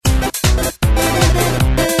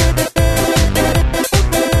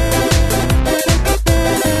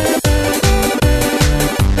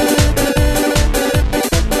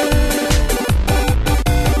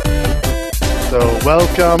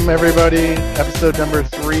Welcome, everybody. Episode number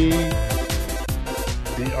 3,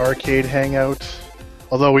 the Arcade Hangout.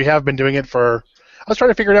 Although we have been doing it for... I was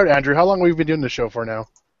trying to figure it out, Andrew. How long have we been doing this show for now?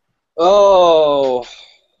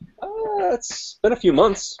 It's been a few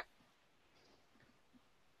months.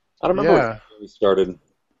 I don't remember when we started.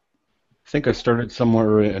 I think I started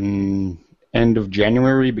somewhere in end of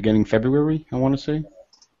January, beginning February, I want to say.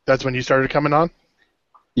 That's when you started coming on?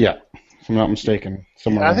 Yeah, if I'm not mistaken.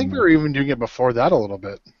 Yeah, I think we were even doing it before that a little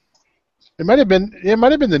bit. It might have been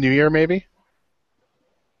the new year, maybe.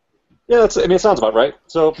 Yeah, it sounds about right.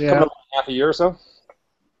 So, yeah. Coming up half a year or so.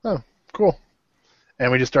 Oh, cool.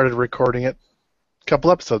 And we just started recording it a couple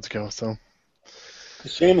episodes ago, so. It's a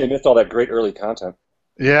shame they missed all that great early content.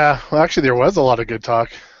 Yeah, well, actually, there was a lot of good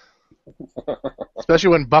talk. Especially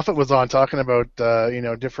when Buffett was on talking about,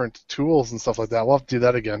 different tools and stuff like that. We'll have to do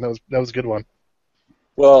that again. That was a good one.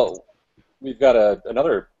 Well, we've got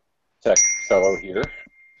another tech fellow here.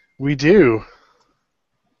 We do.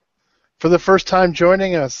 For the first time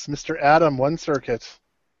joining us, Mr. Adam, One Circuit.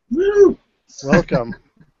 Woo! Welcome.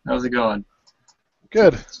 How's it going?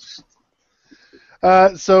 Good.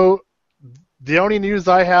 So, the only news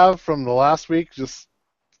I have from the last week, just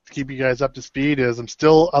to keep you guys up to speed, is I'm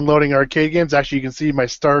still unloading arcade games. Actually, you can see my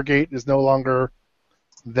Stargate is no longer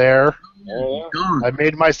there. Yeah. I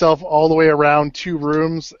made myself all the way around 2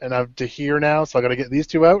 rooms, and I'm to here now, so I got to get these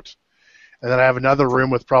 2 out. And then I have another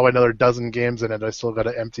room with probably another dozen games in it I still got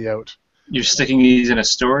to empty out. You're sticking these in a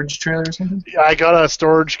storage trailer or something? Yeah, I got a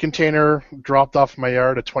storage container dropped off my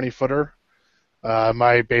yard, a 20-footer.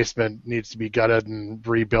 My basement needs to be gutted and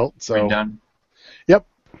rebuilt. So. Redone. Yep.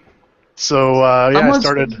 So, I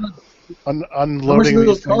started unloading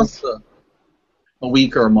these things. A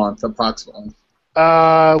week or a month, approximately.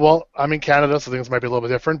 Well, I'm in Canada, so things might be a little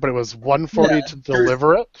bit different, but it was $140 to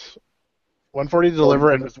deliver it. $140 to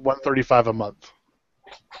deliver, and it was $135 a month.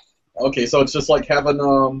 Okay, so it's just like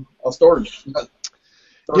having a storage.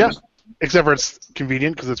 Yeah, except for it's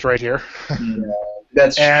convenient because it's right here.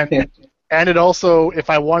 Yeah, and it also, if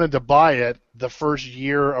I wanted to buy it, the first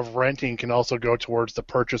year of renting can also go towards the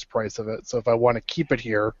purchase price of it. So if I want to keep it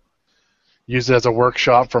here, use it as a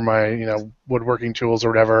workshop for my woodworking tools or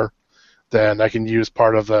whatever, then I can use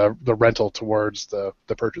part of the rental towards the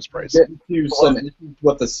purchase price. Get into some issues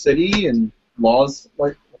with the city and laws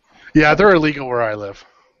like. Yeah, they're illegal where I live.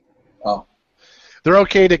 Oh. They're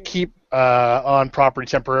okay to keep on property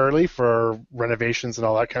temporarily for renovations and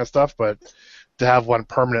all that kind of stuff, but to have one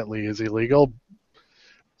permanently is illegal.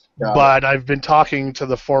 But I've been talking to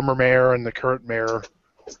the former mayor and the current mayor,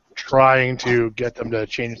 trying to get them to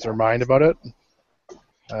change their mind about it.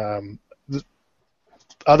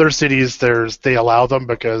 Other cities, they allow them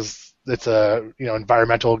because it's a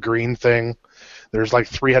environmental green thing. There's like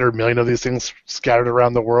 300 million of these things scattered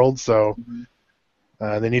around the world, so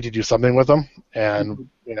they need to do something with them. And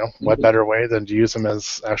what better way than to use them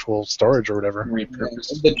as actual storage or whatever? In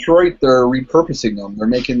Detroit, they're repurposing them. They're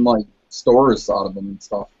making like stores out of them and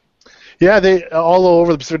stuff. Yeah, they all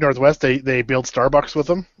over the Pacific Northwest. They build Starbucks with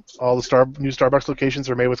them. All the new Starbucks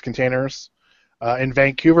locations are made with containers. In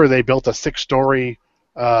Vancouver, they built a 6-story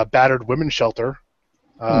battered women's shelter.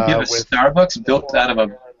 You have a Starbucks built out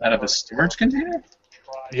of a storage container?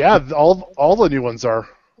 Yeah, all the new ones are.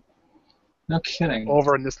 No kidding.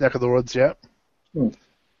 Over in this neck of the woods, yeah.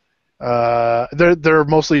 They're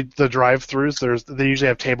mostly the drive-throughs. They usually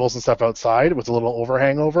have tables and stuff outside with a little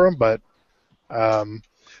overhang over them, but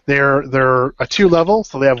they're a 2-level,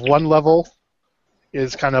 so they have 1 level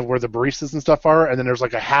is kind of where the baristas and stuff are, and then there's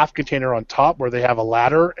like a half container on top where they have a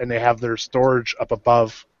ladder and they have their storage up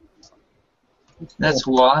above. That's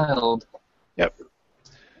wild. Yep.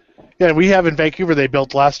 Yeah, we have in Vancouver, they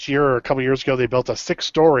built last year or a couple years ago, they built a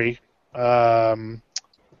 6-story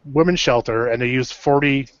women's shelter, and they use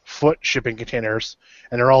 40-foot shipping containers,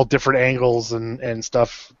 and they're all different angles and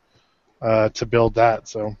stuff to build that.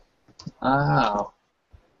 So. Wow.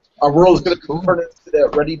 Our world's going to turn into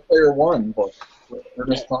that Ready Player One book.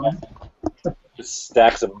 Ernest Klein. Just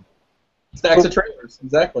stacks of them. Stacks of trailers,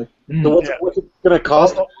 exactly. So what's it going to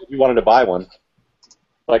cost if you wanted to buy one?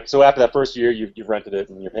 Like, so after that first year, you've rented it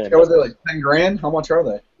and you're paying. Are they like $10,000? How much are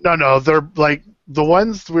they? No, they're like the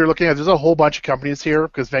ones we were looking at. There's a whole bunch of companies here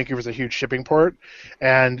because Vancouver's a huge shipping port,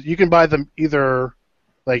 and you can buy them either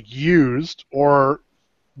like used or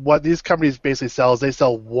what these companies basically sell is they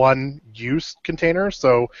sell one use container.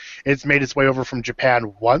 So it's made its way over from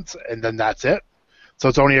Japan once, and then that's it. So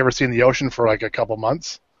it's only ever seen the ocean for like a couple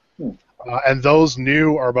months. And those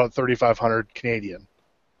new are about 3,500 Canadian.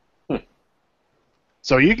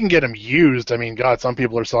 So you can get them used. I mean, God, some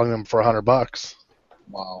people are selling them for $100.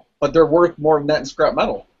 Wow. But they're worth more than that in scrap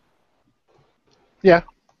metal. Yeah,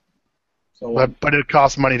 So, but it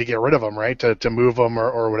costs money to get rid of them, right? To move them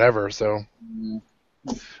or whatever. So,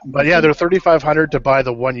 but yeah, they're $3,500 to buy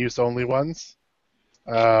the one-use only ones,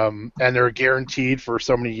 and they're guaranteed for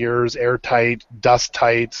so many years, airtight, dust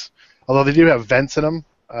tight. Although they do have vents in them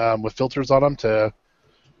with filters on them to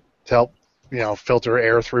help filter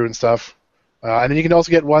air through and stuff. And then you can also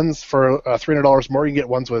get ones for $300 more. You can get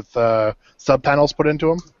ones with sub panels put into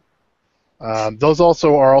them. Those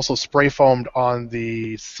also are also spray foamed on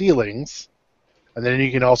the ceilings, and then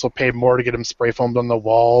you can also pay more to get them spray foamed on the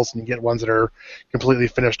walls, and you get ones that are completely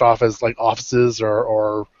finished off as like offices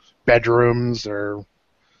or bedrooms, or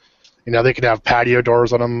they can have patio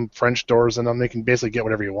doors on them, French doors in them. They can basically get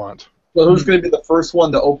whatever you want. so who's going to be the first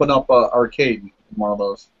one to open up an arcade in one of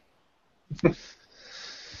those?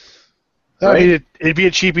 I mean, it'd be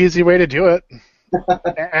a cheap, easy way to do it,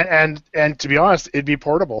 and to be honest, it'd be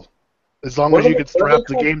portable. As long as you could strap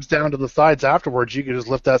the games down to the sides afterwards, you could just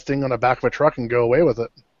lift that thing on the back of a truck and go away with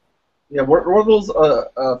it. Yeah, what are those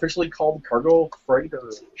officially called? Cargo freight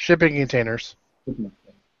or shipping containers? Yeah.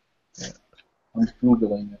 I'm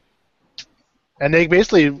googling it. And they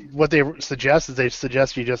basically what they suggest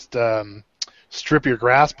is you just strip your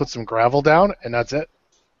grass, put some gravel down, and that's it.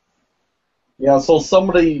 Yeah, so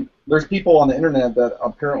there's people on the internet that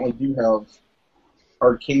apparently do have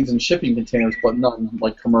arcades and shipping containers, but none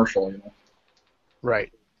like commercial,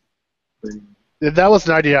 Right. That was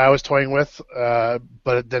an idea I was toying with,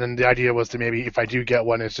 but then the idea was to maybe, if I do get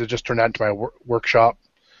one, is to just turn that into my workshop.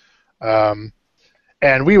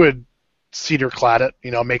 And we would cedar clad it,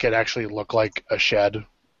 make it actually look like a shed.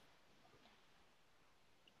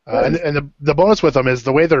 And the bonus with them is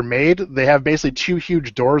the way they're made, they have basically two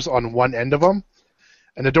huge doors on one end of them.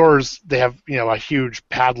 And the doors, they have, a huge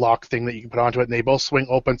padlock thing that you can put onto it, and they both swing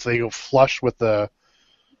open so they go flush with the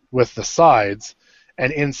sides.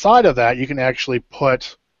 And inside of that, you can actually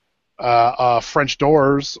put French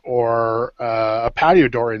doors or a patio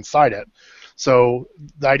door inside it. So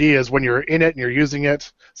the idea is when you're in it and you're using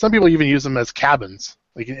it, some people even use them as cabins,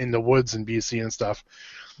 like in the woods in BC and stuff.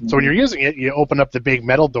 So when you're using it, you open up the big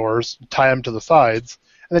metal doors, tie them to the sides,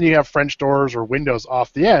 and then you have French doors or windows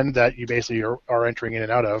off the end that you basically are entering in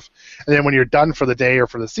and out of. And then when you're done for the day or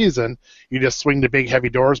for the season, you just swing the big heavy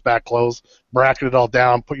doors back closed, bracket it all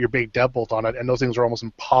down, put your big deadbolt on it, and those things are almost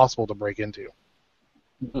impossible to break into.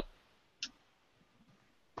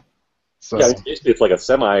 So, yeah, basically it's like it's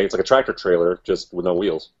like a tractor trailer, just with no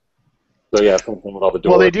wheels. So yeah, same thing with all the doors.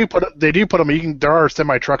 Well, they do put them. There are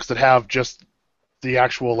semi trucks that have just the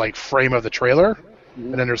actual frame of the trailer,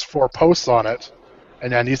 and then there's 4 posts on it,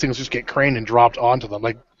 and then these things just get craned and dropped onto them.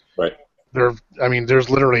 Right. There's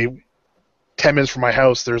literally 10 minutes from my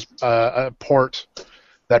house. There's a port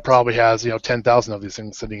that probably has 10,000 of these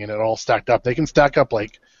things sitting in it, all stacked up. They can stack up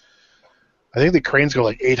I think the cranes go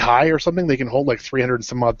 8 high or something. They can hold 300 and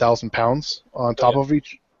some odd thousand pounds on top of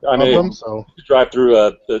each of them. So you drive through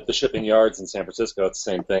the shipping yards in San Francisco, it's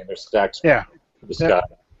the same thing. They're stacked to the sky.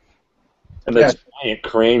 And the giant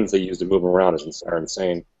cranes they use to move them around are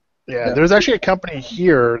insane. Yeah, there's actually a company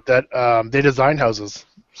here that they design houses.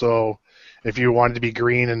 So if you wanted to be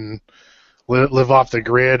green and live off the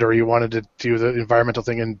grid, or you wanted to do the environmental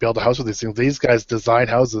thing and build a house with these things, these guys design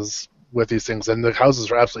houses with these things, and the houses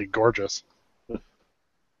are absolutely gorgeous.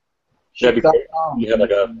 Yeah, because you had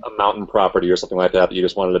a mountain property or something like that you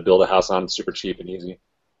just wanted to build a house on super cheap and easy.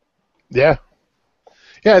 Yeah.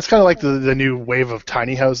 Yeah, it's kind of like the new wave of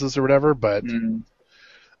tiny houses or whatever, but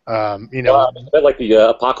I bet the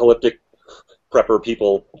apocalyptic prepper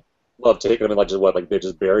people love taking them and they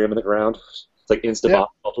just bury them in the ground. It's like instant bomb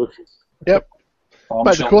shelter. Yep.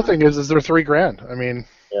 But the cool thing is they're $3,000. I mean,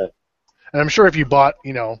 and I'm sure if you bought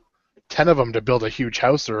 10 of them to build a huge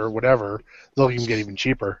house or whatever, they'll even get even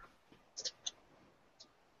cheaper.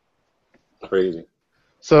 Crazy.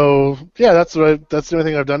 So yeah, that's the only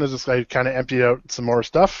thing I've done is just I kind of emptied out some more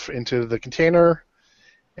stuff into the container,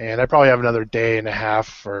 and I probably have another day and a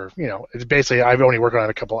half, or it's basically I've only worked on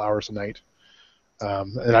it a couple hours a night,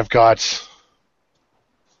 and I've got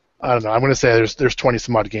I'm going to say there's 20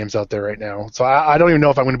 some odd games out there right now, so I don't even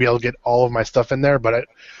know if I'm going to be able to get all of my stuff in there, but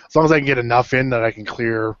as long as I can get enough in that I can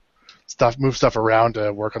clear stuff, move stuff around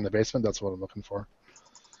to work on the basement, that's what I'm looking for.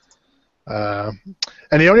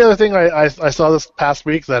 And the only other thing I saw this past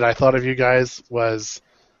week that I thought of you guys was,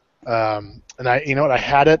 and I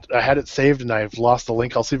had it saved and I've lost the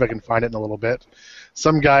link. I'll see if I can find it in a little bit.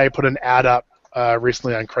 Some guy put an ad up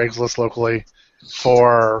recently on Craigslist locally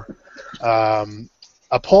for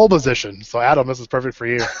a pole position. So Adam, this is perfect for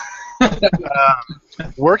you.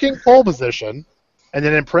 Working pole position, and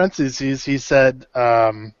then in parentheses he said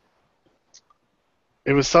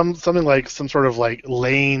It was something like some sort of like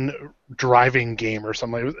lane driving game or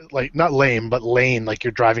something. It was like not lame, but lane, like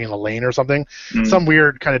you're driving in a lane or something. Some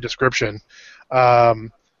weird kind of description.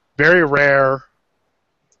 Very rare.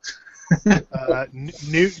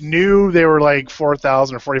 New they were like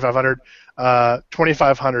 4,000 or 4,500.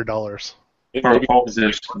 $2,500. For a pole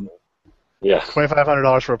position. Yeah.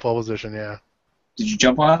 $2,500 for a pole position. Yeah. Did you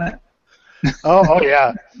jump on it? Oh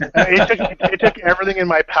yeah. It took everything in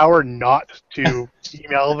my power not to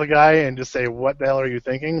email the guy and just say, "What the hell are you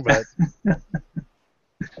thinking?" But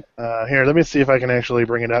here, let me see if I can actually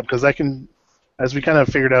bring it up because I can, as we kind of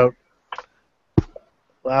figured out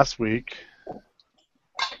last week,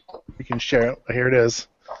 we can share it. Here it is.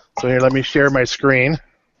 So here, let me share my screen,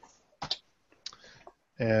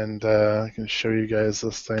 and I can show you guys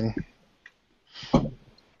this thing.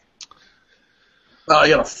 Oh,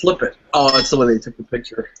 you gotta flip it. Oh, that's the way they took the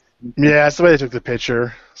picture. Yeah, that's the way they took the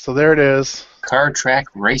picture. So there it is. Car track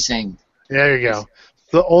racing. There you go.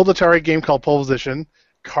 The old Atari game called Pole Position,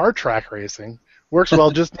 car track racing, works well.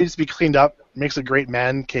 Just needs to be cleaned up. Makes a great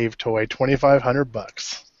man cave toy.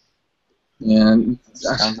 $2,500. Yeah.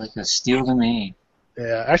 Sounds like a steal to me.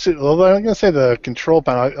 Yeah, actually, although I'm gonna say the control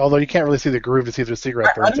panel, although you can't really see the groove to see if there's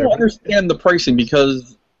cigarette burns. I don't understand the pricing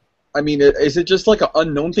because, I mean, is it just like an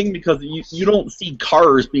unknown thing? Because you don't see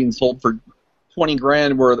cars being sold for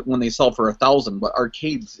 $20,000 when they sell for $1,000, but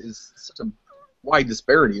arcades is such a wide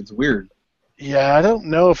disparity. It's weird. Yeah, I don't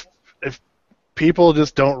know if people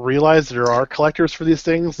just don't realize there are collectors for these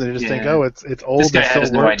things. They just think, oh, it's old. This guy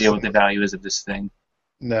has no idea what the value is of this thing.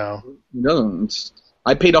 No. He doesn't.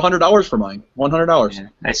 I paid $100 for mine. $100. Yeah,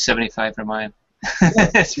 I $75 for mine.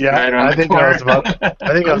 Yeah, right I think I was about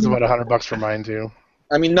 $100 for mine too.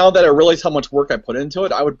 I mean, now that I realize how much work I put into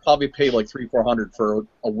it, I would probably pay like $300-400 for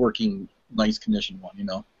a working, nice condition one. You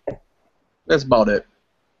know, that's about it.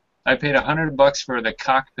 I paid $100 for the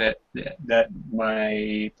cockpit that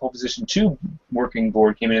my Pole Position 2 working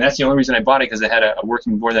board came in, and that's the only reason I bought it because it had a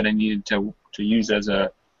working board that I needed to use as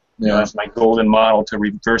a as my golden model to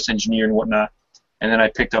reverse engineer and whatnot. And then I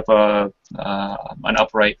picked up an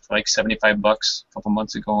upright for like $75 a couple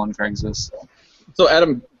months ago on Craigslist. So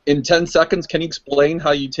Adam, in 10 seconds, can you explain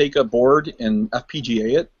how you take a board and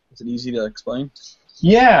FPGA it? Is it easy to explain?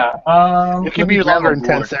 Yeah. It can be longer than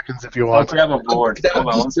 10 seconds if you want. I'll grab a board. Hold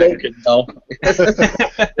on 1 second. No.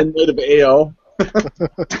 In light of AO.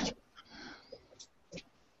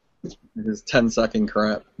 It is 10-second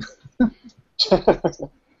crap.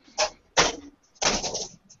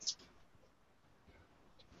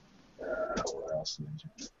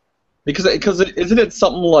 Because isn't it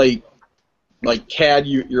something like CAD?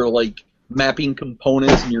 You're like mapping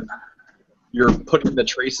components and you're putting the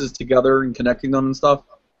traces together and connecting them and stuff.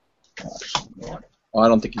 Oh, I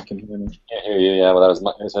don't think you can hear me. Can't hear you. Yeah, well, that was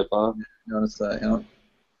my headphone. Notice that,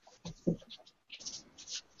 yeah.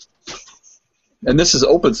 And this is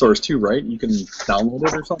open source too, right? You can download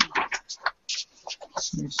it or something.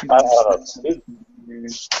 I don't know.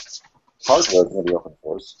 Hardware is going to be open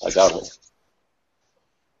source. I doubt it.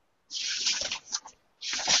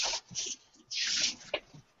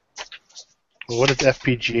 Well, what does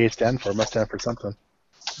FPGA stand for? It must stand for something.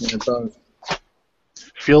 Yeah, it does.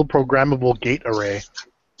 Field Programmable Gate Array.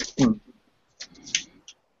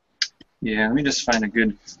 Yeah, let me just find a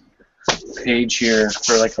good page here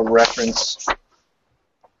for like a reference.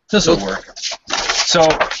 This will work. So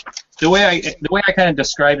the way I kind of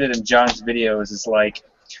described it in John's videos is like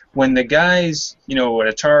when the guys, at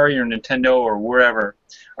Atari or Nintendo or wherever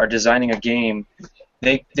are designing a game,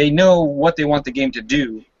 they know what they want the game to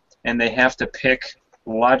do, and they have to pick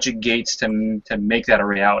logic gates to make that a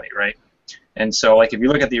reality, right? And so, like, if you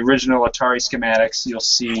look at the original Atari schematics, you'll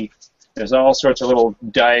see there's all sorts of little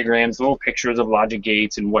diagrams, little pictures of logic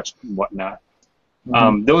gates and whatnot.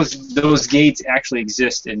 Mm-hmm. Those gates actually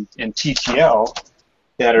exist in TTL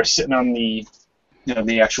that are sitting on the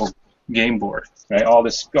actual game board, right? All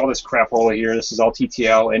this crapola here. This is all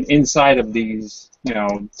TTL, and inside of these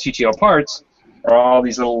TTL parts are all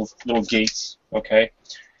these little gates, okay?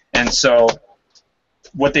 And so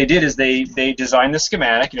what they did is they designed the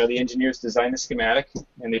schematic, the engineers designed the schematic,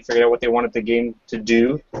 and they figured out what they wanted the game to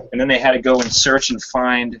do, and then they had to go and search and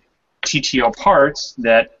find TTL parts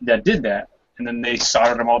that did that, and then they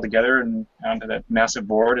soldered them all together and onto that massive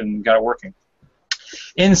board and got it working.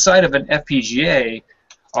 Inside of an FPGA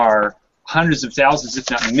are hundreds of thousands, if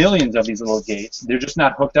not millions, of these little gates. They're just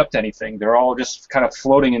not hooked up to anything. They're all just kind of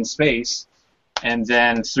floating in space. And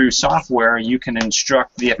then through software, you can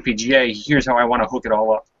instruct the FPGA, here's how I want to hook it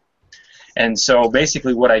all up. And so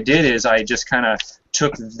basically what I did is I just kind of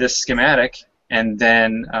took this schematic and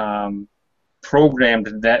then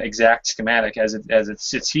programmed that exact schematic as it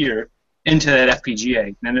sits here into that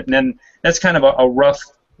FPGA. And then that's kind of a rough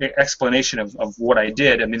explanation of what I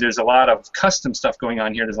did. I mean, there's a lot of custom stuff going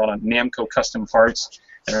on here. There's a lot of Namco custom parts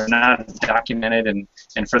that are not documented,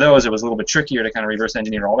 and for those it was a little bit trickier to kind of reverse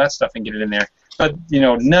engineer all that stuff and get it in there. But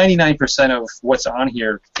 99% of what's on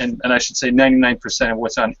here, and I should say 99% of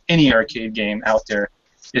what's on any arcade game out there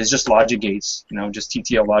is just logic gates, just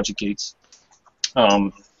TTL logic gates.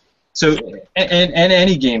 So, and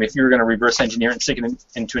any game, if you were going to reverse engineer it and stick it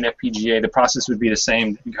into an FPGA, the process would be the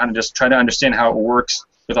same. You kind of just try to understand how it works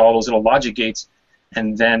with all those little logic gates,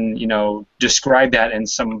 and then describe that in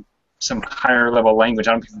some higher level language.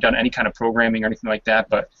 I don't know if you've done any kind of programming or anything like that,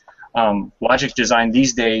 but logic design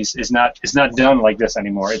these days is not done like this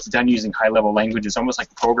anymore. It's done using high level languages, almost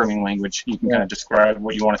like programming language. You can kind of describe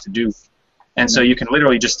what you want it to do, and so you can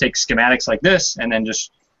literally just take schematics like this and then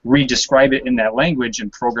just re-describe it in that language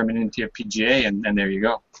and program it into FPGA, and there you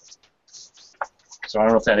go. So I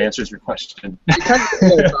don't know if that answers your question.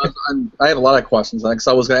 I have a lot of questions because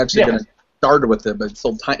I was actually going to start with it, but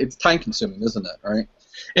it's time consuming, isn't it? Right?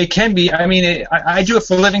 It can be. I mean, I do it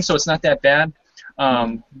for a living, so it's not that bad.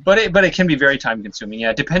 But it can be very time consuming.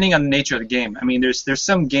 Yeah, depending on the nature of the game. I mean, there's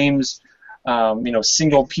some games.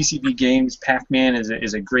 Single PCB games. Pac-Man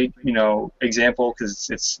is a great example because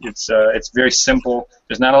it's very simple.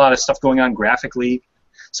 There's not a lot of stuff going on graphically.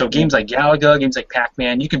 So games like Galaga, games like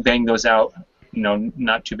Pac-Man, you can bang those out.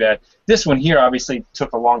 Not too bad. This one here obviously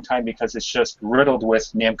took a long time because it's just riddled with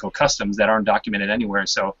Namco customs that aren't documented anywhere.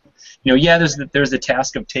 So, there's the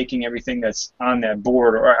task of taking everything that's on that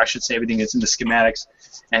board, or I should say everything that's in the schematics,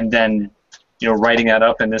 and then writing that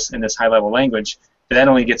up in this high level language. But that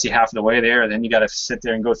only gets you half the way there. Then you got to sit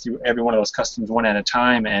there and go through every one of those customs one at a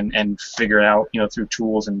time and figure it out, through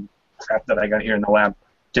tools and crap that I got here in the lab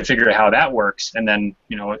to figure out how that works. And then,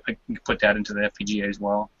 I can put that into the FPGA as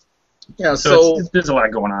well. Yeah. So there's a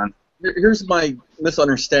lot going on. Here's my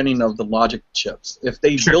misunderstanding of the logic chips. If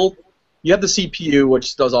they build, you have the CPU,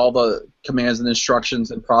 which does all the commands and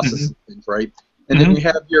instructions and processes things, right? And then you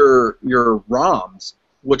have your ROMs,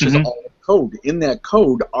 which is all code. In that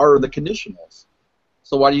code are the conditionals.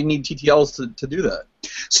 So why do you need TTLs to do that?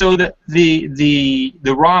 So the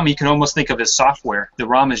ROM you can almost think of as software. The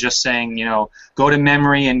ROM is just saying, go to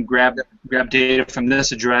memory and grab data from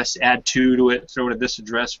this address, add 2 to it, throw it at this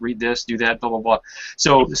address, read this, do that, blah blah blah.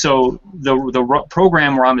 So the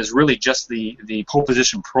program ROM is really just the pole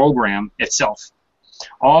position program itself.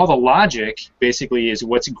 All the logic basically is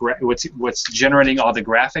what's generating all the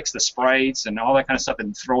graphics, the sprites, and all that kind of stuff,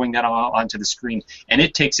 and throwing that all onto the screen. And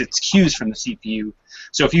it takes its cues from the CPU.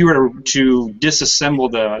 So if you were to disassemble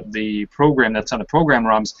the program that's on the program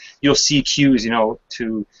ROMs, you'll see cues,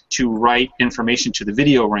 to write information to the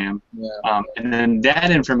video RAM, and then that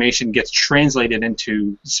information gets translated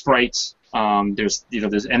into sprites. There's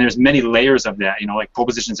many layers of that. Like pole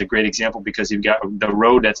position is a great example because you've got the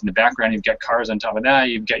road that's in the background, you've got cars on top of that,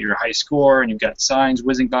 you've got your high score, and you've got signs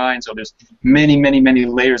whizzing by, and so there's many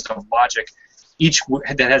layers of logic, each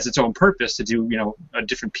that has its own purpose to do a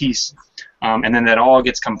different piece, and then that all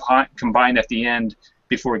gets combined at the end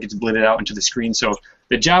before it gets blended out into the screen. So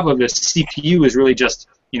the job of the CPU is really just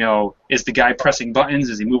is the guy pressing buttons,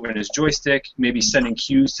 is he moving his joystick, maybe sending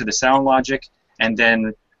cues to the sound logic, and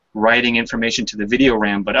then writing information to the video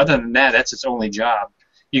RAM. But other than that, that's its only job.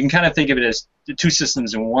 You can kind of think of it as the two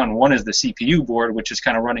systems in one. One is the CPU board, which is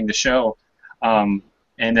kind of running the show, and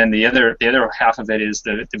then the other half of it is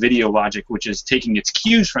the video logic, which is taking its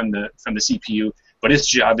cues from the CPU. But its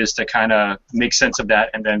job is to kind of make sense of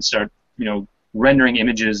that and then start rendering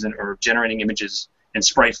images or generating images in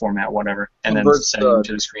sprite format, whatever, and then sending them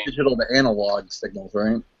to the screen. Digital to analog signals,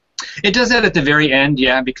 right? It does that at the very end,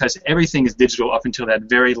 yeah, because everything is digital up until that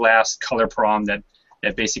very last color prom that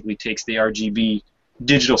basically takes the RGB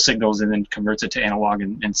digital signals and then converts it to analog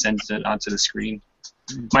and sends it onto the screen.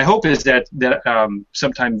 My hope is that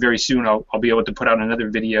sometime very soon I'll be able to put out another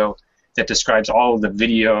video that describes all of the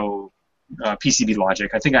video PCB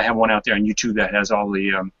logic. I think I have one out there on YouTube that has all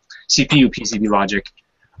the CPU PCB logic.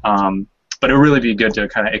 But it would really be good to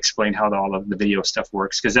kind of explain how all of the video stuff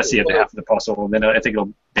works, because that's the other half of the puzzle, and then I think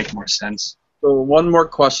it'll make more sense. So one more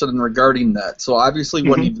question regarding that. So obviously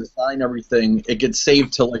when you design everything, it gets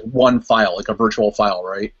saved to like one file, like a virtual file,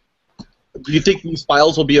 right? Do you think these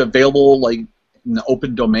files will be available like in the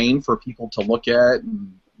open domain for people to look at?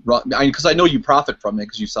 Because I know you profit from it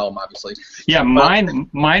because you sell them, obviously. Yeah, mine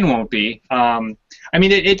won't be.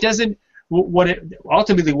 It doesn't.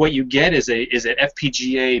 Ultimately what you get is an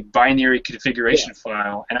FPGA binary configuration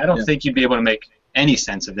file, and I don't think you'd be able to make any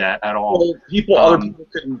sense of that at all. Well, other people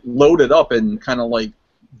can load it up and kind of like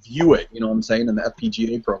view it. You know what I'm saying, in the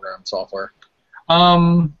FPGA program software.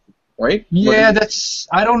 Right? Yeah,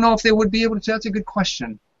 I don't know if they would be able to. That's a good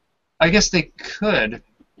question. I guess they could.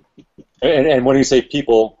 And when you say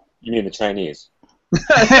people, you mean the Chinese?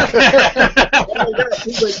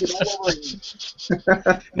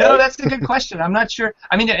 No, that's a good question. I'm not sure.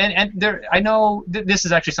 I mean, and there, I know this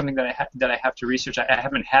is actually something that I have to research. I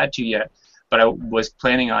haven't had to yet, but I was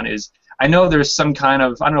planning on. I know there's some kind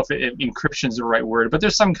of, I don't know if encryption is the right word, but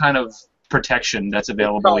there's some kind of protection that's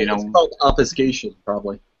available. It's called obfuscation,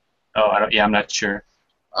 probably. Oh, I'm not sure.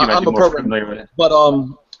 I'm a programmer, with it. But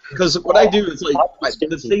because what I do is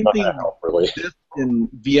the same thing in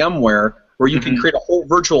VMware, where you can create a whole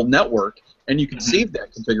virtual network and you can save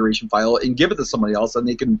that configuration file and give it to somebody else, and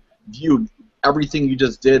they can view everything you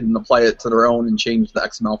just did and apply it to their own and change the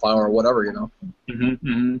XML file or whatever, you know.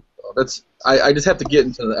 So I just have to get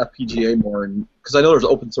into the FPGA more, because I know there's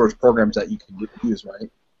open source programs that you can use, right?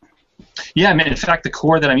 Yeah, I mean, in fact, the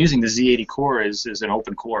core that I'm using, the Z80 core, is an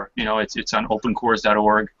open core. You know, it's on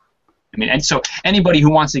opencores.org. I mean, and so anybody who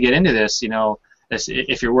wants to get into this, you know,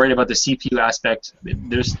 if you're worried about the CPU aspect,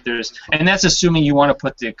 there's and that's assuming you want to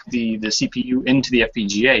put the CPU into the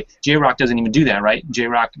FPGA. JRock doesn't even do that, right?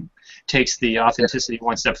 JRock takes the authenticity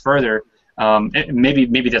one step further.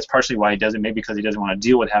 Maybe that's partially why he does it. Maybe because he doesn't want to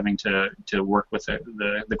deal with having to work with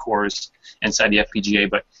the cores inside the FPGA.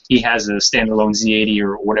 But he has a standalone Z80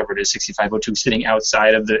 or whatever it is, 6502, sitting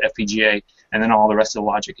outside of the FPGA, and then all the rest of the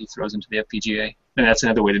logic he throws into the FPGA. And that's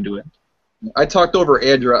another way to do it. I talked over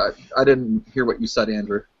Andrew. I didn't hear what you said,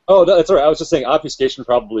 Andrew. Oh, that's all right. I was just saying obfuscation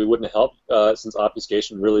probably wouldn't help, since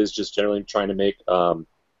obfuscation really is just generally trying to make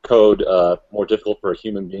code more difficult for a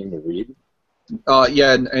human being to read.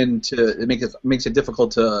 Yeah, and it makes it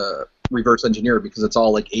difficult to reverse engineer, because it's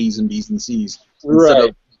all like A's and B's and C's instead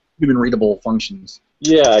of human readable functions.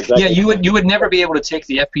 Yeah, exactly. Yeah, you would never be able to take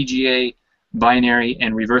the FPGA binary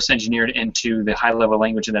and reverse engineer it into the high-level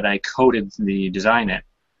language that I coded the design in.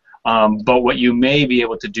 But what you may be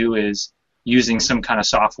able to do is, using some kind of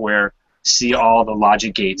software, see all the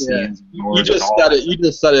logic gates. Yeah. You just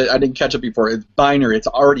said it. I didn't catch it before. It's binary. It's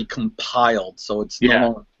already compiled, so it's no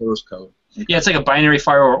longer source code. Yeah, it's like a binary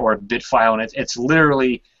file or a bit file, and it's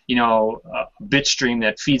literally, you know, a bit stream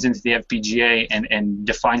that feeds into the FPGA and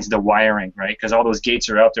defines the wiring, right? Because all those gates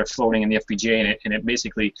are out there floating in the FPGA, and it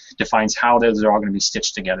basically defines how those are all going to be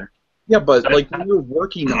stitched together. Yeah, but like when you're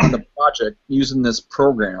working on the project using this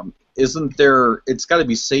program, isn't there? It's got to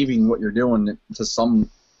be saving what you're doing to some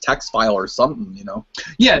text file or something, you know?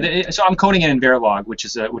 Yeah, so I'm coding it in Verilog, which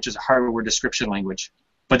is a hardware description language.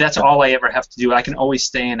 But that's all I ever have to do. I can always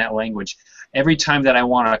stay in that language. Every time that I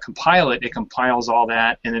want to compile it, it compiles all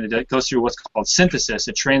that, and then it goes through what's called synthesis.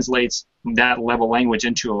 It translates that level language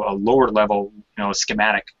into a lower level, you know,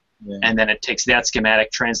 schematic. Yeah. And then it takes that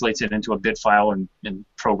schematic, translates it into a bit file, and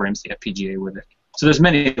programs the FPGA with it. So there's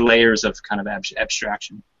many layers of kind of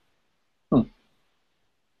abstraction.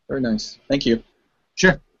 Very nice. Thank you.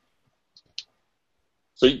 Sure.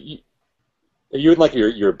 So are you in like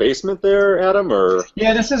your basement there, Adam, or?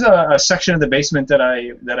 Yeah, this is a section of the basement that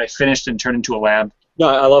I finished and turned into a lab. No,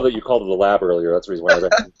 I love that you called it a lab earlier. That's the reason why I was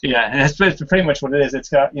asking. Yeah, and it's pretty much what it is. It's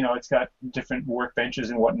got different workbenches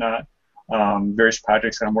and whatnot, various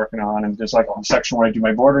projects that I'm working on, and there's like a section where I do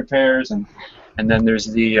my board repairs, and then there's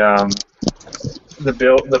the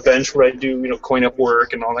bench where I do coin up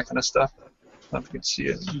work and all that kind of stuff. I don't know if you can see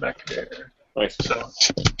it back there. Nice.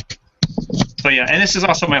 But yeah, and this is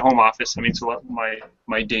also my home office. I mean, so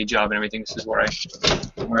my day job and everything. This is where I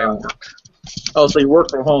work. Oh, so you work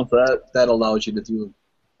from home, so that allows you to do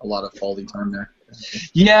a lot of quality time there.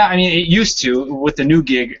 Yeah, I mean, it used to. With the new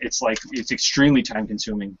gig, it's extremely time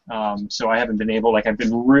consuming. So I haven't been able. I've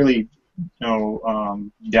been really,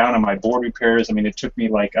 down on my board repairs. I mean, it took me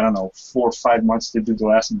 4 or 5 months to do the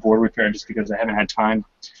last board repair just because I haven't had time.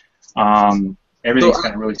 Everything's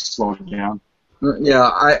kind of really slowed down. Yeah,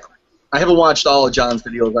 I haven't watched all of John's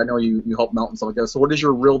videos. I know you help him out and stuff like that. So what is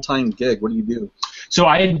your real-time gig? What do you do? So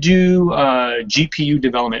I do GPU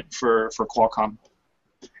development for Qualcomm.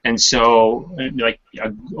 And so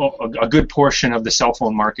a good portion of the cell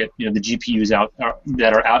phone market, the GPUs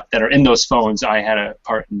that are in those phones, I had a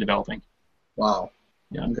part in developing. Wow.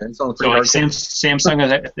 Yeah. Okay. So Samsung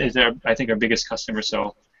is I think our biggest customer. So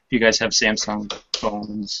if you guys have Samsung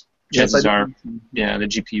phones, chances are, the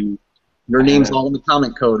GPU. Your name's all in the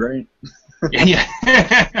comment code, right? Yeah.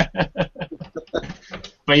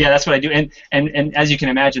 But yeah, that's what I do. And as you can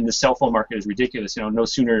imagine, the cell phone market is ridiculous. No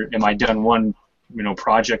sooner am I done one,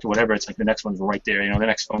 project or whatever, it's like the next one's right there. The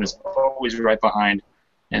next phone is always right behind.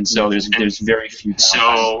 And so there's very few.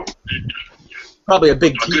 So probably a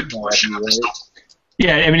big team, right?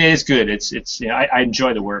 Yeah, I mean, it is good. It's you know, I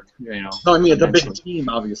enjoy the work. You know. No, I mean it's a big eventually. team,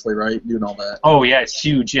 obviously, right? Doing all that. Oh yeah, it's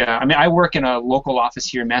huge. Yeah, I mean, I work in a local office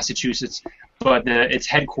here in Massachusetts, but it's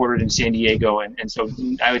headquartered in San Diego, and so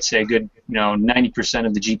I would say a good 90%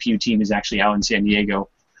 of the GPU team is actually out in San Diego,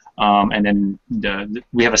 and then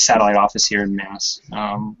we have a satellite office here in Mass,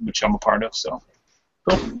 which I'm a part of. So,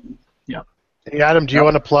 Cool. yeah. Hey, Adam, do you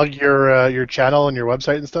want to plug your channel and your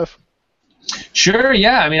website and stuff? Sure.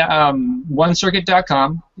 Yeah. I mean,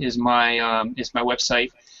 onecircuit.com is my website,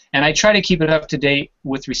 and I try to keep it up to date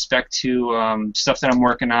with respect to stuff that I'm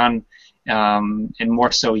working on, and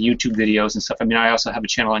more so YouTube videos and stuff. I mean, I also have a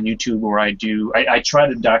channel on YouTube where I try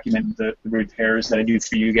to document the repairs that I do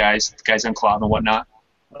for you guys, the guys on Cloud and whatnot.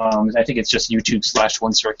 I think it's just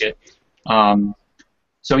YouTube/OneCircuit.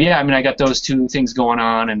 So yeah, I mean, I got those two things going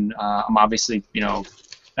on, and I'm obviously,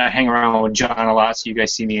 I hang around with John a lot, so you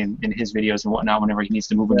guys see me in his videos and whatnot whenever he needs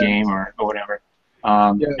to move a game or whatever.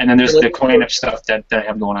 And then there's the cleanup stuff that I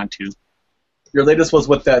have going on too. Your latest was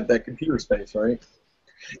with that computer space, right?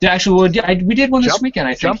 Yeah, actually, we did one this weekend.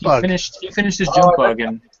 I think Jump he finished his jump bug,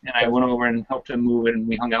 and I went over and helped him move it, and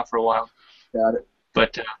we hung out for a while. Got it.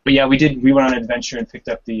 But yeah, we went on an adventure and picked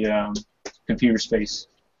up the computer space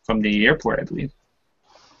from the airport, I believe.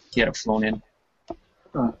 He had it flown in.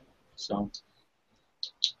 So.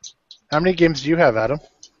 How many games do you have, Adam?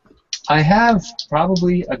 I have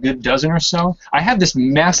probably a good dozen or so. I have this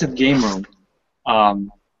massive game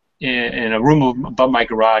room in a room above my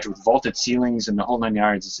garage with vaulted ceilings and the whole 9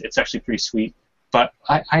 yards. It's actually pretty sweet. But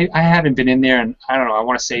I haven't been in there in, I don't know, I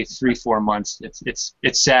want to say 3-4 months.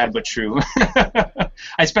 It's sad but true.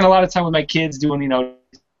 I spend a lot of time with my kids doing,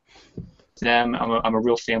 them. I'm a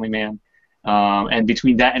real family man. And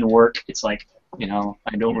between that and work, it's like,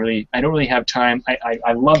 I don't really have time.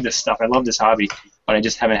 I love this stuff. I love this hobby, but I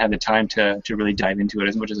just haven't had the time to really dive into it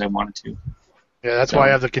as much as I wanted to. Yeah, that's why I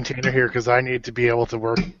have the container here, because I need to be able to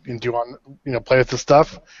work and play with the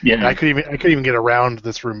stuff. Yeah. And I couldn't even get around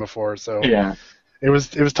this room before, so yeah. It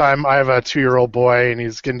was time. I have a 2-year-old boy, and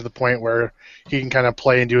he's getting to the point where he can kind of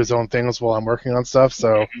play and do his own things while I'm working on stuff.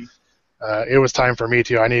 So it was time for me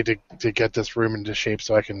to. I need to get this room into shape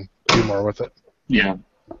so I can do more with it. Yeah.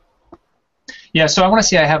 Yeah, so I want to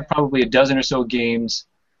say I have probably a dozen or so games,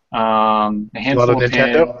 a handful of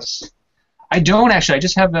Nintendo? pins. I don't actually. I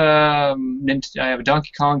just have I have a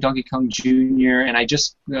Donkey Kong Jr., and I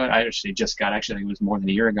actually got, I think it was more than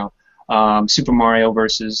a year ago, Super Mario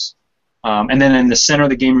Versus. And then in the center of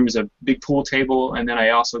the game room is a big pool table, and then I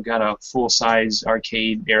also got a full-size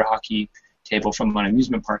arcade air hockey table from an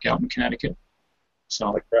amusement park out in Connecticut.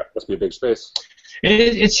 So Like that must be a big space.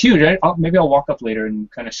 it's huge. Maybe I'll walk up later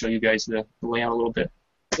and kind of show you guys the layout a little bit.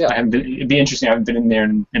 Yeah. It'd be interesting. I haven't been in there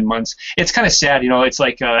in months. It's kind of sad, It's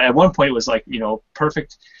like at one point it was like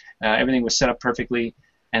perfect. Everything was set up perfectly,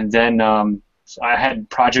 and then I had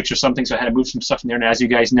projects or something, so I had to move some stuff in there. And as you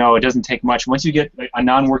guys know, it doesn't take much. Once you get a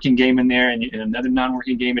non-working game in there and another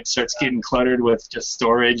non-working game, it starts getting cluttered with just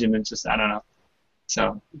storage, and it's just I don't know.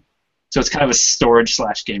 So it's kind of a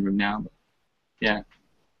storage/game room now. But yeah.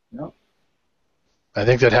 Yep. I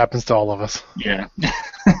think that happens to all of us. Yeah.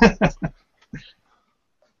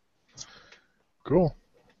 Cool.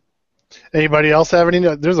 Anybody else have any?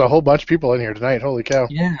 There's a whole bunch of people in here tonight. Holy cow.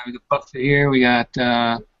 Yeah, we got Buffett here. We got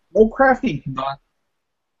Oh, Crafty.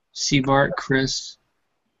 Seabart, Chris.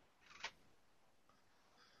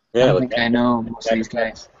 Yeah, I don't think I know most of these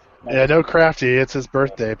guys. Yeah, no Crafty. It's his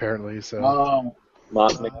birthday apparently. So.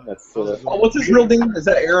 That's what's his real name? Is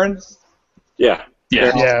that Aaron? yeah.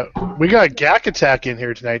 Yeah. Yeah, we got Gak Attack in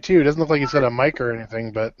here tonight too. It doesn't look like he's got a mic or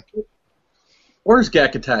anything, but. Where's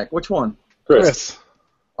Gak Attack? Which one? Chris.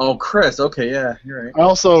 Oh, Chris. Okay, yeah, you're right. I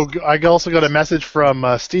also got a message from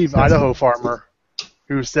Steve, Idaho farmer,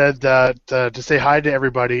 who said that to say hi to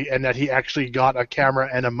everybody and that he actually got a camera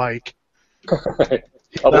and a mic.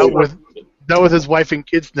 Not with his wife and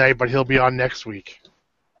kids tonight, but he'll be on next week.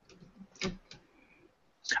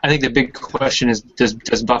 I think the big question is,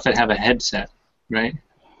 does Buffett have a headset, right?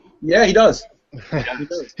 Yeah, he does.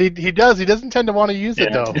 He does. He doesn't tend to want to use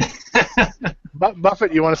it though.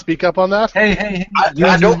 Buffett, you want to speak up on that? Hey.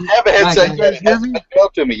 I don't have a headset yet. It hasn't come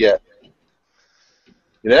up to me yet.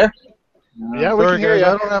 You there? Yeah, we can hear you.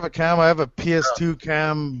 I don't have a cam. I have a PS2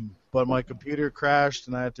 cam, but my computer crashed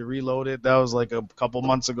and I had to reload it. That was like a couple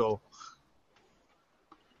months ago.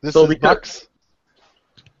 This is Bucks.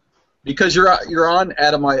 Because you're on,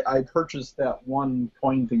 Adam, I purchased that one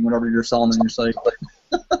coin thing, whatever you're selling on your site.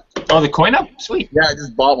 Oh, the coin up? Sweet. Yeah, I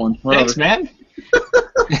just bought one. Whatever. Thanks, man.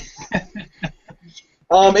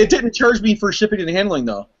 It didn't charge me for shipping and handling,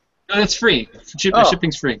 though. No, it's free. Oh.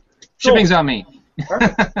 Shipping's free. Shipping's on me.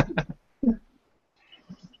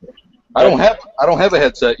 I don't have a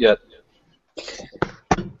headset yet.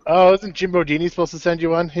 Oh, isn't Jimbo Dini supposed to send you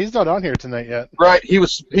one? He's not on here tonight yet. Right.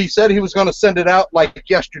 He said he was going to send it out like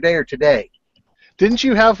yesterday or today. Didn't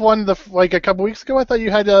you have one like a couple weeks ago? I thought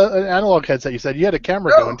you had an analog headset. You said you had a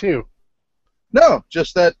camera going too. No,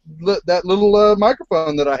 just that little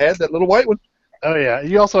microphone that I had, that little white one. Oh yeah,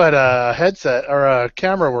 you also had a headset or a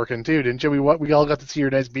camera working too, didn't you? We all got to see your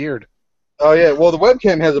nice beard. Oh yeah, well the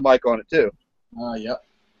webcam has a mic on it too. Yeah.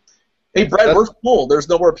 Hey Brad, we're full. There's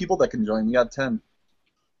no more people that can join. We got 10.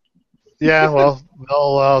 Yeah, well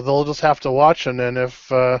they'll just have to watch, and then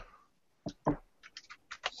if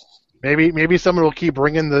maybe someone will keep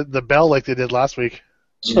ringing the bell like they did last week.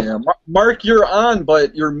 Yeah, Mark, you're on,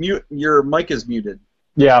 but your mic is muted.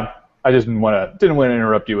 Yeah, I just didn't want to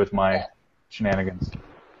interrupt you with my shenanigans.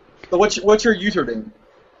 So what's your username?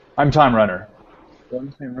 I'm Time Runner.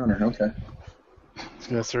 Time Runner. Okay. It's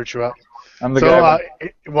gonna search you up. I'm the guy.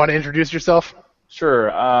 You want to introduce yourself?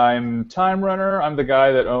 Sure. I'm Time Runner. I'm the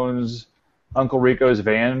guy that owns Uncle Rico's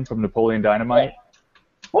van from Napoleon Dynamite.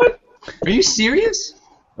 What? Are you serious?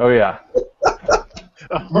 Oh yeah.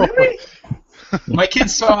 Really? My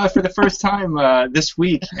kids saw it for the first time this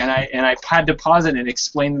week, and I had to pause it and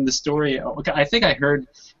explain them the story. I think I heard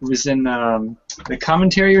it was in the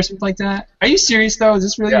commentary or something like that. Are you serious though? Is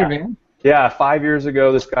this really your van? Yeah, 5 years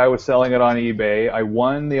ago, this guy was selling it on eBay. I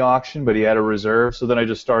won the auction, but he had a reserve, so then I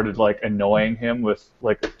just started like annoying him with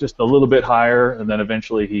like just a little bit higher, and then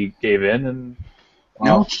eventually he gave in. And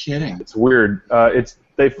no kidding. It's weird.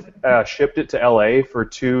 They've shipped it to LA for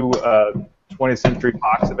 2 20th Century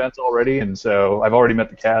Fox events already, and so I've already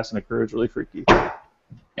met the cast and the crew. It's really freaky.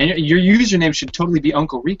 And your username should totally be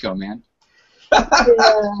Uncle Rico, man.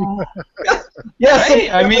 Yes, hey,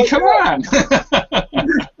 I mean, come on.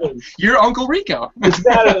 You're Uncle Rico. It's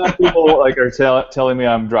bad enough people like are telling me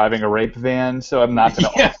I'm driving a rape van, so I'm not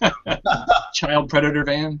going to. Child predator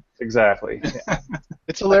van. Exactly. Yeah.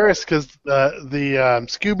 It's hilarious because the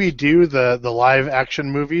Scooby-Doo, the live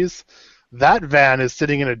action movies, that van is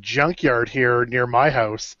sitting in a junkyard here near my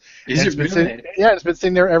house. Is it really? It's been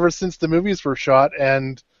sitting there ever since the movies were shot,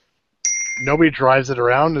 and nobody drives it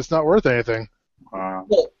around. It's not worth anything.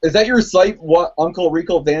 Well, is that your site? What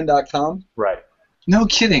UncleRicoVan.com? Right. No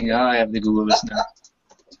kidding. I have to Google this now.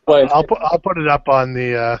 I'll put it up on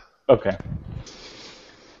the. Okay.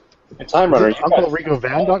 Time Runner.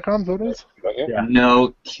 UncleRicoVan.com, so it is? Yeah.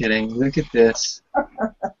 No kidding. Look at this.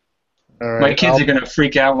 All right, my kids are going to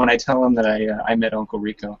freak out when I tell them that I met Uncle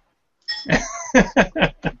Rico.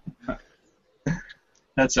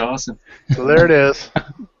 That's awesome. So there it is.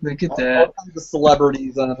 Look at that. All kinds of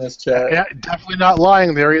celebrities on this chat. Yeah, definitely not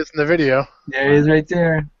lying. There he is in the video. There he is right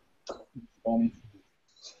there. Funny.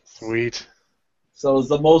 Sweet. So it's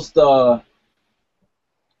the most. Okay.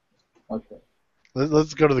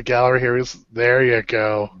 Let's go to the gallery here. There you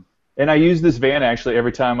go. And I used this van actually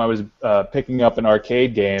every time I was picking up an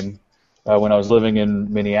arcade game. When I was living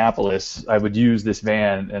in Minneapolis, I would use this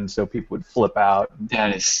van, and so people would flip out.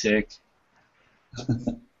 That is sick.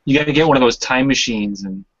 You got to get one of those time machines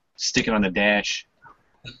and stick it on the dash.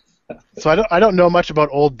 So I don't know much about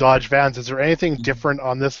old Dodge vans. Is there anything different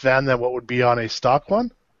on this van than what would be on a stock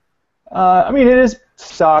one? I mean, it is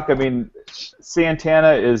stock. I mean,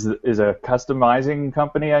 Santana is a customizing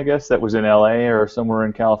company, I guess, that was in LA or somewhere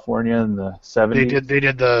in California in the 70s. They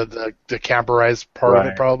did the camperized part of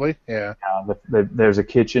it, probably. Yeah. There's a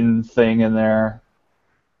kitchen thing in there.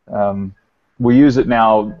 We use it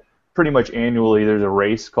now pretty much annually. There's a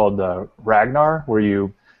race called the Ragnar where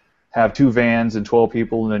you have 2 vans and 12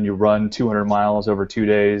 people, and then you run 200 miles over 2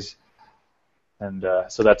 days. And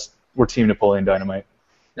so we're Team Napoleon Dynamite.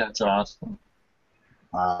 That's awesome.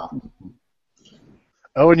 Wow.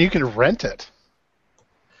 Oh, and you can rent it.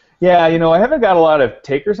 Yeah, I haven't got a lot of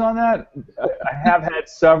takers on that. I have had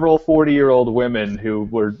several 40-year-old women who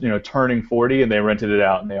were, turning 40, and they rented it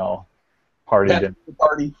out, and they all partied.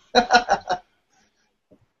 Party.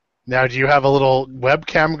 Now, do you have a little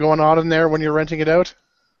webcam going on in there when you're renting it out?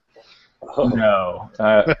 No.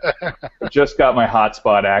 Just got my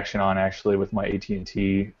hotspot action on, actually, with my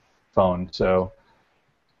AT&T phone, so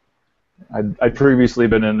I'd previously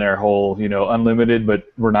been in their whole, unlimited, but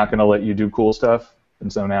we're not going to let you do cool stuff,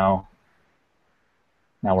 and so now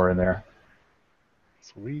we're in there.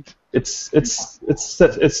 Sweet. It's still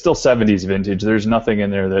 70s vintage. There's nothing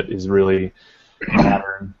in there that is really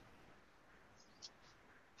modern.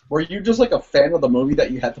 Were you just like a fan of the movie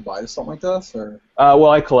that you had to buy something like this, or? Well,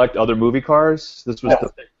 I collect other movie cars. This was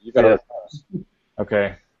You got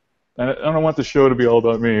Okay. I don't want the show to be all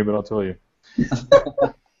about me, but I'll tell you.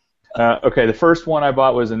 Okay, the first one I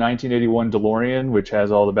bought was a 1981 DeLorean, which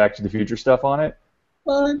has all the Back to the Future stuff on it.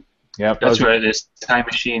 What? Yep. That's where it is.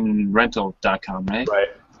 TimeMachineRental.com, right? Right.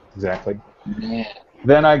 Exactly. Yeah.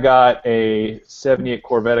 Then I got a 78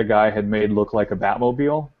 Corvette a guy had made look like a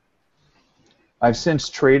Batmobile. I've since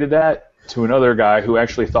traded that to another guy who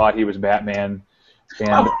actually thought he was Batman,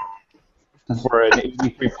 and for an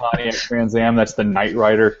 83 Pontiac Trans Am, that's the Knight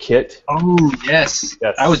Rider kit. Oh, yes.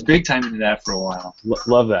 Yes. I was big time into that for a while.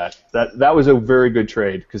 Love that. That was a very good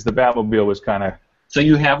trade because the Batmobile was kind of... So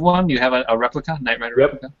you have one? You have a replica, Knight Rider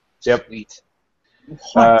replica? Yep. Sweet.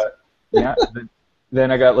 Yeah.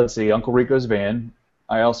 Then I got, let's see, Uncle Rico's van.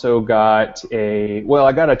 I also got I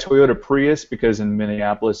got a Toyota Prius because in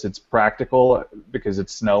Minneapolis it's practical because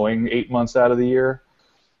it's snowing 8 months out of the year.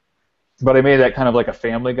 But I made that kind of like a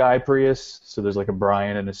Family Guy Prius, so there's like a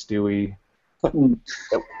Brian and a Stewie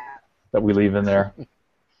that we leave in there.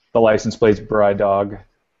 The license plate's Bride Dog.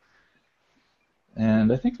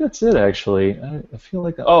 And I think that's it, actually. I feel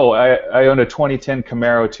like... Oh, I own a 2010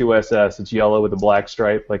 Camaro 2SS. It's yellow with a black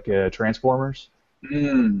stripe, like Transformers.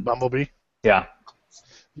 Bumblebee. Yeah.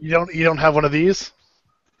 You don't have one of these?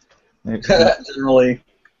 Generally.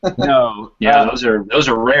 No. Yeah, those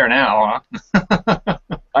are rare now, huh?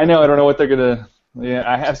 I know. I don't know what they're gonna. Yeah,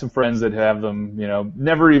 I have some friends that have them. You know,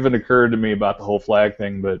 never even occurred to me about the whole flag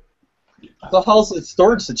thing, but. So how's the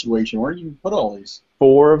storage situation? Where do you put all these?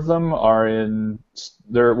 4 of them are in.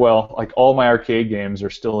 Like all my arcade games are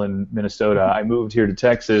still in Minnesota. I moved here to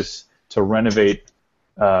Texas to renovate.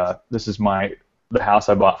 This is the house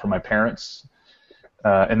I bought for my parents.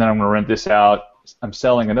 And then I'm going to rent this out. I'm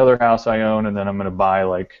selling another house I own, and then I'm going to buy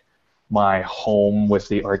like my home with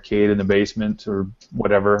the arcade in the basement or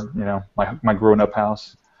whatever, you know, my grown-up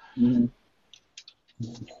house. Mm-hmm.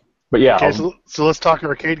 But yeah. Okay, so let's talk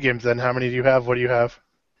arcade games then. How many do you have? What do you have?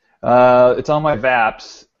 It's on my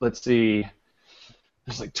VAPs. Let's see.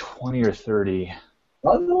 There's like 20 or 30.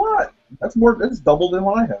 That's a lot. That's double than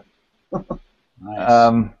what I have.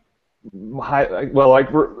 Nice.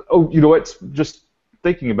 You know what? Just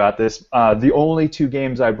thinking about this, the only 2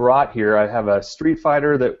 games I brought here, I have a Street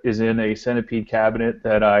Fighter that is in a Centipede cabinet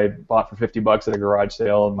that I bought for $50 at a garage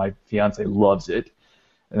sale, and my fiance loves it.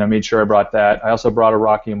 And I made sure I brought that. I also brought a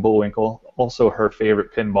Rocky and Bullwinkle, also her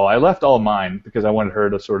favorite pinball. I left all mine because I wanted her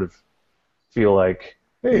to sort of feel like,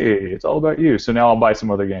 hey, it's all about you. So now I'll buy some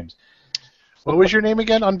other games. What was your name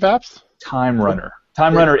again on VAPS? Time Runner.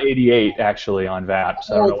 Time Runner 88, actually, on VAPS.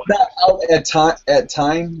 I don't know what at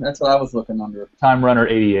time? That's what I was looking under. Time Runner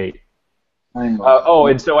 88. And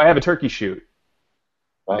so I have a turkey shoot.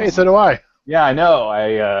 Hey, so do I. Yeah, I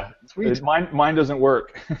know. Sweet. Mine doesn't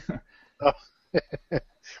work. Oh.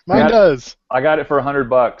 Mine does. I got it for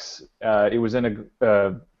 $100. It was in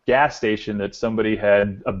a gas station that somebody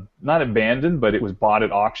had not abandoned, but it was bought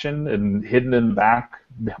at auction and hidden in the back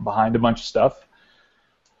behind a bunch of stuff.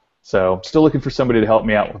 So, still looking for somebody to help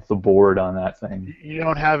me out with the board on that thing. You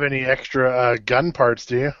don't have any extra gun parts,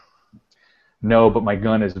 do you? No, but my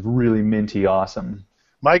gun is really minty awesome.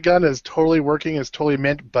 My gun is totally working, it's totally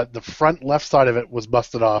mint, but the front left side of it was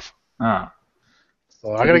busted off. Ah.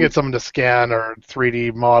 So I gotta get someone to scan or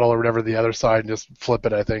 3D model or whatever the other side and just flip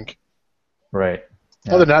it, I think. Right.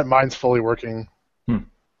 Yeah. Other than that, mine's fully working.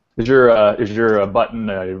 Is your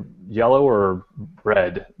button yellow or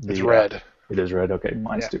red? It's red. It is red. Okay,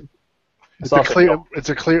 mine's too. It's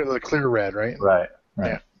a clear red, right? Right.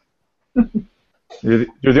 Yeah.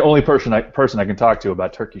 You're the only person I can talk to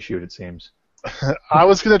about Turkey Shoot, it seems. I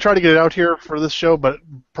was going to try to get it out here for this show, but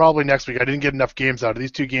probably next week. I didn't get enough games out.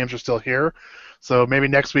 These 2 games are still here, so maybe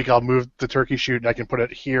next week I'll move the Turkey Shoot and I can put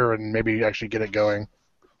it here and maybe actually get it going.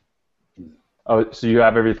 Oh, so you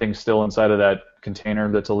have everything still inside of that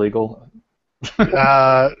container that's illegal?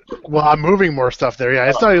 Well, I'm moving more stuff there. Yeah,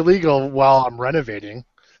 it's not illegal while I'm renovating.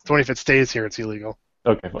 It's only if it stays here it's illegal.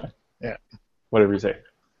 Okay, fine. Yeah. Whatever you say.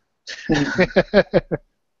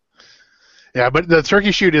 Yeah, but the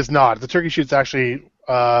Turkey Shoot is not. The Turkey Shoot's actually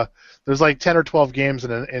there's like 10 or 12 games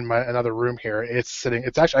in my another room here. It's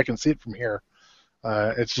actually I can see it from here.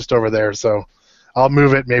 It's just over there, so I'll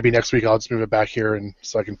move it. Maybe next week I'll just move it back here and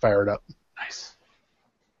so I can fire it up. Nice.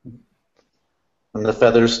 And the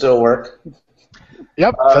feathers still work?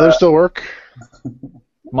 Yep, feathers still work.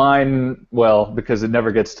 Mine, well, because it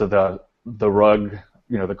never gets to the rug,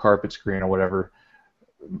 the carpet screen or whatever.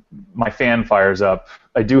 My fan fires up.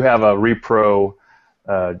 I do have a Repro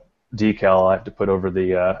decal I have to put over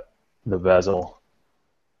the bezel.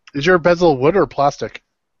 Is your bezel wood or plastic?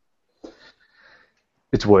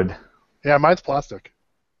 It's wood. Yeah, mine's plastic.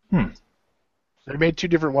 They made 2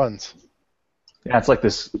 different ones. Yeah, it's like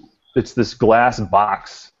this. It's this glass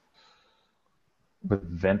box with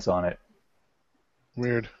vents on it.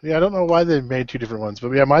 Weird. Yeah, I don't know why they made 2 different ones,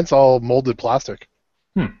 but yeah, mine's all molded plastic.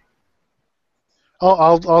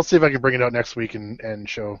 I'll see if I can bring it out next week and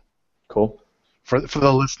show Cool. for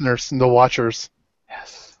the listeners and the watchers.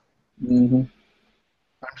 Yes. Mm-hmm.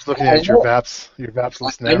 I'm just looking at your Vaps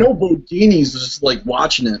list now. I know Bodini's just like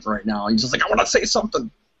watching it right now. He's just like, I want to say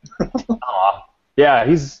something. Aw. Yeah,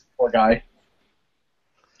 he's Poor guy.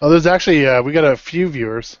 Oh, there's actually we got a few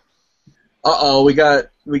viewers. Uh-oh, we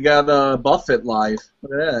got Buffett live.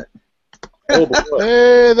 Look at that. Oh boy.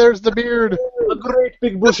 Hey, there's the beard. A great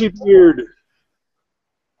big bushy beard.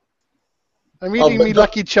 I'm eating but me no-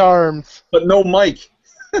 Lucky Charms. But no Mike.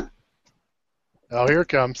 Oh, here it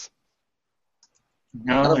comes.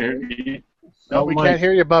 No, No, we can't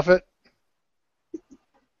hear you, Buffett.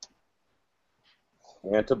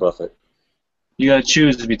 And to Buffett. you got to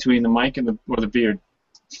choose between the mic and or the beard.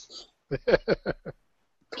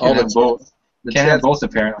 Can't have both. Can't have both,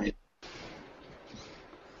 apparently.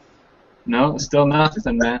 No, still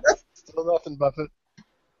nothing, man. Still nothing, Buffett.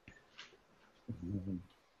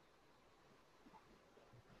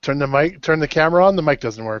 Turn the camera on. The mic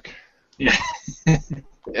doesn't work. Yeah.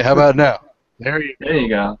 How about now? There you go. There you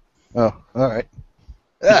go. Oh, all right.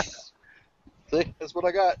 Yeah. See, that's what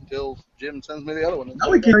I got until Jim sends me the other one. Now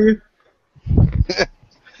we can hear you.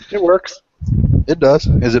 It works. It does.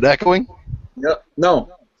 Is it echoing? Yep. No,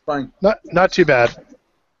 it's fine. Not too bad.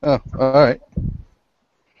 Oh, all right.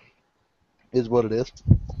 Is what it is.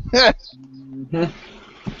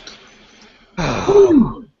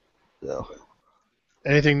 So.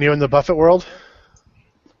 Anything new in the Buffett world?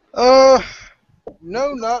 No,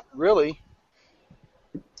 not really.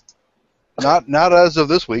 Not as of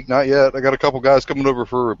this week, not yet. I got a couple guys coming over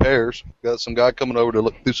for repairs. Got some guy coming over to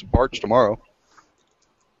look through some parts tomorrow.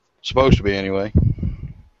 Supposed to be, anyway.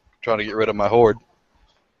 Trying to get rid of my horde.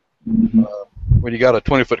 When you got a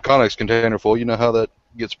 20-foot Connex container full, you know how that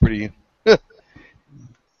gets pretty get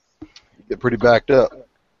pretty backed up.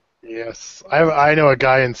 Yes. I know a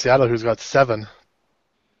guy in Seattle who's got seven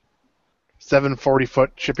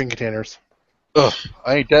 40-foot shipping containers. Ugh,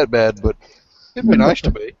 I ain't that bad, but it'd be nice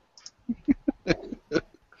to be.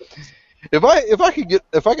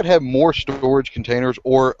 If I could have more storage containers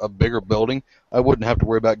or a bigger building, I wouldn't have to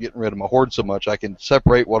worry about getting rid of my horde so much. I can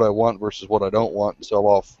separate what I want versus what I don't want and sell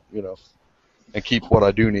off, and keep what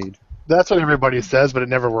I do need. That's what everybody says, but it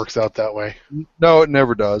never works out that way. No, it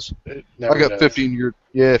never does. It never I got does. 15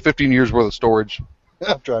 years worth of storage.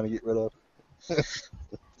 I'm trying to get rid of.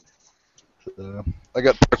 So, I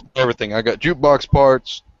got parts for everything. I got jukebox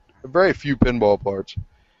parts, very few pinball parts,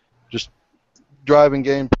 just driving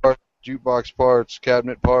game parts, jukebox parts,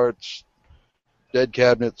 cabinet parts, dead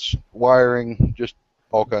cabinets, wiring, just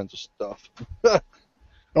all kinds of stuff.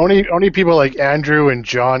 Only people like Andrew and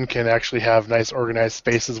John can actually have nice organized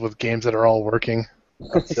spaces with games that are all working.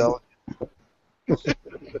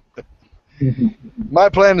 My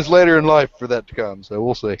plan is later in life for that to come, so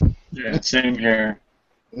we'll see. Yeah, same here.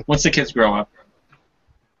 Once the kids grow up.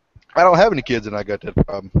 I don't have any kids and I got that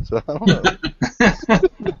problem, so I don't know.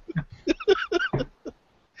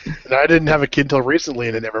 And I didn't have a kid until recently,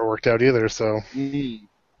 and it never worked out either. So.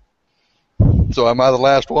 So am I the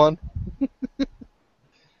last one? At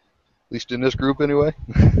least in this group, anyway.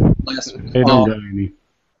 They don't got any.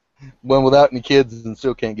 One without any kids and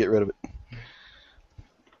still can't get rid of it.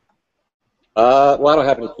 Well, I don't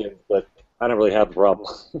have any kids, but I don't really have the problem.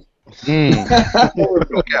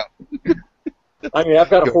 Look out. I mean, I've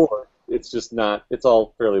got a horde. It's just not. It's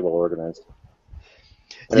all fairly well organized.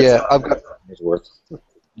 And Yeah, I've got. it's worth.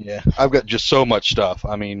 Yeah, I've got just so much stuff.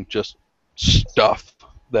 I mean, just stuff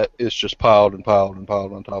that is just piled and piled and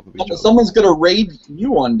piled on top of each other. Someone's gonna raid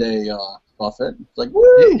you one day, Buffett. It's like,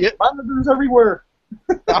 woo! Yeah. Monitors everywhere.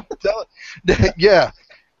 I'm telling. Yeah,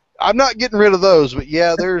 I'm not getting rid of those, but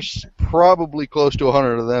yeah, there's probably close to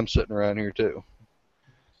 100 of them sitting around here too.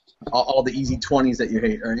 All the easy 20s that you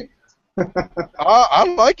hate, right? I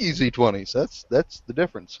like EZ20s. That's the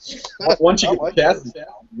difference. Once you I get like the chassis down,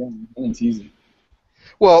 then it's easy.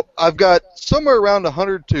 Well, I've got somewhere around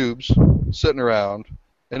 100 tubes sitting around,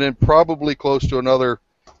 and then probably close to another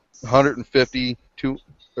 150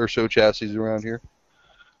 or so chassis around here.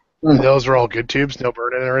 And those are all good tubes, no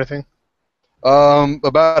burn-in or anything?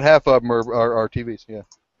 About half of them are TVs, yeah.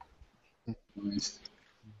 Nice.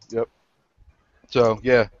 Yep. So,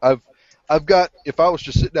 yeah, I've got, if I was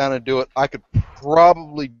to sit down and do it, I could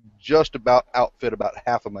probably just about outfit about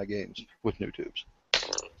half of my games with new tubes.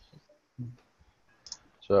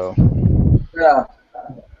 So. Yeah.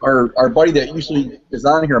 Our buddy that usually is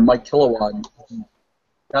on here, Mike Kilowatt,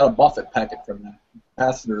 got a Buffett packet from the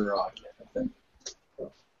capacitor kit, I think.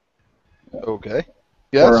 Okay.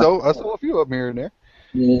 Yeah, so I saw a few of them here and there.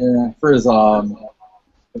 Yeah, for his, I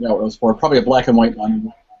forgot what it was for. Probably a black and white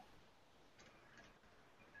one.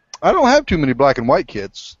 I don't have too many black and white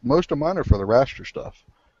kits. Most of mine are for the raster stuff.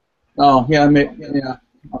 Oh, yeah,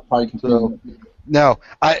 I'll probably So, now,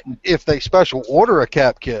 if they special order a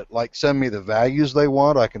cap kit, like send me the values they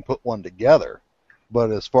want, I can put one together.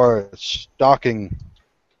 But as far as stocking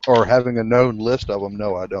or having a known list of them,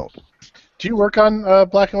 no, I don't. Do you work on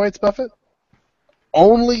black and whites, Buffett?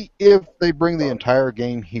 Only if they bring the entire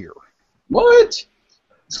game here. What?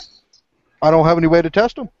 I don't have any way to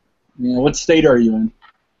test them. Yeah, what state are you in?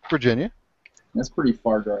 Virginia. That's pretty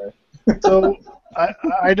far drive. So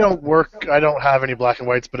I don't have any black and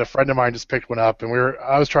whites, but a friend of mine just picked one up, and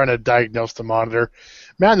I was trying to diagnose the monitor.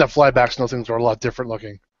 Man, the flybacks and those things were a lot different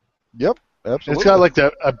looking. Yep, absolutely. It's got like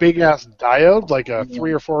a big ass diode, like a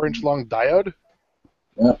 3 or 4 inch long diode.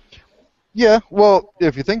 Yeah. Yeah, well,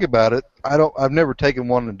 if you think about it, I've never taken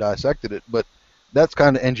one and dissected it, but that's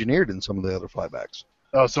kind of engineered in some of the other flybacks.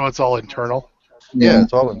 Oh, so it's all internal. Yeah,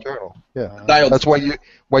 it's all internal. Yeah, that's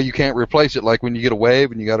why you can't replace it. Like when you get a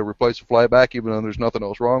wave and you got to replace a flyback, even though there's nothing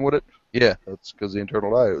else wrong with it. Yeah, that's because the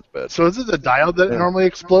internal diode's bad. So is it the diode that normally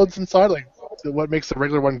explodes inside? Like what makes the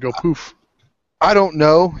regular one go poof? I don't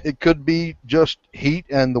know. It could be just heat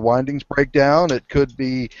and the windings break down. It could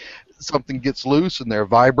be something gets loose and they're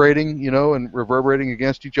vibrating, and reverberating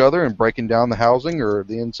against each other and breaking down the housing or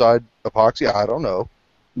the inside epoxy. I don't know.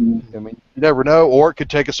 I mean, you never know. Or it could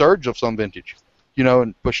take a surge of some vintage,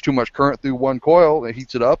 and push too much current through one coil. It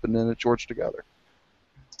heats it up and then it shorts together.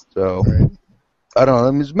 So, I don't know.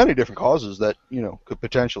 I mean, there's many different causes that, could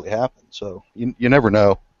potentially happen. So, you never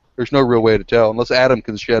know. There's no real way to tell unless Adam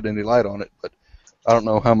can shed any light on it. But I don't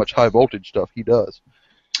know how much high voltage stuff he does.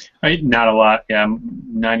 Not a lot. Yeah,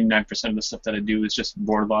 99% of the stuff that I do is just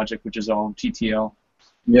board logic, which is all TTL.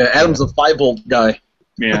 Yeah, Adam's a 5-volt guy.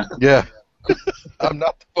 Yeah. Yeah. I'm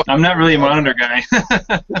not really a monitor guy.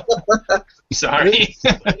 Sorry.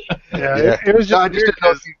 Yeah. It was just. I just didn't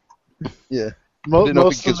know if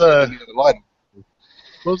you,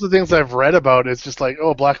 Most of the things I've read about is just like,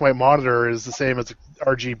 black and white monitor is the same as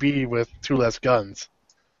RGB with 2 less guns.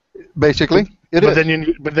 Basically, it is.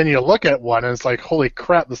 But then you look at one and it's like, holy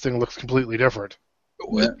crap, this thing looks completely different.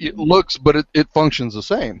 It looks, but it functions the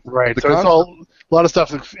same. Right. So it's a lot of stuff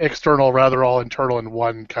that's external, rather all internal in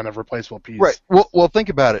one kind of replaceable piece. Right. Well, think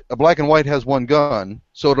about it. A black and white has 1 gun,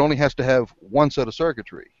 so it only has to have 1 set of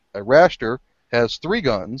circuitry. A raster has 3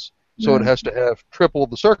 guns, so it has to have triple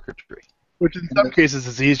the circuitry. Which in some cases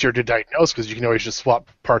is easier to diagnose because you can always just swap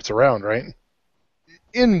parts around, right?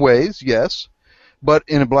 In ways, yes. But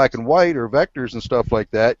in a black and white or vectors and stuff like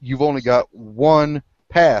that, you've only got 1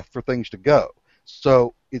 path for things to go.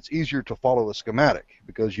 So it's easier to follow the schematic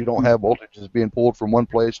because you don't have voltages being pulled from one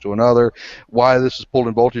place to another. Why this is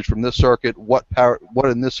pulling voltage from this circuit, what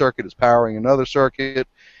in this circuit is powering another circuit,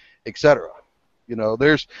 etc.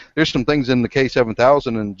 There's some things in the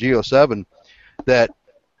K7000 and G07 that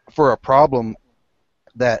for a problem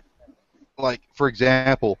that, like, for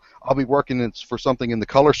example, I'll be working for something in the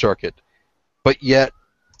color circuit, but yet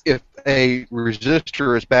if a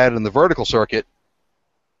resistor is bad in the vertical circuit,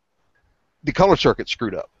 the color circuit's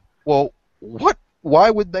screwed up. Well, why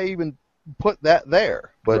would they even put that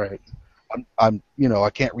there? But I'm I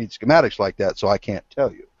can't read schematics like that, so I can't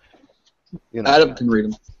tell you. Adam can read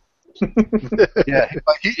them. Yeah,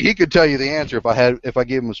 he could tell you the answer if I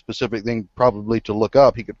gave him a specific thing probably to look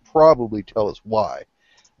up. He could probably tell us why.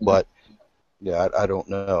 But yeah, I don't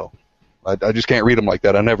know. I just can't read them like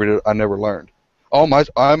that. I never learned. I'm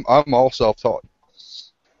all self-taught.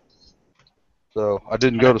 So I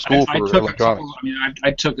didn't go to school for electronics.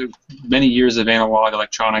 I took many years of analog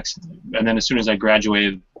electronics, and then as soon as I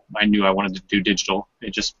graduated, I knew I wanted to do digital. I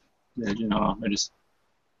just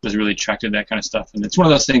was really attracted to that kind of stuff. And it's one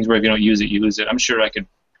of those things where if you don't use it, you lose it. I'm sure I could,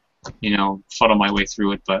 fuddle my way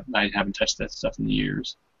through it, but I haven't touched that stuff in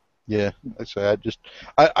years. Yeah,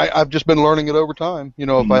 I've just been learning it over time.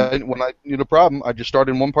 When I need a problem, I just start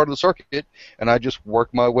in one part of the circuit and I just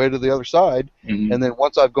work my way to the other side. And then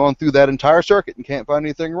once I've gone through that entire circuit and can't find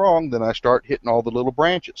anything wrong, then I start hitting all the little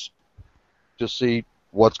branches to see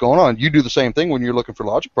what's going on. You do the same thing when you're looking for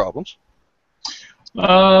logic problems. In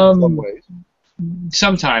some ways.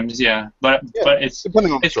 Sometimes, yeah, but it's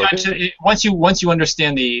once you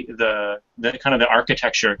understand the kind of the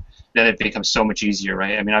architecture, then it becomes so much easier,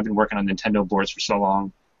 right? I mean, I've been working on Nintendo boards for so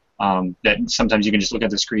long that sometimes you can just look at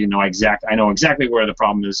the screen and I know exactly where the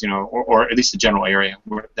problem is, or at least the general area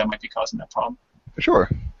where that might be causing that problem. Sure,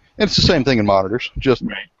 and it's the same thing in monitors. Just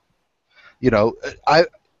I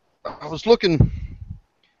was looking.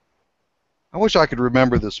 I wish I could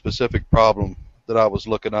remember the specific problem that I was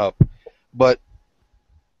looking up, but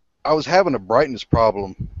I was having a brightness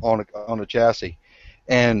problem on a chassis,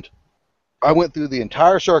 and I went through the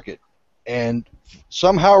entire circuit, and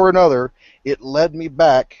somehow or another, it led me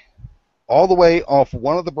back all the way off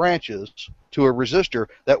one of the branches to a resistor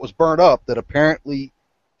that was burnt up that apparently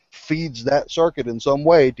feeds that circuit in some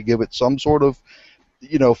way to give it some sort of,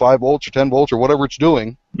 5 volts or 10 volts or whatever it's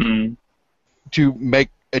doing to make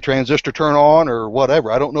a transistor turn on or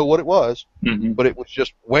whatever. I don't know what it was, but it was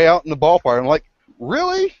just way out in the ballpark. I'm like,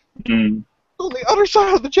 really? On the other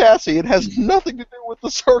side of the chassis, it has nothing to do with the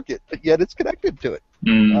circuit, but yet it's connected to it.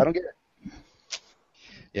 I don't get it.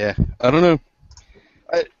 Yeah, I don't know.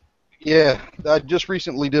 I just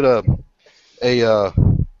recently did a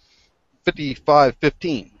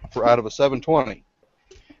 5515 for out of a 720,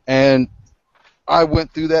 and I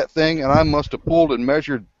went through that thing, and I must have pulled and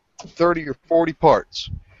measured 30 or 40 parts.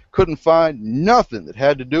 Couldn't find nothing that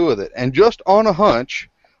had to do with it, and just on a hunch,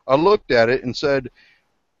 I looked at it and said,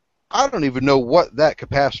 I don't even know what that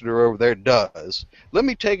capacitor over there does. Let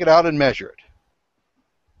me take it out and measure it.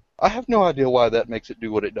 I have no idea why that makes it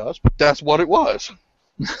do what it does, but that's what it was.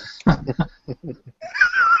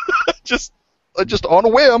 just on a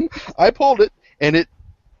whim, I pulled it, and it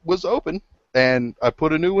was open, and I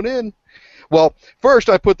put a new one in. Well, first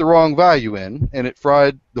I put the wrong value in, and it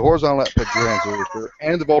fried the horizontal output transistor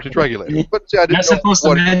and the voltage regulator. But see, I didn't know supposed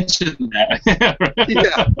to mention that.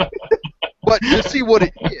 Yeah. But to see what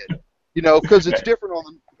it did, because it's different on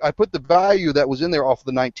the, I put the value that was in there off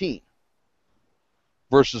the 19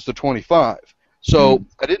 versus the 25. So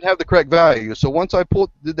I didn't have the correct value. So once I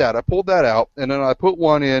did that, I pulled that out, and then I put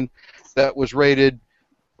one in that was rated,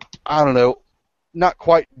 I don't know, not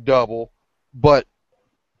quite double, but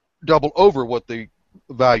double over what the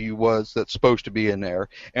value was that's supposed to be in there.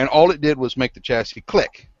 And all it did was make the chassis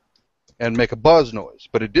click and make a buzz noise,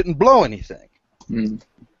 but it didn't blow anything.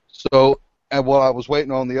 So, and while I was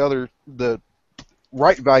waiting on the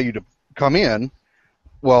right value to come in,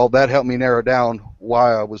 well, that helped me narrow down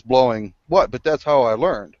why I was blowing what. But that's how I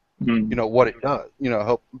learned, what it does.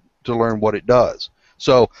 Help to learn what it does.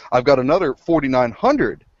 So I've got another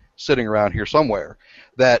 4900 sitting around here somewhere.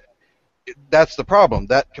 That's the problem.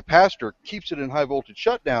 That capacitor keeps it in high voltage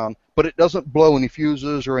shutdown, but it doesn't blow any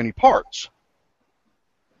fuses or any parts.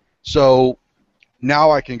 So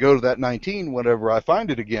now I can go to that 19 whenever I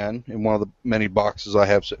find it again in one of the many boxes I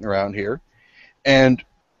have sitting around here, and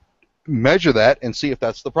measure that and see if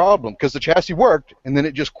that's the problem, because the chassis worked and then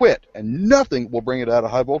it just quit, and nothing will bring it out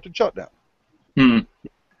of high voltage shutdown.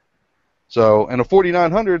 So in a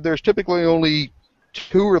 4900, there's typically only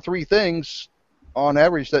 2 or 3 things on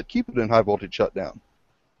average that keep it in high voltage shutdown.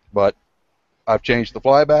 But I've changed the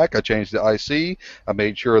flyback, I changed the IC, I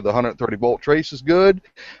made sure the 130 volt trace is good,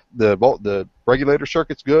 the regulator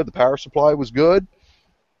circuit's good, the power supply was good,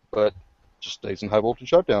 but it just stays in high voltage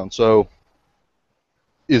shutdown. So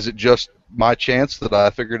is it just my chance that I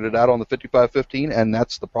figured it out on the 5515 and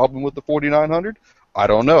that's the problem with the 4900? I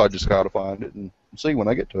don't know. I just got to find it and see when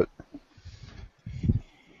I get to it.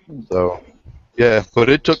 So, yeah, but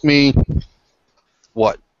it took me,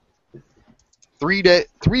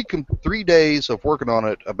 3 days of working on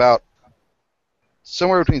it, about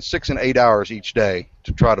somewhere between 6 and 8 hours each day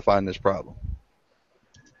to try to find this problem.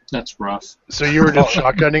 That's rough. So you were just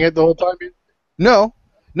shotgunning it the whole time? No.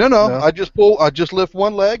 I just lift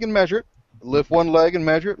one leg and measure it. Lift one leg and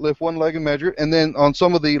measure it. Lift one leg and measure it. And then on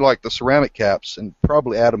some of the ceramic caps, and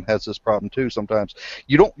probably Adam has this problem too sometimes,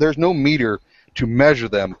 there's no meter to measure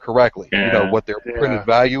them correctly. Yeah. What their printed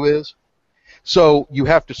value is. So you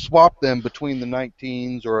have to swap them between the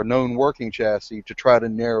 19s or a known working chassis to try to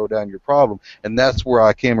narrow down your problem. And that's where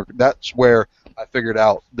I figured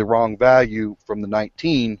out the wrong value from the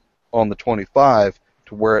 19 on the 25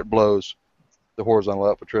 to where it blows the horizontal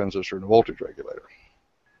output transistor and the voltage regulator.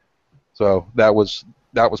 So that was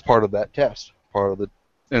part of that test,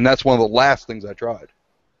 and that's one of the last things I tried.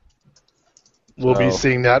 We'll be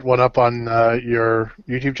seeing that one up on your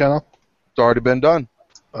YouTube channel? It's already been done.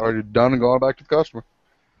 Already done and going back to the customer.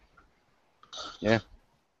 Yeah.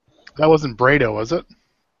 That wasn't Brado, was it?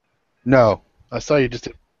 No. I saw you just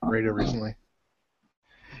did Brado recently.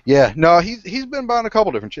 Yeah, no, he's been buying a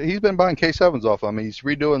couple different. He's been buying K7s off of me. He's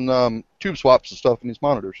redoing tube swaps and stuff in his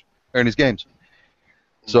monitors or in his games.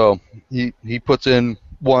 So he puts in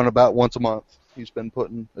one about once a month. He's been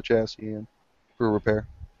putting a chassis in for repair.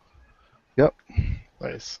 Yep.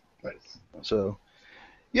 Nice. So,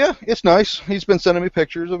 yeah, it's nice. He's been sending me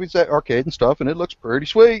pictures of his arcade and stuff, and it looks pretty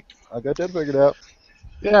sweet. I got that figured out.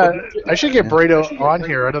 Yeah, I should get Brado on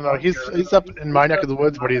here. I don't know. He's up in my neck of the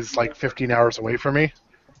woods, but he's like 15 hours away from me.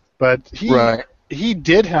 But he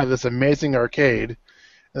did have this amazing arcade,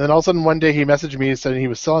 and then all of a sudden one day he messaged me saying he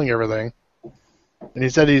was selling everything, And he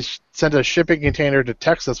said he sent a shipping container to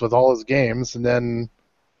Texas with all his games, and then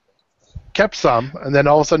kept some, and then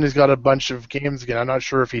all of a sudden he's got a bunch of games again. I'm not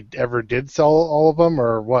sure if he ever did sell all of them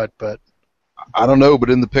or what, but I don't know, but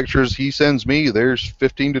in the pictures he sends me, there's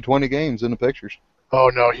 15 to 20 games in the pictures.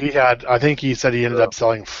 oh no, I think he said he ended up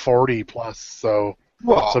selling 40 plus, so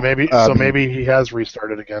maybe he has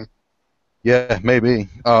restarted again. Yeah, maybe.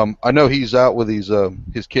 I know he's out with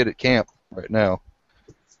his kid at camp right now,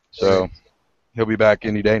 so he'll be back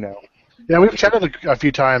any day now. Yeah, we've chatted a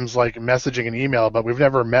few times, like messaging and email, but we've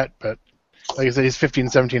never met. But like I said, he's 15,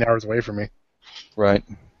 17 hours away from me. Right.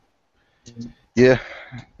 Yeah,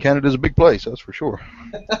 Canada's a big place, that's for sure.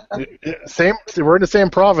 Same, we're in the same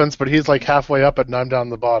province, but he's like halfway up and I'm down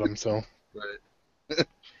the bottom. So. Right.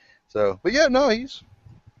 But yeah, no, he's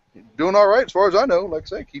doing all right as far as I know. Like I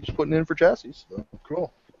say, keeps putting in for chassis. So.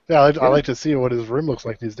 Cool. Yeah, I like to see what his room looks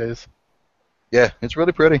like these days. Yeah, it's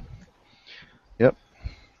really pretty. Yep.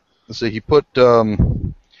 Let's see, he put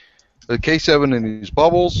the K7 in his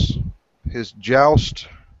bubbles, his Joust,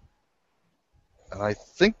 and I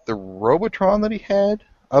think the Robotron that he had,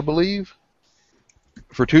 I believe,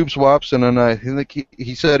 for tube swaps, and then I think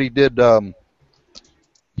he said he did a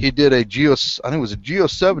Geo, I think it was a Geo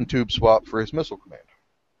 7 tube swap for his missile command.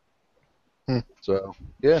 So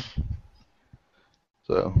yeah,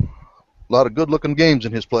 so a lot of good-looking games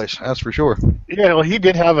in his place, that's for sure. Yeah, well, he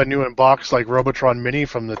did have a new in-box, like Robotron Mini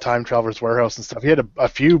from the Time Traveler's Warehouse and stuff. He had a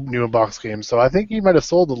few new in-box games, so I think he might have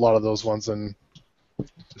sold a lot of those ones and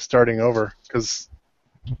starting over, because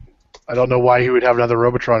I don't know why he would have another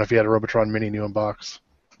Robotron if he had a Robotron Mini new in-box.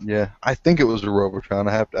 Yeah, I think it was a Robotron.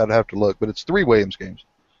 I'd have to look, but it's 3 Williams games,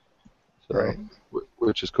 so, right?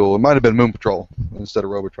 Which is cool. It might have been Moon Patrol instead of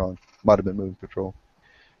Robotron. Might have been Moon Patrol,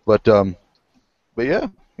 but yeah,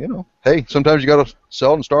 you know, hey, sometimes you got to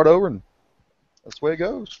sell and start over, and that's the way it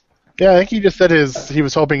goes. Yeah, I think he just said he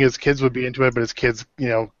was hoping his kids would be into it, but his kids,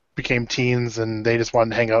 became teens and they just wanted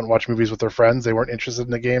to hang out and watch movies with their friends. They weren't interested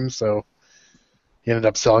in the game, so he ended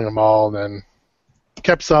up selling them all and then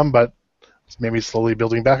kept some, but maybe slowly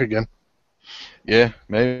building back again. Yeah,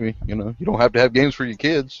 maybe. You don't have to have games for your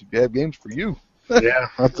kids. You have games for you. Yeah,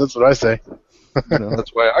 that's what I say.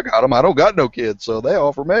 That's why I got them. I don't got no kids, so they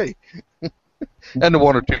all for me. And the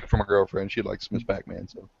 1 or 2 from a girlfriend. She likes Miss Pac-Man,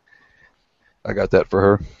 so I got that for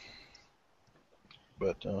her.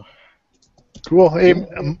 But cool. Hey,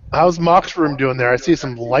 how's Mock's room doing there? I see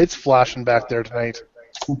some lights flashing back there tonight.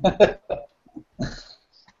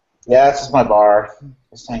 Yeah, it's just my bar.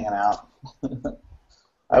 Just hanging out.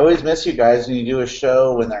 I always miss you guys when you do a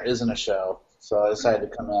show when there isn't a show. So I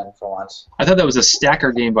decided to come in for once. I thought that was a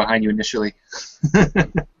stacker game behind you initially.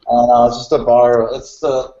 Oh no, it's just a bar. It's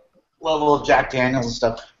the level of Jack Daniels and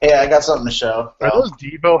stuff. Hey, I got something to show. Are those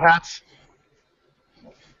Debo hats?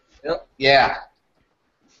 Yep. Yeah.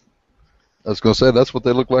 I was going to say, that's what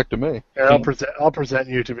they look like to me. Here, I'll present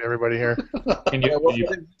you to everybody here. Can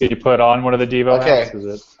you put on one of the Devo hats? Is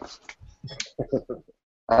it?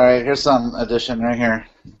 All right, here's some addition right here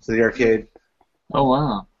to the arcade. Oh,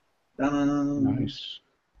 wow. Nice.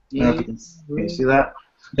 Can you see that?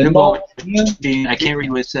 I can't read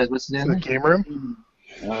what it says. What's the name? The game room?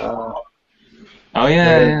 Oh,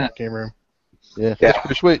 yeah. Game room. Yeah, that's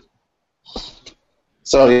pretty sweet.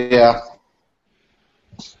 So, yeah.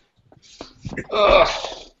 Ugh.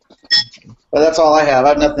 But that's all I have. I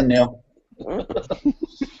have nothing new. That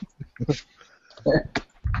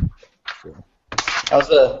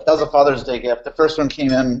was a Father's Day gift. The first one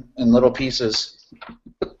came in little pieces.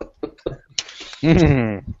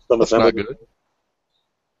 That's not good.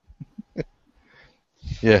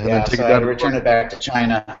 Yeah, and then take so it down. I return it back to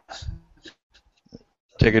China.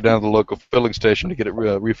 Take it down to the local filling station to get it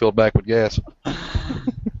refilled back with gas.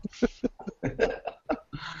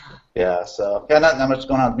 Yeah, so not much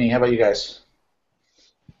going on with me. How about you guys?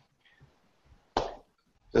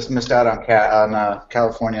 Just missed out on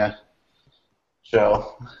California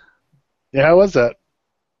show. Yeah, how was that?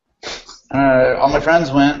 Uh, All my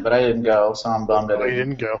friends went, but I didn't go, so I'm bummed. Oh, you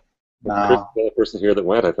didn't go. Chris No. is the only person here that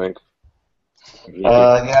went, I think.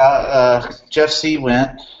 Jeff C.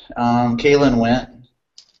 went. Kaylin went.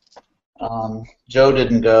 Joe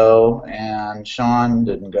didn't go, and Sean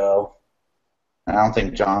didn't go. I don't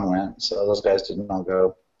think John went, so those guys didn't all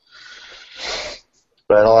go.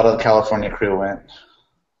 But a lot of the California crew went.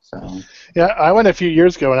 So. Yeah, I went a few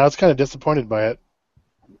years ago, and I was kind of disappointed by it.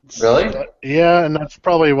 Really? Yeah, and that's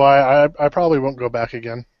probably why I probably won't go back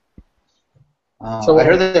again. So I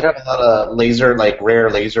heard they have a lot of rare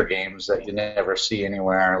laser games that you never see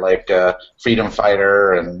anywhere, like Freedom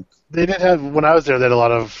Fighter and. They did have, when I was there, they had a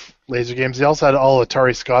lot of laser games. They also had all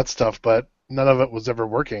Atari Scott stuff, but none of it was ever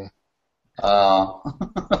working.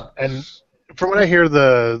 And from what I hear,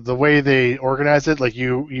 the way they organize it, like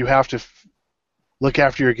you have to look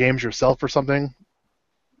after your games yourself or something.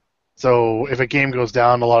 So if a game goes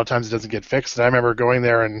down, a lot of times it doesn't get fixed. And I remember going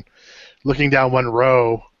there and looking down one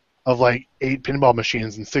row of like 8 pinball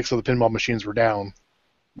machines, and 6 of the pinball machines were down.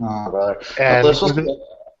 Oh, brother. And There's supposed to be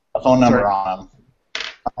a phone number Sorry. on them.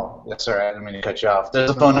 Oh, yes, sorry, I didn't mean to cut you off.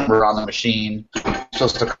 There's a phone number on the machine. You're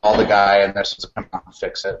supposed to call the guy, and they're supposed to come out and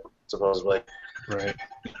fix it, supposedly, right.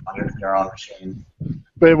 on your own machine.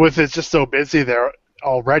 But with it's just so busy there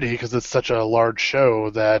already because it's such a large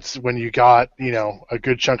show that when you got a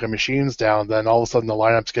good chunk of machines down, then all of a sudden the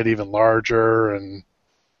lineups get even larger and.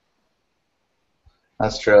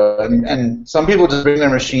 That's true. And some people just bring their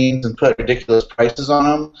machines and put ridiculous prices on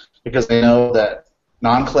them because they know that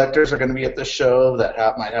non-collectors are going to be at the show that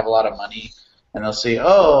might have a lot of money, and they'll see,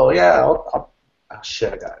 oh, yeah, oh,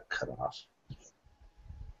 shit, I got it cut off.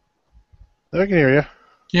 I can hear you.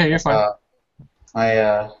 Yeah, you're fine.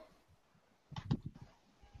 My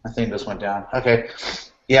thing just went down. Okay.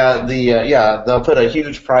 Yeah, they'll put a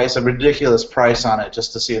huge price, a ridiculous price on it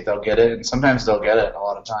just to see if they'll get it, and sometimes they'll get it a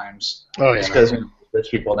lot of times. Oh, yeah. Just because rich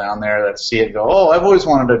people down there that see it go, oh, I've always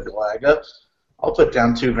wanted a Galaga. I'll put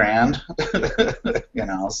down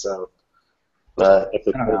 $2,000, so. But It's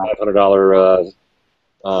a $500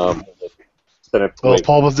 Little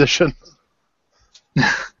pole position.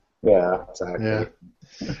 yeah, exactly. Yeah.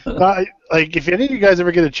 Like, if any of you guys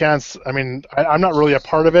ever get a chance, I mean, I'm not really a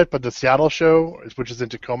part of it, but the Seattle show, which is in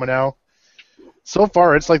Tacoma now, so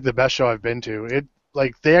far it's like the best show I've been to.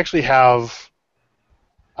 They actually have,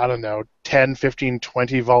 I don't know, 10, 15,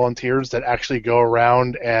 20 volunteers that actually go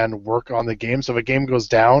around and work on the game. So if a game goes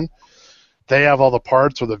down, they have all the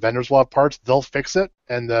parts, or the vendors will have parts. They'll fix it,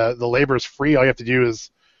 and the labor is free. All you have to do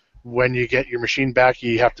is, when you get your machine back,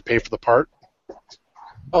 you have to pay for the part.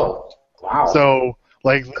 Oh, wow. So,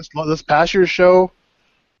 like, this past year's show,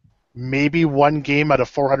 maybe one game out of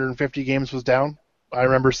 450 games was down, I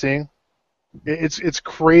remember seeing. It's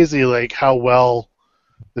crazy, like, how well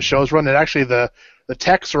the show's run. And actually, the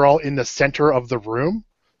techs are all in the center of the room.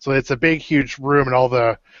 So it's a big, huge room, and all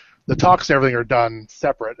the talks and everything are done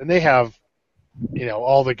separate. And they have,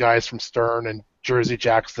 all the guys from Stern and Jersey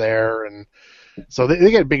Jacks there, and so they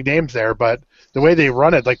get big names there. But the way they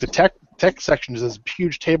run it, like the tech section is this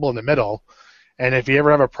huge table in the middle, and if you ever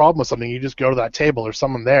have a problem with something, you just go to that table, there's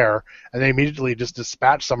someone there, and they immediately just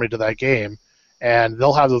dispatch somebody to that game, and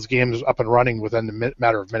they'll have those games up and running within a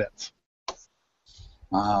matter of minutes.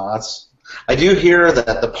 I do hear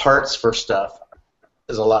that the parts for stuff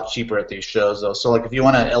is a lot cheaper at these shows, though. So, like, if you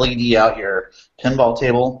want to LED out your pinball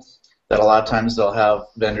table, that a lot of times they'll have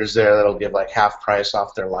vendors there that'll give like half price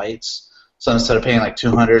off their lights. So instead of paying like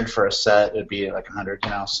 $200 for a set, it'd be like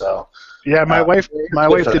 $100, So yeah, my wife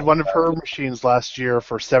did one of her machines last year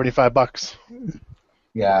for $75.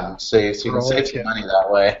 Yeah, so you can save some money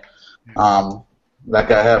that way.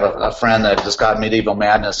 Like I have a friend that just got Medieval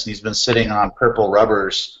Madness, and he's been sitting on purple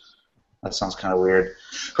rubbers. That sounds kind of weird.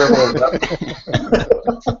 Purple rubbers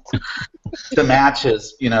to match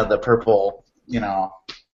his, the purple,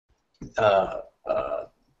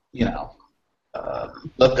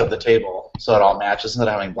 look of the table, so it all matches instead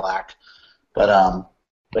of having black. But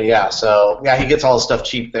yeah, so yeah, he gets all the stuff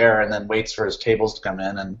cheap there, and then waits for his tables to come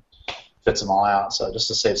in and fits them all out. So just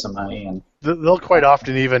to save some money. And they'll quite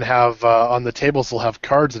often even have on the tables they'll have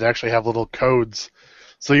cards that actually have little codes.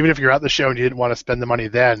 So even if you're at the show and you didn't want to spend the money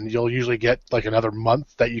then, you'll usually get like another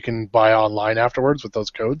month that you can buy online afterwards with those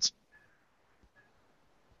codes.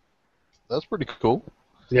 That's pretty cool.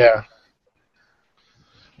 Yeah.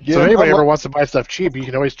 Yeah, so if anybody ever wants to buy stuff cheap, you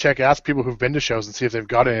can always ask people who've been to shows and see if they've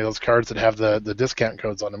got any of those cards that have the discount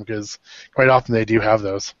codes on them, because quite often they do have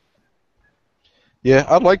those. Yeah,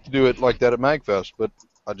 I'd like to do it like that at MagFest, but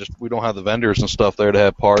we don't have the vendors and stuff there to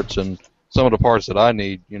have parts, and some of the parts that I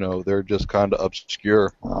need, they're just kind of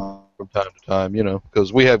obscure from time to time,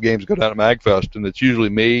 because we have games go down at MagFest, and it's usually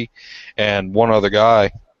me and one other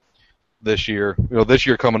guy. This year, this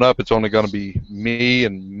year coming up, it's only going to be me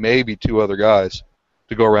and maybe 2 other guys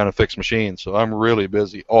to go around and fix machines. So I'm really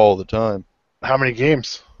busy all the time. How many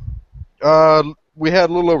games? We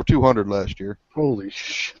had a little over 200 last year. Holy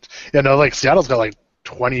shit! Yeah, no, like Seattle's got like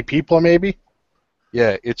 20 people maybe.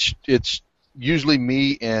 Yeah, it's usually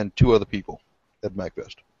me and 2 other people at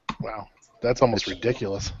MagFest. Wow, that's almost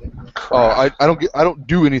ridiculous. Oh, I don't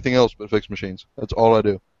do anything else but fix machines. That's all I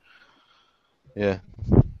do. Yeah.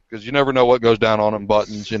 Because you never know what goes down on them,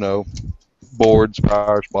 buttons, boards,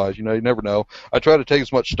 power supplies, you never know. I try to take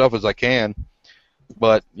as much stuff as I can,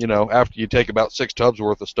 but, after you take about 6 tubs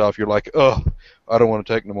worth of stuff, you're like, ugh, I don't want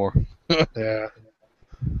to take no more. Yeah.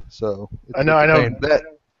 So I know. that.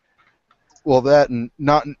 Well, that and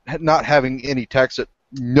not having any techs that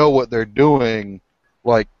know what they're doing,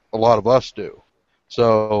 like a lot of us do.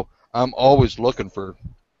 So I'm always looking for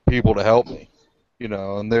people to help me,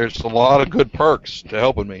 and there's a lot of good perks to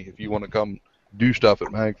helping me if you want to come do stuff at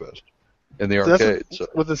MagFest in the arcade. So.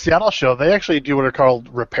 With the Seattle show, they actually do what are called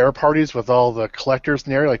repair parties with all the collectors in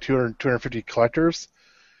the area, like 250 collectors.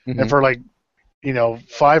 Mm-hmm. And for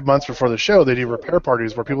 5 months before the show, they do repair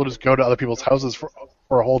parties where people just go to other people's houses for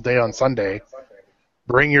a whole day on Sunday.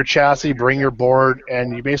 Bring your chassis, bring your board,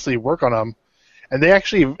 and you basically work on them. And they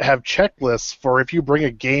actually have checklists for if you bring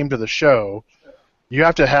a game to the show, you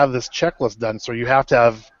have to have this checklist done. So you have to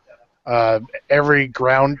have every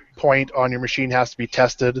ground point on your machine has to be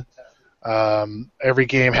tested. Every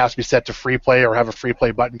game has to be set to free play or have a free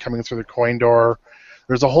play button coming through the coin door.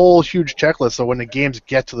 There's a whole huge checklist, so when the games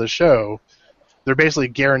get to the show, they're basically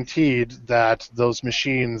guaranteed that those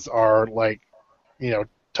machines are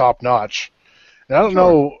top notch. And I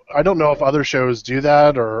don't know if other shows do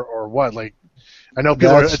that or what. I know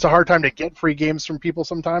it's a hard time to get free games from people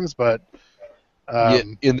sometimes, but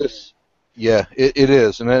it is.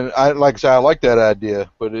 And then I like that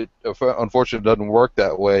idea, but it unfortunately doesn't work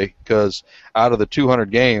that way because out of the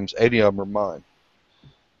 200 games, 80 of them are mine.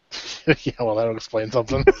 Yeah, well, that'll explain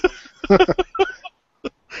something.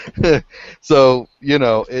 So,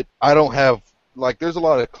 I don't have, there's a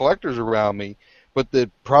lot of collectors around me, but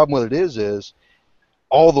the problem with it is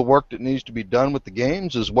all the work that needs to be done with the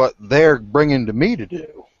games is what they're bringing to me to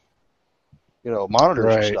do.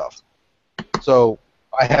 Monitors and stuff. So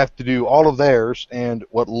I have to do all of theirs and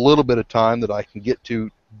what little bit of time that I can get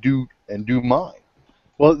to do mine.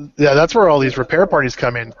 Well, yeah, that's where all these repair parties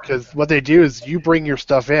come in, because what they do is you bring your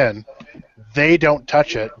stuff in, they don't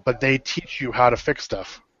touch it, but they teach you how to fix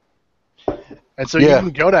stuff. And so you can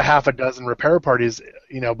go to half a dozen repair parties,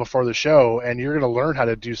 before the show, and you're going to learn how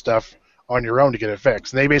to do stuff on your own to get it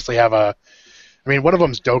fixed. And they basically have one of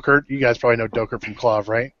them's Dokert. You guys probably know Dokert from Clav,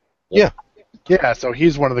 right? Yeah. Yeah, so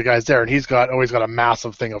he's one of the guys there, and he's always got a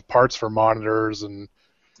massive thing of parts for monitors and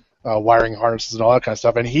wiring harnesses and all that kind of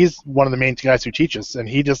stuff. And he's one of the main guys who teaches, and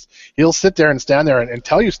he'll sit there and stand there and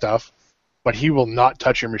tell you stuff, but he will not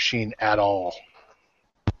touch your machine at all.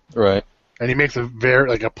 Right. And he makes a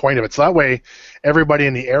point of it. So that way, everybody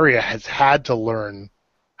in the area has had to learn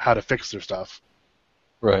how to fix their stuff.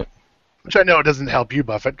 Right. Which I know doesn't help you,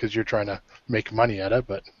 Buffett, because you're trying to make money at it,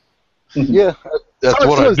 but... Yeah, that's so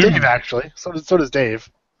what I does do. Dave, actually. So does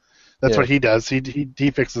Dave. That's what he does.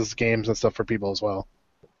 He fixes games and stuff for people as well.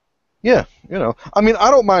 Yeah, I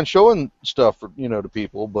don't mind showing stuff to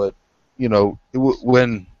people, but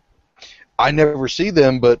when I never see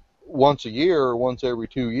them, but once a year or once every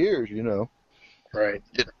 2 years, Right.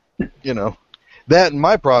 That and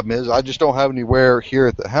my problem is I just don't have anywhere here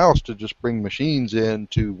at the house to just bring machines in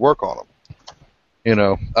to work on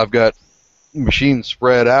them. I've got machines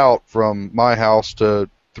spread out from my house to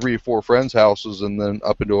 3 or 4 friends' houses and then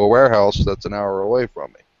up into a warehouse that's an hour away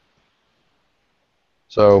from me.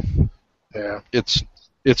 So yeah,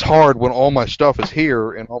 it's hard when all my stuff is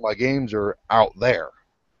here and all my games are out there.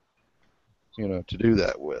 To do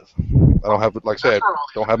that with. I don't have, like I said,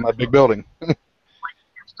 don't have my big building.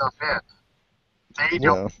 Stuff in. They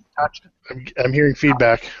don't touch it. I'm hearing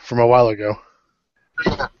feedback from a while ago.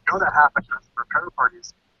 Go to half a dozen repair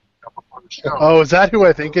parties before the show. Oh, is that who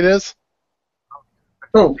I think it is?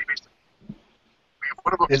 Oh.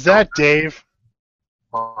 Is that Dave?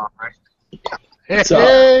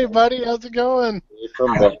 Hey, buddy, how's it going?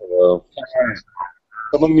 From Buffalo.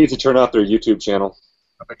 Someone needs to turn off their YouTube channel.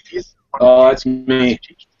 Oh, that's me.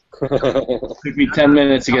 Took me 10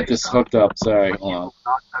 minutes to get this hooked up. Sorry, hold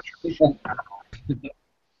on.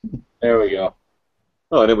 There we go.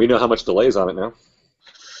 Oh, and then we know how much delay is on it now.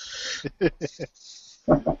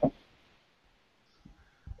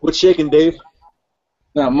 What's shaking, Dave?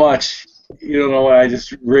 Not much. You don't know what I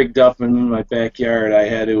just rigged up in my backyard. I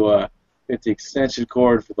had to get the extension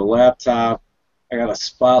cord for the laptop. I got a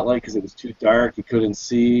spotlight because it was too dark. You couldn't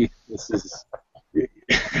see. This is...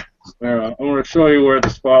 I'm going to show you where the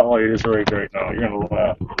spotlight is right now. You're going to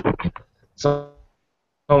laugh. So,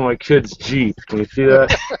 my kid's Jeep. Can you see that?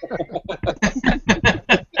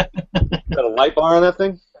 Got a light bar on that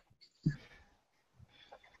thing?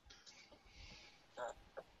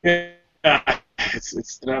 Yeah.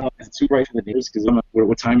 It's too bright for the neighbors because I'm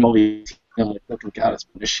what time all these. I'm like, oh God, it's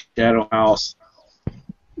been a shadow house.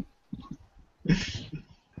 Then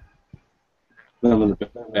I'm in the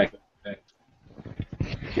back.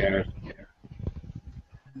 Yeah.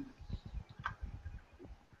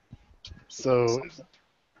 So,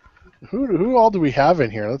 who all do we have in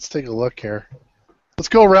here? Let's take a look here. Let's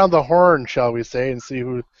go around the horn, shall we say, and see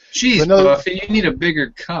who. Jeez, Buffy, you need a bigger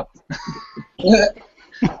cup. Look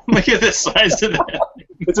at the size of that.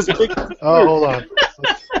 It's as big. Oh, hold on.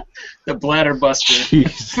 The bladder buster.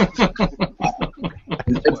 It's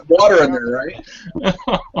water in there, right?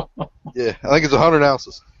 Yeah, I think it's 100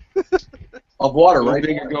 ounces. Of water, Go right?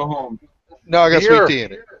 big or go home. No, I got Beer. sweet tea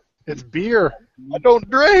in it. It's beer. I don't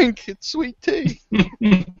drink. It's sweet tea.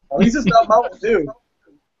 At least it's not Mountain Dew.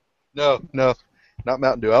 No, not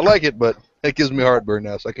Mountain Dew. I like it, but it gives me heartburn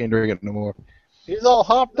now, so I can't drink it no more. He's all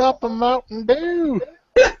hopped up on Mountain Dew.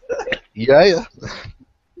 Yeah.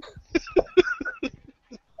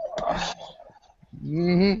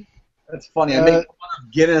 Mm-hmm. That's funny. I made fun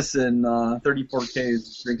of Guinness and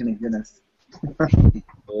 34Ks drinking a Guinness.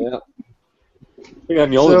 Yeah. I think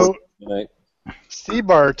I'm the only one tonight.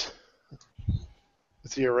 Seabart.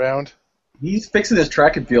 Is he around? He's fixing his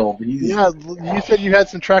track and field. Yeah, you said you had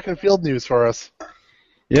some track and field news for us.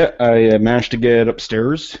 Yeah, I managed to get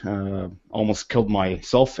upstairs. Almost killed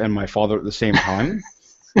myself and my father at the same time.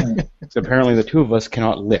 So apparently the two of us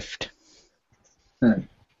cannot lift. But,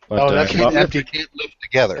 that's an empty. Can't live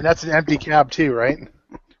together. And that's an empty cab too, right?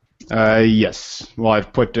 Yes. Well,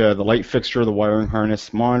 I've put the light fixture, the wiring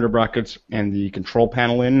harness, monitor brackets, and the control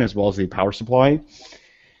panel in, as well as the power supply.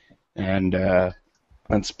 And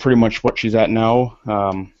that's pretty much what she's at now.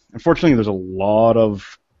 Unfortunately, there's a lot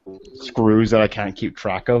of screws that I can't keep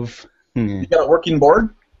track of. You got a working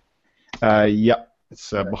board? Yep.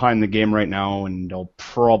 It's behind the game right now, and I'll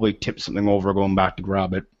probably tip something over going back to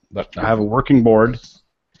grab it. But I have a working board.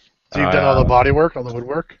 So you've done all the body work, all the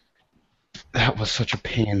woodwork? That was such a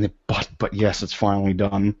pain in the butt, but yes, it's finally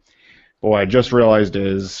done. But what I just realized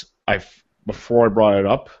is, before I brought it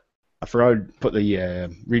up, I forgot to put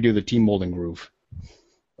redo the T-molding groove.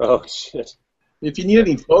 Oh, shit. If you need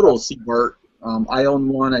any photos, Seabart, I own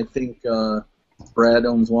one. I think Brad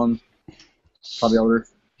owns one. Probably other.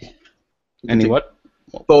 Any what?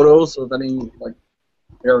 Photos of any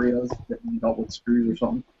areas that need help with screws or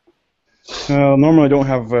something. Normally I don't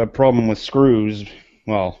have a problem with screws.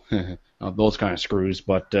 Well, not those kind of screws,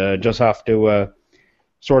 but just have to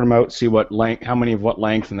sort them out, see what length, how many of what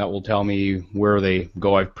length, and that will tell me where they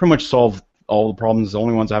go. I've pretty much solved all the problems. The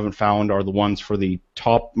only ones I haven't found are the ones for the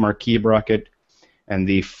top marquee bracket and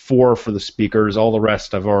the 4 for the speakers. All the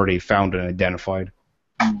rest I've already found and identified.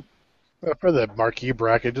 For the marquee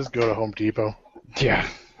bracket, just go to Home Depot. Yeah,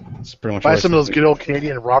 that's pretty much. Buy some of those good old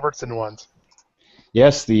Canadian Robertson ones.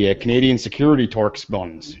 Yes, the Canadian Security Torx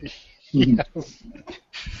buns.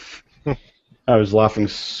 I was laughing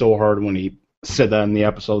so hard when he said that in the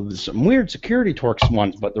episode. There's some weird Security Torx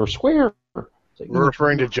ones, but they're square. We're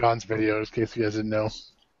referring to John's video, in case you guys didn't know.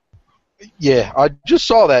 Yeah, I just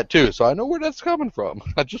saw that too, so I know where that's coming from.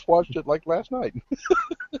 I just watched it last night.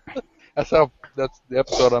 That's the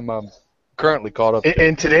episode I'm currently caught up.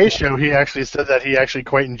 In today's show, he actually said that he actually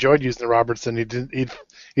quite enjoyed using the Robertson.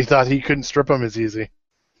 He thought he couldn't strip them as easy,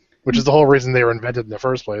 which is the whole reason they were invented in the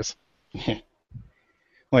first place.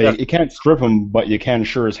 Well, you can't strip them, but you can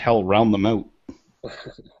sure as hell round them out.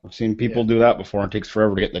 I've seen people do that before, and it takes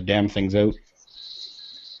forever to get the damn things out.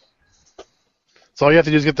 So all you have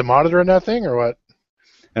to do is get the monitor in that thing, or what?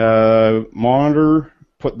 Monitor,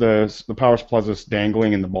 put the power supply just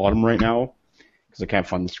dangling in the bottom right now, because I can't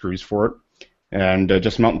find the screws for it. And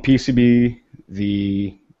just mount the PCB,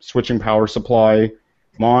 the switching power supply,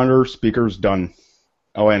 monitor, speakers, done.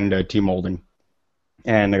 Oh, and T-molding.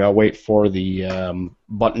 And I gotta wait for the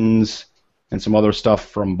buttons and some other stuff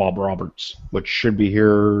from Bob Roberts, which should be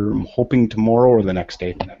here, I'm hoping, tomorrow or the next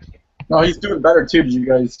day. No, he's doing better too. Did you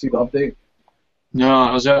guys see the update? No,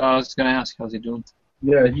 I was going to ask, how's he doing?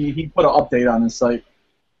 Yeah, he put an update on his site.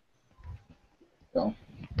 So,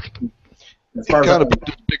 as He far kind as of put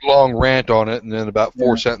this big long rant on it, and then about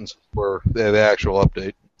 4 sentences were the actual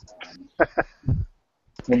update.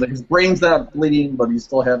 well, his brain's not bleeding, but he's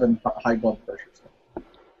still having high blood pressure. So.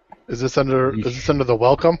 Is this under the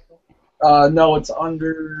welcome? No, it's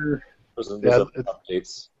under.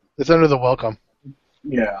 Updates. It's under the welcome.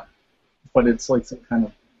 Yeah, but it's like some kind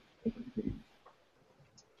of.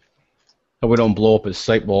 So we don't blow up his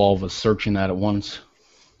site while all of us searching that at once.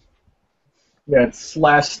 Yeah, it's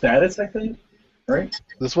 /status, I think. Right?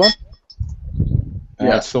 This one?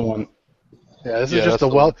 That's the one. Yeah, this is just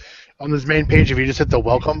the on this main page. If you just hit the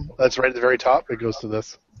welcome, that's right at the very top. It goes to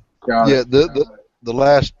this. Yeah, the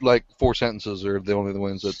last 4 sentences are the only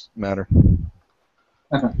ones that matter.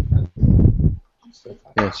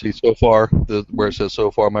 Yeah, see, so far, where it says so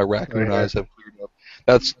far, my raccoon eyes have cleared up.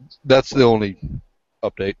 That's the only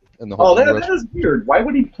update in the whole. Oh, that is weird. Why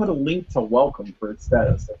would he put a link to welcome for its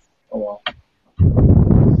status?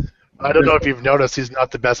 I don't know if you've noticed, he's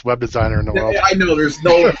not the best web designer in the world. I know there's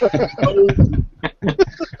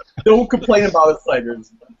no complaint about his site.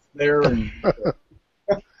 It's there. And,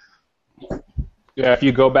 Yeah, if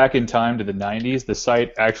you go back in time to the 90s, the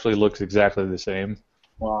site actually looks exactly the same.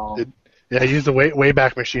 wow. Yeah, I used the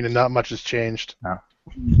Wayback Machine, and not much has changed. No.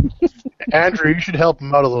 Andrew, you should help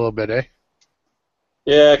him out a little bit, eh?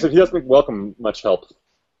 Yeah, except he doesn't welcome much help.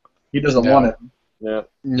 He doesn't want it. Yeah.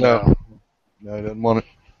 No, I didn't want it.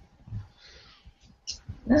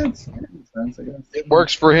 Yeah, it makes sense, I guess. It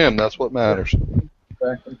works for him. That's what matters.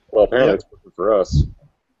 Exactly. Well, apparently it's working for us.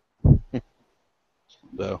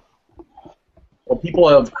 So. Well, people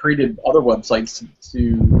have created other websites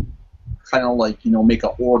to kind of like, make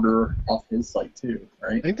an order off his site too, I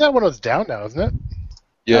right? think that one was down now, isn't it?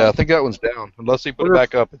 Yeah, I think that one's down. Unless he put it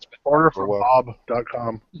back up, it's been Order for a for while.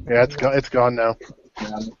 Bob.com. Yeah, it's gone now.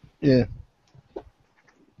 Yeah. Yeah.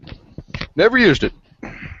 Never used it.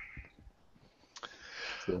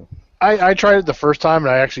 So. I tried it the first time,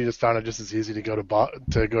 and I actually just found it just as easy to go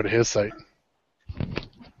to his site.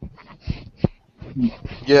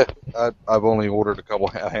 Yeah, I've only ordered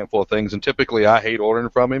a handful of things, and typically I hate ordering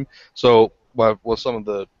from him. So with some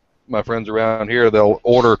of my friends around here, they'll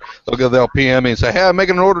PM me and say, "Hey, I'm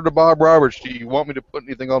making an order to Bob Roberts. Do you want me to put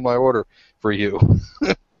anything on my order for you?"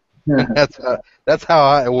 That's how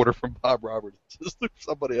I order from Bob Roberts. Just through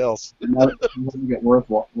somebody else. Doesn't get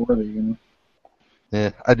worthy.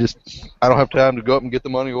 Yeah, I don't have time to go up and get the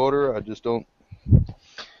money order. I just don't.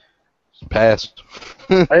 Pass.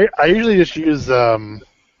 I usually just use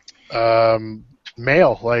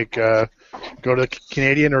mail, like go to the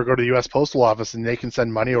Canadian or go to the U.S. Postal Office, and they can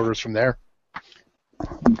send money orders from there.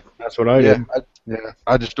 That's what I did.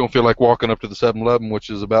 I just don't feel like walking up to the 7-Eleven,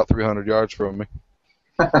 which is about 300 yards from me.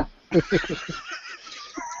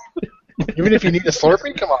 Even if you need a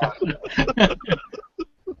Slurpee, come on.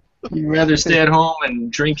 You'd rather stay at home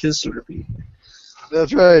and drink his Slurpee.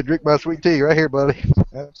 That's right. Drink my sweet tea right here, buddy.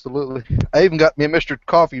 Absolutely. I even got me a Mr.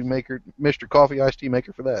 Coffee iced tea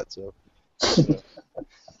maker for that. So.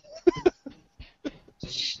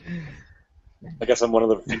 I guess I'm one of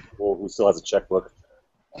the few people who still has a checkbook.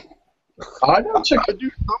 I got a checkbook. I do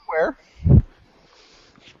somewhere.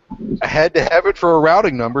 I had to have it for a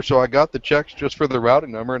routing number, so I got the checks just for the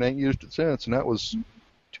routing number and ain't used it since, and that was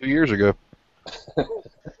 2 years ago.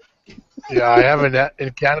 Yeah, I haven't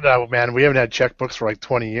in Canada, man. We haven't had checkbooks for like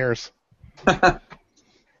 20 years.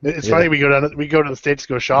 It's funny, we go to the States to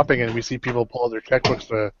go shopping, and we see people pull out their checkbooks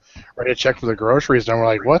to write a check for their groceries, and we're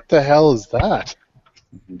like, what the hell is that?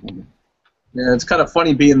 Yeah, it's kind of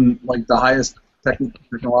funny being like the highest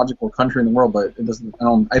technological country in the world, but it doesn't.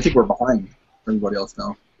 I think we're behind everybody else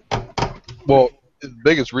now. Well, the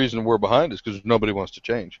biggest reason we're behind is because nobody wants to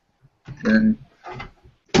change. And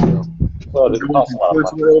Well,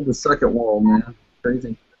 first world to second world, man.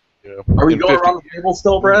 Crazy. Yeah. Are we In going 50 around the table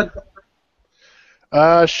still, Brad?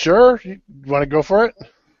 Sure. You want to go for it?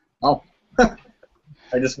 Oh.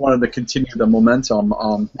 I just wanted to continue the momentum.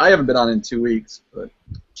 I haven't been on in 2 weeks, but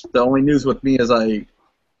the only news with me is I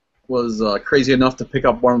was crazy enough to pick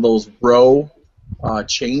up one of those row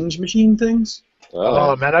change machine things.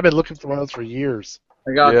 Oh, man, I've been looking for one of those for years.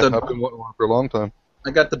 I got I've been wanting one for a long time.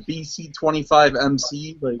 I got the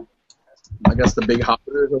BC25MC, like I guess the big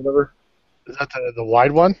hopper or whatever. Is that the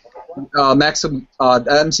wide one? Maximum.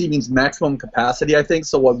 MC means maximum capacity, I think.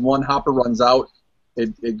 So when one hopper runs out,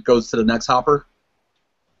 it goes to the next hopper,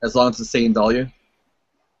 as long as it's the same value.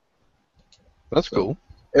 That's cool.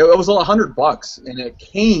 It was $100, and it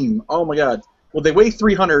came. Oh my God! Well, they weigh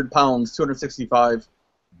 300 pounds, 265,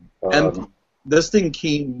 and this thing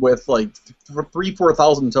came with like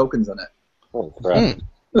 4,000 tokens in it. Oh crap!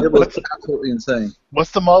 It was absolutely insane.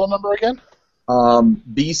 What's the model number again?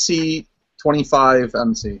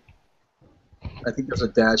 BC25MC. I think there's a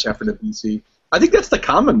dash after the BC. I think that's the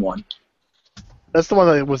common one. That's the one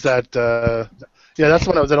that was at. Yeah, that's the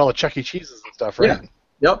one that was at all the Chuck E. Cheeses and stuff, right? Yeah.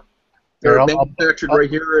 Yep. They're manufactured right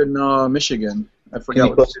here in Michigan. I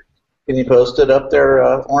forgot. Can you post it up there,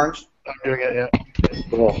 Orange? I'm doing it, yeah.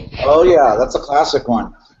 Cool. Oh yeah, that's a classic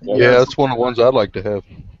one. Yeah, that's one of the ones I'd like to have.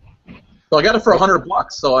 So I got it for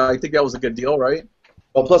 $100, so I think that was a good deal, right?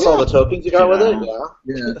 Well, plus all the tokens you got with it.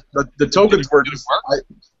 Yeah. The tokens were just.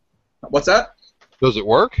 What's that? Does it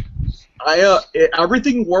work?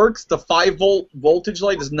 Everything works. The 5-volt voltage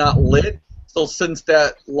light is not lit. So since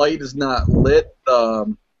that light is not lit,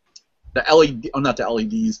 the LED, not the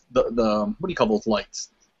LEDs, the what do you call those lights?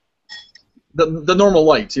 The normal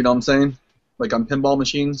lights, you know what I'm saying? Like on pinball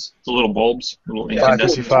machines. The little bulbs. Little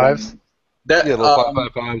 555s. That, yeah, the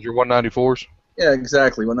 555s or 194s. Yeah,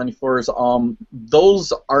 exactly. 194s.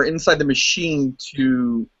 Those are inside the machine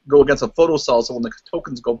to go against a photo cell, so when the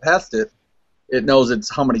tokens go past it, it knows it's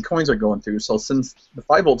how many coins are going through. So since the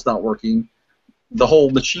 5 volt's not working, the whole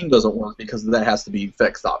machine doesn't work because that has to be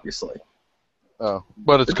fixed, obviously. Oh,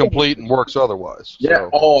 but it's complete and works otherwise. Yeah. So.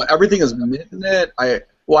 Oh, everything is in it.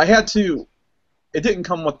 I had to. It didn't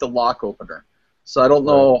come with the lock opener, so I don't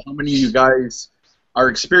know how many of you guys are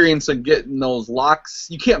experienced in getting those locks.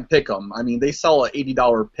 You can't pick them. I mean, they sell an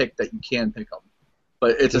 $80 pick that you can pick them,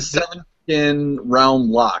 but it's a 7-pin round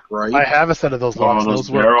lock, right? I have a set of those locks. those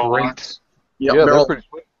Those work great. locks. Yep, Yeah, they're they're pretty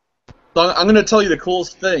sweet. So I'm going to tell you the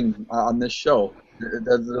coolest thing on this show.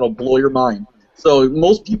 It'll blow your mind. So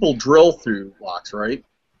most people drill through locks, right?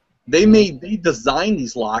 They design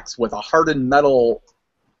these locks with a hardened metal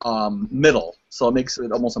middle, so it makes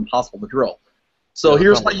it almost impossible to drill. So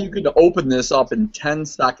here's how you could open this up in 10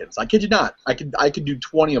 seconds. I kid you not. I could do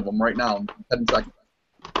 20 of them right now in 10 seconds.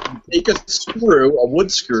 You take a screw, a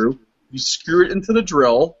wood screw, you screw it into the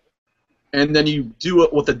drill, and then you do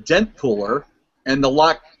it with a dent puller, and the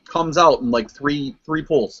lock comes out in like three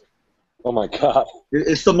pulls. Oh my god!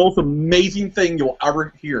 It's the most amazing thing you'll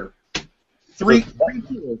ever hear. Three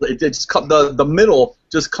pulls. The middle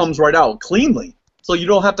just comes right out cleanly, so you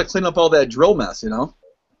don't have to clean up all that drill mess, you know.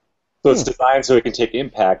 So it's designed so it can take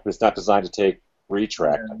impact, but it's not designed to take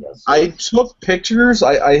retract, I guess. I took pictures.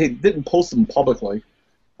 I didn't post them publicly,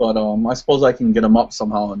 but I suppose I can get them up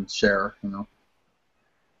somehow and share. You know,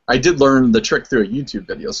 I did learn the trick through a YouTube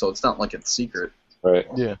video, so it's not like it's secret. Right.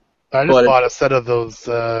 Yeah. I just bought a set of those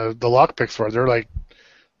the lock picks for it. They're like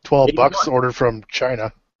 $12 ordered from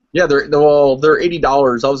China. Yeah, they're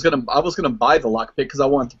 $80. I was gonna buy the lock pick because I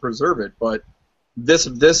wanted to preserve it, but this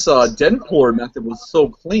dent puller method was so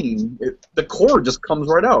clean, the cord just comes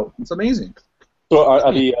right out. It's amazing. So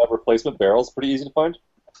are the replacement barrels pretty easy to find?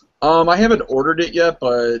 I haven't ordered it yet,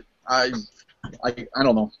 but I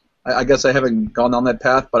don't know. I guess I haven't gone down that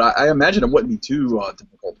path, but I imagine it wouldn't be too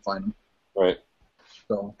difficult to find them. Right.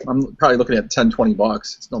 So I'm probably looking at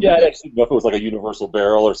 $10-20. It's no Yeah, big I actually know if it was like a universal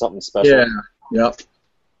barrel or something special. Yeah, yep.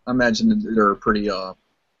 I imagine they're pretty,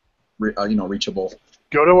 reachable.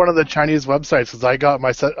 Go to one of the Chinese websites because I got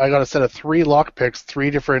a set of 3 lock picks,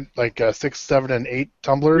 3 different 6, 7, and 8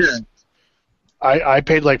 tumblers. Yeah. I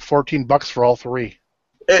paid like $14 for all 3.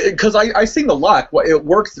 Because I seen the lock. It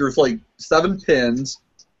works. There's like 7 pins,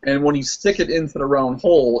 and when you stick it into the round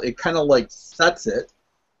hole, it kind of like sets it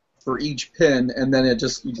for each pin, and then you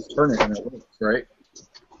just turn it and it works, right?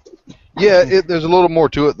 Yeah, there's a little more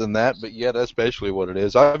to it than that, but yeah, that's basically what it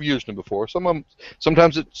is. I've used them before. Sometimes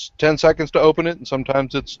it's 10 seconds to open it, and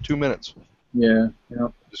sometimes it's 2 minutes. Yeah.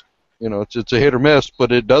 It's a hit or miss,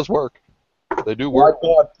 but it does work. They do work. I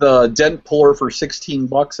bought the dent puller for $16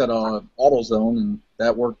 at AutoZone, and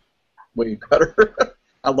that worked way better.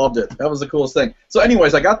 I loved it. That was the coolest thing. So,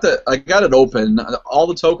 anyways, I got it open. All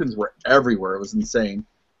the tokens were everywhere. It was insane.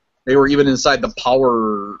 They were even inside the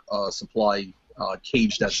power supply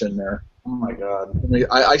cage that's in there. Oh my god.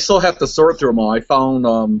 I still have to sort through them all. I found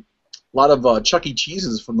a lot of Chuck E.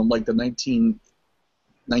 Cheese's from the 1980,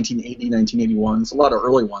 1981s, a lot of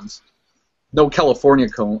early ones. No California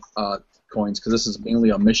coins, because this is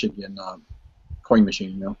mainly a Michigan coin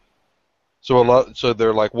machine, you know. So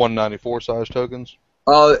they're like 194 size tokens?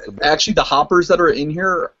 Actually, the hoppers that are in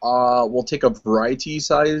here will take a variety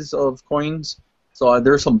size of coins. So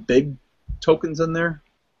there's some big tokens in there.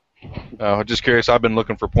 Just curious. I've been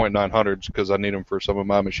looking for .900s because I need them for some of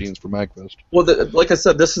my machines for MagFest. Well, like I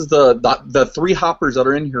said, this is the 3 hoppers that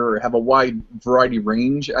are in here have a wide variety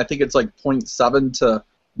range. I think it's like 0.7 to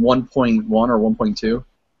 1.1 or 1.2.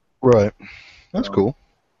 Right. That's cool.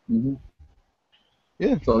 Mm-hmm.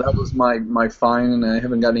 Yeah. So that was my find, and I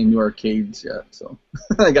haven't got any new arcades yet. So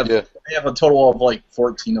I have a total of like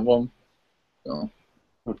 14 of them. So.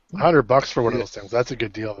 $100 for one of those things. That's a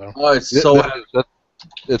good deal, though. Oh, it's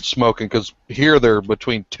it's smoking because here they're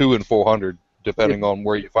between $200 and $400 depending on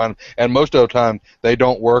where you find them, and most of the time they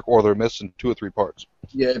don't work or they're missing 2 or 3 parts.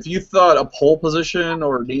 Yeah, if you thought a pole position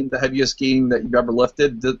or named the heaviest game that you've ever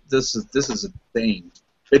lifted, this is a thing.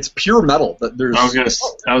 It's pure metal. I was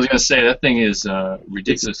gonna say that thing is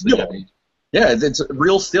ridiculously heavy. Yeah, it's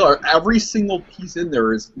real steel. Every single piece in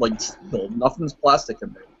there is like steel. Nothing's plastic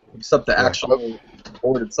in there except the actual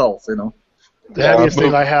board itself. You know. The heaviest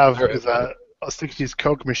thing I have is a 60s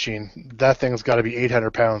Coke machine. That thing's got to be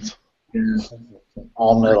 800 pounds. Yeah.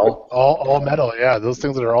 All metal. All metal, yeah. Those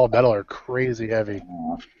things that are all metal are crazy heavy.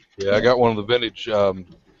 Yeah, I got one of the vintage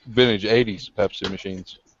 80s Pepsi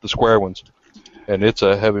machines, the square ones, and it's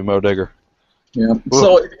a heavy mo digger. Yeah.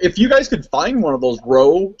 So if you guys could find one of those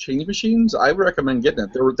row change machines, I would recommend getting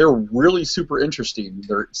it. They're really super interesting.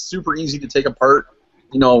 They're super easy to take apart.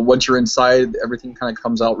 once you're inside, everything kind of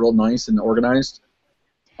comes out real nice and organized.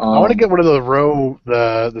 I want to get one of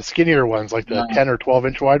the skinnier ones, like the 10 or 12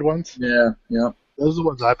 inch wide ones. Yeah, yeah. Those are the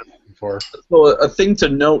ones I've been looking for. So a thing to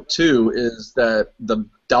note too is that the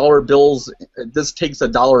dollar bills. This takes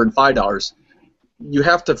 $1 and $5. You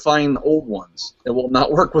have to find old ones. It will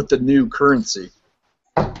not work with the new currency.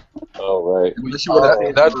 Oh right.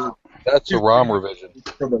 That's a ROM revision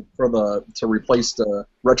to replace the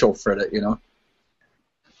retrofit it. A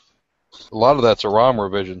lot of that's a ROM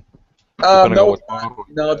revision. No,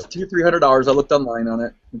 it's $200-300. I looked online on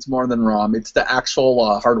it. It's more than ROM. It's the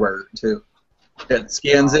actual hardware too. It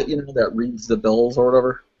scans it, that reads the bills or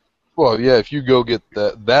whatever. Well, yeah, if you go get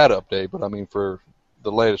that update, but I mean for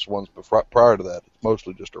the latest ones prior to that, it's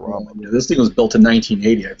mostly just a ROM. Yeah, this thing was built in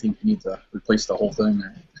 1980. I think you need to replace the whole thing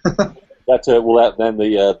there. Then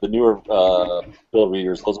the newer bill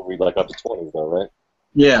readers, those will read like up to 20 though, right?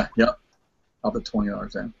 Yeah, up to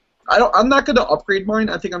 $20 then. I'm not going to upgrade mine.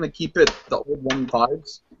 I think I'm going to keep it the old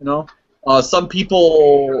 1.5s. Some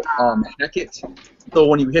people hack it, so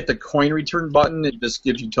when you hit the coin return button, it just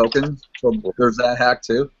gives you tokens. So there's that hack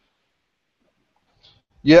too.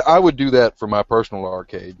 Yeah, I would do that for my personal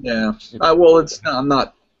arcade. Yeah. Well, I'm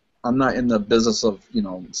not in the business of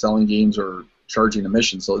selling games or charging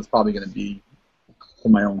admission, so it's probably going to be for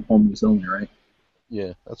my own home use only, right?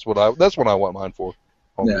 Yeah, that's what I want mine for.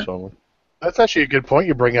 Home use only. That's actually a good point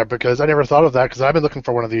you bring up, because I never thought of that, because I've been looking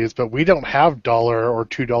for one of these, but we don't have $1 or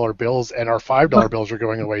 $2 bills, and our $5 bills are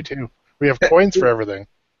going away too. We have coins for everything.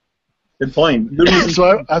 Good point.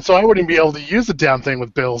 So I wouldn't be able to use the damn thing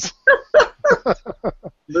with bills. I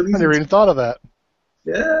never even thought of that.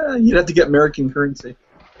 Yeah, you'd have to get American currency.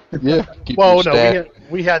 Yeah. Well, no,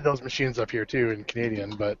 we had those machines up here too in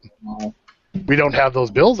Canadian, but we don't have those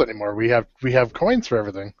bills anymore. We have coins for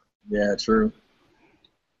everything. Yeah, true.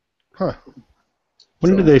 Huh.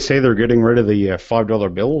 When did they say they're getting rid of the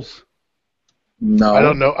 $5 bills? No.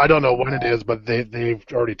 I don't know when it is, but they've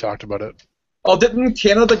already talked about it. Oh, didn't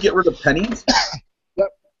Canada get rid of pennies? Yep.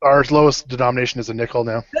 Our lowest denomination is a nickel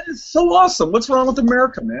now. That is so awesome. What's wrong with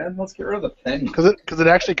America, man? Let's get rid of the penny. Because it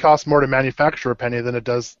actually costs more to manufacture a penny than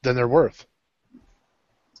they're worth.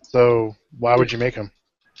 So why would you make them?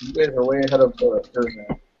 You guys are way ahead of the curve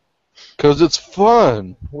now. Because it's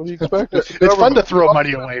fun. What do you expect? It's fun to throw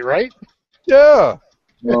money away, right? Yeah.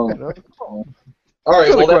 Well, all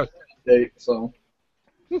right. Well, that's date. So.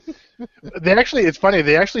 It's funny.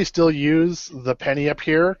 They actually still use the penny up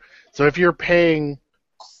here. So if you're paying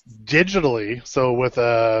digitally, so with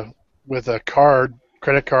a card,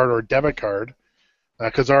 credit card or debit card,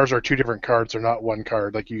 because ours are two different cards, they're not one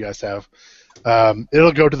card like you guys have.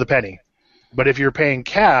 It'll go to the penny. But if you're paying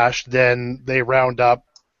cash, then they round up.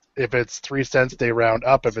 If it's 3 cents, they round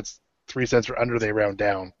up. If it's 3 cents or under, they round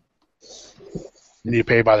down. And you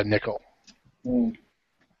pay by the nickel. I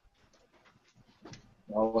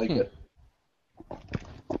like it.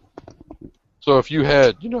 So if you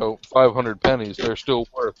had, 500 pennies, they're still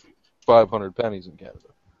worth 500 pennies in Canada.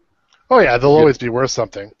 Oh yeah, they'll always be worth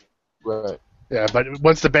something. Right. Yeah, but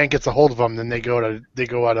once the bank gets a hold of them, then they go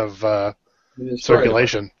out of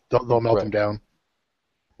circulation. They'll melt them down.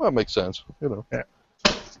 Well, that makes sense. Yeah.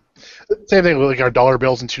 Same thing with like our dollar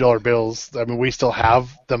bills and $2 bills. I mean, we still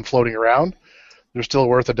have them floating around. They're still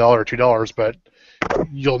worth $1 or $2, but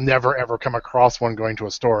you'll never ever come across one going to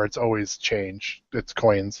a store. It's always change. It's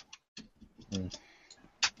coins.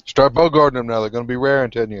 Start bogarting them now. They're going to be rare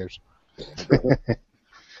in 10 years.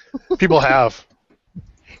 People have.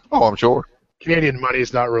 Oh, I'm sure. Canadian money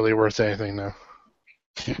is not really worth anything now.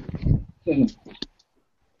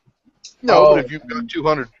 No, but if you've got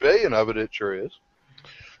 200 billion of it, it sure is.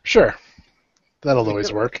 Sure. That'll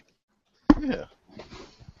always work. Yeah.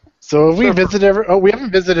 So have we visited we haven't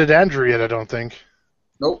visited Andrew yet, I don't think.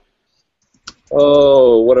 Nope.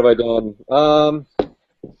 Oh, what have I done?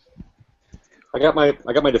 I got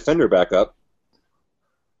my Defender back up.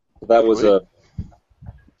 That was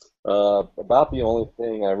about the only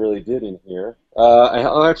thing I really did in here.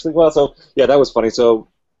 That was funny. So,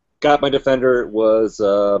 got my Defender. It was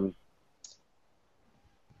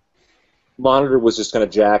monitor was just kind of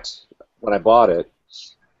jacked when I bought it,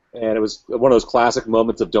 and it was one of those classic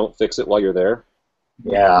moments of don't fix it while you're there.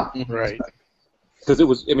 Yeah. Right. Because it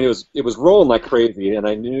was rolling like crazy, and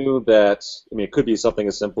I knew that. It could be something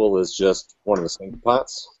as simple as just one of the sink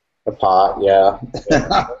pots. The pot, yeah.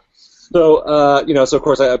 So, so of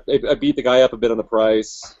course I beat the guy up a bit on the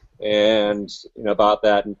price, and about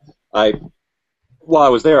that, and while I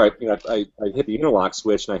was there, I hit the interlock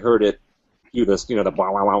switch and I heard it do this, the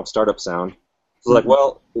wow wow wow startup sound. So like,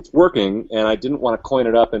 well, it's working, and I didn't want to coin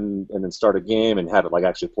it up and then start a game and have it like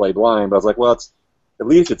actually play blind, but I was like, well, it's at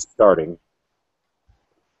least it's starting.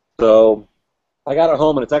 So I got it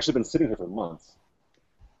home, and it's actually been sitting here for months.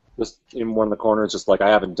 Just in one of the corners, just like I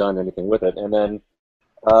haven't done anything with it. And then,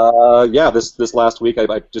 this last week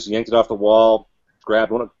I just yanked it off the wall,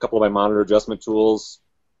 grabbed a couple of my monitor adjustment tools,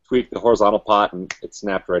 tweaked the horizontal pot, and it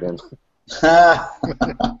snapped right in.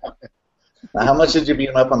 Now, how much did you beat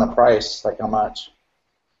him up on the price? Like how much?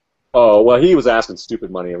 Oh, well, he was asking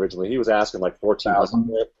stupid money originally. He was asking like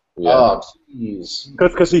 $1,400. Yeah. Oh, jeez.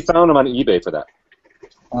 Because he found them on eBay for that.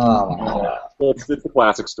 Oh, my God. Well, it's a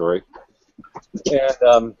classic story.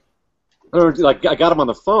 And I got him on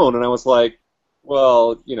the phone, and I was like,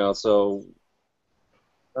 well, so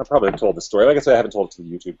I probably have told the story. Like I said, I haven't told it to the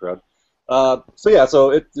YouTube crowd.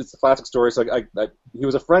 So it's a classic story. So he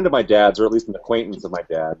was a friend of my dad's, or at least an acquaintance of my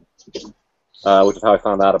dad, which is how I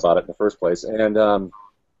found out about it in the first place. And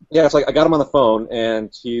it's like I got him on the phone, and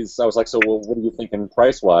I was like, so well, what are you thinking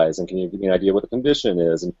price-wise, and can you give me an idea what the condition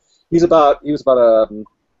is? And he was about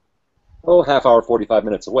half hour, 45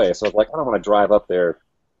 minutes away. So I was like, I don't want to drive up there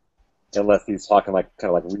unless he's talking kind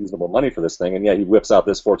of reasonable money for this thing. And yeah, he whips out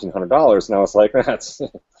this $1,400, and I was like, that's.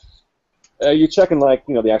 Are you checking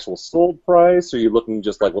the actual sold price, or are you looking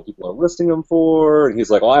just like what people are listing them for? And he's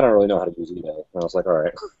like, well, I don't really know how to use eBay. And I was like, all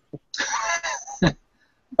right.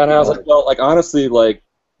 And I was like, well, honestly,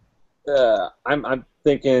 I'm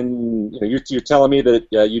thinking, you're telling me that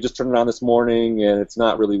you just turned it on this morning and it's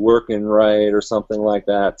not really working right or something like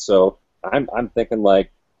that. So I'm thinking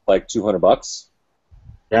like $200.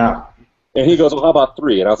 Yeah. And he goes, well, how about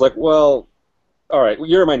 $300? And I was like, well, all right, well,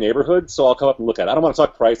 you're in my neighborhood, so I'll come up and look at it. I don't want to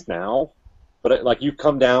talk price now, but you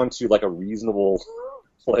come down to a reasonable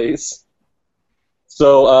place.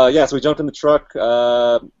 So so we jumped in the truck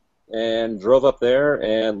and drove up there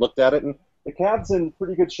and looked at it, and the cab's in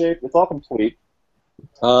pretty good shape. It's all complete.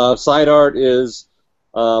 Side art is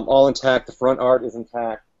all intact. The front art is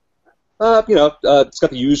intact. It's got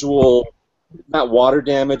the usual, not water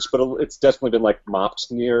damage, but it's definitely been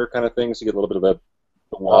mopped near kind of thing, so you get a little bit of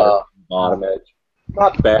the water on the bottom edge.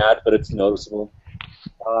 Not bad, but it's noticeable.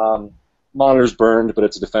 Monitor's burned, but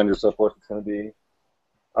it's a Defender, so of course it's going to be.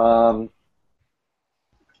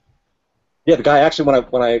 The guy actually,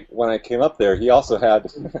 when I came up there, he also had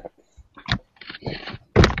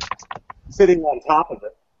sitting on top of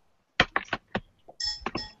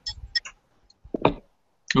it.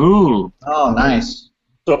 Ooh. Oh, nice.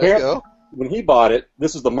 So apparently, when he bought it,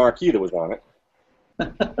 this is the marquee that was on it.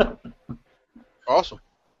 Awesome.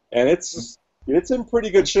 And it's in pretty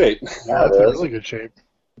good shape. Yeah, it's in really good shape.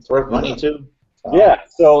 It's worth money too. Yeah.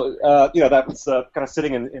 So that was kind of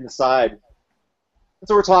sitting in the side. And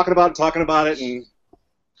so we're talking about it, and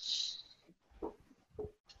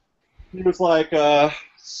he was like,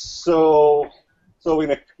 so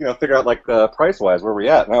we're gonna figure out price wise where we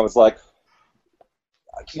at, and I was like,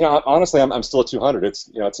 honestly, I'm still at 200.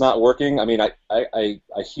 It's not working. I mean, I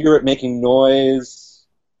hear it making noise,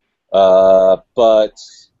 but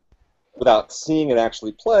without seeing it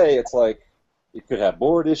actually play, it's like it could have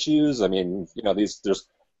board issues. I mean, there's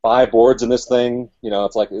 5 boards in this thing.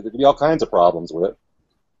 It's like there could be all kinds of problems with it.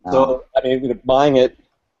 So I mean, buying it,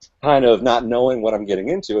 kind of not knowing what I'm getting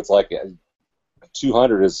into, it's like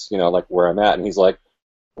 200 is where I'm at, and he's like,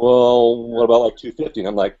 well, what about 250? And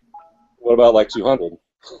I'm like, what about 200?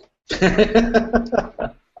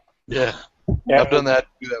 Yeah, I've done that.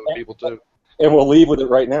 Do that with people too. And we'll leave with it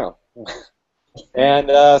right now. And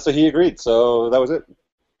so he agreed. So that was it.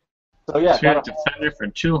 So yeah, Defender for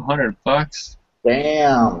 $200.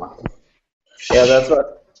 Damn. Yeah, that's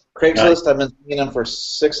what Craigslist. I've been seeing them for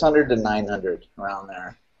 600 to 900 around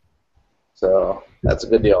there. So that's a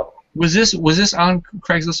good deal. Was this on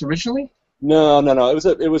Craigslist originally? No.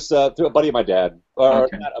 It was through a buddy of my dad, or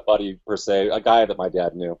Okay. not a buddy per se, a guy that my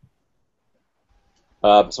dad knew.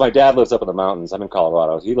 So my dad lives up in the mountains. I'm in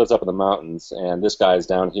Colorado. He lives up in the mountains, and this guy's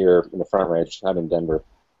down here in the Front Range. I'm in Denver.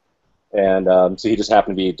 And so he just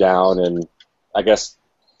happened to be down, and I guess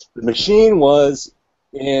the machine was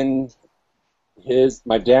in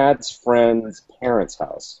my dad's friend's parents'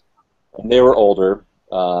 house. And they were older.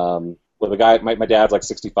 Well, the guy, my dad's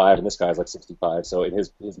 65, and this guy's 65. So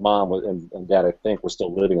his mom and dad, I think, were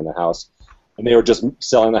still living in the house. And they were just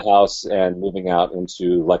selling the house and moving out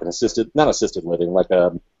into an not assisted living, like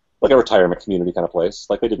a retirement community kind of place.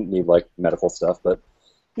 They didn't need medical stuff, but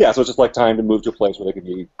yeah, so it's just time to move to a place where they could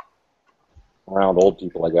be around old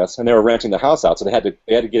people, I guess. And they were renting the house out, so they had to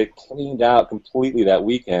get it cleaned out completely that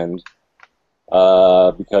weekend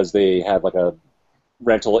because they had a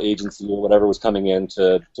rental agency or whatever was coming in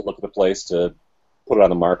to look at the place to put it on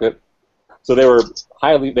the market. So they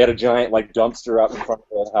had a giant dumpster out in front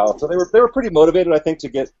of the house. So they were pretty motivated, I think, to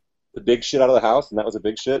get the big shit out of the house, and that was a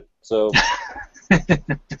big shit. So yeah,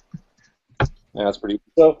 that's pretty.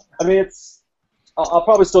 So I mean, I'll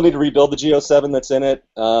probably still need to rebuild the G07 that's in it.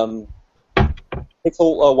 Takes a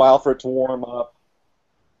while for it to warm up,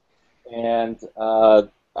 and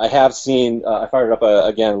I have seen. I fired it up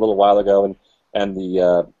again a little while ago, and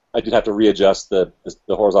the I did have to readjust the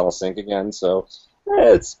horizontal sync again. So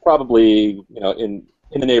it's probably in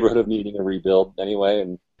the neighborhood of needing a rebuild anyway.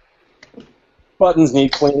 And buttons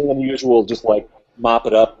need cleaning, unusual, just like mop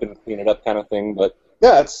it up and clean it up kind of thing. But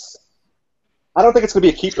yeah, I don't think it's gonna be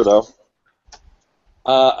a keeper though.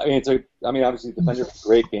 I mean, obviously Defender's a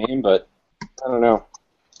great game, but I don't know.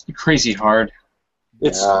 Crazy hard.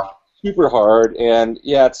 It's super hard, and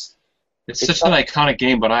yeah, it's such an iconic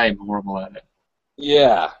game, but I am horrible at it.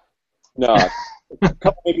 Yeah, no, a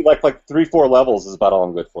couple maybe like 3-4 levels is about all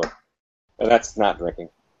I'm good for, and that's not drinking.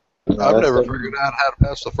 I've never figured out how to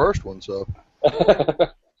pass the first one, so.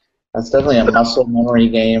 That's definitely a muscle memory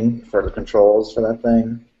game for the controls for that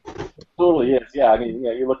thing. It totally is. Yeah, I mean,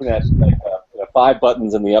 you're looking at 5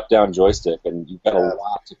 buttons in the up-down joystick, and you've got a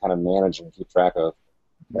lot to kind of manage and keep track of.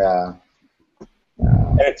 Yeah.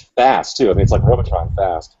 And it's fast too. I mean, it's like Robotron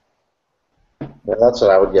fast. Yeah, that's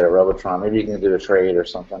what I would get at Robotron. Maybe you can do a trade or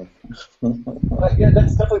something. Yeah,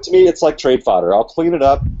 that's definitely, to me, it's like trade fodder. I'll clean it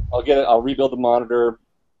up. I'll rebuild the monitor,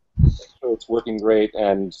 make sure it's working great,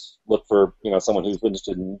 and look for someone who's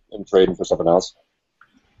interested in trading for something else.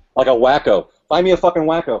 Like a wacko. Find me a fucking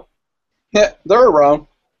wacko. Yeah, they're around.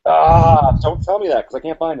 Don't tell me that because I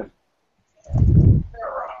can't find them. They're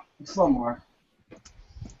around somewhere.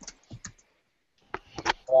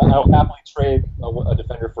 I'll happily trade a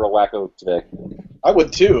defender for a wacko today. I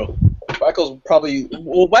would too.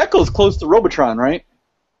 Wacko's close to Robotron, right?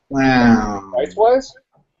 Wow. Price-wise?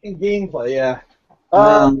 In gameplay, yeah.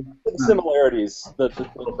 The similarities. The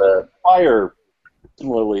little bit. fire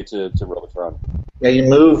similarly to Robotron. Yeah, you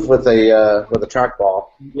move with a trackball.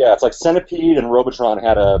 Yeah, it's like Centipede and Robotron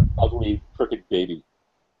had a ugly, crooked baby.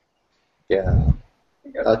 Yeah.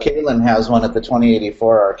 Caitlin has one at the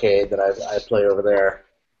 2084 arcade that I play over there.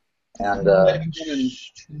 And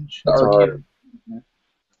it's hard.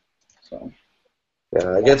 So,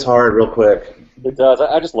 yeah, it gets hard real quick. It does.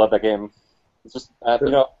 I just love that game. It's just, I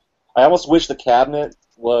almost wish the cabinet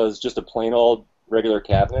was just a plain old regular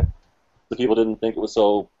cabinet, so people didn't think it was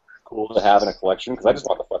so cool to have in a collection, because I just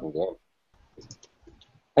want the fucking game.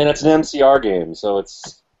 And it's an MCR game, so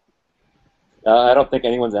it's... I don't think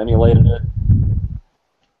anyone's emulated it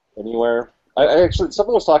anywhere. I actually,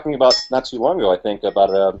 someone was talking about, not too long ago, I think,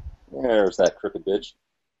 about there's that crooked bitch.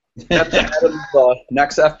 That's Adam's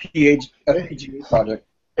next FPGA project.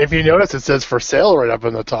 If you notice, it says for sale right up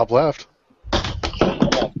in the top left.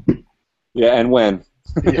 Yeah, and when?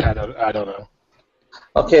 Yeah, I don't know.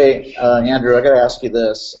 Okay, Andrew, I got to ask you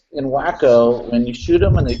this. In Wacko, when you shoot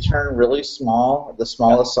them and they turn really small, the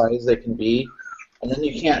smallest size they can be, and then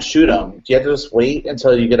you can't shoot them, do you have to just wait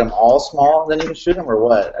until you get them all small, then you can shoot them, or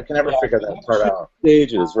what? I can never figure that part out.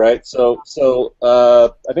 Stages, right? So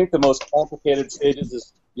I think the most complicated stages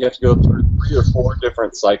is you have to go through 3 or 4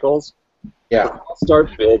 different cycles. Yeah.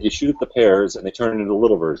 Start big, you shoot the pairs, and they turn into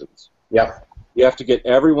little versions. Yep. You have to get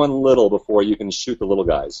everyone little before you can shoot the little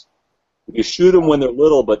guys. If you shoot them when they're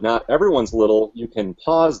little, but not everyone's little, you can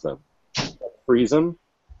pause them, freeze them.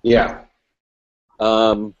 Yeah.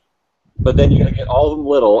 But then you got to get all of them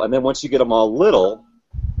little, and then once you get them all little,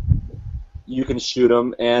 you can shoot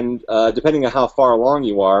them, and depending on how far along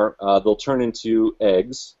you are, they'll turn into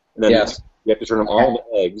eggs. And then Yes. you have to turn them all into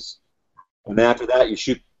eggs. And then after that, you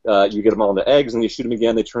get them all into eggs, and you shoot them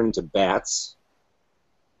again, they turn into bats.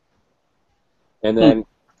 And then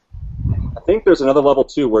I think there's another level,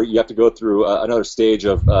 too, where you have to go through another stage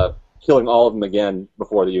of killing all of them again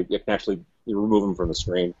before you can actually remove them from the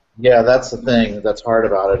screen. Yeah, that's the thing that's hard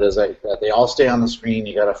about it, is that they all stay on the screen.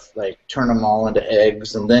 You got to turn them all into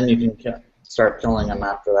eggs, and then you can start killing them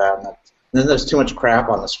after that. And then there's too much crap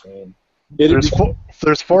on the screen. There's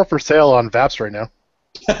 4 for sale on VAPS right now.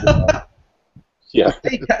 Yeah.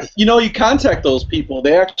 You contact those people.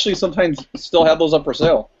 They actually sometimes still have those up for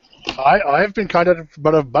sale. I've been contacted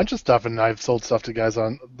about a bunch of stuff, and I've sold stuff to guys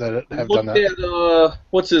on that have done that. Look at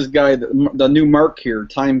what's his guy? The new Mark here,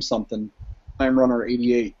 Time Runner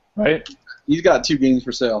 88. Right. He's got 2 games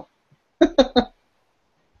for sale. You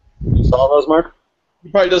saw those, Mark? He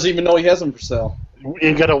probably doesn't even know he has them for sale.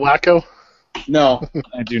 You got a Wacko? No.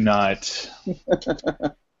 I do not.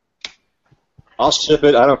 I'll ship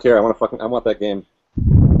it. I don't care. I want that game.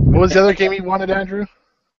 What was the other game you wanted, Andrew?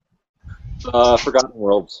 Forgotten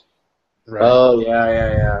Worlds. Right. Oh,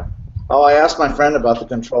 yeah. Oh, I asked my friend about the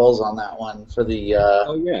controls on that one for the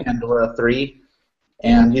Pandora 3,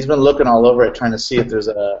 and he's been looking all over it trying to see if there's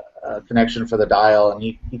a connection for the dial, and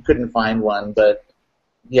he couldn't find one, but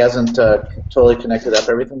he hasn't totally connected up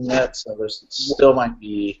everything yet, so there's still might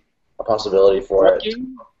be a possibility for it.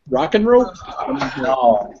 Rock and roll?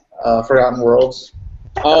 No, Forgotten Worlds.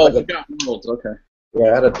 Oh, Forgotten Worlds. Okay.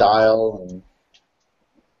 Yeah, I had a dial and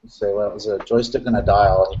say what it was, a joystick and a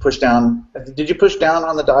dial. You push down. Did you push down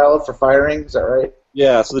on the dial for firing? Is that right?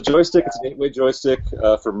 Yeah, so the joystick, it's an 8-way joystick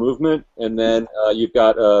for movement, and then you've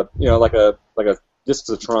got like a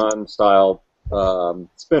Discotron style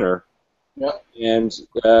spinner. Yep. And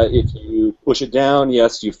if you push it down,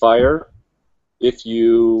 yes, you fire. If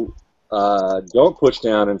you don't push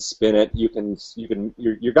down and spin it,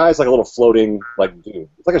 your guy's like a little floating like dude.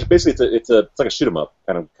 It's like basically it's like a shoot 'em up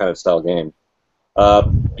kind of style game.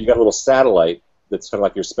 You got a little satellite that's kind of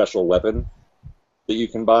like your special weapon that you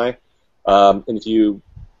can buy. And if you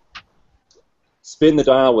spin the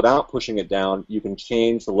dial without pushing it down, you can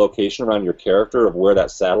change the location around your character of where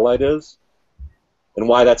that satellite is. And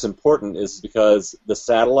why that's important is because the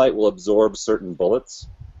satellite will absorb certain bullets.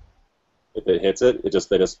 If it hits it, they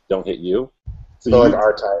just don't hit you. So like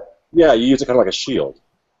R-Type. Yeah, you use it kind of like a shield.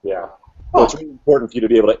 Yeah. So it's really important for you to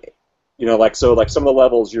be able to, like some of the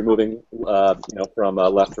levels you're moving, from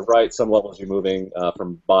left to right. Some levels you're moving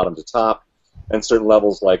from bottom to top. And certain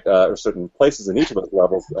levels, or certain places in each of those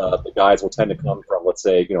levels, the guys will tend to come from, let's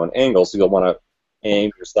say, an angle. So you'll want to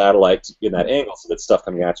aim your satellite in that angle so that stuff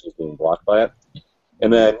coming at you is being blocked by it.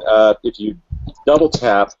 And then if you double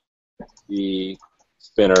tap the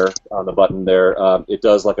spinner on the button there, it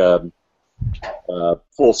does like a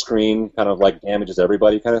full screen, kind of like damages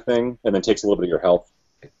everybody kind of thing, and then takes a little bit of your health.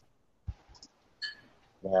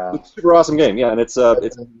 Yeah. It's a super awesome game, yeah, and it's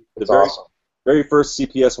the awesome. very first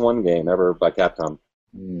CPS1 game ever by Capcom.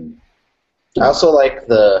 I also like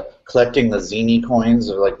the collecting the Zini coins,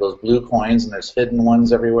 or like those blue coins, and there's hidden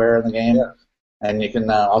ones everywhere in the game. Yeah. And you can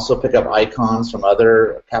also pick up icons from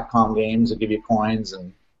other Capcom games that give you coins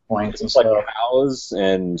and points and It's like stuff. cows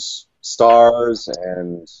and stars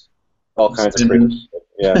and all kinds of crazy shit.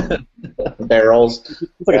 Yeah. Barrels.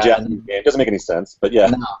 It's like a Japanese game. It doesn't make any sense, but yeah.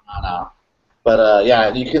 No. But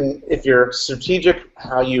yeah, you can, if you're strategic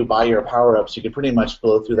how you buy your power-ups, you can pretty much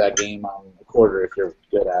blow through that game on a quarter if you're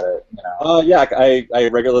good at it. Yeah, I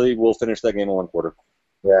regularly will finish that game in 1 quarter.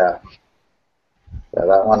 Yeah. Yeah,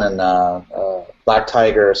 that one and Black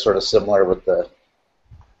Tiger is sort of similar with the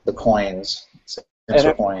coins.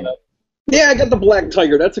 Coin. Yeah, I got the Black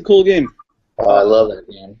Tiger. That's a cool game. Oh, I love that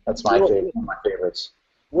game. That's my favorite. One of my favorites.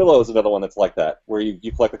 Willow is another one that's like that, where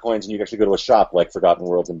you collect the coins and you actually go to a shop like Forgotten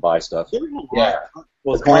Worlds and buy stuff. Yeah.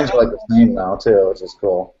 Well, the coins are like the same now too, which is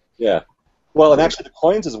cool. Yeah. Well, and actually the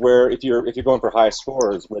coins is where if you're going for high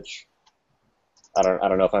scores, which I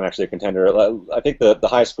don't know if I'm actually a contender. I think the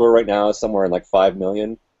high score right now is somewhere in like 5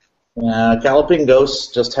 million. Yeah, Galloping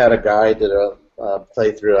Ghosts just had a guy did a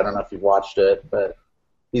playthrough. I don't know if you've watched it, but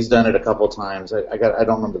he's done it a couple times. I don't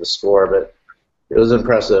remember the score, but it was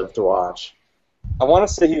impressive to watch. I want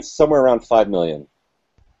to say he's somewhere around 5 million.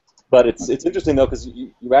 But it's interesting, though, because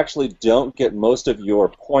you actually don't get most of your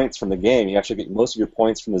points from the game. You actually get most of your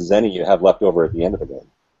points from the Zenny you have left over at the end of the game.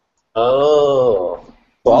 Oh.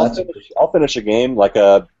 So I'll finish a game like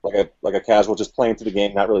a casual, just playing through the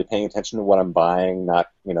game, not really paying attention to what I'm buying,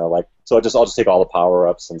 so I'll just take all the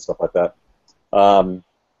power-ups and stuff like that.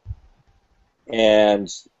 And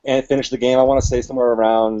finish the game, I want to say somewhere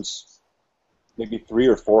around maybe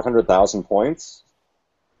 300,000 or 400,000 points.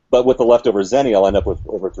 But with the leftover Zenny, I'll end up with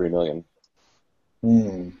over 3 million.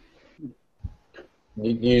 Do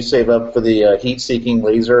you save up for the heat-seeking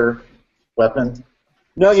laser weapon?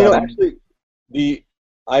 No, actually,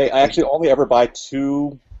 I actually only ever buy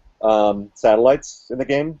 2 satellites in the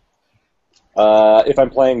game. If I'm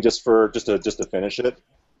playing just to finish it.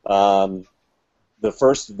 The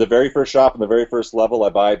very first shop in the very first level, I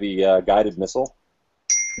buy the guided missile.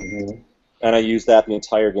 Mm-hmm. And I use that the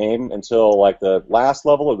entire game until like the last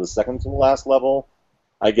level or the second to the last level.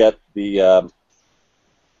 I get the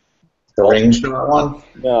range one.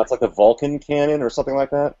 No, it's like the Vulcan cannon or something like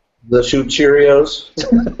that. The shoot Cheerios.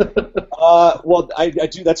 Well, I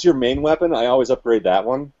do. That's your main weapon. I always upgrade that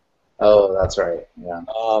one. Oh, that's right. Yeah.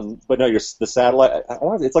 But no, the satellite.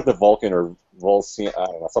 It's like the Vulcan or Vulcan. I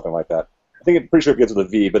don't know, something like that. I'm pretty sure it begins with a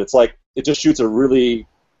V, but it's like it just shoots a really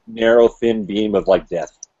narrow, thin beam of like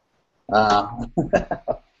death. But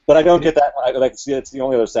I don't get that. It's the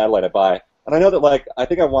only other satellite I buy, and I know that I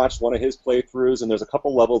think I watched one of his playthroughs, and there's a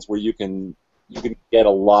couple levels where you can get a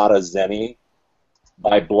lot of Zenny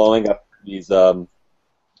by blowing up these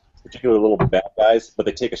particular little bad guys, but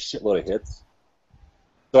they take a shitload of hits.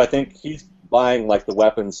 So I think he's buying like the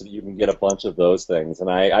weapons so that you can get a bunch of those things, and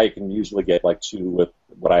I can usually get like 2 with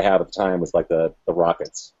what I have at the time was like the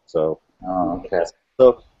rockets. So. Oh, okay.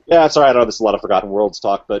 So yeah, sorry, I know this is a lot of Forgotten Worlds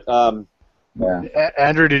talk, but Yeah.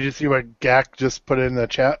 Andrew, did you see what Gak just put in the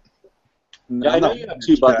chat? I know you have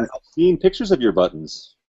 2 buttons. I've seen pictures of your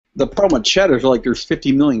buttons. The problem with chat is like there's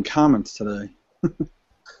 50 million comments today.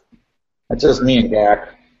 That's just me and Gak.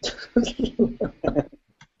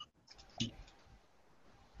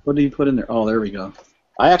 What did you put in there? Oh, there we go.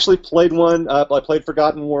 I actually played one. I played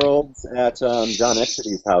Forgotten Worlds at John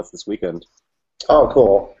Exidy's house this weekend. Oh,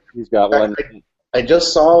 cool. He's got one. I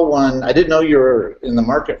just saw one. I didn't know you were in the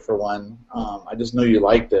market for one. I just knew you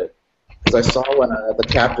liked it because I saw one at the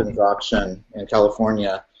Captain's auction in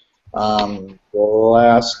California. Second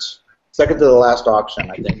to the last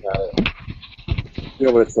auction, I think. You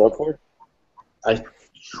know what it sold for? I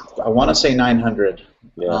want to say 900.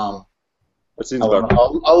 Yeah. It seems about.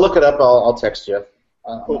 I'll look it up. I'll text you.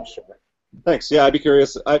 I'm not sure. Thanks. Yeah, I'd be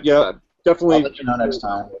curious. Yeah, definitely. I'll let you know next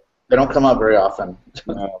time. They don't come up very often.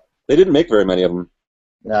 No, they didn't make very many of them.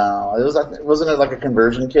 No, wasn't it like a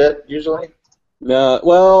conversion kit usually? No,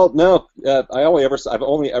 well, no. I've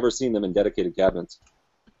only ever seen them in dedicated cabinets.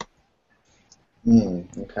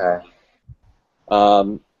 Okay. I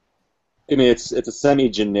mean, it's a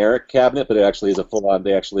semi-generic cabinet, but it actually is a full-on.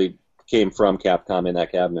 They actually came from Capcom in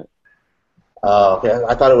that cabinet. Oh, okay.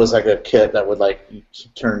 I thought it was like a kit that would like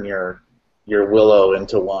turn your Willow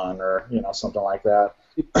into one, or something like that.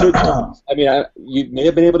 I mean, you may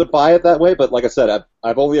have been able to buy it that way, but like I said,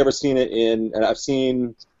 I've only ever seen it and I've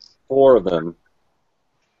seen 4 of them.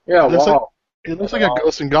 Yeah, wow. It looks like a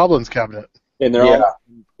Ghosts and Goblins cabinet. And they're all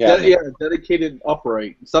dedicated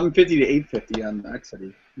upright, 750 to 850 on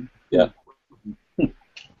Exidy. Yeah.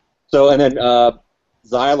 So and then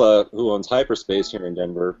Zyla, who owns Hyperspace here in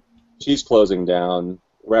Denver, she's closing down.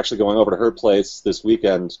 We're actually going over to her place this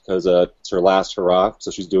weekend because it's her last hurrah,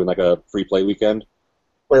 so she's doing like a free play weekend.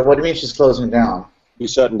 Wait, what do you mean she's closing down?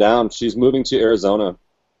 She's shutting down. She's moving to Arizona.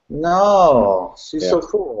 No, she's so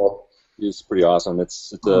cool. She's pretty awesome.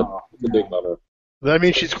 It's a big bummer. That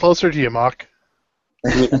means she's closer to you, Mock.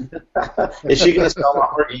 Is she going to sell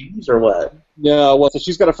more games or what? Yeah, well, so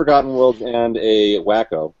she's got a Forgotten Worlds and a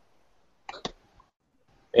Wacko.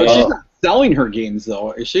 But she's not selling her games,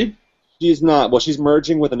 though, is she? She's not. Well, she's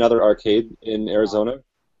merging with another arcade in Arizona,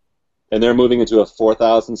 and they're moving into a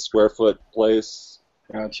 4,000 square foot place.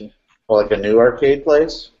 Gotcha. Well, like a new arcade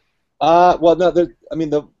place? Well, no. I mean,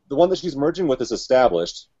 the one that she's merging with is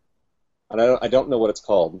established, and I don't know what it's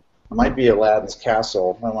called. It might be Aladdin's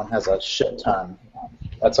Castle. That one has a shit ton.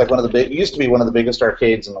 That's like one of the big. It used to be one of the biggest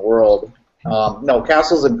arcades in the world. No,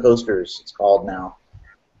 Castles and Coasters. It's called now.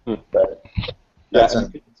 But that's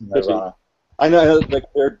in Arizona. I know, like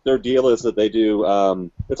their deal is that they do.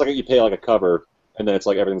 It's like you pay like a cover, and then it's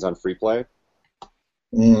like everything's on free play.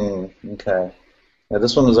 Okay. Yeah,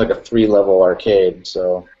 this one was like a 3-level arcade,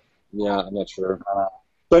 so. Yeah, I'm not sure.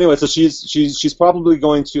 So anyway, so she's probably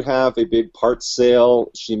going to have a big parts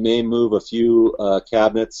sale. She may move a few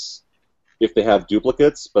cabinets if they have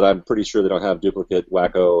duplicates, but I'm pretty sure they don't have duplicate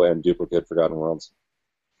Wacko and duplicate Forgotten Worlds.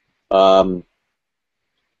 Yeah,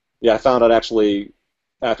 I found out actually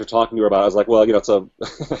after talking to her about it, I was like, well, so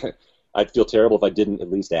I'd feel terrible if I didn't at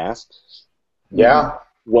least ask. Yeah.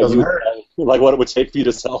 What it would take for you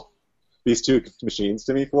to sell these 2 machines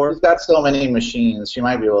to me for? She's got so many machines, she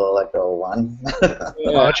might be able to let go of one.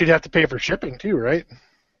 Well, she'd have to pay for shipping too, right?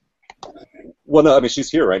 Well, no, I mean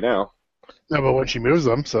she's here right now. No, but when she moves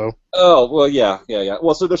them, so. Oh well, yeah.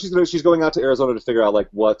 Well, so she's going out to Arizona to figure out like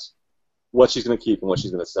what she's going to keep and what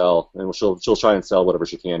she's going to sell, and she'll try and sell whatever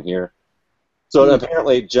she can here. So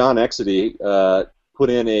apparently, John Exidy put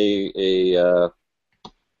in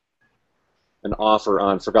an offer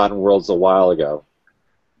on Forgotten Worlds a while ago.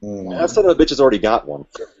 That son of a bitch has already got one.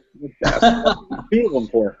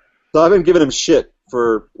 For. So I've been giving him shit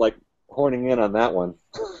for like horning in on that one.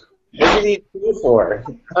 What do you need 2 for?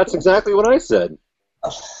 That's exactly what I said.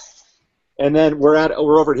 And then we're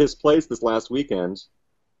over at his place this last weekend,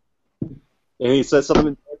 and he said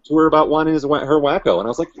something to her about wanting her Wacko, and I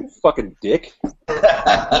was like, "You fucking dick."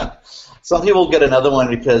 Some people get another one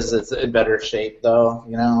because it's in better shape, though.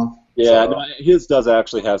 Yeah, no, his does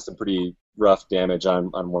actually have some pretty rough damage on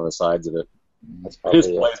one of the sides of it. His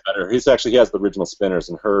plays better. He has the original spinners,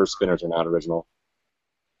 and her spinners are not original.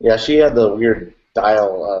 Yeah, she had the weird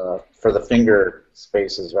dial for the finger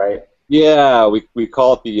spaces, right? Yeah, we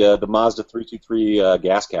call it the Mazda 323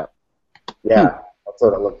 gas cap. Yeah, that's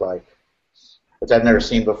what it looked like. Which I've never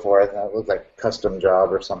seen before. I thought it looked like a custom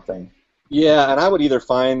job or something. Yeah, and I would either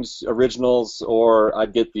find originals or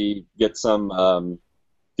I'd get some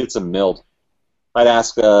milled. I'd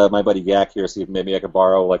ask my buddy Yak here, see if maybe I could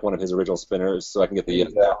borrow like one of his original spinners so I can get the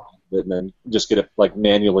and then just get it like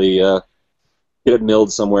manually get it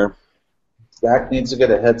milled somewhere. Zach needs to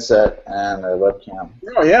get a headset and a webcam.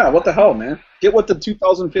 Oh yeah, what the hell, man? Get with the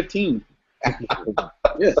 2015.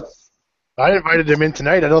 Yeah. I invited him in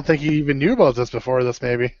tonight. I don't think he even knew about this before this,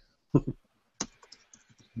 maybe.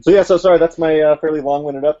 So yeah, so sorry, that's my fairly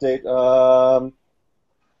long-winded update.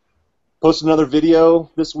 Posted another video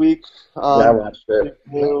this week. Yeah, I watched it.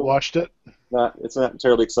 Watched it. It's not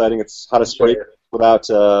terribly exciting. It's how to spray without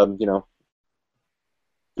doing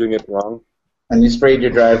it wrong. And you sprayed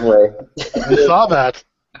your driveway. I saw that.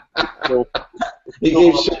 So,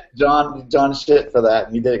 You gave John shit for that,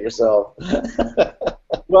 and you did it yourself.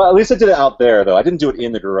 well, at least I did it out there, though. I didn't do it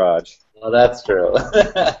in the garage. Well, that's true.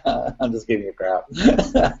 I'm just giving you crap.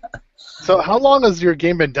 So how long has your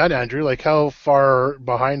game been done, Andrew? Like, how far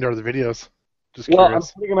behind are the videos? Just Well, I'm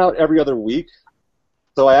curious. putting them out every other week.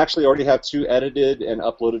 So I actually already have 2 edited and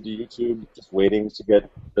uploaded to YouTube, just waiting to get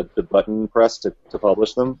the button pressed to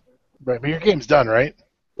publish them. Right, but your game's done, right?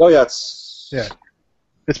 Oh, yeah,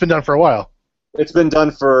 It's been done for a while. it's been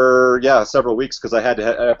done for, several weeks because I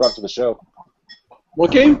brought it to the show.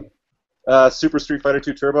 What game? Super Street Fighter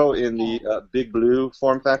 2 Turbo in the Big Blue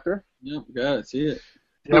form factor. Yep, got it. See it.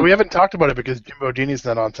 Yeah, we haven't talked about it because Jimbo Genie's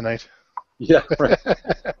not on tonight. Yeah, right.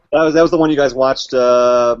 that was the one you guys watched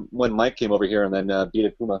when Mike came over here and then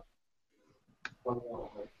beat Akuma.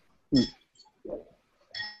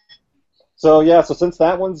 So since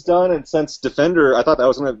that one's done and since Defender, I thought that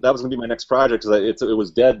was gonna be my next project because it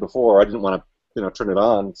was dead before. I didn't want to turn it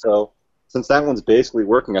on. So since that one's basically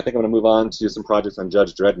working, I think I'm gonna move on to some projects on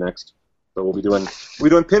Judge Dredd next. So we'll be doing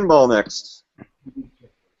pinball next.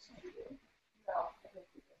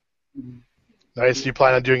 Nice. Do you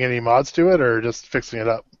plan on doing any mods to it or just fixing it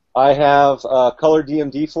up? I have color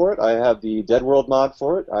DMD for it. I have the Dead World mod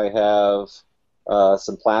for it. I have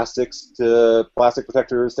some plastic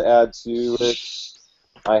protectors to add to it.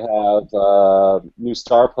 I have new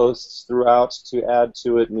star posts throughout to add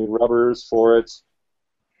to it. New rubbers for it.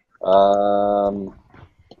 So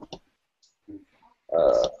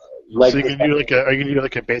you can do are you gonna do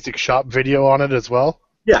like a basic shop video on it as well?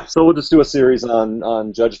 Yeah, so we'll just do a series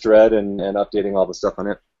on Judge Dredd and updating all the stuff on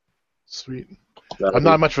it. Sweet. I'm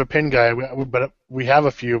not much of a pin guy, but we have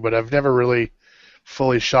a few, but I've never really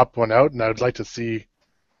fully shopped one out, and I'd like to see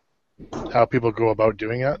how people go about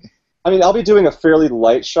doing it. I mean, I'll be doing a fairly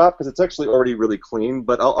light shop because it's actually already really clean,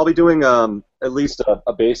 but I'll be doing at least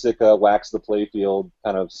a basic wax the playfield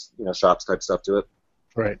kind of shops type stuff to it.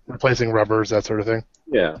 Right, replacing rubbers, that sort of thing.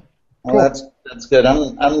 Yeah. Well, that's good.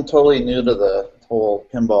 I'm totally new to the whole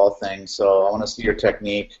pinball thing, so I want to see your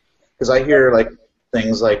technique because I hear like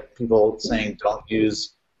things like people saying don't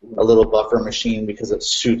use a little buffer machine because it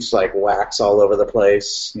shoots like wax all over the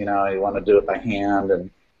place. You want to do it by hand and.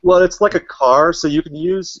 Well, it's like a car, so you can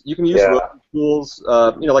use rotary tools,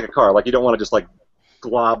 like a car. Like you don't want to just like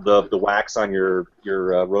glob the wax on your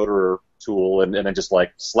rotor tool and then just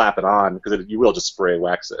like slap it on because you will just spray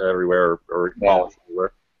wax everywhere or polish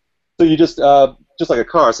everywhere. So you just like a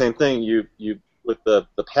car, same thing. You with the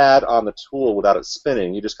pad on the tool without it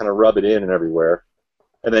spinning, you just kind of rub it in and everywhere,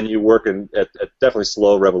 and then you work at definitely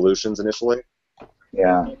slow revolutions initially.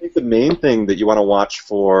 Yeah. I think the main thing that you want to watch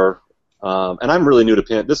for, and I'm really new to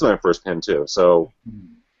pin. This is my first pin too, so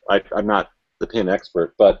I'm not the pin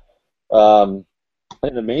expert, but I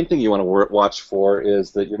think the main thing you want to watch for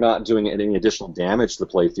is that you're not doing any additional damage to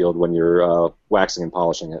the playfield when you're waxing and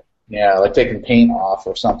polishing it. Yeah, like taking paint off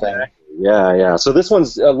or something. Yeah. So this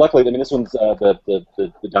one's luckily. I mean, this one's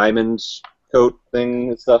the diamond coat thing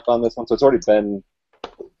and stuff on this one. So it's already been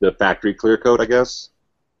the factory clear coat, I guess.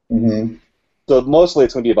 Mm-hmm. So mostly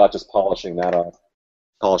it's going to be about just polishing that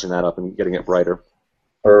up and getting it brighter.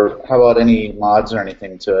 Or how about any mods or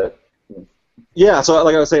anything to it? Yeah. So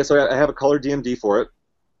like I was saying, I have a color DMD for it.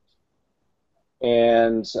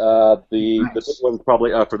 And the big one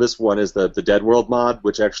probably for this one is the Dead World mod,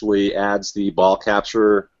 which actually adds the ball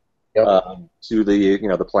capture to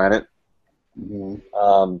the planet.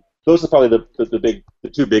 Mm-hmm. Those are probably the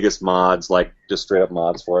 2 biggest mods, like just straight up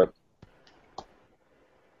mods for it.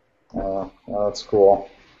 Well, that's cool.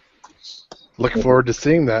 Looking forward to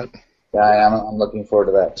seeing that. Yeah, I'm looking forward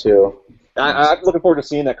to that too. I'm looking forward to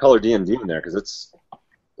seeing that color DMD in there because it's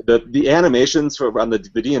the animations on the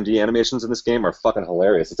DMD animations in this game are fucking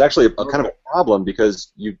hilarious. It's actually a kind of a problem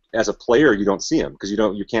because you, as a player, you don't see them because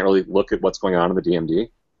you can't really look at what's going on in the DMD.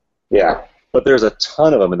 Yeah. But there's a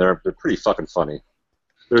ton of them and they're pretty fucking funny.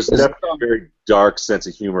 There's definitely a very dark sense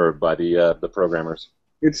of humor by the programmers.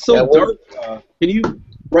 It's so dark. Can you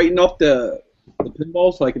brighten up the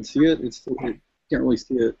pinball so I can see it? It's Can't really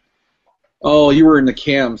see it. Oh, you were in the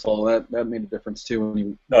cam, so that made a difference too. When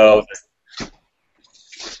you. Oh.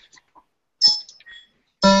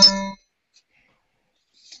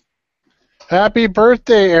 Happy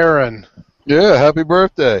birthday, Aaron. Yeah, happy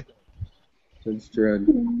birthday. Judge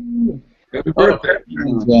Dredd. Happy birthday.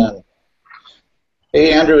 Yeah.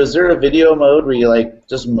 Hey, Andrew, is there a video mode where you like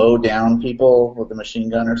just mow down people with a machine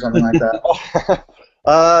gun or something like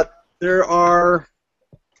that?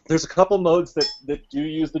 There's a couple modes that do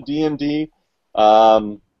use the DMD.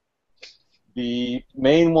 The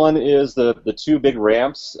main one is the two big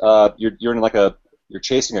ramps. You're in you're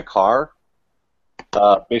chasing a car,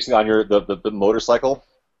 basically on the motorcycle,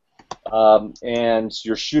 and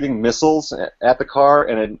you're shooting missiles at the car.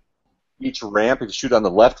 And in each ramp, if you shoot on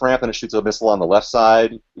the left ramp, and it shoots a missile on the left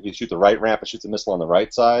side. If you shoot the right ramp, it shoots a missile on the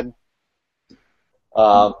right side.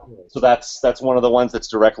 So that's one of the ones that's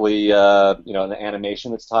directly an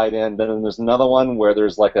animation that's tied in. Then there's another one where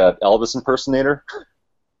there's like a Elvis impersonator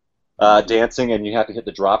dancing, and you have to hit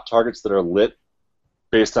the drop targets that are lit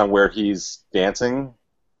based on where he's dancing.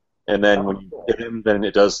 And then when you hit him, then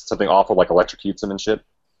it does something awful like electrocutes him and shit.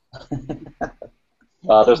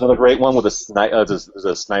 There's another great one with there's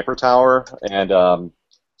a sniper tower, and so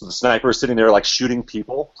the sniper is sitting there like shooting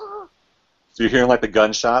people. So you're hearing like the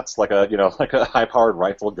gunshots, like a high-powered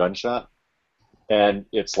rifle gunshot, and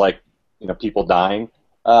it's like people dying,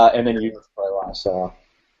 and then you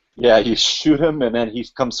shoot him, and then he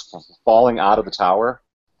comes falling out of the tower,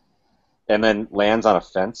 and then lands on a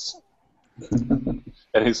fence, and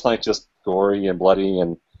he's like just gory and bloody,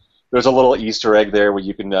 and there's a little Easter egg there where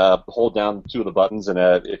you can hold down two of the buttons, and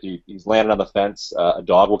if he's landed on the fence, a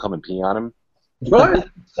dog will come and pee on him. What?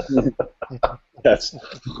 Yes.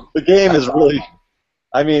 The game is really,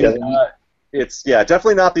 it's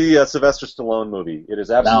definitely not the Sylvester Stallone movie. It is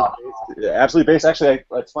absolutely based. Actually,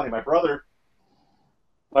 it's funny. My brother's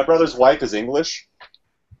wife is English,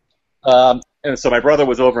 and so my brother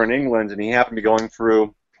was over in England, and he happened to be going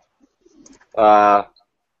through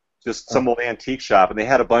just some old antique shop, and they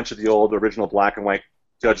had a bunch of the old original black and white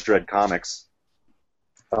Judge Dredd comics.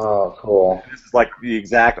 Oh, cool. This is like the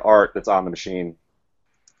exact art that's on the machine.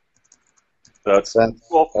 So that's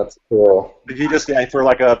cool. That's cool. He just for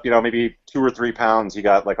like maybe £2 or £3, he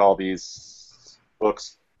got like all these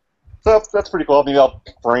books. So that's pretty cool. Maybe I'll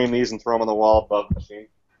frame these and throw them on the wall above the machine.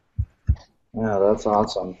 Yeah, that's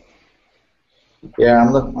awesome. Yeah,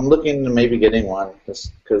 I'm looking into maybe getting one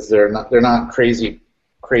because they're not crazy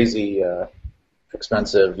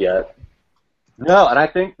expensive yet. No, and I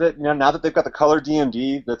think that now that they've got the color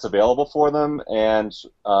DMD that's available for them, and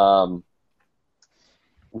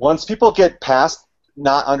once people get past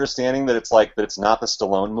not understanding that it's not the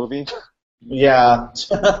Stallone movie, yeah, it's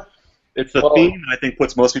the theme that I think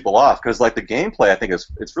puts most people off, because like the gameplay I think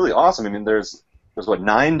it's really awesome. I mean, there's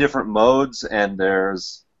 9 different modes, and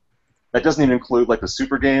that doesn't even include like the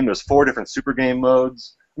super game. There's 4 different super game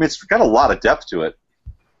modes. I mean, it's got a lot of depth to it.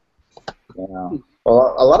 Yeah.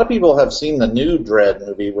 Well, a lot of people have seen the new Dredd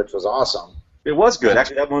movie, which was awesome. It was good.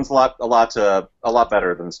 Actually, that one's a lot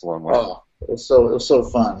better than the Stallone one. Oh, it was so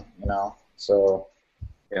fun, So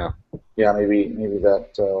yeah, maybe that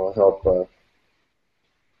will help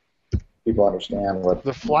people understand what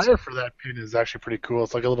the flyer for that pin is actually pretty cool.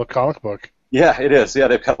 It's like a little comic book. Yeah, it is. Yeah,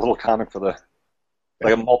 they've got a little comic for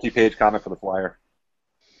a multi-page comic for the flyer.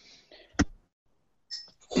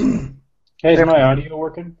 Hey, is my audio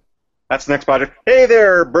working? That's the next project. Hey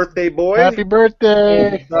there, birthday boy! Happy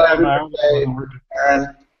birthday! Happy birthday,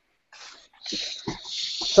 Aaron.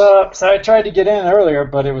 So I tried to get in earlier,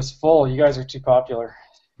 but it was full. You guys are too popular.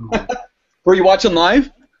 Were you watching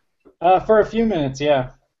live? For a few minutes, yeah.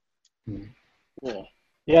 Cool.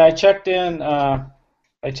 Yeah, I checked in.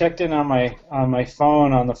 I checked in on my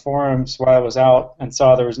phone on the forums while I was out and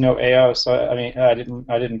saw there was no AO. So I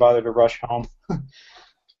didn't bother to rush home.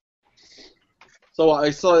 So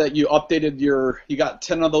I saw that you updated you got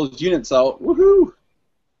 10 of those units out. Woohoo!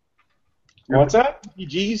 What's that?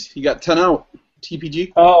 TPGs, you got 10 out.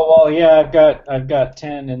 TPG. Oh well, yeah, I've got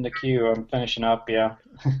 10 in the queue. I'm finishing up, yeah.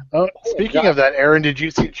 Oh, speaking of that, Aaron, did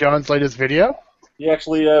you see John's latest video? He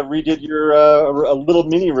actually redid your a little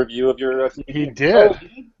mini review of your. He did.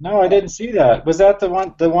 No, I didn't see that. Was that the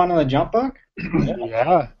one on the jump bug?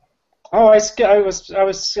 Yeah. Oh, I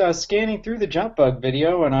was scanning through the jump bug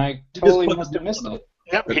video, and I totally must have missed it.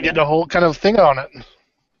 Yep, he did the whole kind of thing on it.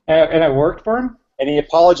 And it worked for him? And he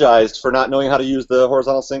apologized for not knowing how to use the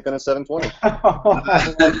horizontal sync on a 720.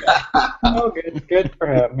 Oh, good for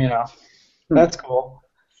him, That's cool.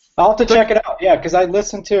 I'll have to check it out, yeah, because I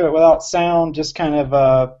listened to it without sound, just kind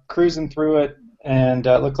of cruising through it and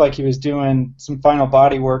it looked like he was doing some final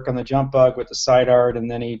body work on the jump bug with the side art, and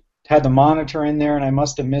then he had the monitor in there, and I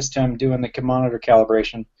must have missed him doing the monitor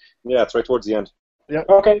calibration. Yeah, it's right towards the end. Yeah.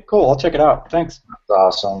 Okay, cool. I'll check it out. Thanks. That's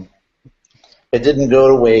awesome. It didn't go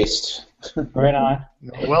to waste. Right on.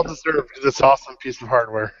 Well deserved for this awesome piece of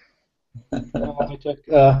hardware. It took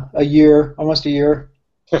a year, almost a year.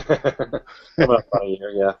 About a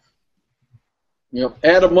year, yeah. Yep.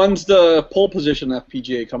 Adam, when's the pole position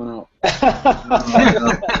FPGA coming out?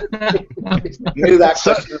 Knew that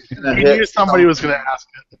question was gonna He hit. knew somebody was going to ask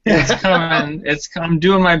it. It's coming. I'm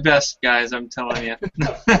doing my best, guys. I'm telling you.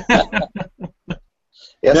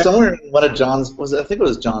 Yeah, somewhere in one of John's I think it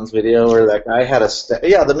was John's video where that guy had a stack.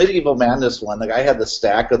 Yeah, the Medieval Madness one. The guy had the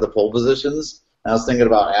stack of the pole positions. And I was thinking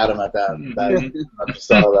about Adam at that. I just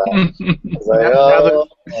saw that. I was like, oh.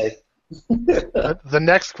 The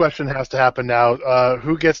next question has to happen now.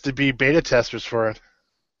 Who gets to be beta testers for it?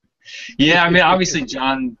 Yeah, I mean, obviously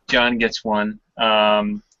John gets one.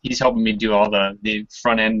 He's helping me do all the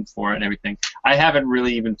front end for it and everything. I haven't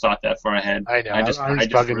really even thought that far ahead. I know. I just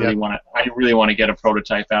really want to get a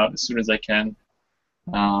prototype out as soon as I can,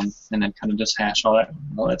 and then kind of just hash all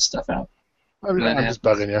that stuff out. I'm just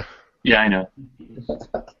bugging you. Yeah, I know.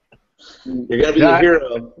 You're gonna be the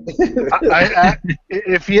hero.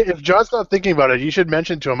 If John's not thinking about it, you should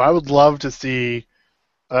mention to him. I would love to see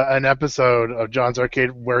an episode of John's Arcade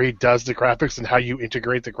where he does the graphics and how you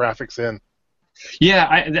integrate the graphics in.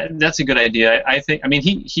 Yeah, that's a good idea. I mean,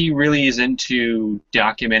 he really is into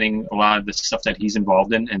documenting a lot of the stuff that he's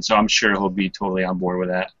involved in, and so I'm sure he'll be totally on board with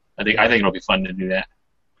that. I think it'll be fun to do that.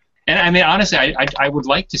 And I mean, honestly, I would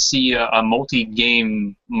like to see a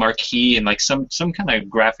multi-game marquee and like some kind of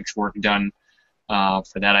graphics work done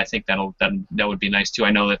for that. I think that would be nice too.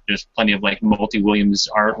 I know that there's plenty of like multi-Williams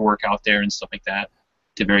artwork out there and stuff like that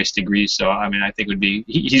to various degrees. So I mean, I think it would be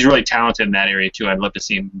he's really talented in that area too. I'd love to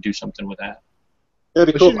see him do something with that. Yeah,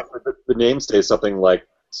 it'd be cool if the name stays something like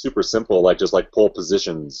super simple, like just like pole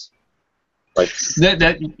positions. Like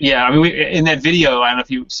yeah, I mean, in that video, I don't know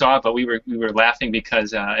if you saw it, but we were laughing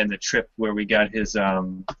because in the trip where we got his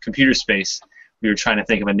computer space, we were trying to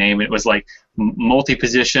think of a name. It was like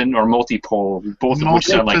multi-position or multi-pole, both of which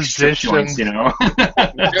sound like strip joints, you know.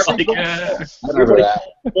 It's like, I remember that.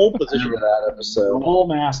 Pole position of that episode. Pole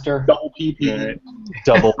master. Double PP.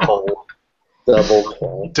 Double pole. Double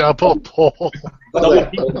pole. Double pole.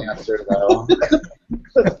 Double master, though.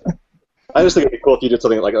 I just think it'd be cool if you did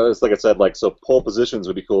something like I said, like so pole positions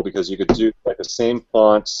would be cool because you could do like the same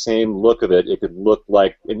font, same look of it. It could look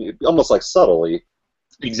like almost like subtly.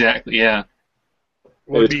 Exactly. Yeah.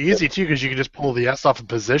 Well, it'd be easy too because you could just pull the S off a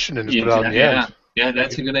position and just put it on the end. Yeah,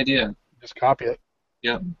 that's a good idea. Just copy it.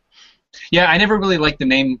 Yeah. Yeah, I never really liked the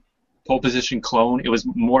name Pole Position Clone. It was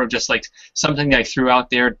more of just like something that I threw out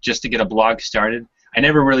there just to get a blog started. I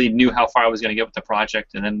never really knew how far I was going to get with the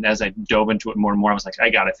project, and then as I dove into it more and more, I was like, I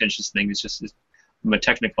got to finish this thing. It's just from a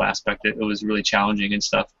technical aspect, it was really challenging and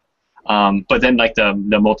stuff. But then like the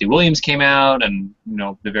multi-Williams came out, and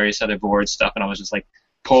the various other board stuff, and I was just like,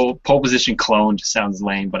 pole position clone just sounds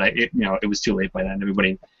lame, but it was too late by then.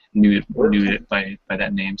 Everybody knew it by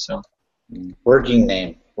that name. So working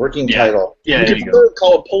name, title. Yeah, there you could go.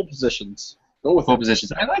 call it pole positions. Go with pole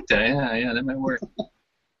positions. I like that. Yeah, that might work.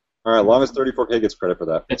 All right, long as 34K gets credit for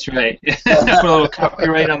that. That's right. Put a little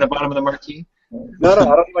copyright on the bottom of the marquee. No,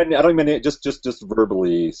 I don't mean just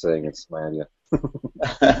verbally saying it's my idea.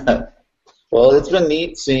 Well, it's been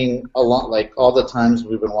neat seeing a lot, like all the times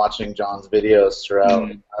we've been watching John's videos throughout.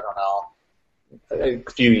 I don't know,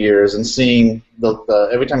 a few years, and seeing the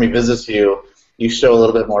every time he visits you, you show a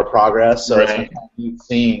little bit more progress. So it's been kind of neat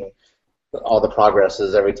seeing all the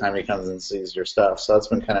progresses every time he comes and sees your stuff. So that's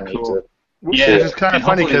been kind of neat to. Yeah, it's kind of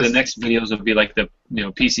funny because the next videos will be like the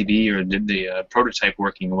PCB or the prototype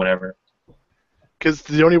working or whatever. Because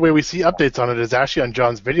the only way we see updates on it is actually on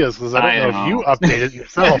John's videos. Because I don't know if you update it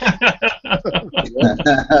yourself.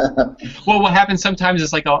 Well, what happens sometimes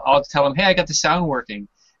is like I'll tell him, hey, I got the sound working,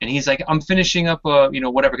 and he's like, I'm finishing up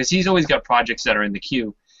whatever, because he's always got projects that are in the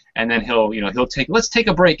queue. And then let's take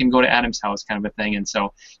a break and go to Adam's house kind of a thing. And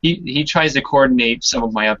so he tries to coordinate some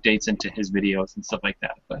of my updates into his videos and stuff like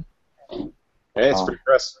that. But hey, it's free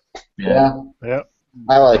press. Yeah.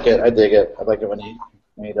 I like it. I dig it. I like it when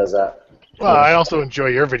he does that. Well, I also enjoy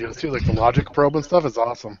your videos too, like the logic probe and stuff is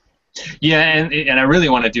awesome. Yeah, and I really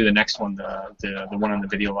want to do the next one, the one on the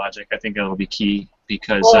video logic. I think that'll be key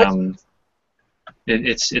because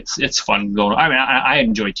it's fun going. I mean, I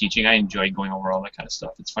enjoy teaching. I enjoy going over all that kind of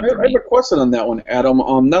stuff. It's fun for me. I have a question on that one, Adam.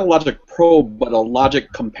 Not a logic probe, but a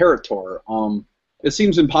logic comparator. It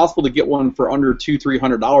seems impossible to get one for under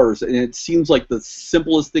 $200-300, and it seems like the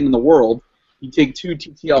simplest thing in the world. you take two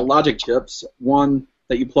TTL logic chips, one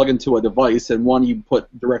that you plug into a device and one you put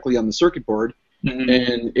directly on the circuit board,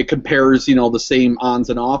 and it compares, the same ons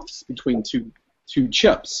and offs between two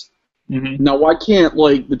chips. Now, why can't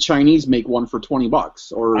the Chinese make one for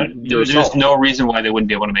 $20 or there's no reason why they wouldn't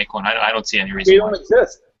be able to make one. I don't see any reason. They don't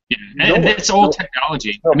exist. Yeah. And it's old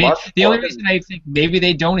technology. I mean, the only reason I think maybe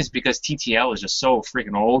they don't is because TTL is just so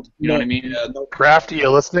freaking old. You know what I mean? Yeah, Crafty, you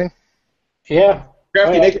listening? Yeah.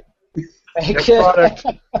 Crafty, make it. Next product.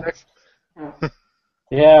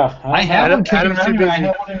 Yeah. I have one kicking Adam's around too here. I busy.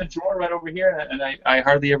 have one in the drawer right over here, and I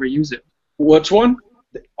hardly ever use it. Which one?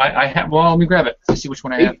 I have. Well, let me grab it. Let's see which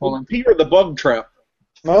one I have. Hold on. HP or the bug trap?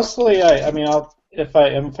 Mostly, if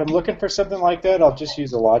I'm looking for something like that, I'll just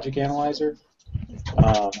use a logic analyzer.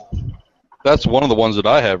 That's one of the ones that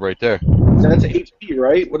I have right there. That's HP,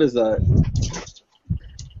 right? What is that?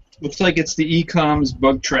 Looks like it's the Ecom's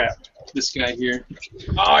bug trap. This guy here.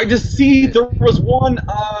 I just see there was one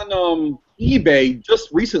on eBay just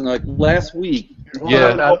recently, like last week.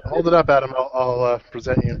 Hold it up, Adam. I'll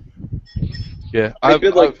present you. Yeah, I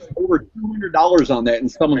bid like over $200 on that, and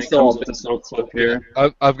someone still with this little clip here.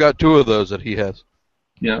 I've got two of those that he has.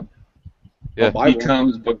 Yeah. Yeah.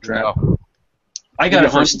 Ecom's bug trap. Wow. I got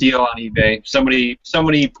it for a steal on eBay. Somebody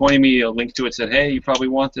pointed me a link to it. Said, "Hey, you probably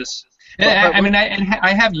want this." And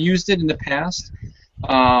I have used it in the past.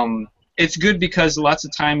 It's good because lots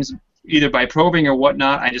of times, either by probing or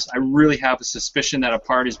whatnot, I really have a suspicion that a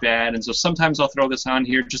part is bad, and so sometimes I'll throw this on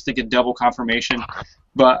here just to get double confirmation.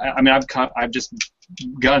 But I mean, I've just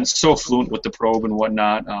gotten so fluent with the probe and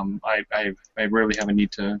whatnot. I rarely have a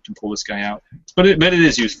need to pull this guy out. But it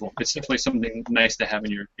is useful. It's definitely something nice to have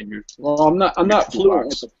in your. Well, I'm not fluent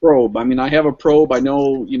with the probe. I mean, I have a probe. I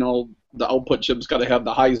know the output chip's got to have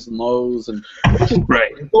the highs and lows, and it's just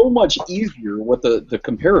so much easier with the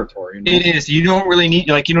comparator. It is. You don't really need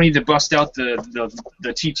you don't need to bust out the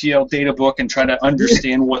TTL data book and try to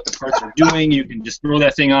understand what the parts are doing. You can just throw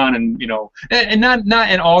that thing on, and and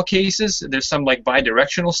not in all cases. There's some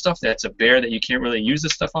bidirectional stuff that's a bear that you can't really use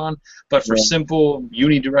this stuff on. But for simple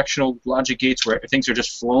unidirectional logic gates where things are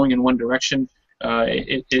just flowing in one direction,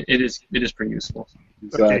 it is pretty useful.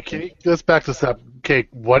 Exactly. Okay, can you let's back this up. Okay,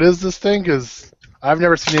 what is this thing? Because I've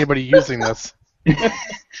never seen anybody using this.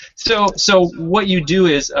 So what you do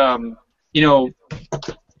is,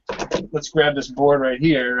 let's grab this board right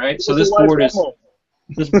here, right? So this board is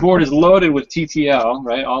loaded with TTL,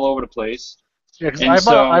 right, all over the place. Yeah, because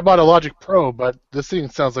I bought a Logic Pro, but this thing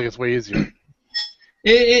sounds like it's way easier.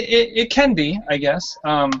 It can be, I guess.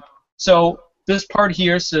 So this part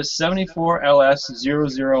here says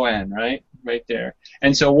 74LS00N, right there.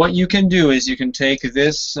 And so what you can do is you can take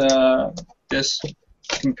this this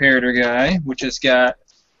comparator guy, which has got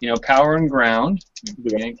power and ground.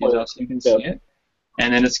 Yank it up so you can see it.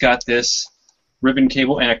 And then it's got this ribbon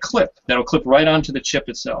cable and a clip that'll clip right onto the chip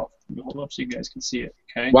itself. Hold up so you guys can see it.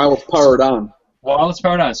 Okay. While it's powered on. While it's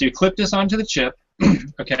powered on. So you clip this onto the chip,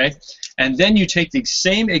 okay, and then you take the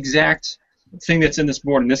same exact thing that's in this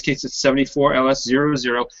board. In this case, it's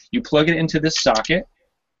 74LS00. You plug it into this socket.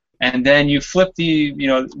 And then you flip the,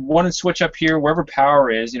 one switch up here, wherever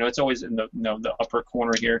power is, it's always in the, the upper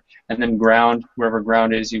corner here, and then ground, wherever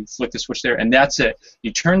ground is, you flick the switch there, and that's it.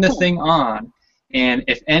 You turn the thing on, and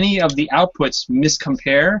if any of the outputs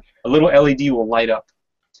miscompare, a little LED will light up.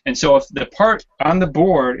 And so if the part on the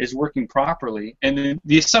board is working properly, and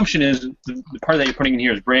the assumption is the part that you're putting in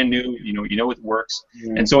here is brand new, you know it works.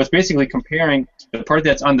 And so it's basically comparing the part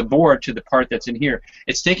that's on the board to the part that's in here.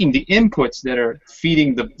 It's taking the inputs that are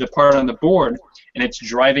feeding the part on the board, and it's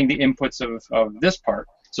driving the inputs of this part.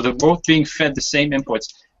 So they're both being fed the same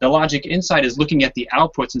inputs. The logic inside is looking at the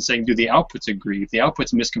outputs and saying, do the outputs agree? If the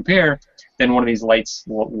outputs miscompare, then one of these lights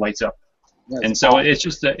up. And so it's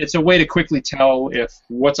just it's a way to quickly tell if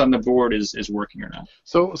what's on the board is working or not.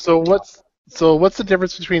 So what's the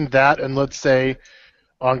difference between that and, let's say,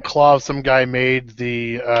 on Claw some guy made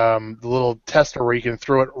the little tester where you can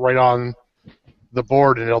throw it right on the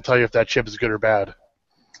board and it'll tell you if that chip is good or bad?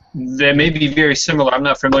 They may be very similar. I'm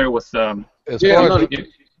not familiar with that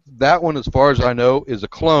one, as far as I know, is a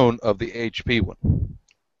clone of the HP one.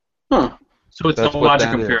 Huh. So it's a logic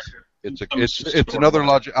comparator. It's another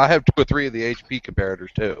logic. I have 2 or 3 of the HP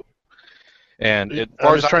comparators too, and as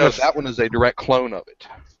far as I know, that one is a direct clone of it,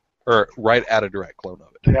 or right at a direct clone of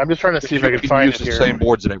it. Yeah, I'm just trying to see if I can find it here. Use the same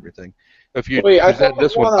boards and everything. If you present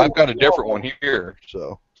this one, I've got a different one here,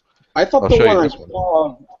 so. I thought the one I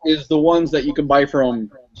saw is the ones that you can buy from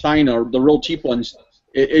China, or the real cheap ones.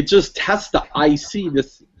 It just tests the IC to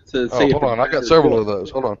say. Hold on, I got several of those.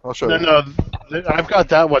 Hold on, I'll show you. No, I've got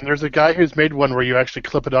that one. There's a guy who's made one where you actually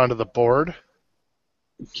clip it onto the board.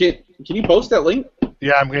 Can you post that link?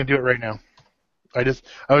 Yeah, I'm gonna do it right now. I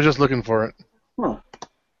was just looking for it. Huh.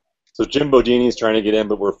 So Jim Bodini's trying to get in,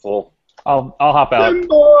 but we're full. I'll hop out.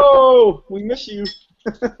 Jimbo, we miss you.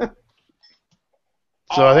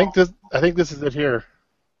 So I think this is it here.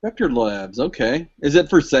 Vector Labs. Okay. Is it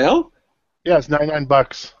for sale? Yeah, it's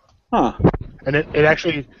 $99. Huh. And it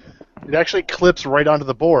actually clips right onto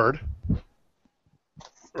the board.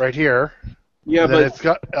 Right here. Yeah, and then but it's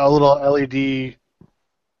got a little LED.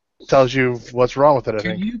 Tells you what's wrong with it. I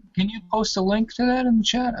Can think. you post a link to that in the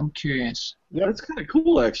chat? I'm curious. yeah, that's kind of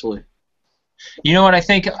cool, actually. You know what I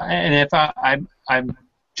think, and if I'm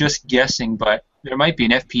just guessing, but there might be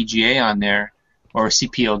an FPGA on there or a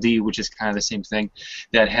CPLD, which is kind of the same thing,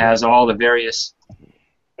 that has all the various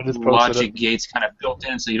logic gates kind of built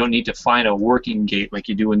in, so you don't need to find a working gate like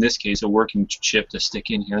you do in this case, a working chip to stick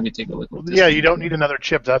in here. Let me take a look at this. Yeah, you don't need another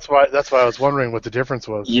chip. That's why I was wondering what the difference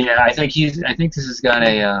was. Yeah, I think this has got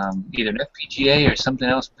a either an FPGA or something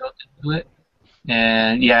else built into it.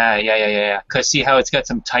 And yeah. Cause see how it's got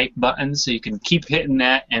some type buttons, so you can keep hitting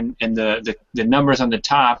that, and the numbers on the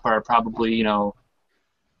top are probably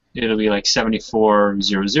it'll be like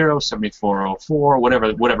 7400, 7404,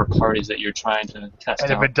 whatever part is that you're trying to test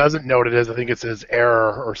And out. if it doesn't know what it is, I think it says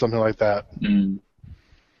error or something like that. Mm.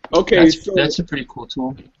 Okay, That's a pretty cool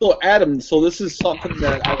tool. So Adam, this is something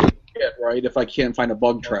that I would get, right, if I can't find a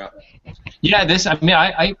bug trap. Yeah,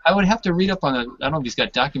 I would have to read up on I don't know if he's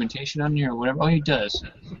got documentation on here or whatever. Oh, he does.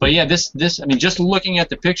 But yeah, this just looking at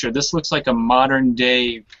the picture, this looks like a modern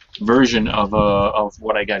day version of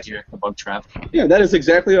what I got here, a bug trap. Yeah, that is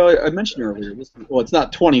exactly what I mentioned earlier. It's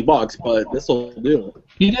not $20, but this will do.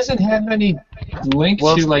 He doesn't have any link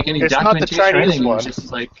to like any it's not the documentation or Chinese anything. one. It's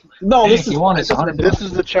just like No, hey, this if is you want, it's $100. This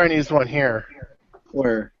is the Chinese one here.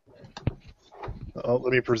 Where? Oh,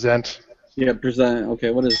 let me present. Yeah, present.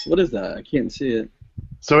 Okay, what is that? I can't see it.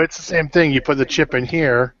 So it's the same thing. You put the chip in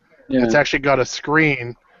here. Yeah. It's actually got a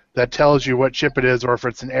screen that tells you what chip it is, or if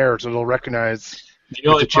it's an error, so it'll recognize.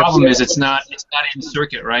 The problem is it's not in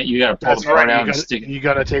circuit, right? You got to pull That's the part right. out and stick it. You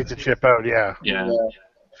got to take the chip out. Yeah. Yeah.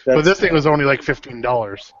 But this thing was only like $15.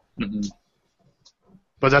 Mm-hmm.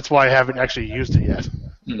 But that's why I haven't actually used it yet.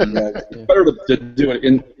 Mm-hmm. It's better to do it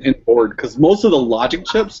in board, because most of the logic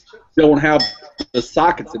chips don't have the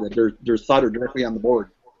sockets in it. They're soldered directly on the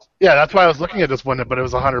board. Yeah, that's why I was looking at this one, but it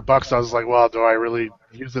was $100. I was like, well, do I really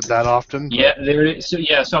use it that often? Yeah,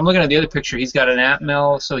 so I'm looking at the other picture. He's got an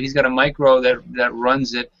Atmel, so he's got a micro that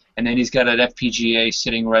runs it, and then he's got an FPGA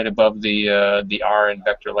sitting right above the R in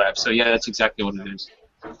Vector Lab. So yeah, that's exactly what it is.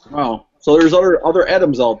 Wow. So there's other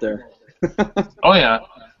Adams out there. Oh yeah.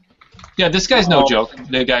 Yeah, this guy's no joke.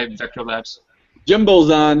 The guy at Vector Labs.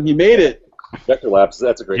 Jimbo's on. He made it. Vector Labs,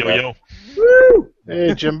 that's a great guy. Yo. Woo!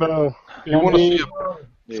 Hey, Jimbo. You want to see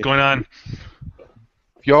What's going on?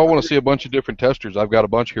 if y'all want to see a bunch of different testers, I've got a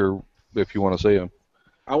bunch here if you want to see them.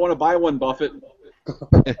 I want to buy one, Buffett.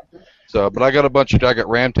 So, but I got I got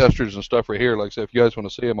RAM testers and stuff right here. Like I said, if you guys want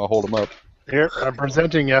to see them, I'll hold them up. Here, I'm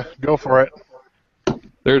presenting you. Go for it.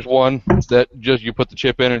 There's one that just you put the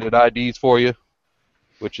chip in and it IDs for you,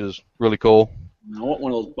 which is really cool. I want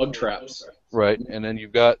one of those bug traps. Right, and then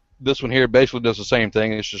you've got this one here. Basically, does the same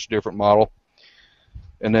thing. It's just a different model.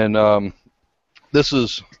 And then this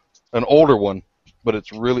is an older one, but it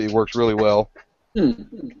works really well.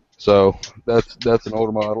 So that's an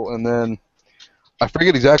older model. And then I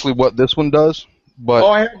forget exactly what this one does, but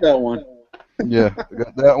I have that one. yeah, I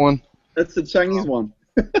got that one. That's the Chinese one.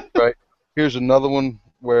 Right. Here's another one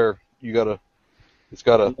where it's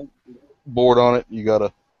got a board on it. You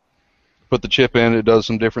gotta put the chip in. It does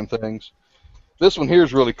some different things. This one here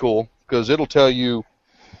is really cool because it'll tell you.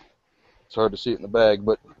 It's hard to see it in the bag,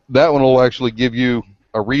 but that one will actually give you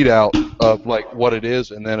a readout of like what it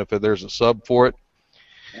is, and then if there's a sub for it.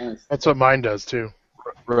 Nice. That's what mine does too.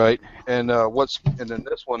 Right. And then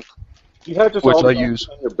this one, You have just which all I the use.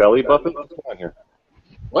 on your belly, Buffett? What's going on here?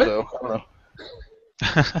 What? So, I don't know.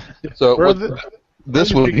 So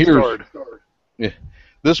this one here,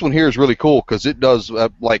 this one here is really cool because it does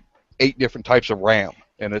like 8 different types of RAM,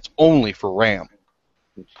 and it's only for RAM.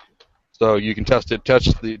 So you can test it,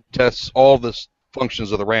 tests all the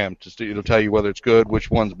functions of the RAM. It'll tell you whether it's good,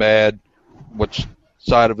 which one's bad, which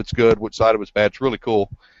side of it's good, which side of it's bad. It's really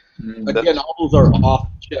cool. Again, all those are off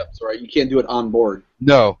chips, right? You can't do it on board.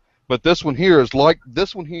 No, but this one here is like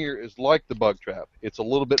the bug trap. It's a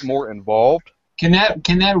little bit more involved. Can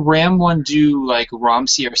that RAM one do like ROM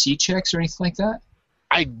CRC checks or anything like that?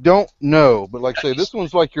 I don't know, but like I say, this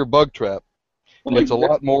one's like your bug trap. It's a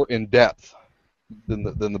lot more in depth than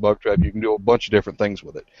the bug trap. You can do a bunch of different things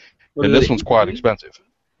with it, and this one's quite expensive.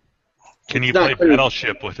 Can you play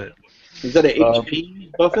Battleship with it? Is that an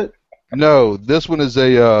HP Buffett? No, this one is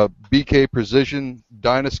a BK Precision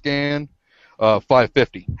Dynascan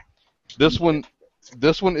 550. This one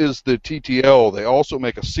is the TTL. They also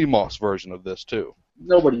make a CMOS version of this too.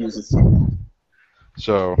 Nobody uses.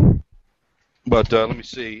 So, but let me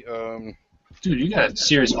see. Dude, you got a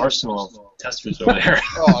serious arsenal of testers over there.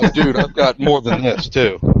 Oh, dude, I've got more than this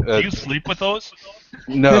too. Do you sleep with those?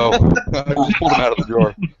 No, I just pulled them out of the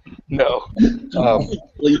drawer. No.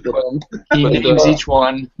 Sleep with them. He names each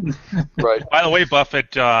one. Right. By the way,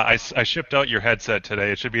 Buffett, I shipped out your headset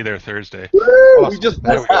today. It should be there Thursday. Woo! We just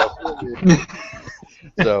There we go.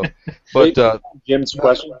 So, but Jim's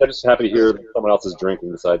question. I'm just happy to hear someone else is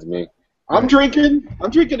drinking besides me. I'm drinking.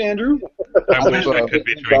 Andrew. I wish I could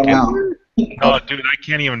be drinking. No, dude, I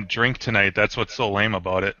can't even drink tonight. That's what's so lame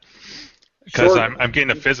about it. Because I'm getting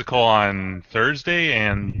a physical on Thursday,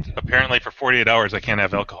 and apparently for 48 hours I can't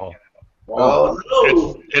have alcohol. Oh,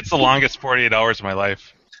 no. It's the longest 48 hours of my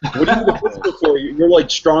life. What do you need a physical for? You're like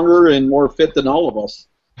stronger and more fit than all of us.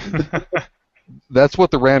 that's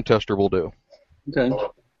what the RAM tester will do. Okay.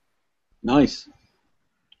 Nice.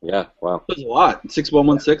 Yeah, wow. That's a lot.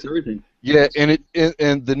 6116, everything. Yeah,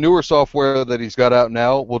 and the newer software that he's got out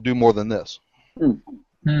now will do more than this.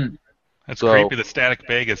 That's creepy. The static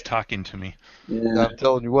bag is talking to me. Yeah. I'm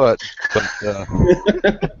telling you what. But,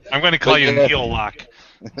 I'm going to call you Neil Locke.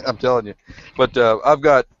 I'm telling you. But I've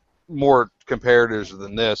got more comparators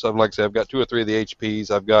than this. Like I said, I've got 2 or 3 of the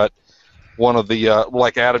HPs. I've got one of the,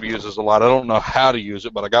 like Adam uses a lot. I don't know how to use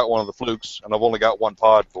it, but I got one of the Flukes, and I've only got one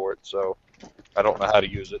pod for it, so I don't know how to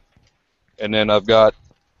use it. And then I've got,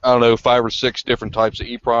 I don't know, 5 or 6 different types of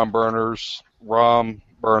EEPROM burners, ROM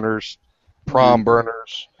burners, PROM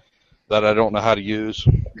burners that I don't know how to use.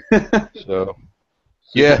 So,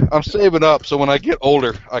 yeah, I'm saving up so when I get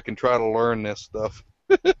older, I can try to learn this stuff.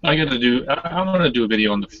 I'm going to do a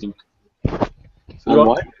video on the Fluke. On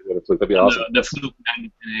what? That'd be awesome. The Fluke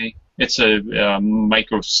 9010A. It's a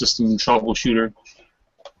microsystem troubleshooter.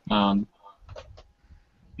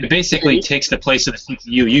 It basically takes the place of the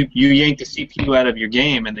CPU. You yank the CPU out of your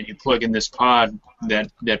game, and then you plug in this pod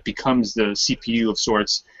that becomes the CPU of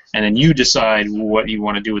sorts, and then you decide what you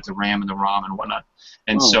want to do with the RAM and the ROM and whatnot.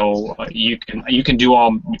 And so you can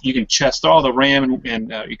test all the RAM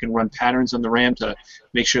and you can run patterns on the RAM to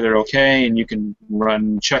make sure they're okay, and you can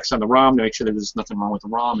run checks on the ROM to make sure that there's nothing wrong with the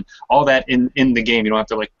ROM, and all that in the game. You don't have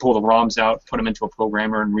to like pull the ROMs out, put them into a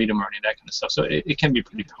programmer, and read them or any of that kind of stuff. So it can be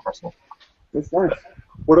pretty powerful. That's nice.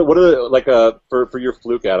 What are like for your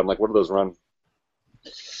Fluke, Adam? Like, what do those run?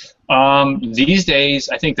 These days,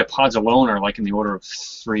 I think the pods alone are like in the order of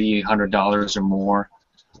 $300 or more.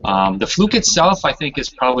 The Fluke itself, I think, is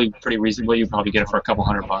probably pretty reasonable. You probably get it for a couple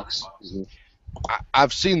 $100. Mm-hmm.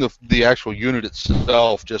 I've seen the actual unit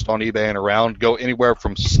itself just on eBay and around go anywhere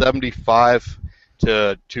from 75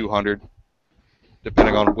 to 200,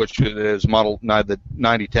 depending on which it is. Model the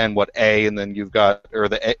 9010, what A, and then you've got, or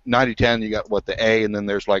the 9010, you got what the A, and then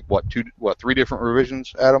there's like three different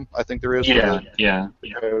revisions. Adam, I think there is. Yeah.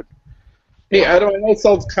 Hey, Adam, I know it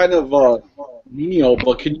sounds kind of menial,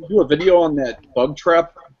 but can you do a video on that bug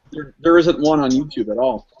trap? There isn't one on YouTube at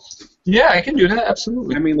all. Yeah, I can do that,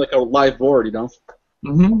 absolutely. I mean, like a live board, you know?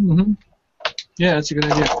 Mm-hmm. Yeah, that's a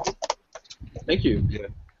good idea. Thank you. Yeah.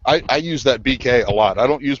 I use that BK a lot. I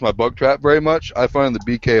don't use my bug trap very much. I find the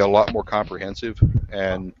BK a lot more comprehensive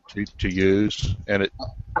and to use, and it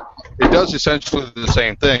does essentially the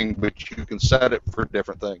same thing, but you can set it for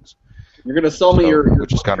different things. You're gonna sell me your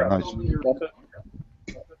which is kind of nice.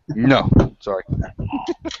 No, sorry.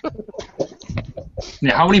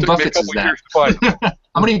 Yeah, how many Buffets is that?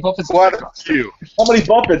 How many Buffets? How many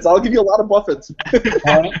Buffets? I'll give you a lot of Buffets.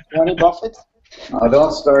 20 Buffets? Oh,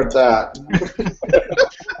 don't start that.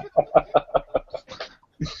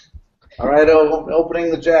 All right,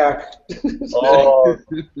 opening the jack. Oh,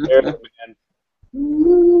 man.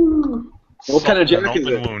 What kind of jack is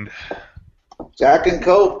it? Wound. Jack and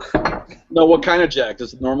Coke. No, what kind of jack?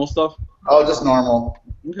 Just normal stuff? Oh, just normal.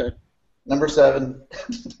 Okay. Number 7.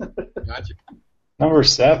 Gotcha. Number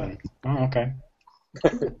 7. Oh, okay.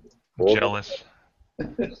 Jealous.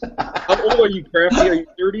 How old are you, Crafty? Are you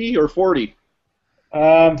 30 or 40?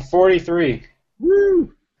 43.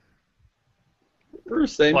 Woo! We're the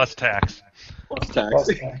same. Plus tax. Plus tax. Plus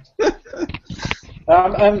tax.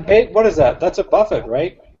 What is that? That's a Buffett,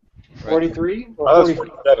 right? 43? Oh,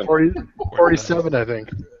 that's 47. 47, I think.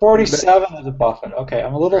 47 is a Buffett. Okay,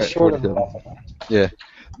 I'm a little short of the 47. Buffett. Yeah,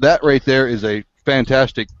 that right there is a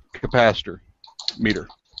fantastic capacitor meter.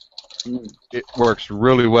 It works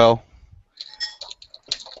really well.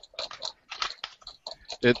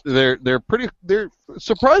 They're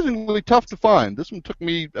surprisingly tough to find. This one took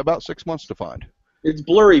me about 6 months to find. It's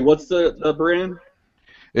blurry. What's the brand?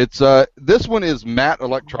 It's this one is Matte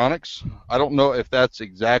Electronics. I don't know if that's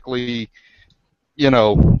exactly,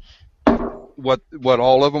 what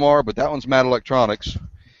all of them are, but that one's Matte Electronics.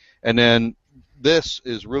 And then this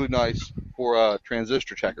is really nice for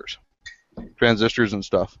transistor checkers, transistors and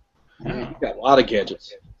stuff. You've got a lot of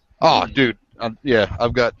gadgets. Oh, dude, yeah,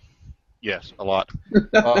 I've got a lot.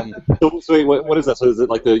 So wait, what is that? So is it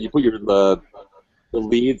like you put the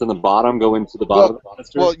leads on the bottom go into the bottom of the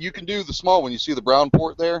canister? Well, you can do the small one. You see the brown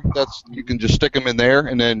port there? You can just stick them in there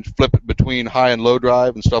and then flip it between high and low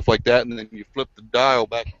drive and stuff like that, and then you flip the dial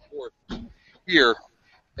back and forth here,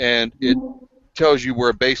 and it tells you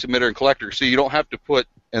where a base emitter and collector. So you don't have to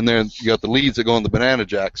and then you got the leads that go in the banana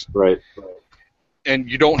jacks. Right. And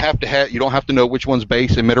you don't have to know which one's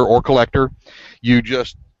base emitter or collector. You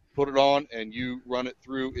just put it on and you run it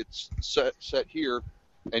through. It's set here.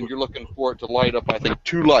 And you're looking for it to light up, I think,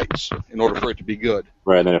 2 lights in order for it to be good.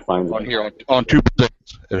 Right, and then it finds on here on 2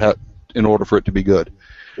 positions in order for it to be good.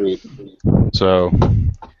 So,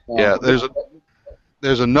 yeah,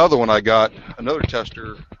 there's another one I got, another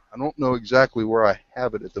tester. I don't know exactly where I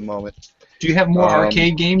have it at the moment. Do you have more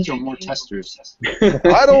arcade games or more testers?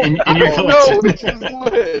 I don't know. This is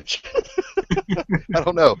which. I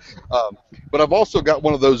don't know. But I've also got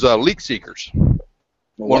one of those leak seekers.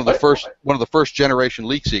 One of the first generation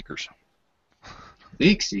leak seekers.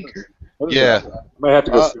 Leak seeker. Yeah. Might have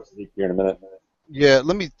to go seek here in a minute. Yeah,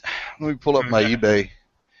 let me pull up my eBay,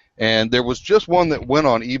 and there was just one that went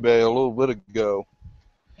on eBay a little bit ago.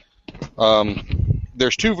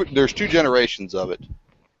 There's two generations of it,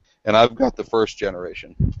 and I've got the first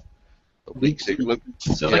generation. The leak seeker.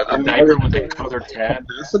 So like a diaper with a colored tab.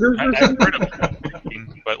 I've heard of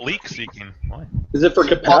leaking, but leak seeking. What? Is it for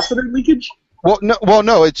capacitor leakage? Well,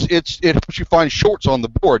 no. It helps you find shorts on the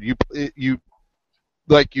board. You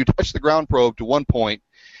touch the ground probe to one point,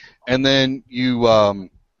 and then you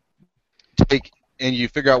take and you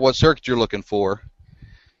figure out what circuit you're looking for.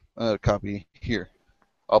 Copy here.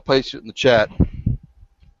 I'll paste it in the chat.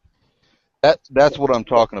 That's what I'm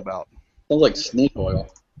talking about. Sounds like snake oil.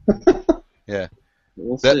 Yeah.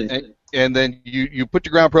 We'll see. And then you put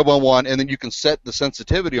your ground probe on one, and then you can set the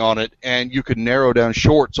sensitivity on it, and you can narrow down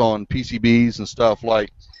shorts on PCBs and stuff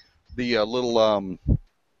like the little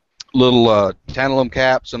tantalum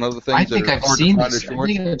caps and other things. I think I've seen this. I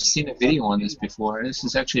think I've seen a video on this before. This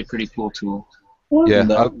is actually a pretty cool tool.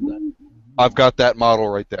 Yeah, I've got that model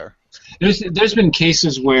right there. There's been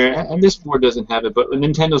cases where, and this board doesn't have it, but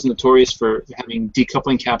Nintendo's notorious for having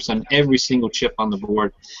decoupling caps on every single chip on the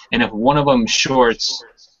board, and if one of them shorts,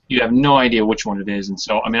 you have no idea which one it is. And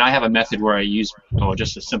so, I mean, I have a method where I use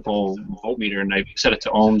just a simple voltmeter, and I set it to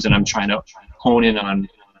ohms, and I'm trying to hone in on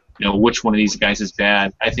which one of these guys is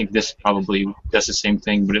bad. I think this probably does the same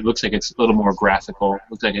thing, but it looks like it's a little more graphical. It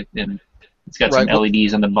looks like it's got some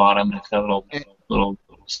LEDs on the bottom, and it's got a little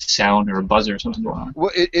sound or a buzzer or something going on.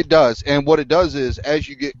 Well, it does, and what it does is as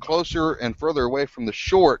you get closer and further away from the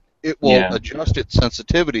short, it will adjust its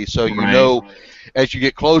sensitivity, so as you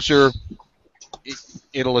get closer,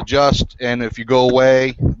 it'll adjust, and if you go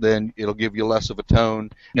away, then it'll give you less of a tone,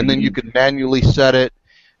 and then you can manually set it,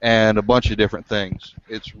 and a bunch of different things.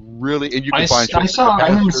 It's really, and you can find. I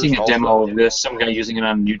remember seeing a demo of this. Some guy using it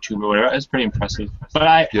on YouTube or whatever. It's pretty impressive. But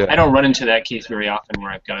I don't run into that case very often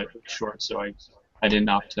where I've got it short, so I didn't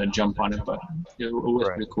opt to jump on it. But it was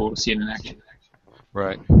pretty cool to see it in action.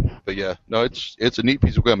 Right. But yeah, no, it's a neat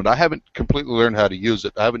piece of equipment. I haven't completely learned how to use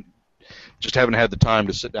it. I haven't had the time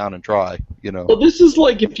to sit down and try. So this is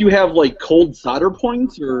like if you have like cold solder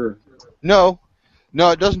points, or no,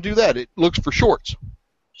 it doesn't do that. It looks for shorts.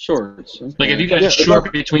 Shorts. Okay. Like if you got a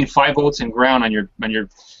short between 5 volts and ground on your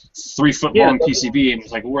 3 foot long PCB, and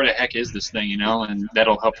it's like, where the heck is this thing, and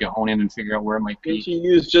that'll help you hone in and figure out where it might be. Can't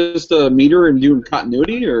you use just a meter and do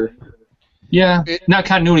continuity, or? Yeah, not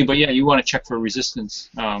continuity, but yeah, you want to check for resistance.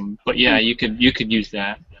 But yeah, you could use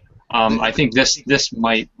that. I think this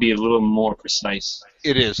might be a little more precise.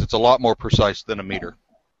 It is. It's a lot more precise than a meter.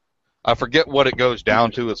 I forget what it goes down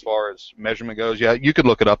to as far as measurement goes. Yeah, you could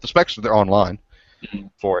look it up. The specs are there online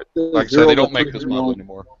for it. Like I said, they don't make this model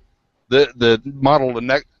anymore. The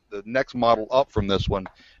next model up from this one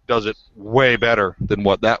does it way better than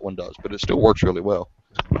what that one does, but it still works really well.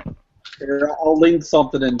 Here, I'll link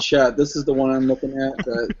something in chat. This is the one I'm looking at.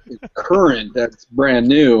 Current, that's brand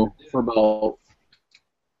new for about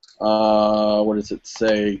what does it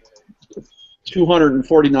say?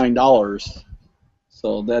 $249.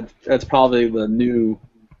 So that's probably the new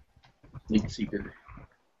leak seeker.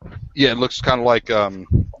 Yeah, it looks kind of like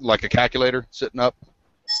a calculator sitting up.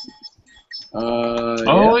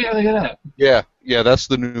 Oh yeah, look at that. Yeah, that's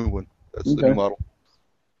the new one. That's the new model.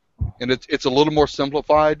 And it's a little more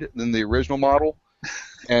simplified than the original model,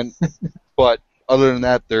 but other than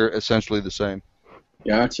that, they're essentially the same.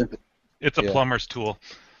 Gotcha. It's a plumber's tool.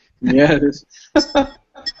 Yeah, it is.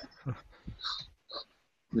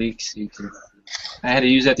 Leak seeker. I had to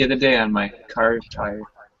use that the other day on my car tire.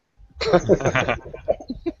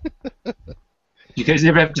 You guys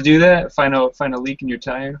ever have to do that? Find a leak in your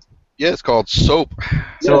tire? Yeah, it's called soap.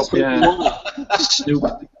 Soap, yeah. Snoop.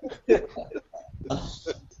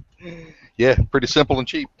 Yeah, pretty simple and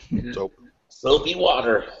cheap. Soap. Soapy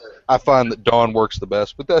water. I find that Dawn works the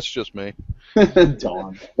best, but that's just me.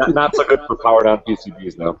 Dawn. Not so good for powered on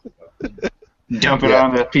PCBs, though. Dump it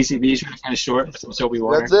on the PCBs, kind of short, some soapy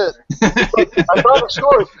water. That's it. I found a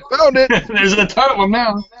short. Found it. There's a ton of them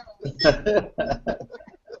now.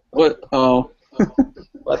 What? Oh.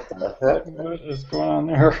 What the heck? What is going on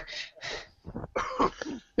there?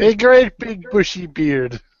 A great big bushy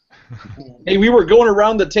beard. Hey, we were going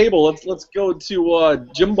around the table. Let's go to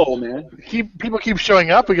Jimbo, man. People keep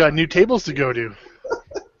showing up. We got new tables to go to.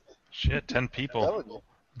 Shit, 10 people.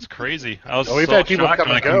 It's crazy. I was we've so had people shocked come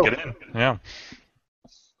when I and couldn't go. get in. Yeah.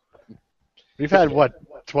 We've had,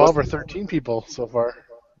 12 or 13 people so far.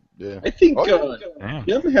 Yeah. I think Damn.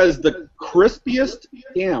 Jim has the crispiest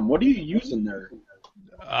cam. What are you using there?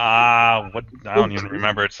 I don't even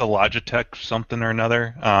remember. It's a Logitech something or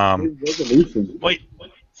another. Resolution. Wait.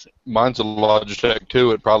 Mine's a Logitech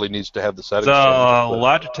too. It probably needs to have the settings. The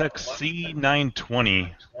changed, Logitech C920.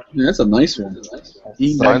 Yeah, that's a nice one.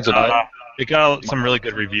 Mine's a It got some really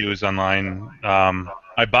good reviews online.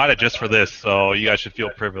 I bought it just for this, so you guys should feel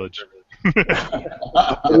privileged. I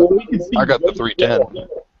got the 310.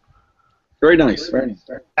 Very nice. Very nice.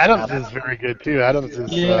 Adams is very good too. Adams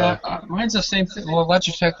is. Mine's the same thing. Well,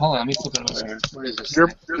 Logitech. Hold on, let me flip it over here. What is this?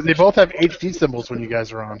 They both have HD symbols when you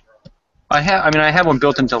guys are on. I have one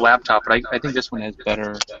built into the laptop, but I think this one has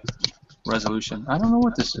better resolution. I don't know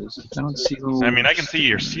what this is. I don't see. I can see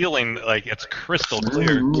your ceiling, like it's crystal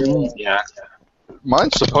clear. Yeah.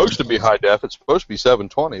 Mine's supposed to be high def. It's supposed to be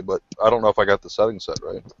 720, but I don't know if I got the settings set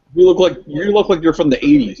right. You look like you're from the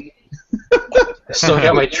 '80s. Still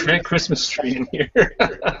got my Christmas tree in here.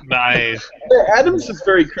 Nice. Adams is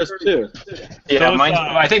very crisp too. Yeah,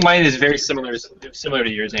 I think mine is very similar to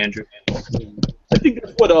yours, Andrew. I think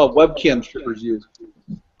that's what webcam strippers use.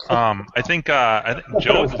 I think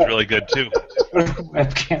Joe's is really good too.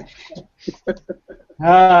 Webcam.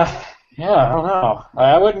 Yeah, I don't know.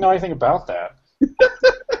 I wouldn't know anything about that.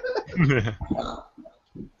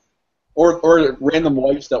 or random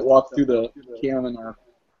wives that walk through the cam in our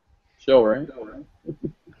show, right?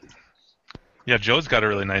 Yeah, Joe's got a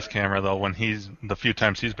really nice camera though. The few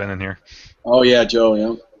times he's been in here. Oh yeah, Joe.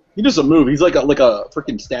 Yeah, he doesn't move. He's like a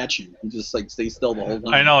freaking statue. He just like stays still the whole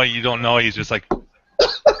time. I know you don't know. He's just like.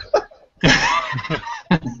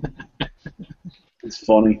 It's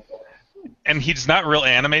funny. And he's not real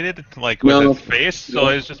animated, like with his face, so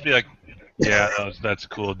it's just be like, yeah, that's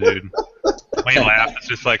cool, dude. When you laugh, it's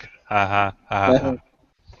just like, ha ha ha ha.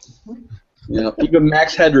 Yeah, even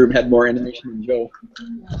Max Headroom had more animation than Joe.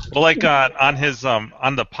 Well, like on his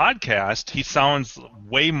on the podcast, he sounds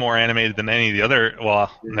way more animated than any of the other.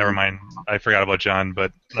 Well, never mind. I forgot about John,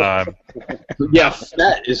 but yeah,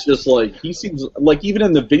 Fett is just like he seems like even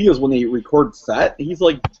in the videos when they record Fett, he's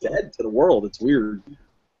like dead to the world. It's weird.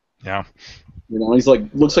 Yeah. You know, he's like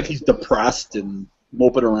looks like he's depressed and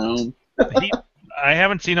moping around. I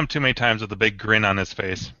haven't seen him too many times with a big grin on his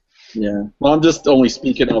face. Yeah. Well, I'm just only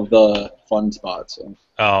speaking of the fun spot. So.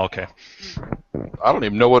 Oh, okay. I don't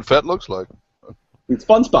even know what Fett looks like. It's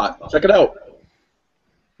Fun Spot. Check it out.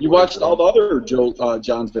 You watched all the other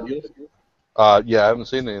John's videos? Yeah, I haven't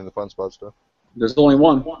seen any of the Fun Spot stuff. There's only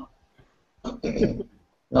one. I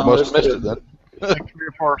must have missed it then. Like 3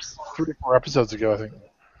 or 4 episodes ago, I think.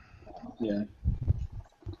 Yeah.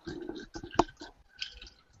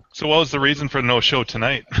 So what was the reason for no show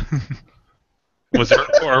tonight? Was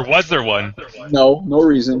there one? No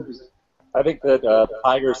reason. I think that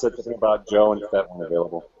Tiger said something about Joe and Fett weren't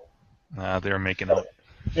available. They were making out.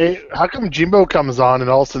 Hey, how come Jimbo comes on and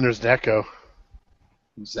all of a sudden there's an echo?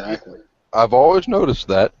 Exactly. I've always noticed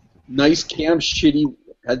that. Nice cam, shitty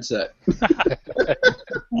headset.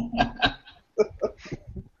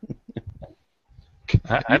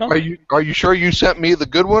 I don't. Are you sure you sent me the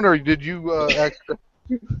good one, or did you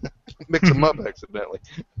mix them up accidentally?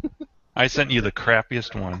 I sent you the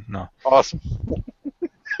crappiest one. No. Awesome.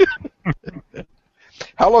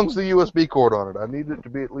 How long's the USB cord on it? I need it to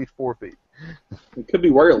be at least 4 feet. It could be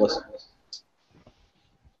wireless.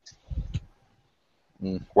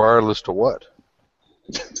 Wireless to what?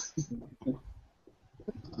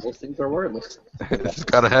 Those things are wireless. It's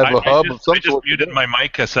got to have a hub of some I just sort. muted my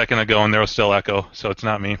mic a second ago, and there was still echo, so it's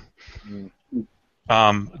not me.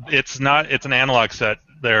 It's not. It's an analog set.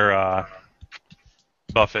 They're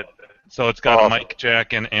Buffett, so it's got a mic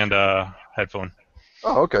jack and a headphone.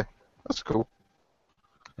 Oh, okay. That's cool.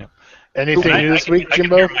 Yeah. Anything new this week, I can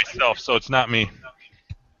Jimbo? hear myself, so it's not me.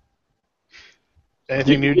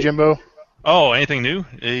 Anything new, Jimbo? Oh, anything new?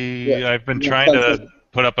 I've been trying to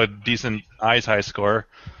put up a decent eyes high score,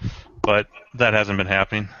 but that hasn't been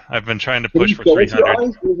happening. I've been trying to push for 300.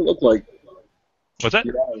 What does it look like? What's that?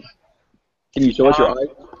 Your eyes. Can you show us your eyes?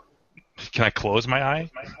 Can I close my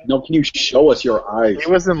eye? No, can you show us your eyes?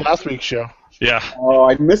 He was in last week's show. Yeah. Oh,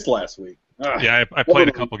 I missed last week. Yeah, I played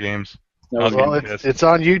a couple games. Well, it's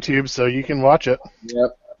on YouTube, so you can watch it.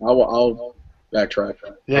 Yep. I'll backtrack.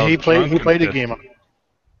 Yeah, he played a game.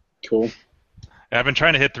 Cool. I've been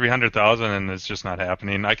trying to hit 300,000, and it's just not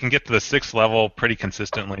happening. I can get to the 6th level pretty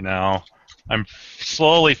consistently now. I'm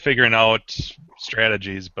slowly figuring out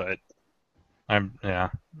strategies, but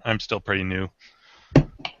I'm still pretty new.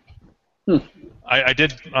 I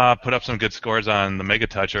did put up some good scores on the Mega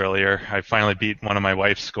Touch earlier. I finally beat one of my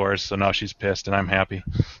wife's scores, so now she's pissed, and I'm happy.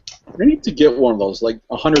 I need to get one of those, like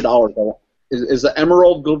 $100. Is the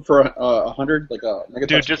Emerald good for 100? Like a Mega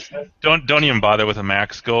Dude, Touch? just don't even bother with a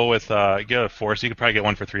max. Go with get a Force. You could probably get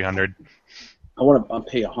one for 300. I want to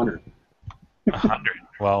pay 100. 100.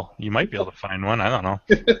 Well, you might be able to find one. I don't know.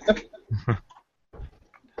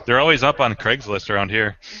 They're always up on Craigslist around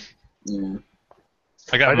here. Yeah.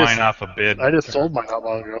 I got mine off a bid. I just sold mine not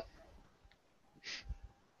long ago.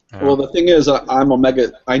 Yeah. Well, the thing is, I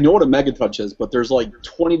know what a Mega Touch is, but there's like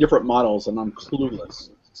 20 different models, and I'm clueless.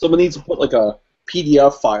 Someone needs to put like a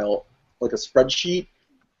PDF file, like a spreadsheet,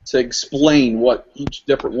 to explain what each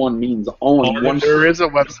different one means. All in one. There is a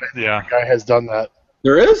website. Yeah. The guy has done that.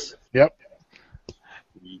 There is? Yep.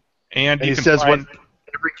 And he you can says find... what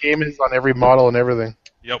every game is on every model and everything.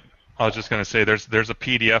 Yep. I was just gonna say there's a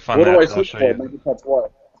PDF on What that. do I I'll search show for? you. Mega Touch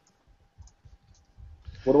what?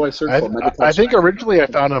 What do I search for? Mega Touch. I think originally I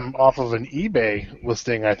found him off of an eBay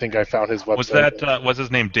listing. I think I found his website. Was that was his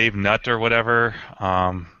name Dave Nutt or whatever?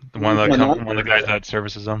 One of the guys that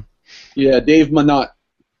services them. Yeah, Dave Manut.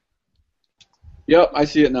 Yep, I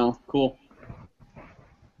see it now. Cool.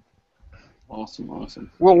 Awesome.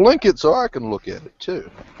 We'll link it so I can look at it too.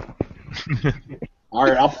 All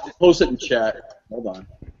right, I'll post it in chat. Hold on.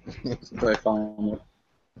 If I find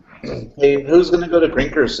it. Hey, who's going to go to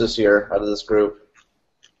Grinkers this year out of this group?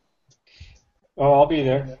 Oh, I'll be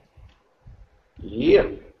there. Yeah.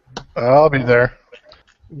 I'll be there.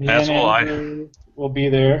 Me As and will I. Andrew will be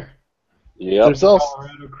there. Yep. There's also,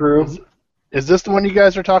 Colorado crew. is this the one you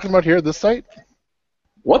guys are talking about here? This site?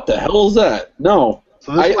 What the hell is that? No.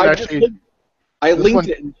 So this one actually, I linked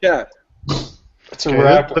it in chat. It's a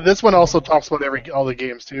wrap. But this one also talks about all the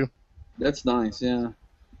games too. That's nice, yeah.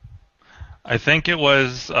 I think it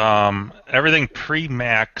was everything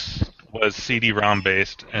pre-Max was CD-ROM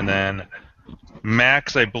based, and then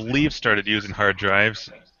Max, I believe, started using hard drives.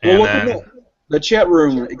 And Well, then the chat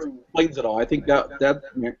room explains it all. I think that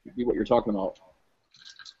might be what you're talking about.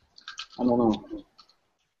 I don't know.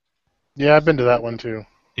 Yeah, I've been to that one too.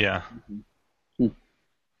 yeah,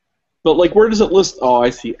 But like, where does it list? Oh, I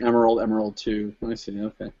see Emerald 2. I see.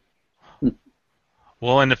 Okay.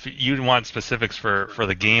 well, and if you want specifics for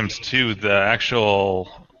the games too, the actual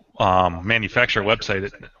manufacturer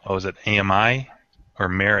website, what was it, AMI or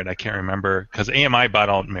Merit? I can't remember, because AMI bought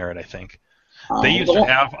out Merit, I think. They used to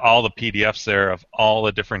have all the PDFs there of all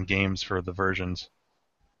the different games for the versions.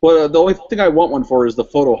 Well, the only thing I want one for is the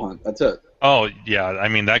photo hunt. That's it. Oh yeah, I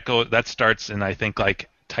mean that starts in, I think, like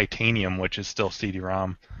Titanium, which is still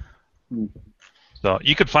CD-ROM. So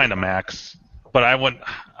you could find a Max, but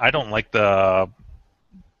I don't like the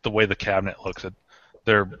way the cabinet looks.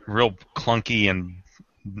 They're real clunky and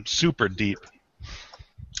super deep.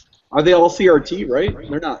 Are they all CRT, right?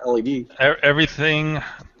 They're not LED. Everything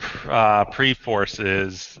pre-Force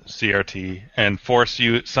is CRT, and Force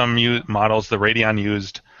some models, the Radeon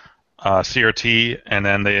used CRT, and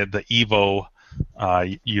then the Evo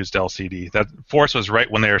used LCD. That Force was right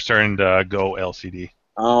when they were starting to go LCD.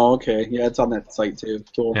 Oh, okay. Yeah, it's on that site too.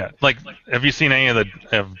 Cool. Yeah, like, have you seen any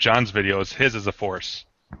of John's videos? His is a Force.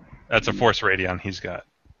 That's a Force Radeon he's got.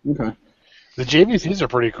 Okay. The JVCs are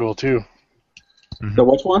pretty cool too. So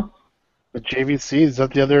which one? The JVC, is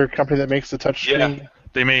that the other company that makes the touchscreen? Yeah.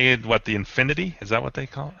 They made, what, the Infinity? Is that what they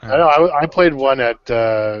call it? I know. I played one at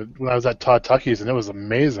when I was at Todd Tucky's, and it was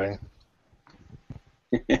amazing.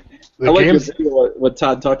 I like your video with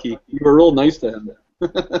Todd Tucky. You were real nice to him.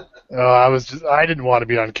 I didn't want to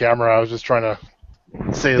be on camera. I was just trying to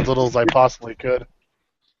say as little as I possibly could.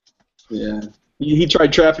 Yeah. He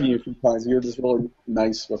tried trapping you a few times. You're just really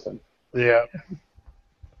nice with him. Yeah.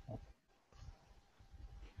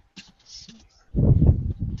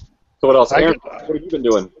 So what else? Aaron, what have you been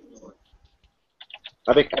doing?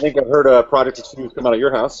 I think I've heard Project Extreme come out of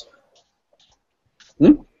your house.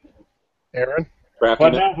 Aaron?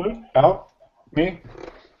 What now, who? Oh, me?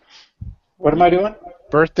 What am I doing?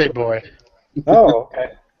 Birthday boy. Oh,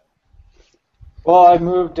 okay. Well, I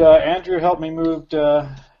moved. Andrew helped me move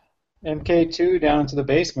MK2 down into the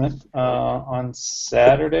basement on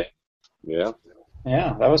Saturday. Yeah.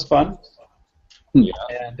 Yeah, that was fun. Yeah.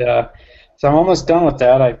 And so I'm almost done with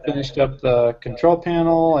that. I finished up the control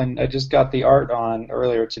panel, and I just got the art on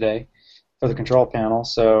earlier today for the control panel.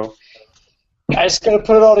 So I just got to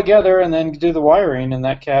put it all together and then do the wiring, and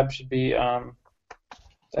that cab should be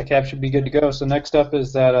good to go. So next up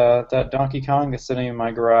is that Donkey Kong that's sitting in my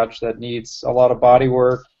garage that needs a lot of body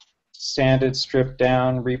work, sanded, stripped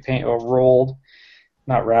down, repaint, or rolled,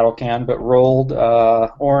 not rattle can, but rolled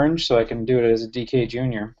orange, so I can do it as a DK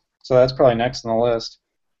Junior. So that's probably next on the list.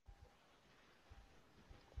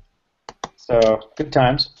 So good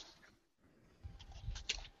times.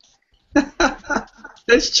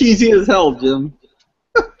 That's cheesy as hell, Jim.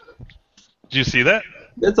 Did you see that?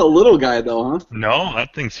 That's a little guy, though, huh? No,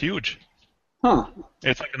 that thing's huge. Huh.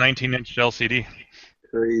 It's like a 19-inch LCD.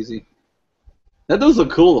 Crazy. That does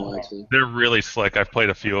look cool, though, actually. They're really slick. I've played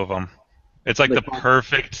a few of them. It's like the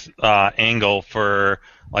perfect angle for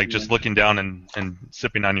like just looking down and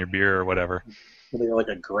sipping on your beer or whatever. Are they like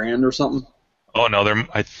 $1,000 or something? Oh no,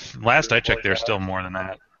 last I checked, they're still more than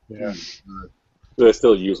that. Yeah. They're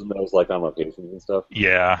still using those like on locations and stuff.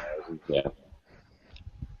 Yeah. Yeah.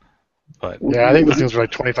 But Yeah, I think those things are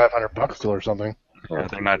like $2,500 still or something. yeah,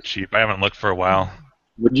 they're not cheap. I haven't looked for a while.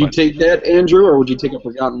 Would you take that, Andrew, or would you take a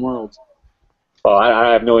Forgotten World? Oh,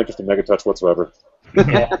 I have no interest in Megatouch whatsoever.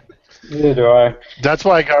 Yeah. Neither do I. That's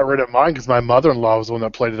why I got rid of mine, because my mother-in-law was the one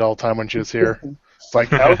that played it all the time when she was here. It's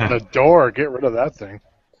like, out the door, get rid of that thing.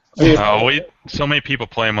 So many people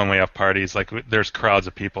play them when we have parties. Like there's crowds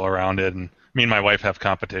of people around it, and me and my wife have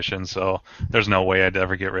competition, so there's no way I'd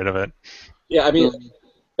ever get rid of it. Yeah, I mean,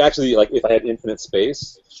 actually, like if I had infinite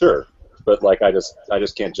space, sure, but like I just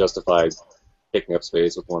can't justify picking up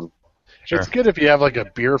space with one. Sure. It's good if you have like a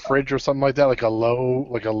beer fridge or something like that, like a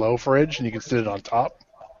low fridge, and you can sit it on top.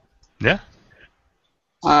 Yeah.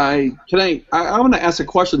 I want to ask a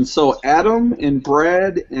question. So Adam and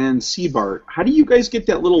Brad and Seabart, how do you guys get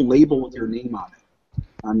that little label with your name on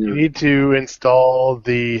it? You need to install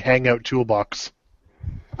the Hangout toolbox.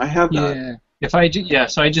 I have that. Yeah.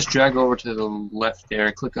 So I just drag over to the left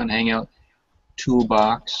there, click on Hangout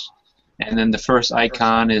Toolbox, and then the first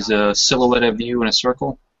icon is a silhouette of you in a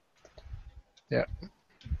circle. Yeah.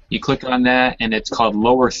 You click on that, and it's called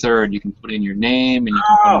lower third. You can put in your name, and you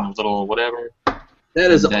can put in a little whatever. That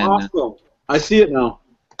is awesome. I see it now.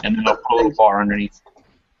 And then I'll put a little bar underneath.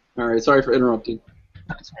 All right, sorry for interrupting.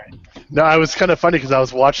 That's right. No, it was kind of funny because I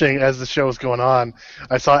was watching as the show was going on.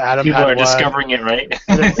 I saw Adam People had are one, discovering it, right?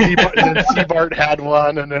 and then Seabart had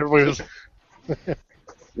one, and everybody was...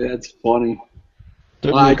 That's funny.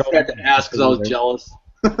 I just had to ask because I was jealous.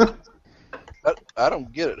 I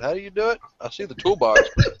don't get it. How do you do it? I see the toolbox.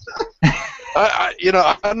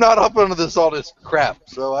 I'm not up into all this crap,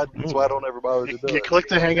 so that's why I don't ever bother to do You it. click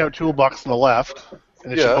the Hangout toolbox on the left,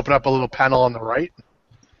 and it should open up a little panel on the right.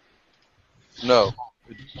 No,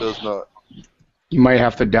 it does not. You might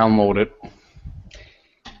have to download it.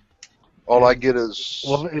 All I get is...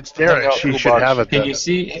 Well, it's there. She should have it. Can you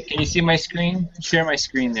see my screen? Share my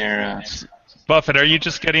screen there. Buffett, are you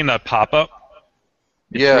just getting a pop-up?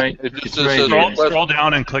 It just says... Scroll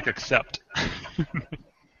down and click accept.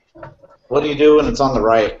 What do you do when it's on the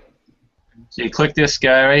right? So you click this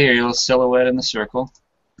guy right here, your little silhouette in the circle,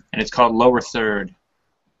 and it's called lower third.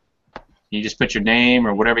 You just put your name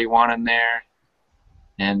or whatever you want in there,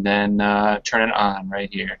 and then turn it on right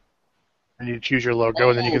here. And you choose your logo,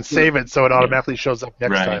 and then you can save it so it automatically shows up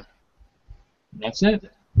next time. That's it.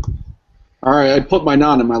 All right, I put mine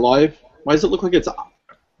on. Am I live? Why does it look like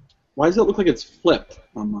it's flipped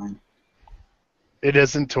on mine? It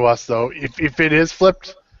isn't to us though. If it is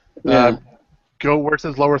flipped, go where it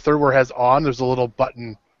says lower third, where it has on. There's a little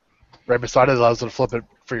button right beside it that allows you to flip it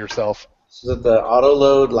for yourself. So that the auto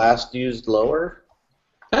load last used lower?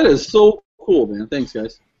 That is so cool, man. Thanks,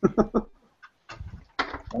 guys. I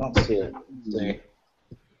don't see it. See.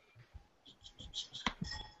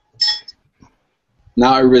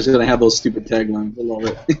 Now everybody's gonna have those stupid taglines. I love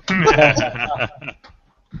it.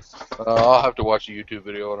 I'll have to watch a YouTube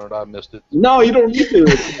video on it. I missed it. No, you don't need to.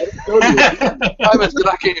 I missed it.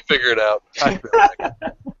 I can't figure it out.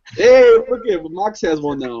 Hey, look at Mox has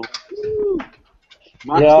one now.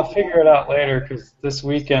 Mox Yeah, I'll figure it out later, because this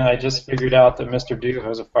weekend I just figured out that Mr. Do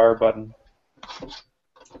has a fire button.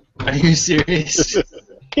 Are you serious?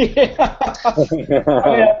 Yeah. I mean,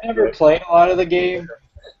 I've never played a lot of the game,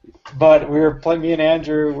 but we were playing. Me and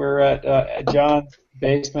Andrew were at John's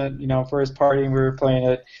basement, for his party, and we were playing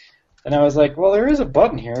it. And I was like, "Well, there is a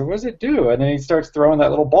button here. What does it do?" And then he starts throwing that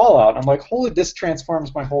little ball out. And I'm like, "Holy! This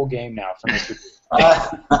transforms my whole game now for Mr.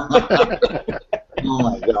 Oh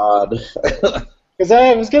my god. Because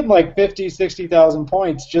I was getting like 50, 60,000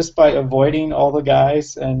 points just by avoiding all the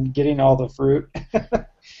guys and getting all the fruit.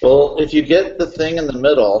 Well, if you get the thing in the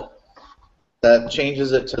middle, that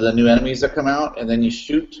changes it to the new enemies that come out, and then you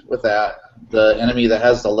shoot with that the enemy that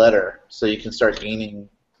has the letter, so you can start gaining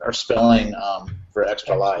or spelling for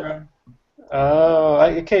extra life. Oh,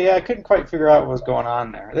 okay, yeah, I couldn't quite figure out what was going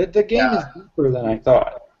on there. The game is deeper than I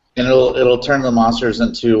thought. And it'll turn the monsters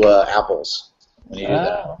into apples when you do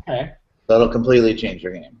that. Okay. So it'll completely change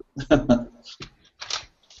your game.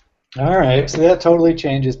 All right, so that totally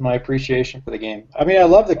changes my appreciation for the game. I mean, I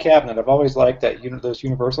love the cabinet. I've always liked that, those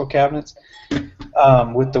universal cabinets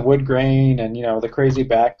with the wood grain and the crazy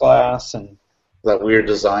back glass and that weird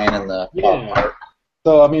design in the pop art.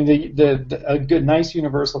 So I mean, a good, nice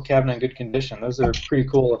universal cabinet in good condition. Those are pretty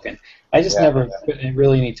cool looking. I just never put in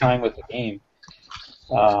really any time with the game,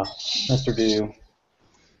 Mr. Do.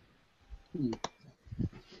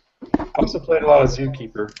 I also played a lot of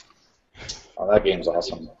Zookeeper. Oh, that game's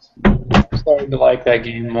awesome. I'm starting to like that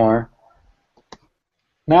game more.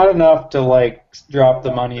 Not enough to drop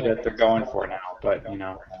the money that they're going for now, but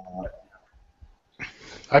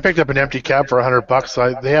I picked up an empty cab for $100.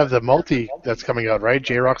 So they have the multi that's coming out, right?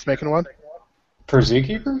 J-Rock's making one for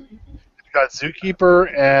Zookeeper. You've got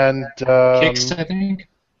Zookeeper and Kicks, I think.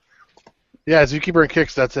 Yeah, Zookeeper and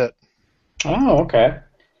Kicks. That's it. Oh, okay.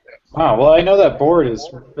 Wow. Well, I know that board has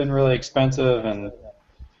been really expensive and.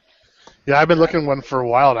 Yeah, I've been looking one for a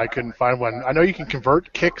while and I couldn't find one. I know you can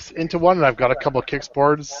convert Kicks into one, and I've got a couple of Kicks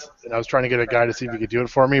boards, and I was trying to get a guy to see if he could do it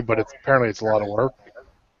for me, but apparently it's a lot of work.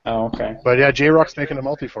 Oh, okay. But yeah, J-Rock's making a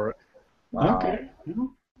multi for it. Wow. Okay.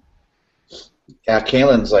 Yeah,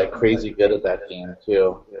 Kalen's crazy good at that game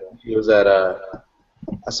too. He was at I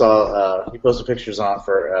saw he posted pictures on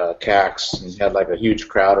for CAX, and he had a huge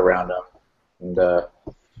crowd around him, and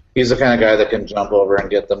he's the kind of guy that can jump over and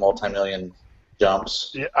get the multi-million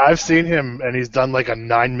jumps. Yeah, I've seen him, and he's done a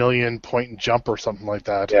 9 million point jump or something like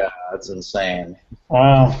that. Yeah, that's insane.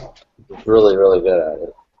 Wow. He's really, really good at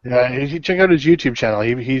it. Yeah, check out his YouTube channel.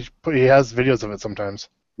 He has videos of it sometimes.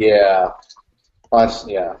 Yeah. Yeah, I've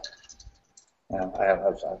seen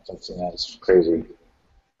that. It's crazy.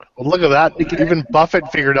 Well, look at that. Even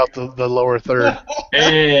Buffett figured out the lower third.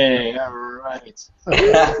 Hey, all right.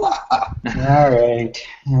 All right.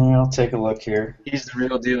 I'll take a look here. He's the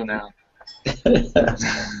real deal now.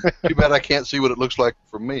 Too bad I can't see what it looks like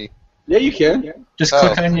from me. Yeah, you can. Just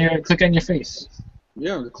click on your face.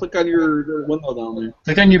 Yeah, click on your window down there.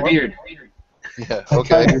 Click on your beard. Yeah,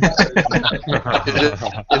 okay.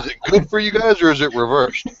 Is it good for you guys, or is it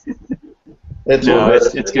reversed?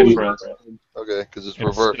 It's good for us. Okay, because it's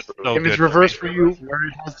reversed. If it's reversed for you, where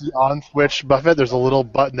it has the on switch Buffett, there's a little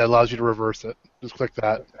button that allows you to reverse it. Just click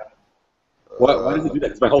that. Why does it do that?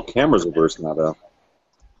 Because my whole camera's reversed now, though.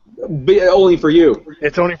 But only for you.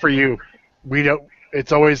 It's only for you. We don't.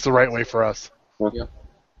 It's always the right way for us. Yeah.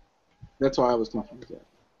 That's why I was confused.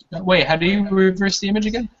 Wait, how do you reverse the image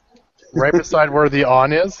again? Right beside where the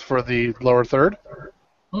on is for the lower third.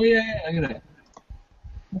 Oh yeah, I got it.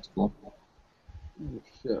 That's cool. Oh,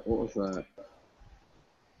 shit, what was that?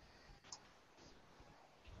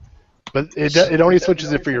 But it only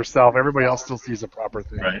switches it for yourself. Everybody else still sees the proper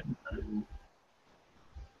thing. Right.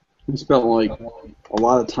 We spent a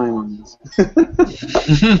lot of time on this.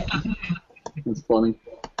 It's funny.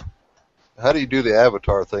 How do you do the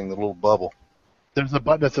avatar thing, the little bubble? There's a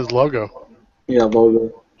button that says logo. Yeah,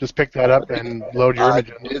 logo. Just pick that up and load your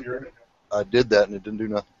image. I did that and it didn't do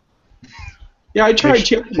nothing. Yeah, I tried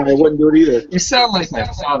changing it. I wouldn't do it either. You sound like my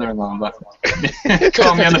father-in-law, but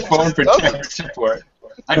call me on the phone for tech support.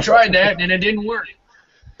 I tried that and it didn't work.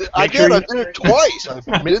 I did it twice. I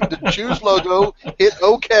did the choose logo, hit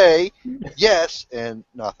OK, yes, and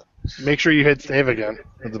nothing. Make sure you hit save again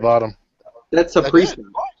at the bottom. That's a preset.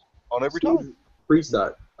 On every time.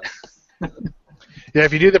 Preset. Yeah,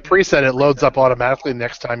 if you do the preset, it loads up automatically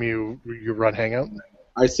next time you run Hangout.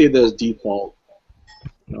 I see it as default.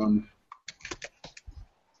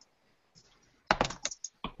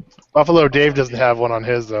 Buffalo Dave doesn't have one on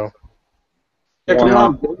his, though. Yeah, come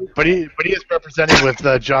on. But he is representing with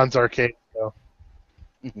John's Arcade. So.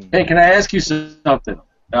 Hey, can I ask you something?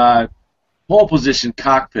 Pole position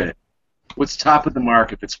cockpit. What's top of the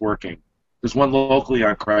mark if it's working? There's one locally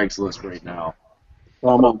on Craigslist right now.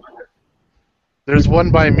 There's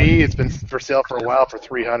one by me. It's been for sale for a while for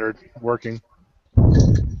 $300 working.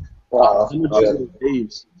 Wow.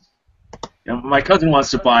 Yeah, my cousin wants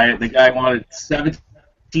to buy it. The guy wanted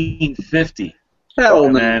 $1,750. Hell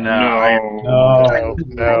And no. then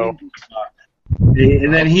No.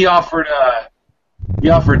 and then he offered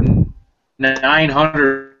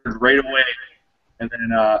 $900 right away. And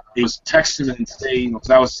then he was texting and saying, because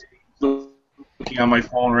I was looking on my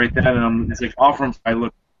phone right then, and he's like, offer him if I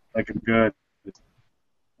look like I'm good.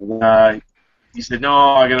 And, he said, no,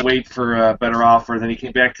 I gotta wait for a better offer. Then he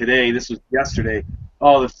came back today. This was yesterday.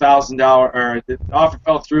 Oh, the offer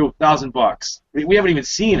fell through, $1,000. We haven't even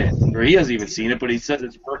seen it, or he hasn't even seen it, but he says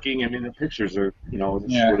it's working. I mean, the pictures are, what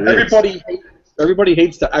it is. Everybody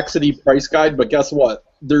hates the XD price guide, but guess what?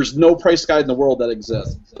 There's no price guide in the world that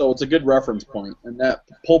exists, so it's a good reference point. And that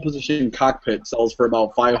pole position cockpit sells for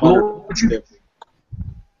about $500.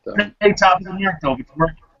 So. Hey, top of the mark though, if it's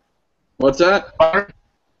working. What's that?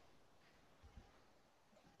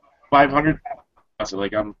 500. So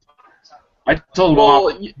like I told him Well,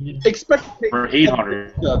 you expect to for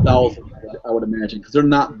 800. 1,000, I would imagine, because they're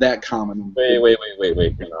not that common. Wait.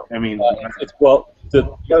 I mean, you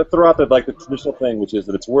got to throw out the traditional thing, which is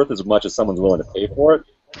that it's worth as much as someone's willing to pay for it.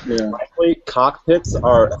 Yeah. Frankly, cockpits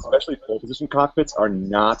especially pole position cockpits, are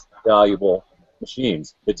not valuable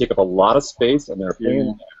machines. They take up a lot of space, and they're a pain in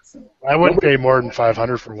the ass. I wouldn't pay more than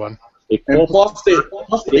 $500 for one. And plus they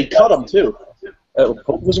cut them too. A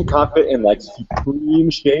pole position cockpit in supreme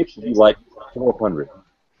shape should be like $400.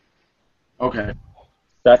 Okay.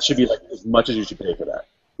 That should be as much as you should pay for that.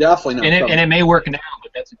 Definitely not. And it may work now,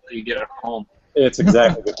 but that's until you get it home. It's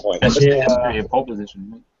exactly the point. That's the history of pole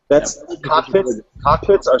position.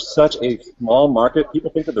 Cockpits are such a small market.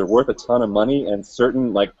 People think that they're worth a ton of money, and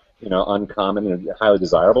certain uncommon and highly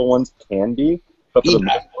desirable ones can be. But for the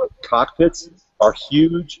most part, cockpits are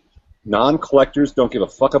huge. Non-collectors don't give a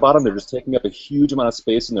fuck about them. They're just taking up a huge amount of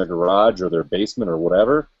space in their garage or their basement or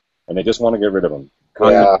whatever, and they just want to get rid of them.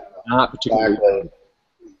 Not particularly. Exactly.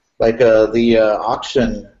 Like the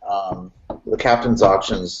auction, the captain's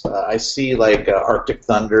auctions, I see Arctic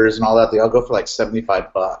Thunders and all that. They all go for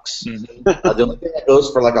 $75. Mm-hmm. The only thing that goes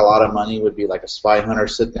for a lot of money would be a Spy Hunter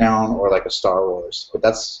sit down or a Star Wars. But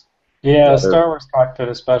that's Star Wars cockpit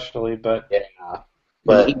especially, but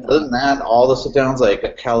But other than that, all the sit downs what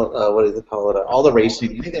do they call it? All the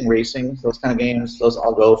racing, anything racing, those kind of games, those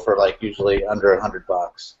all go for usually under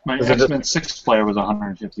 $100. My X-Men 6 player was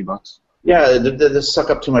 $150. Yeah, they just suck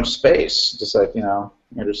up too much space, just like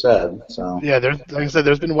Andrew said. So yeah,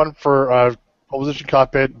 there's been one for pole position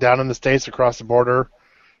cockpit down in the States across the border,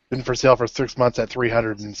 been for sale for 6 months at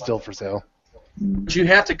 $300 and still for sale. But you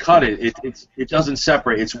have to cut it. It doesn't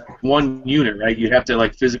separate. It's one unit, right? You have to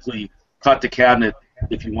physically cut the cabinet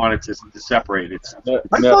if you want it to separate. I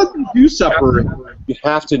thought you do separate. You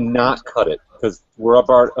have to not cut it because we're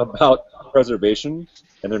about preservation,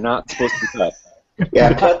 and they're not supposed to be cut.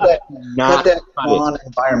 Yeah, cut that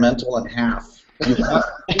non-environmental in half. You have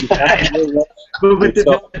to get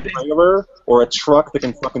a trailer or a truck that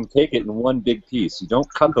can fucking take it in one big piece. You don't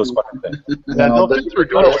cut those fucking things.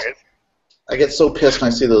 I get so pissed when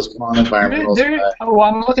I see those non-environmental.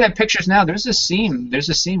 I'm looking at pictures now. There's a seam. There's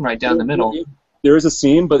a seam right down the middle. There is a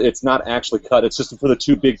seam, but it's not actually cut. It's just for the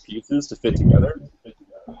two big pieces to fit together.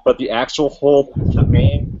 But the actual the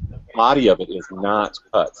main body of it is not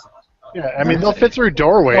cut. Yeah, I mean, they'll fit through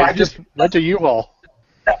doorways. Just rent a U-Haul.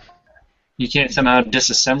 You can't somehow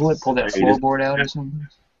disassemble it, pull that floorboard out or something?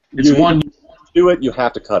 It's one. Do it, you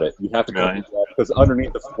have to cut it. You have to cut it because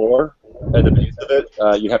underneath the floor, at the base of it,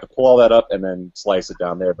 you have to pull all that up and then slice it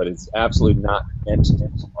down there. But it's absolutely not meant to take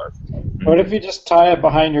apart. What if you just tie it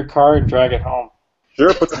behind your car and drag it home?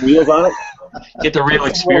 Sure, put some wheels on it. Get the real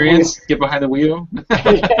experience. Get behind the wheel.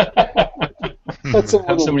 That's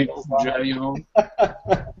Have somebody drive you home.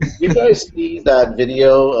 You guys see that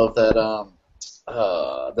video of that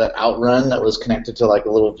Outrun that was connected to a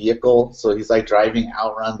little vehicle? So he's driving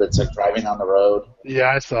Outrun, but it's driving on the road. Yeah,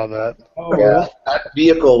 I saw that. Oh, Yeah, really? that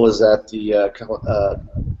vehicle was at the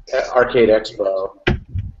Arcade Expo.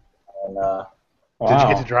 And, Did you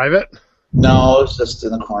get to drive it? no, it was just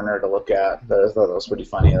in the corner to look at. But I thought it was pretty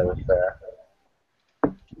funny that it was there.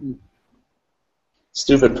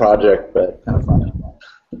 Stupid project, but kind of funny.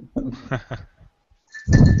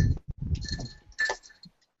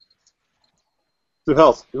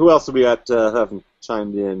 Who else do we haven't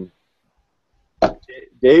chimed in?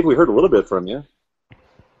 Dave, we heard a little bit from you.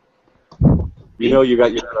 You know, you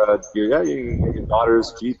got your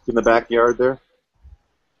daughter's Jeep in the backyard there.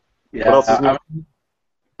 Yeah, What else is new?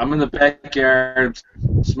 I'm in the backyard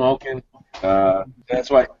smoking. That's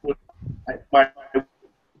why my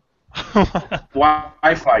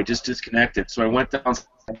Wi-Fi just disconnected, so I went down.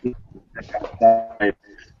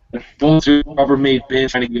 Going through Rubbermaid bin,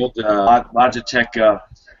 trying to get the Logitech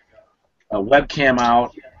webcam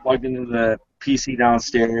out, plugged into the PC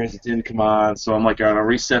downstairs. It didn't come on, so I'm like, I'm gonna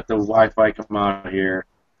reset the Wi-Fi. Come out here.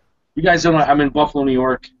 You guys don't know. I'm in Buffalo, New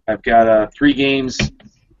York. I've got 3 games.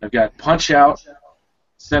 I've got Punch Out,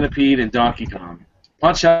 Centipede, and Donkey Kong.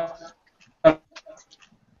 Punch Out.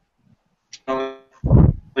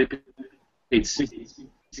 They paid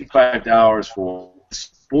 $65 for.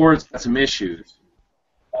 Board's got some issues.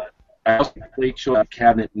 I also played show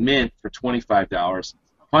cabinet mint for $25.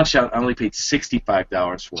 Punch Out I only paid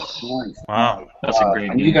 $65 for. Wow, that's a great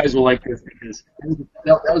and game. you guys will like this because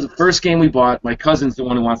that was the first game we bought. My cousin's the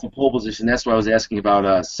one who wants the pole position. That's why I was asking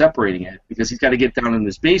about separating it because he's got to get down in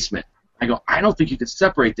this basement. I go, I don't think you can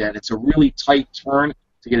separate that. It's a really tight turn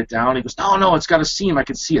to get it down. He goes, no, it's got a seam. I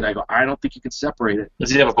can see it. I go, I don't think you can separate it.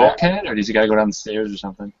 Does he have a bulkhead, or does he got to go down the stairs or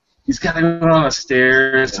something? He's got to go down the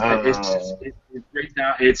stairs. Oh. It's right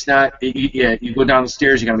down. It's not. You go down the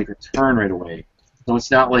stairs, you got to make a turn right away. So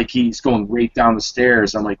it's not like he's going right down the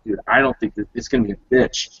stairs. I'm like, dude, I don't think that it's going to be a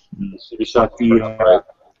bitch.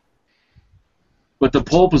 But the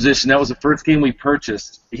pole position, that was the first game we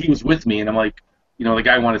purchased. He was with me, and I'm like, the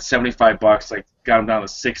guy wanted $75. I got him down to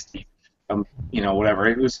 60. Whatever.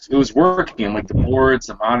 It was working. I'm like, the boards,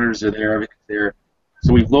 the monitors are there, everything's there.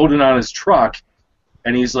 So we loaded on his truck,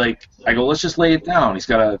 and he's like, I go, let's just lay it down. He's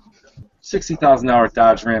got a $60,000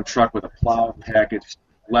 Dodge Ram truck with a plow package,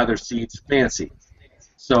 leather seats, fancy.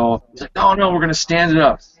 So he's like, no, we're going to stand it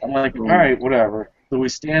up. I'm like, all right, whatever. So we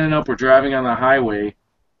stand it up, we're driving on the highway,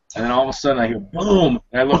 and then all of a sudden I hear boom,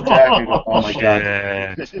 and I look back and I go, oh my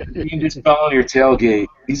God, you just fell on your tailgate.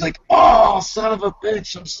 He's like, oh, son of a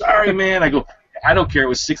bitch, I'm sorry, man. I go, I don't care, it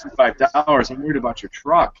was $65. I'm worried about your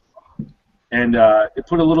truck. And it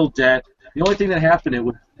put a little dent. The only thing that happened, it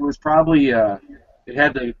was probably, it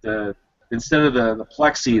had the instead of the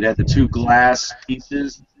plexi, it had the 2 glass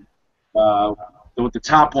pieces. With the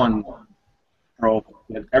top one broke,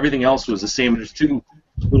 but everything else was the same. There's 2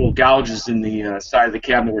 little gouges in the side of the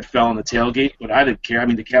cabinet where it fell on the tailgate, but I didn't care. I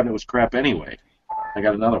mean, the cabinet was crap anyway. I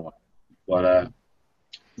got another one. But,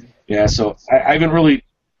 yeah, so I haven't really...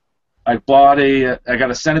 I got a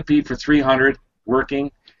Centipede for $300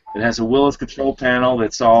 working. It has a Willis control panel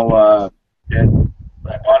that's all... I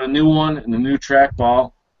bought a new one and a new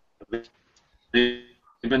trackball. They've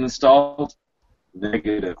been installed.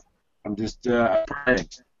 Negative. I'm just praying.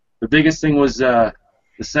 The biggest thing was the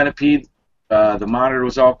Centipede. The monitor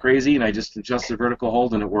was all crazy, and I just adjusted vertical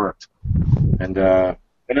hold, and it worked. And I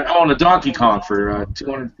own a Donkey Kong for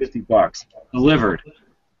 $250 delivered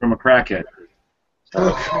from a crackhead.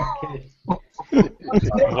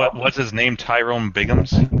 What's his name? Tyrone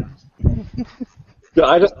Biggums?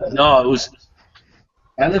 No, it was.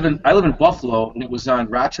 I live in Buffalo, and it was on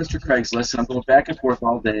Rochester Craigslist, and I'm going back and forth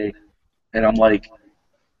all day, and I'm like,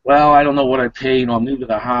 well, I don't know what I pay. I'm new to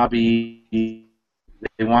the hobby.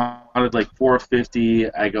 They wanted like $450.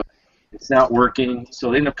 I go, it's not working. So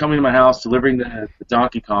they end up coming to my house, delivering the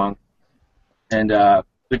Donkey Kong, and the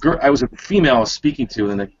girl, I was a female I was speaking to,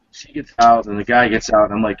 and she gets out, and the guy gets out,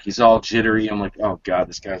 and I'm like, he's all jittery. I'm like, oh God,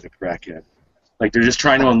 this guy's a crackhead. Like they're just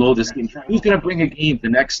trying to unload this game. Who's gonna bring a game the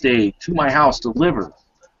next day to my house delivered?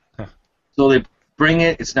 So they bring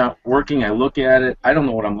it. It's not working. I look at it. I don't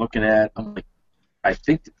know what I'm looking at. I'm like, I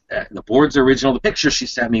think the board's original. The pictures she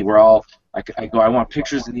sent me were all. I go, I want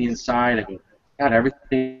pictures of the inside. I go, God,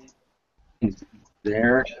 everything's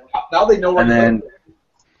there. Now they know where. And then,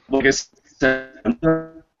 like I said, I'm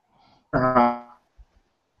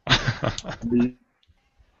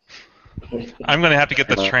going to have to get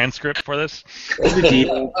the transcript for this.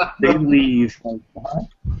 They leave.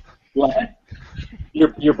 What?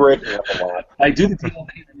 You're breaking up a lot. I do the deal,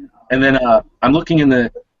 and then I'm looking in the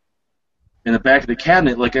back of the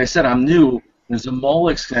cabinet. Like I said, I'm new. There's a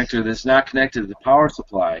Molex connector that's not connected to the power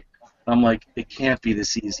supply. I'm like, it can't be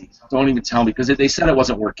this easy. Don't even tell me, because they said it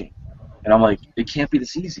wasn't working. And I'm like, it can't be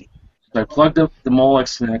this easy. So I plugged up the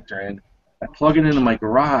Molex connector in. I plug it into my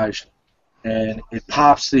garage, and it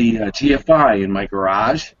pops the GFI in my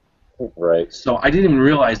garage. Right. So I didn't even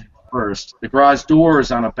realize it at first. The garage door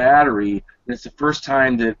is on a battery, and it's the first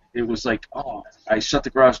time that it was like, oh, I shut the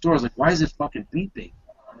garage door. I was like, why is it fucking beeping?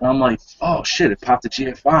 And I'm like, oh, shit, it popped the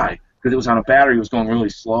GFI. Because it was on a battery, it was going really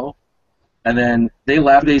slow. And then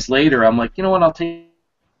 2 days later, I'm like, you know what, I'll take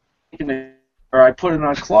it, or I put it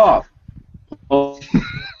on cloth.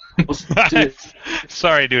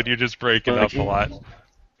 Sorry, dude, you're just breaking up a lot.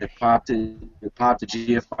 It popped a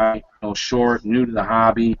GFI, short, new to the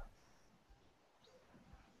hobby.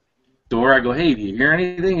 Door, I go, hey, do you hear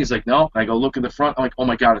anything? He's like, no. I go, look in the front. I'm like, oh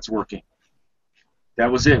my God, it's working.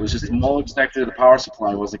 That was it. It was just the mold connected to the power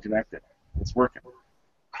supply wasn't connected. It's working.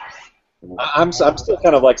 I'm still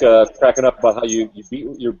kind of like cracking up about how you're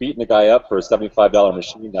beating the guy up for a $75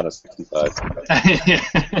 machine down to 65.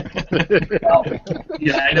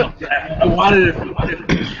 Yeah, I know. I wanted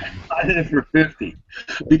it for 50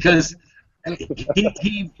 because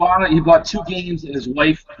he bought 2 games and his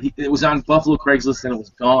wife. It was on Buffalo Craigslist and it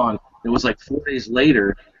was gone. It was like 4 days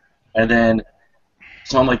later, and then.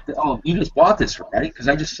 So I'm like, oh, you just bought this, right? Because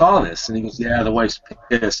I just saw this. And he goes, yeah, the wife's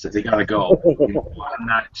pissed that they got to go.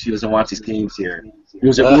 She doesn't watch these games here. He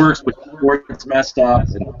goes, it works, but it's messed up.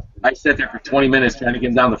 And I sat there for 20 minutes trying to get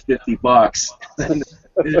him down to $50. And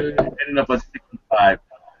it ended up at 65.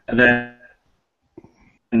 And then...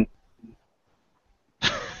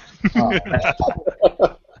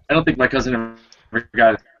 I don't think my cousin ever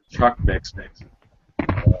got a truck fixed.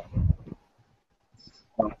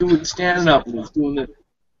 He was standing up and he was doing the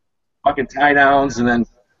fucking tie downs and then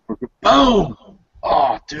boom!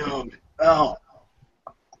 Oh, dude, no.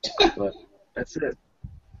 But that's it.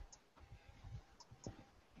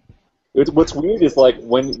 What's weird is like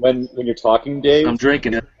when you're talking, Dave. I'm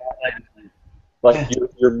drinking it. Like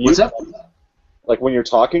your mute. What's up? Like when you're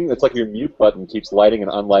talking, it's like your mute button keeps lighting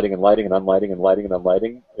and unlighting and lighting and unlighting and lighting and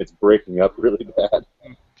unlighting. It's breaking up really bad.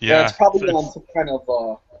 Yeah, it's probably on some kind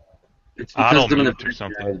of. It's auto because mute or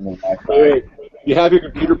something. Wait, you have your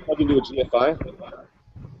computer plugged into a GFI?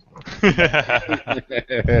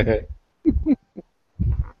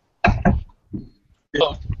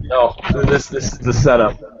 No, this is the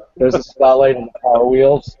setup. There's a spotlight on the power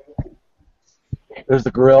wheels. There's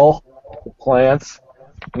the grill, the plants,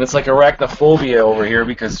 and it's like arachnophobia over here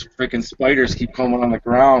because freaking spiders keep coming on the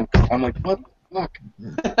ground. I'm like, what the fuck?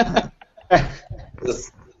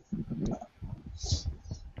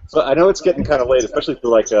 So I know it's getting kind of late, especially for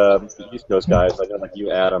like the East Coast guys. I know like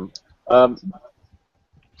you, Adam. Do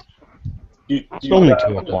It's only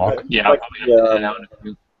 2 o'clock. Yeah, like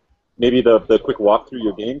probably maybe the quick walk through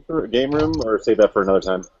your game room, or save that for another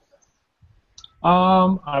time?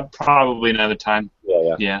 probably another time.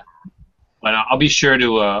 Yeah. But I'll be sure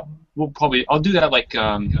to. I'll do that like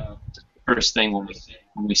first thing when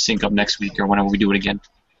we sync up next week or whenever we do it again.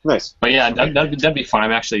 Nice. But yeah, that'd be fun.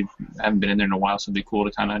 I haven't been in there in a while, so it'd be cool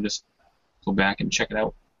to kind of just go back and check it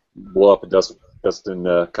out. Blow up a dust and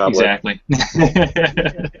cobweb. Exactly.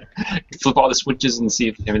 Flip all the switches and see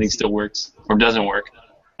if everything still works or doesn't work.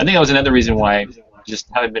 I think that was another reason why I just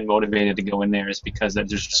haven't been motivated to go in there is because there's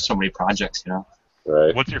just so many projects, you know.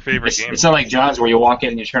 Right. What's your favorite game? It's not like John's where you walk in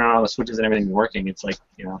and you turn on all the switches and everything's working. It's like,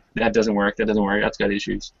 that doesn't work, that's got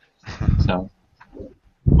issues. So,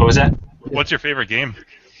 what was that? What's your favorite game?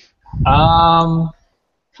 Probably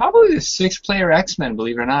the 6-player X-Men,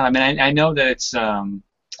 believe it or not. I mean, I know that it's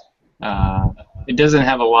it doesn't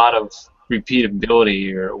have a lot of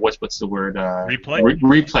repeatability or what's the word?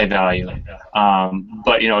 Replay value.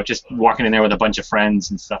 But just walking in there with a bunch of friends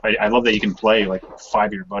and stuff. I love that you can play like 5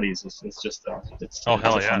 of your buddies. It's just it's a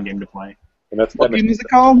fun game to play. And that's What game is it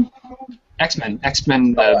called? X-Men,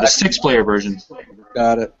 the 6-player version.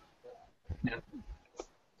 Got it.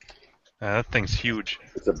 That thing's huge.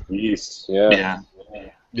 It's a beast. Yeah.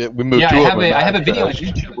 Yeah, we moved. I have a video on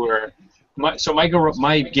YouTube where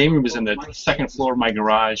my game room is in the second floor of my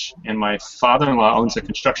garage, and my father-in-law owns a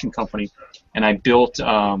construction company, and I built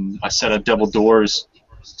a set of double doors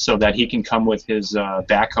so that he can come with his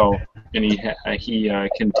backhoe, and he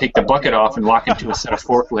can take the bucket off and lock into a set of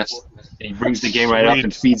forklifts, and he brings the game right up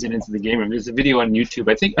and feeds it into the game room. There's a video on YouTube.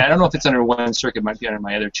 I don't know if it's under One Circuit, it might be under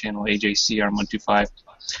my other channel, AJCR125.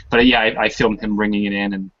 But yeah, I filmed him bringing it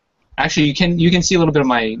in, and actually you can see a little bit of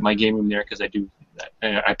my game room there because I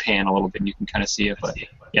pan a little bit and you can kind of see it. But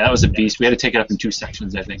yeah, that was a beast. We had to take it up in 2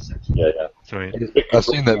 sections, I think. Yeah. Sweet. I've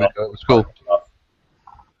seen that video. It was cool.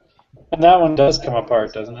 And that one does come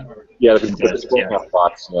apart, doesn't it? Yeah, it's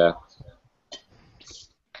box. Yeah.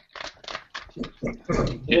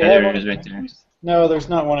 Yeah, there it is right there. No, there's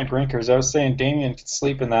not one at Grinkers. I was saying Damien could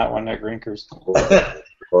sleep in that one at Grinkers.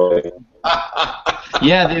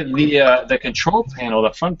 Yeah, the control panel,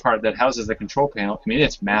 the front part that houses the control panel, I mean,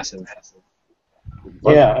 it's massive.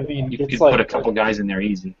 Yeah, I mean, You it's could like, put a couple guys in there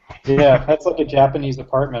easy. Yeah, that's like a Japanese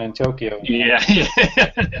apartment in Tokyo. Yeah.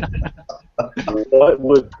 What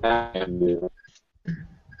would that do?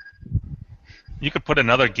 You could put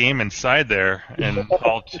another game inside there and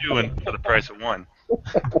haul 2 for the price of 1.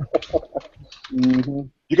 Mm-hmm.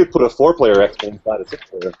 You could put a 4-player X inside a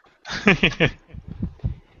 6-player.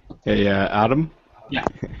 Hey, Adam? Yeah.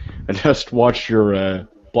 I just watched your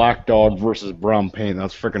Black Dog versus Brown Paint.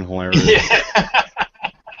 That's freaking hilarious.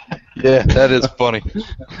 Yeah, that is funny.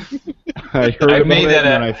 I heard I about made it that.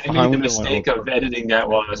 and I I made found the it. mistake of editing that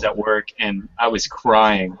while I was at work, and I was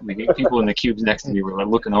crying. Like, people in the cubes next to me were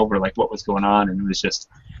looking over, like what was going on, and it was just,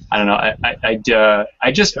 I don't know.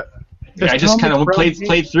 I just kind of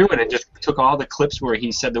played through it and just took all the clips where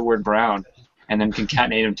he said the word brown, and then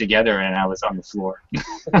concatenated them together, and I was on the floor.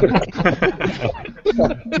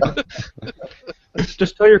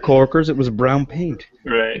 Just tell your coworkers it was brown paint.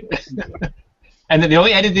 Right. And then the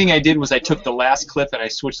only editing I did was I took the last clip and I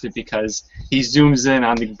switched it because he zooms in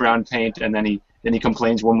on the brown paint and then he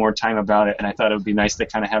complains one more time about it, and I thought it would be nice to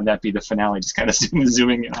kind of have that be the finale, just kind of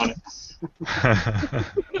zooming in on it.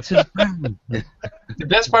 The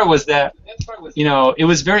best part was that, it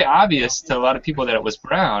was very obvious to a lot of people that it was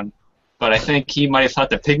brown, but I think he might have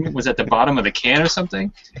thought the pigment was at the bottom of the can or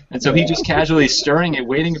something, and so he just casually stirring it,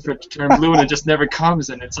 waiting for it to turn blue, and it just never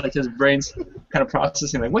comes, and it's like his brain's kind of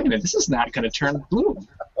processing, like, wait a minute, this is not going to turn blue.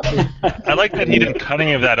 I like that he didn't cut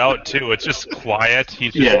any of that out, too. It's just quiet.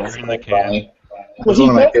 He's just stirring the can. That's one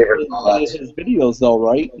of my favorite edited his videos, though,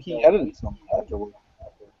 right? He edited some afterwards.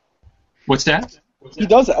 What's that? He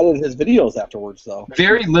does edit his videos afterwards, though.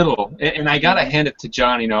 Very little, and I gotta hand it to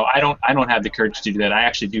John. I don't have the courage to do that. I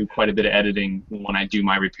actually do quite a bit of editing when I do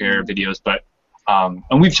my repair videos, but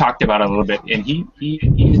and we've talked about it a little bit. And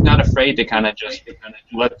he's not afraid to kind of just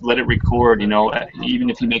let it record.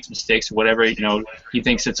 Even if he makes mistakes or whatever, he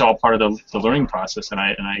thinks it's all part of the learning process, and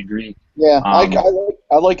I agree. Yeah,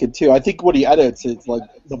 I like it too. I think what he edits, it's like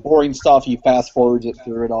the boring stuff. He fast forwards it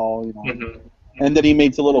through it all. Mm-hmm. And then he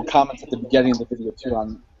makes a little comments at the beginning of the video too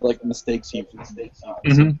on like mistakes he makes.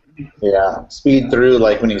 Mm-hmm. Yeah, speed through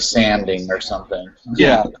like when he's sanding or something.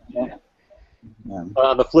 Yeah.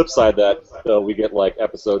 On the flip side, that we get like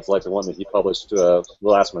episodes like the one that he published, the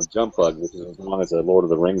last one, Jump Bug, which is as long as a Lord of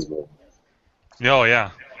the Rings movie. Oh yeah,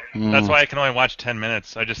 that's why I can only watch 10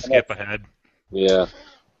 minutes. I just skip ahead. Yeah.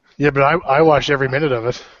 Yeah, but I watch every minute of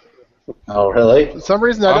it. Oh, really? For some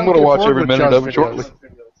reason, I'm going gonna to watch every minute of it shortly.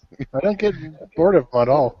 I don't get bored of him at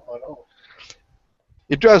all.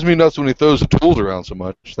 It drives me nuts when he throws the tools around so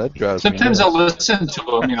much. That drives Sometimes me nuts. I'll listen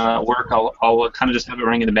to him, at work. I'll kind of just have it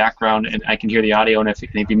running in the background, and I can hear the audio. And if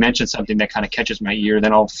he mentions something that kind of catches my ear,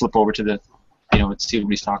 then I'll flip over to the, see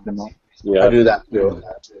what he's talking about. Yeah, I do that too.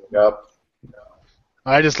 Yep.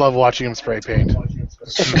 I just love watching him spray paint.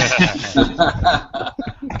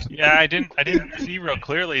 Yeah, I didn't see real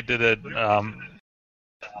clearly the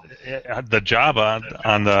job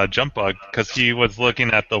on the Jump Bug because he was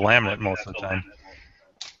looking at the laminate most of the time.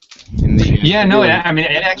 Yeah, no, it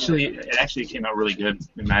actually came out really good,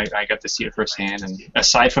 and I got to see it firsthand. And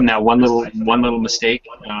aside from that one little mistake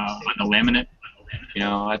on the laminate,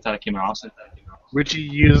 I thought it came out awesome. Which he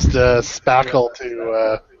used spackle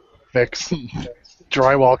to fix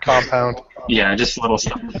drywall compound. Yeah, just little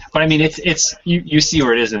stuff. But I mean, it's you see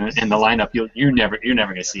where it is in the lineup. You're never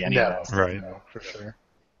gonna see any of that. Right. No, for sure.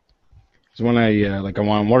 So when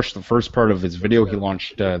I watched the first part of his video he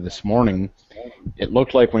launched this morning, it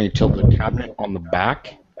looked like when he tilted the cabinet on the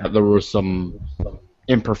back that there was some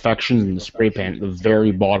imperfections in the spray paint at the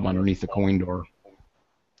very bottom underneath the coin door.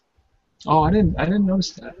 Oh, I didn't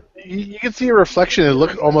notice that. You can see a reflection. It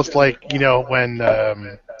looked almost like when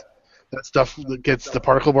that stuff the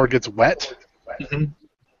particle board gets wet. Mm-hmm.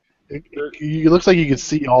 It looks like you could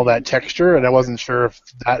see all that texture, and I wasn't sure if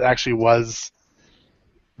that actually was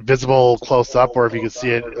visible close up or if you could see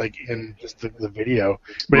it like in just the video.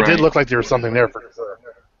 But it did look like there was something there for sure.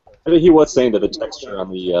 I think he was saying that the texture on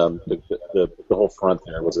the whole front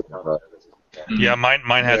there was a kind of Yeah, mine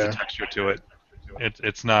has a texture to it.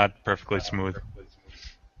 It's not perfectly smooth.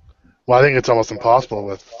 Well, I think it's almost impossible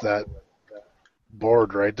with that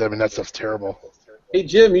board, right? I mean, that stuff's terrible. Hey,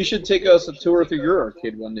 Jim, you should take us a tour through your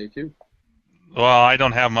arcade one day, too. Well, I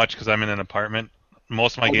don't have much because I'm in an apartment.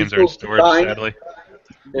 Most of my games are in storage, sadly.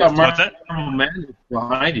 What's that?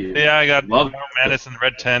 Behind you. Yeah, I got Marvel Madness in the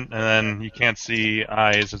red tent, and then you can't see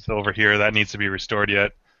eyes. It's over here. That needs to be restored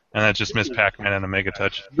yet. And that's just Miss Pac-Man and a Mega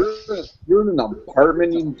Touch. You're in an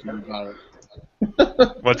apartment. You need to move out.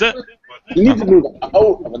 What's it? You need to move out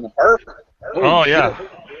of an apartment. Oh, yeah.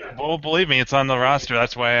 Well, believe me, it's on the roster.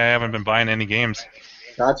 That's why I haven't been buying any games.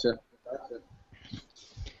 Gotcha.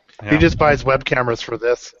 Yeah. He just buys web cameras for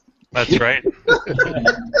this. That's right.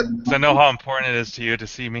 So I know how important it is to you to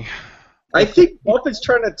see me. I think Buffett's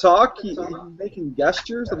trying to talk. He's making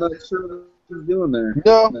gestures. I'm not sure what he's doing there.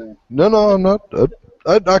 No, I'm not.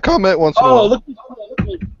 I comment once in a while. Oh, look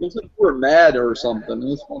looks like you were mad or something. It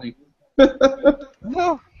was funny.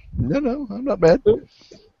 No, I'm not mad.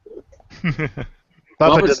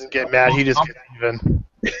 Buffett doesn't get mad, he just gets even.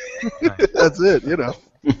 That's it, you know.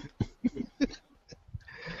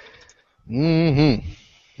 Mm-hmm.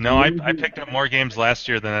 No, I picked up more games last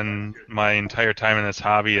year than my entire time in this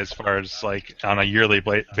hobby. As far as like on a yearly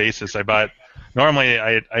basis, normally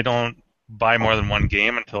I don't buy more than one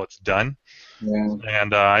game until it's done. Yeah.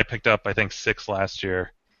 And I picked up I think 6 last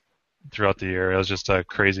year throughout the year. It was just a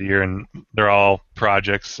crazy year, and they're all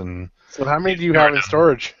projects. And So how many do you have in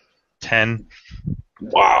storage? 10.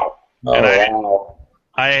 Wow. And wow.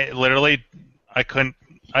 I literally I couldn't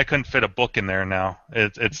fit a book in there now.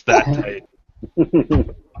 It's that tight.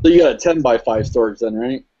 So you got a 10 by 5 storage then,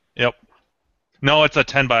 right? Yep. No, it's a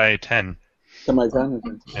 10 by 10. 10 by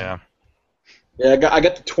 10? Yeah. Yeah, I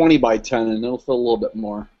got the 20 by 10, and it'll fit a little bit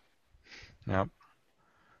more. Yep.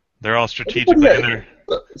 They're all strategically in there.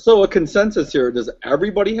 So a consensus here, does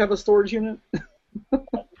everybody have a storage unit?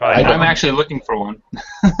 I'm actually looking for one.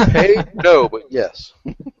 Hey, no, but yes.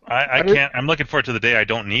 I can't. I'm looking forward to the day I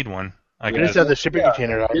don't need one. I just have the shipping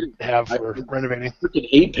container I have for renovating. I freaking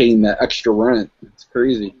hate paying that extra rent. It's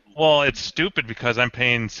crazy. Well, it's stupid because I'm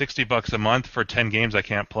paying $60 a month for 10 games I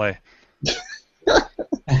can't play.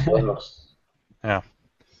 Yeah.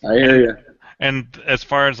 I hear you. And as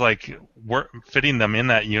far as like fitting them in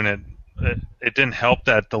that unit, it didn't help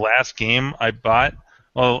that the last game I bought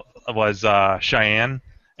was Cheyenne,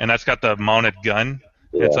 and that's got the mounted gun.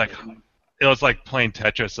 Yeah. It was like playing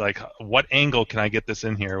Tetris. Like, what angle can I get this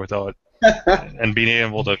in here without and being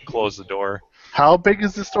able to close the door? How big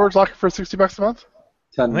is the storage locker for $60 a month?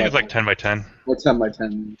 I think it's like 10 by 10. Or 10 by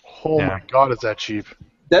 10. Oh my God, is that cheap?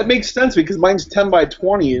 That makes sense because mine's 10 by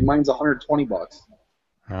 20 and mine's $120.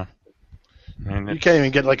 Yeah. You can't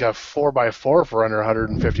even get like a 4x4 for under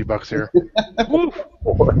 $150 here.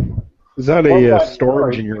 Is that a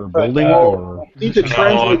storage in your building or?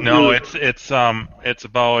 No, it's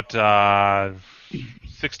about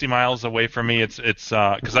 60 miles away from me. It's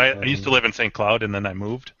because I used to live in St. Cloud and then I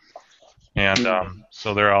moved, and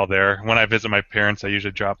so they're all there. When I visit my parents, I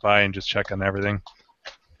usually drop by and just check on everything.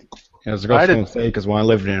 Yeah, I was going to say, because when I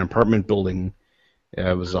lived in an apartment building,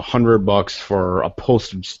 it was $100 for a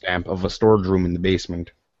postage stamp of a storage room in the basement.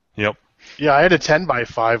 Yep. Yeah, I had a 10 by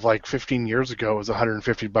 5 like 15 years ago. It was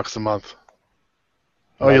 $150 a month.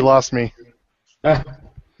 Oh, you lost me.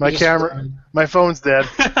 My camera, my phone's dead.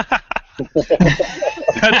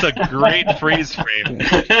 That's a great freeze frame.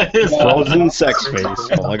 Frozen sex face.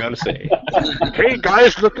 All I gotta say. Hey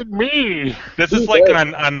guys, look at me. This is like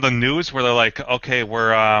on the news where they're like, okay,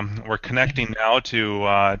 we're connecting now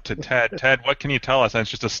to Ted. Ted, what can you tell us? And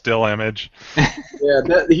it's just a still image.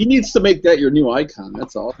 Yeah, he needs to make that your new icon.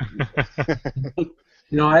 That's all.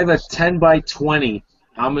 I have a 10 by 20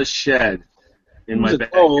 Amish shed in my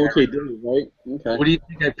backyard. Oh, okay, right. Okay. What do you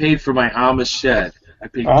think I paid for my Amish shed? I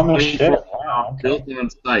paid $24 built on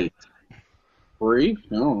site. Free?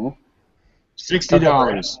 No.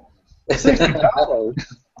 $60. $60.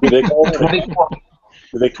 Do they call it 24.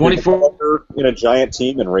 Do they 24 in a giant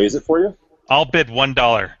team and raise it for you? I'll bid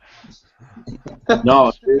 $1.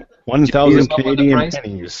 No. 1,000 Canadian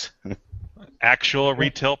pennies. Actual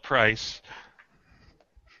retail price.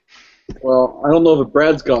 Well, I don't know if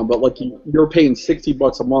Brad's gone, but like you're paying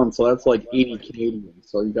 $60 a month, so that's like 80 Canadian.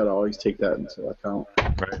 So you got to always take that into account.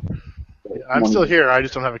 Right. I'm still here. I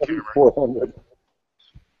just don't have a camera. 400.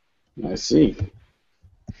 I see.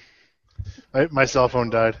 My cell phone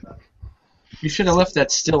died. You should have left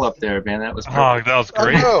that still up there, man. That was perfect. Oh, that was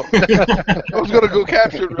great. I was gonna go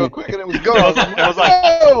capture it real quick, and it was gone. It was like,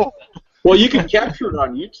 no! Well, you can capture it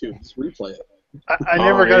on YouTube. Just replay it. I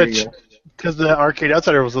never got because the Arcade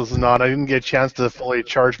Outsider was listening on. I didn't get a chance to fully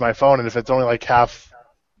charge my phone, and if it's only like half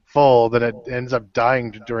full, then it ends up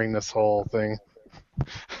dying during this whole thing.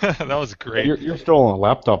 that was great. You're still on a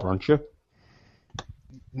laptop, aren't you?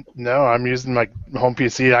 No, I'm using my home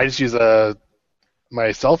PC. I just use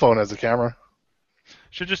my cell phone as a camera.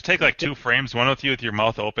 Should just take like 2 frames, one with you with your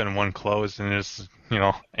mouth open and one closed, and just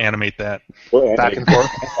animate that back and forth.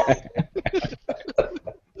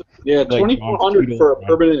 Yeah, 2,400 for a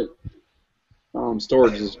permanent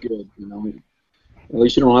storage is good. At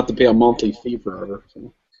least you don't have to pay a monthly fee forever.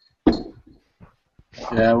 So.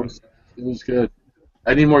 Yeah, it was good.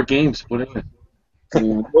 I need more games to put in it.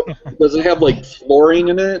 Yeah. Does it have like flooring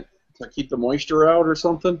in it to keep the moisture out or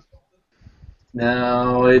something?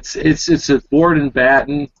 No, it's a board and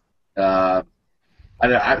batten. If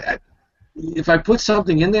I put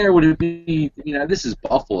something in there, would it be? This is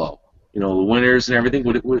Buffalo. The winters and everything.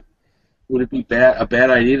 Would it be a bad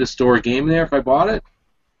idea to store a game in there if I bought it?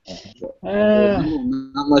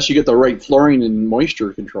 Not unless you get the right flooring and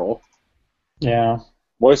moisture control. Yeah.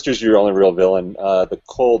 Moisture's your only real villain. The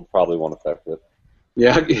cold probably won't affect it.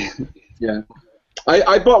 Yeah, yeah.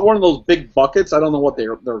 I bought one of those big buckets. I don't know what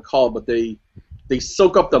they're called, but they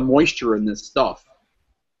soak up the moisture in this stuff.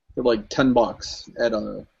 For like $10 at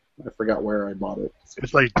I forgot where I bought it.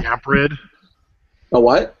 It's like damp rid. A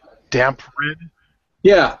what? Damp rid.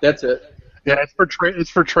 Yeah, that's it. Yeah,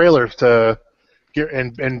 it's for trailers to get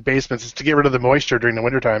and basements. It's to get rid of the moisture during the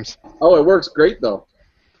winter times. Oh, it works great though.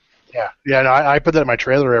 Yeah. No, I put that in my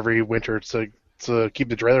trailer every winter to keep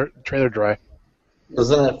the trailer dry.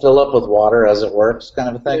 Doesn't it fill up with water as it works,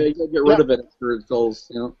 kind of a Yeah, thing? you gotta get rid of it after it fills.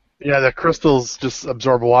 You know. Yeah, the crystals just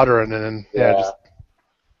absorb water and then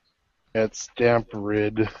it's damp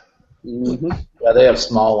rid. Mm-hmm. Yeah, they have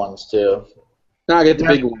small ones too. No, I get the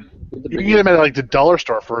big one. You can get them at like the dollar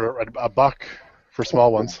store for a buck for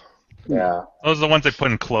small ones. Yeah. Those are the ones they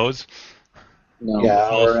put in clothes. No. Yeah,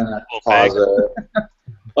 or in a Little bag. closet.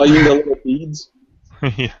 Oh, you mean the little beads?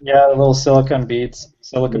 Yeah. Yeah, the little silica beads.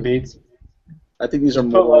 I think these are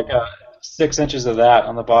Put more like 6 inches of that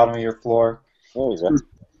on the bottom of your floor. Oh, exactly.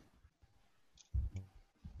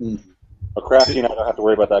 A crafty and I don't have to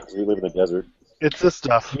worry about that because we live in the desert. It's this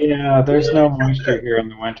stuff. Yeah, there's no moisture here in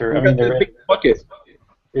the winter. I mean, the big bucket.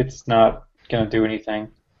 it's not gonna do anything.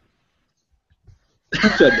 Who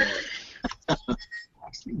said that?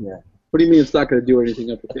 What do you mean it's not going to do anything?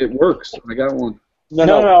 It works. I got one.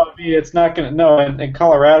 No. I mean, it's not gonna. No, in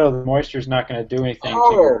Colorado, the moisture's not gonna do anything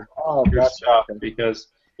to your stuff because.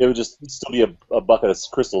 It would just still be a bucket of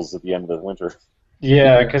crystals at the end of the winter.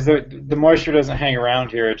 Yeah, because the moisture doesn't hang around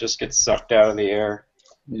here; it just gets sucked out of the air.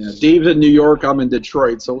 Yeah, Dave's in New York. I'm in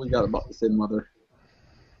Detroit, so we got about the same weather.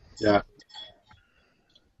 Yeah.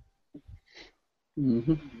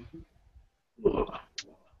 Mm-hmm.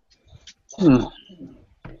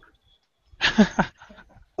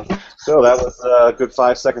 So that was a good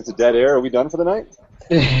 5 seconds of dead air. Are we done for the night?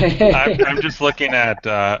 I'm just looking at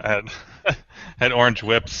Orange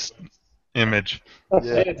Whip's image.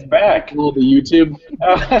 Hey, it's back. All the YouTube.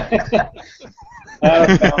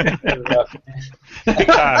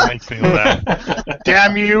 God, makes me laugh.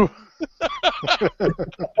 Damn you!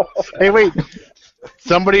 Hey, wait.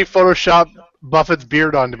 Somebody Photoshop Buffett's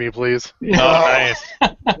beard onto me, please. Oh, nice.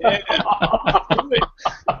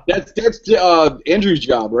 That's Andrew's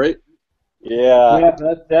job, right? Yeah.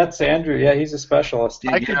 Yeah, that's Andrew. Yeah, he's a specialist.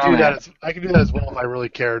 I could do that. I could do that as well if I really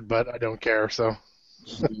cared, but I don't care. So.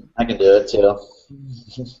 I can do it too.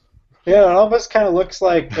 Yeah, it almost kind of looks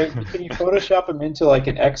like. Can you Photoshop him into like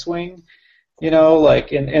an X-wing? You know,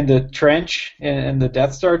 like in the trench, in the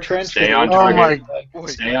Death Star trench. Stay on Oh target. my!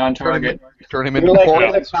 Stay on target. Turn him You're into like pork.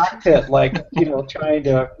 in the cockpit, like trying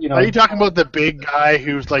to, Are you talking about the big guy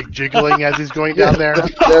who's like jiggling as he's going down there?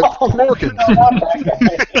 That's Porkins.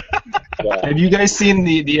 Have you guys seen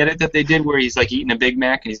the edit that they did where he's like eating a Big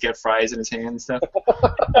Mac and he's got fries in his hand and stuff?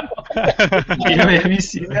 Have you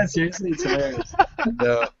seen that? Seriously, it's hilarious.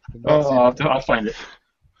 No. I'll find it.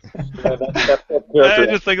 I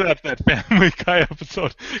just think of that Family Guy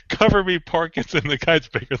episode. Cover me, Parkins, and the guy's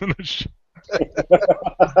bigger than the ship.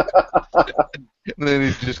 And then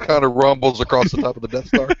he just kind of rumbles across the top of the Death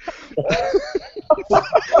Star.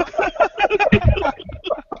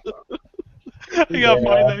 I gotta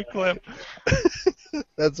find that clip.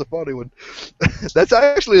 That's a funny one. That's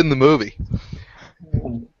actually in the movie.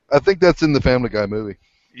 I think that's in the Family Guy movie.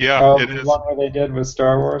 Yeah, it the is. one where they did with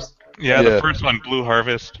Star Wars. Yeah, Yeah. the first one, Blue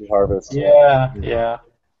Harvest. Blue Harvest. Yeah.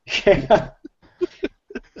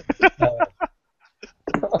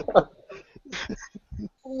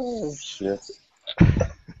 Oh, shit.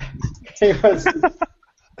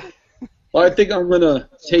 Well, I think I'm gonna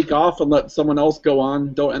take off and let someone else go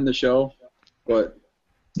on. Don't end the show, but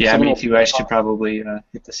Yeah, someone me else- too. I should probably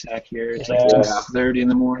hit the sack here. It's like Yeah. 2:30 in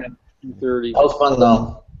the morning. 2:30. That was fun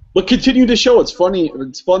though. But continue the show. It's funny.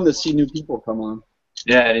 It's fun to see new people come on.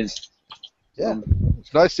 Yeah, it is. Yeah.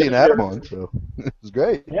 It's nice seeing Adam on, so it was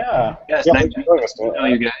great. Yeah. Yeah, it's Yeah, nice thanks for joining us, man. to know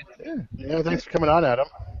you guys. Yeah, thanks for coming on, Adam.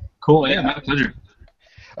 Cool. Yeah, my pleasure.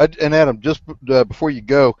 And Adam, just before you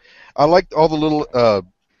go, I liked all the little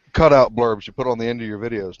cutout blurbs you put on the end of your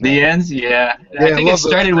videos. now. The ends, yeah. Yeah, I I think love it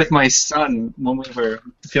started with my son when we were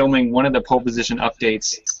filming one of the pole position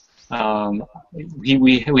updates.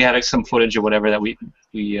 We had some footage or whatever that we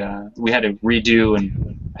had to redo,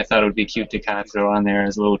 and I thought it would be cute to kind of throw on there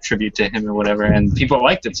as a little tribute to him or whatever. And people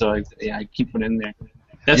liked it, so I keep it in there.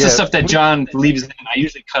 That's the Yeah. stuff that John leaves in. I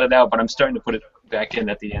usually cut it out, but I'm starting to put it back in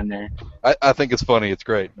at the end there. I think it's funny. It's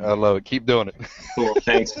great. I love it. Keep doing it. Cool.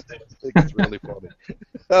 Thanks. I think it's really funny.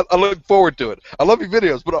 I look forward to it. I love your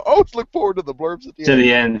videos, but I always look forward to the blurbs at the To end.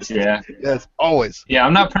 the end, yeah. Yes, always. Yeah,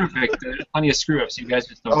 I'm not perfect. There's plenty of screw-ups. You guys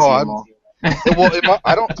just don't see them all.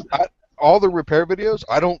 Well, all the repair videos,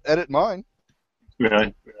 I don't edit mine.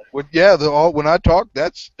 Really? When I talk,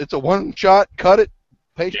 it's a one-shot, cut it,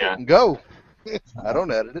 paste it, and go. I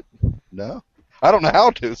don't edit it. No. I don't know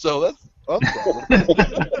how to, so that's Oh,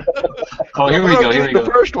 here we go. Here we go.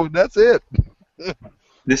 The first one, that's it.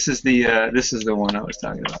 This is the one I was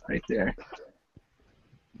talking about right there.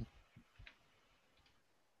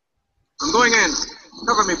 I'm going in.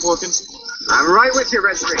 Cover me, Porkins. I'm right with you,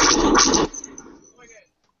 Red Street.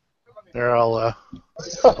 There, I'll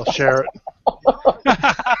share it.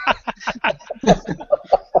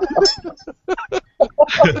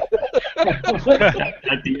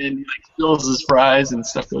 At the end, he spills his fries and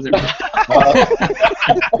stuff goes everywhere.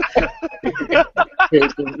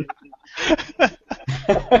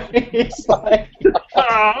 He's like,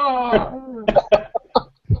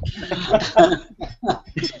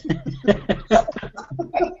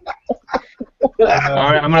 All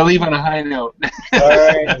right, I'm gonna leave on a high note. all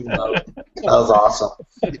right. That was awesome.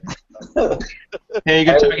 Hey,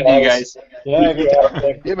 good talking to you guys. Yeah, good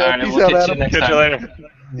talking. Yeah, All man, right, peace we'll out, catch you Adam. next Catch you time. later.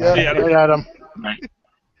 Yeah. See ya, Adam. Hey, Adam.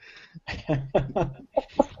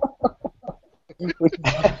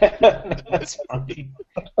 That's funny.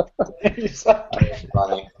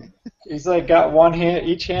 He's like got one hand,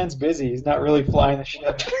 each hand's busy. He's not really flying the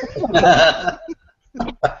ship.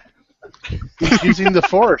 He's using the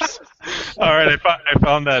Force. All right, I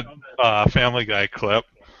found that Family Guy clip.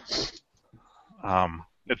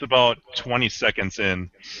 It's about 20 seconds in.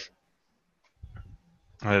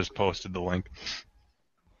 I just posted the link.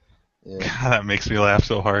 Yeah. God, that makes me laugh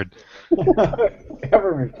so hard.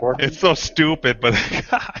 Government report. It's so stupid, but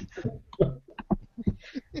God.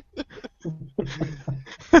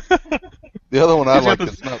 The other one I like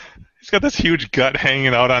is not. He's got this huge gut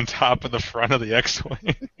hanging out on top of the front of the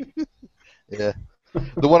X-wing. Yeah.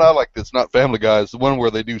 The one I like that's not Family Guy is the one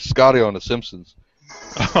where they do Scotty on The Simpsons.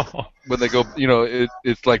 Oh. When they go,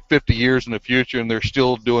 it's like 50 years in the future and they're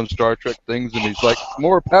still doing Star Trek things, and he's like,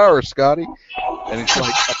 more power, Scotty. And he's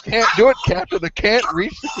like, I can't do it, Captain. I can't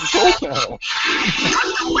reach the control panel.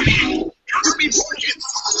 Cover me, Porkins.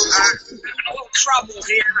 I'm having a little trouble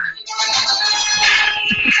here.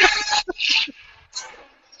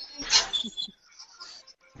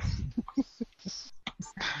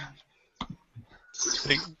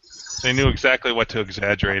 They knew exactly what to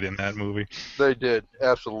exaggerate in that movie. They did,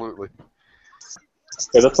 absolutely.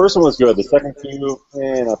 Yeah, the first one was good. The second two,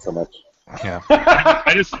 not so much. Yeah,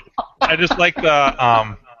 I just like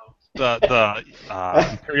the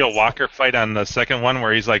Imperial Walker fight on the second one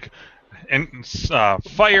where he's like,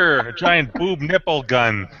 fire a giant boob nipple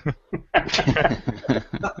gun.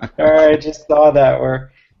 I just saw that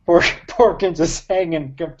where Porkins is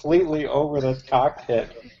hanging completely over the cockpit.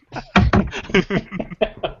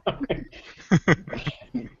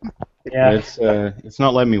 Yeah, it's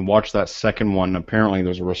not letting me watch that second one. Apparently,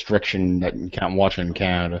 there's a restriction that you can't watch it in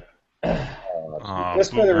Canada.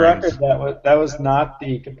 Just for the record, that was not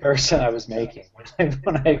the comparison I was making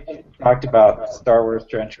when I talked about Star Wars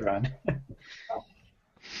Trench Run.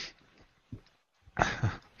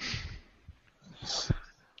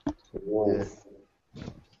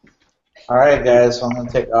 All right, guys, I'm going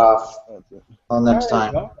to take off. Until next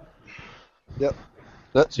time. Well, Yep.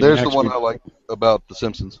 See you There's the next one week. I like about The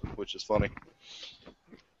Simpsons, which is funny.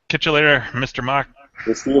 Catch you later, Mr. Mock.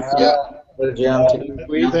 Later,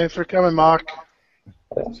 Jim. Thanks for coming, Mock.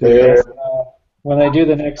 when they do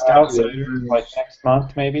the next Outsider, like next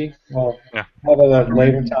month maybe, we'll Yeah. have a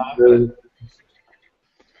later time.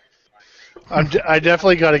 I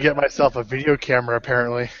definitely got to get myself a video camera.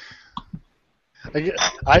 Apparently,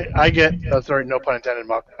 I get. Oh, sorry, no pun intended.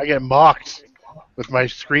 Mock. I get mocked with my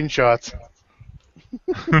screenshots.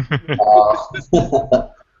 I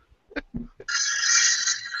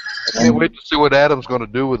can't wait to see what Adam's going to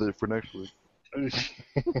do with it for next week.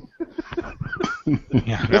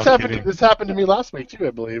 Yeah, This happened to me last week too,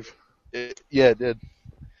 I believe. Yeah, it did.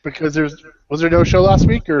 Because was there no show last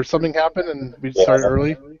week, or something happened and we started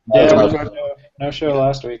early? Yeah, there was no show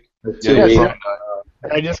last week. Yeah,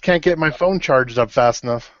 I just can't get my phone charged up fast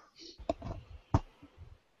enough.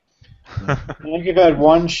 I think you've had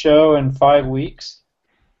one show in 5 weeks.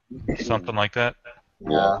 Something like that.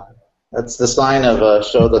 Yeah, that's the sign of a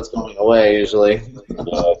show that's going away usually.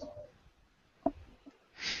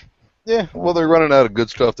 Yeah, well, they're running out of good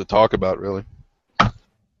stuff to talk about, really.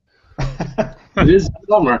 It is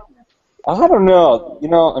summer. I don't know.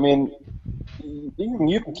 I mean,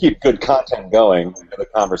 you can keep good content going, and the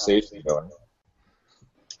conversation going.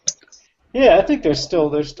 Yeah, I think there's still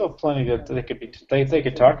plenty that they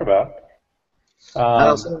could talk about.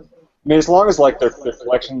 I mean, as long as like their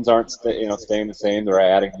collections aren't staying the same, they're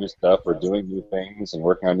adding new stuff or doing new things and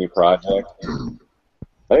working on new projects.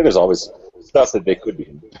 I think there's always stuff that they could be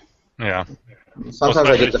doing. Yeah. Sometimes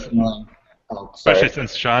I get the feeling. Oh, especially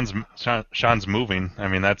since Sean's moving. I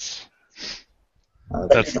mean, that's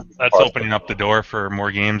opening up the door for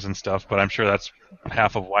more games and stuff. But I'm sure that's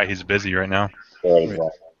half of why he's busy right now.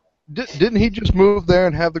 Didn't he just move there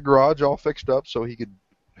and have the garage all fixed up so he could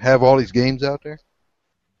have all these games out there?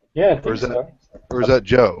 Yeah, I think so. Or is that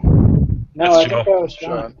Joe? No, I think that was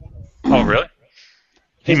Sean. Oh, really?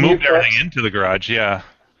 He His moved new everything trucks? into the garage, yeah.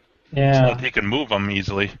 Yeah. So that he can move them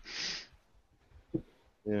easily.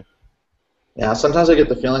 Yeah, sometimes I get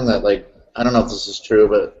the feeling that, like, I don't know if this is true,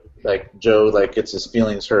 but, like, Joe, like, gets his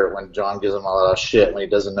feelings hurt when John gives him a lot of shit when he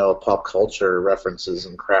doesn't know pop culture references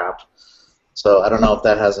and crap. So I don't know if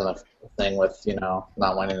that has a thing with,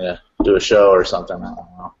 not wanting to do a show or something. I don't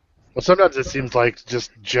know. Well, sometimes it seems like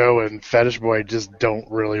just Joe and Fetish Boy just don't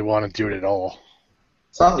really want to do it at all.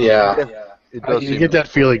 Yeah. It does You get that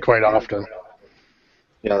feeling quite often.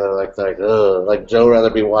 Yeah, they're like, ugh. Like, Joe rather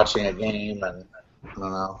be watching a game, and, I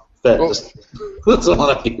don't know. Fet just doesn't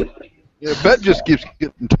want to be there. Yeah, Bet just keeps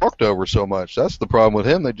getting talked over so much. That's the problem with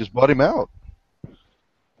him. They just butt him out.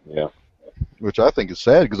 Yeah. Which I think is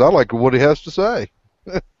sad because I like what he has to say.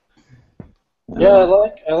 Yeah,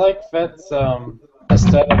 I like Fed's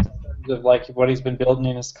aesthetic of like what he's been building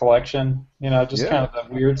in his collection. Just kind of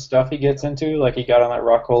the weird stuff he gets into. Like he got on that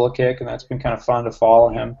Rockola kick, and that's been kind of fun to follow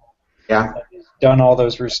him. Yeah. He's done all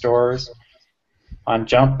those restores on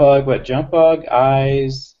Jump Bug,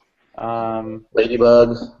 Eyes,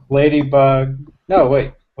 Ladybug. No,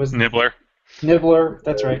 wait, was Nibbler. Nibbler?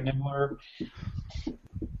 That's right, Nibbler.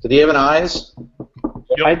 Did he have an eyes?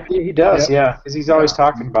 He does, yeah, because he's always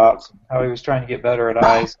talking about how he was trying to get better at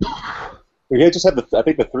eyes. He just had I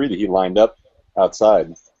think the 3 that he lined up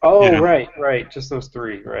outside. Oh, yeah. Right, just those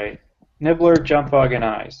 3, right? Nibbler, Jump Bug, and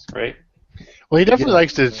Eyes, right? Well, he definitely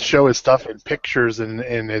likes to show his stuff in pictures and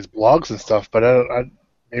in his blogs and stuff, but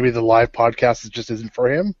maybe the live podcast just isn't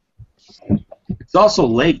for him. It's also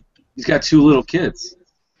late. He's got 2 little kids.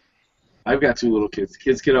 I've got 2 little kids. The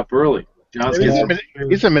kids get up early. John's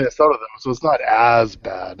He's in Minnesota, though, so it's not as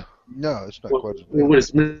bad. No, it's not quite as bad. What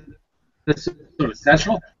is Minnesota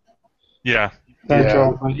Central? Yeah.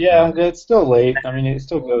 Central. Yeah, it's still late. I mean, it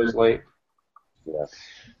still goes late. Yeah.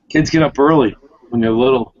 Kids get up early when they're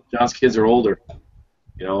little. John's kids are older.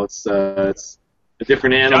 It's a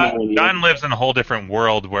different animal. John lives in a whole different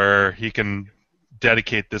world where he can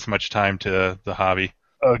dedicate this much time to the hobby.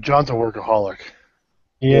 Oh, John's a workaholic.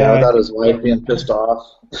 Yeah, without his wife being pissed off.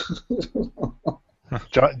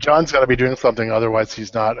 John's got to be doing something, otherwise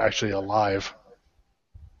he's not actually alive.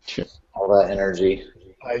 All that energy.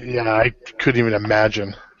 I couldn't even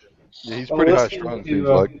imagine. Yeah, he's pretty high strung, seems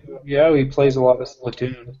like. Yeah, he plays a lot of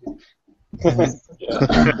Splatoon.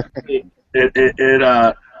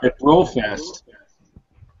 At Brofest,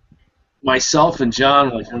 myself and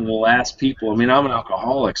John were like one of the last people. I mean, I'm an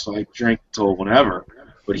alcoholic, so I drink till whenever.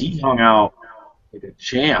 But he hung out like a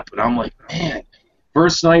champ, and I'm like, man.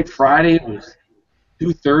 First night Friday it was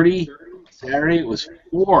 2:30. Saturday it was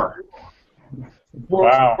 4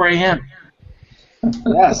 a.m.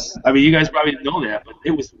 Yes, I mean you guys probably didn't know that, but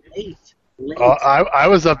it was late. I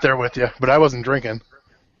was up there with you, but I wasn't drinking.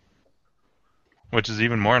 Which is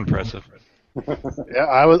even more impressive. Yeah,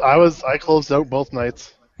 I closed out both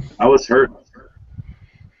nights. I was hurt.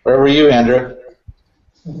 Where were you, Andrew?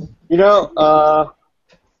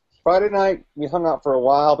 Friday night we hung out for a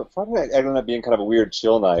while, but Friday night ended up being kind of a weird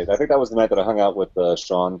chill night. I think that was the night that I hung out with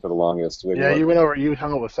Sean for the longest. Yeah, you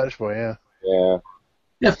hung out with Fetish Boy, yeah. Yeah.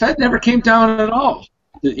 Yeah, Fed never came down at all.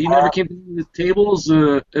 He never came to the tables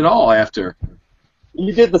at all after.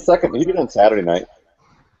 You did he did on Saturday night.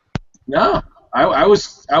 No, I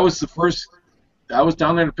was the first. I was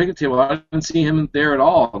down there at the picnic table. I didn't see him there at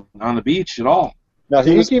all on the beach at all. No,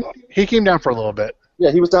 he came down for a little bit.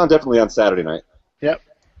 Yeah, he was down definitely on Saturday night. Yep.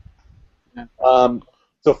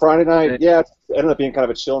 So Friday night, yeah, it ended up being kind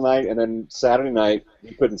of a chill night, and then Saturday night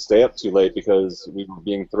we couldn't stay up too late because we were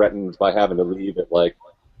being threatened by having to leave at like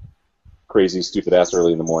crazy, stupid ass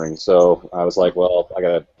early in the morning. So I was like, well, I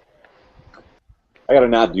gotta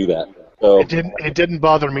not do that. So It didn't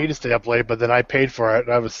bother me to stay up late, but then I paid for it,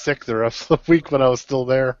 and I was sick the rest of the week when I was still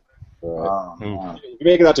there. You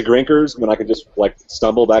make it out to Grinkers when I can just like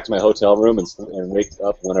stumble back to my hotel room and wake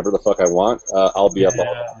up whenever the fuck I want. I'll be up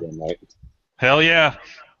all night. Hell yeah.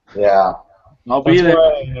 Yeah. I'll be there.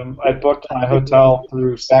 I booked my hotel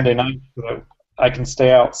through Sunday night so that I can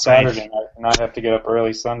stay out Saturday night and not have to get up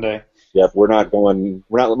early Sunday. Yep, we're not going.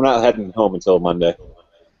 We're not heading home until Monday.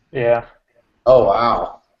 Yeah. Oh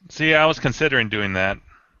wow. See, I was considering doing that.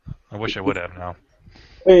 I wish I would have now.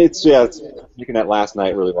 It's making that last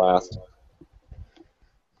night really last.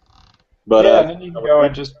 But yeah, and then you can go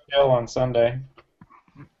and just chill on Sunday.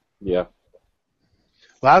 Yeah.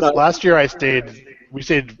 Last year we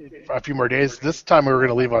stayed a few more days. This time we were going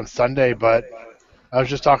to leave on Sunday, but I was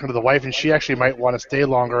just talking to the wife, and she actually might want to stay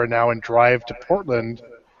longer now and drive to Portland,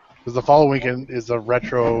 because the following weekend is the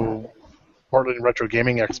Portland Retro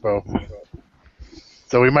Gaming Expo.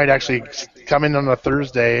 So we might actually come in on a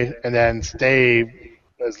Thursday and then stay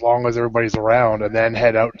as long as everybody's around, and then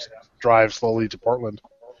head out, drive slowly to Portland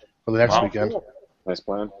for the next weekend. Cool. Nice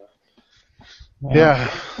plan. Yeah.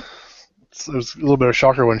 It was a little bit of a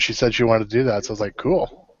shocker when she said she wanted to do that, so I was like,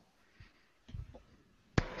 cool.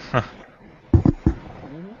 Yeah,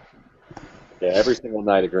 every single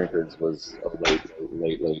night at Grinkers was a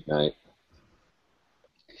late night.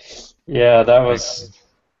 Yeah, that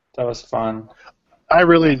was fun. I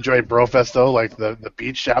really enjoyed Brofest though, like the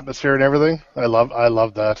beach atmosphere and everything. I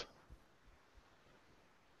love that.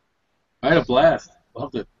 I had a blast.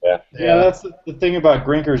 Loved it. Yeah, that's the thing about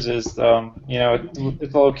Grinkers is, the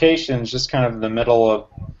location is just kind of in the middle of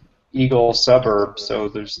Eagle suburbs, so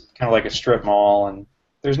there's kind of like a strip mall, and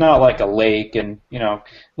there's not like a lake, and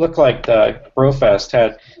looked like the Brofest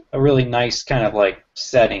had a really nice kind of like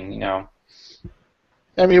setting, I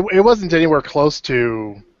mean, it wasn't anywhere close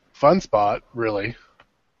to Fun Spot, really.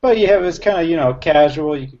 But you have this kind of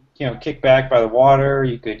casual. You could kick back by the water.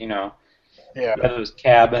 You could Yeah. those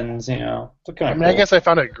cabins, Kind of I mean, I guess I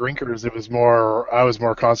found at Grinkers I was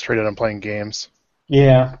more concentrated on playing games.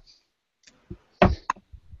 Yeah.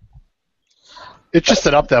 It's just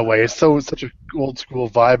set up that way. It's such a old school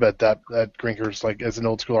vibe at Grinkers, like as an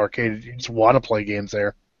old school arcade. You just want to play games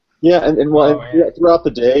there. Yeah, and throughout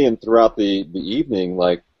the day and throughout the evening,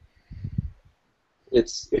 like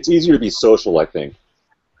it's easier to be social, I think,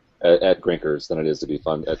 at Grinkers than it is to be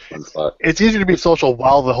fun at Fun Spot. It's easier to be social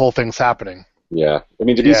while the whole thing's happening. Yeah, I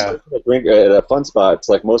mean to be social at a Fun Spot, it's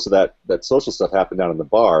like most of that social stuff happened down in the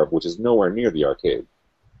bar, which is nowhere near the arcade.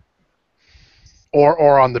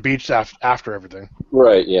 Or on the beach after everything.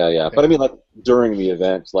 Right, yeah. But I mean, like, during the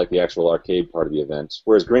event, like the actual arcade part of the event.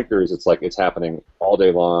 Whereas Grinkers, it's like it's happening all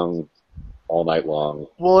day long, all night long.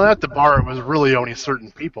 Well, at the bar, it was really only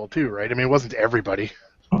certain people, too, right? I mean, it wasn't everybody.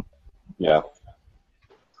 Yeah.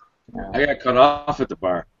 I got cut off at the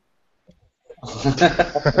bar.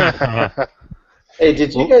 Hey,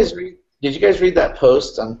 did you guys read that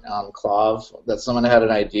post on Clav that someone had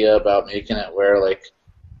an idea about making it where, like,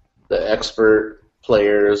 the expert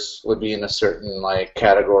players would be in a certain like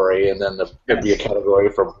category, and then there'd be a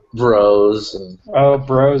category for bros and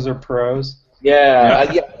bros or pros. Yeah.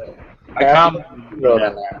 I wrote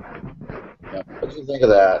on there. What did you think of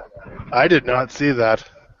that? I did not see that.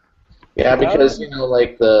 Yeah, because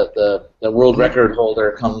like the world record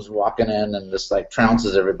holder comes walking in and just like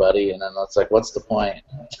trounces everybody, and then it's like, what's the point?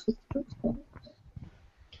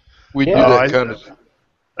 We do that kind of.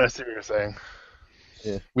 I see what you're saying.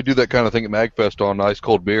 Yeah, we do that kind of thing at MagFest on Ice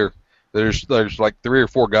Cold Beer. There's like 3 or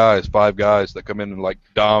 4 guys, 5 guys that come in and like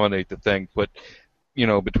dominate the thing, put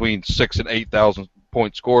between 6,000 and 8,000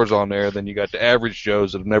 point scores on there. Then you got the average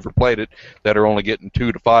Joes that have never played it that are only getting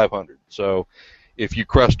 200 to 500. So if you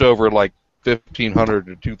crest over like 1,500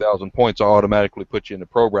 to 2,000 points, I'll automatically put you in the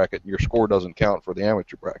pro bracket, and your score doesn't count for the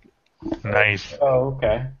amateur bracket. Nice. Oh,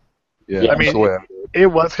 okay. Yeah, I mean, it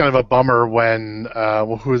was kind of a bummer when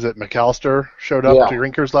who was it, McAllister showed up to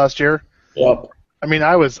Grinkers last year. Yep. I mean,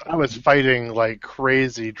 I was fighting like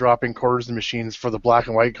crazy, dropping quarters in machines for the black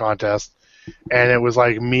and white contest, and it was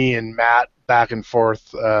like me and Matt back and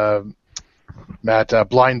forth. Matt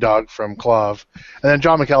Blind Dog from Clav, and then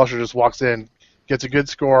John McAllister just walks in, gets a good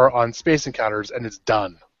score on Space Encounters, and it's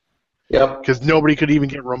done. Yep. Because nobody could even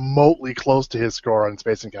get remotely close to his score on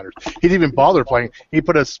Space Encounters. He didn't even bother playing. He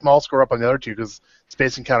put a small score up on the other two because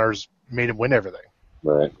Space Encounters made him win everything.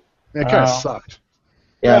 Right. It kind of sucked.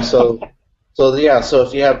 Yeah. So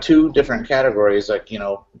if you have 2 different categories, like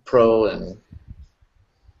pro and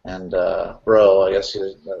bro, I guess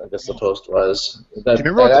the post was. Do you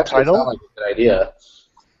remember what the title? Sounded like a good idea.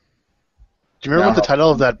 Do you remember what the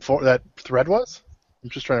title of that thread was? I'm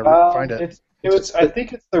just trying to find it. I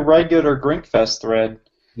think it's the regular Grinkfest thread.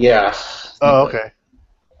 Yeah. Oh, okay.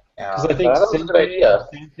 Yeah. Because I think that was a good idea.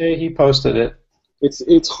 Sante, he posted it.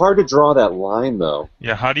 It's hard to draw that line though.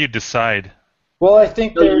 Yeah, how do you decide? Well, I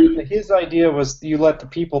think his idea was you let the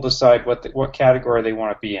people decide what category they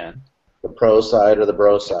want to be in. The pro side or the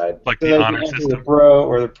bro side. Like So the they honor can enter system. the bro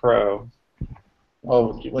or the pro.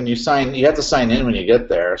 Well, when you sign, you have to sign in when you get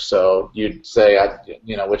there. So you'd say,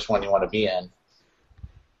 which one you want to be in.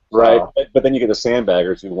 Right, So, but then you get the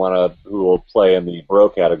sandbaggers who will play in the bro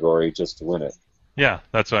category just to win it. Yeah,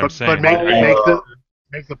 that's what I'm saying. But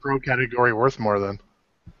make the pro category worth more then.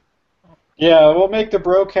 Yeah, we'll make the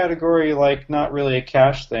bro category like not really a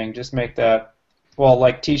cash thing. Just make that, well,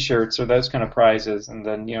 like T-shirts or those kind of prizes, and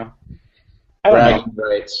then I don't know. bragging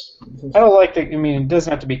rights. I don't like the. I mean, it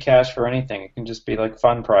doesn't have to be cash for anything. It can just be like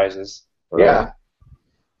fun prizes. Yeah.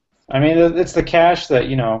 I mean, it's the cash that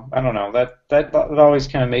I don't know. That always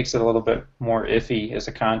kind of makes it a little bit more iffy as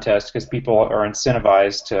a contest because people are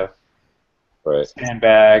incentivized to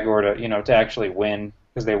sandbag or to actually win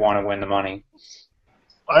because they want to win the money.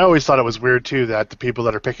 I always thought it was weird too that the people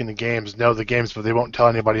that are picking the games know the games, but they won't tell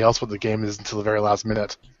anybody else what the game is until the very last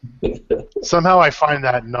minute. Somehow I find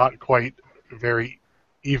that not quite very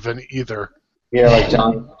even either. Yeah, like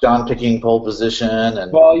John picking pole position and.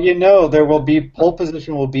 Well, there will be pole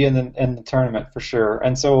position will be in the tournament for sure,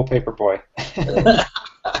 and so will Paperboy.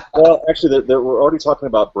 Well, actually, we're already talking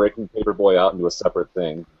about breaking Paperboy out into a separate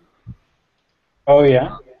thing. Oh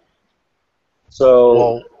yeah. So.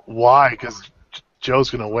 Well, why? Because Joe's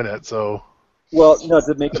going to win it. So. Well, no,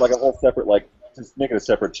 to make it like a whole separate just make it a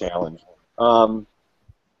separate challenge. But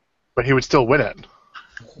he would still win it.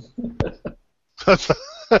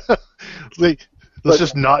 Let's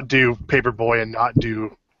just not do Paperboy and not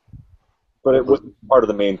do. But it wouldn't be part of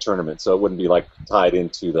the main tournament, so it wouldn't be like tied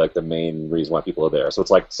into the main reason why people are there. So it's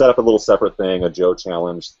like set up a little separate thing, a Joe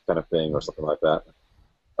challenge kind of thing, or something like that.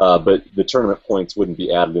 But the tournament points wouldn't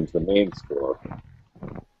be added into the main score.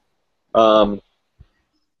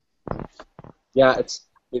 Yeah,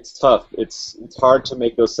 it's tough. It's hard to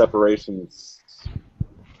make those separations.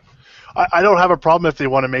 I don't have a problem if they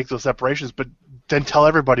want to make those separations, but then tell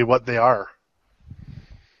everybody what they are,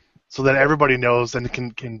 so that everybody knows and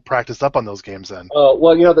can practice up on those games. Then.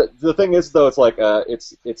 Well, the thing is though, it's like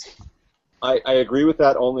I agree with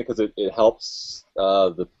that only because it helps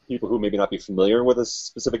the people who maybe not be familiar with a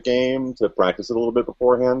specific game to practice it a little bit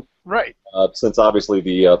beforehand. Right. Since obviously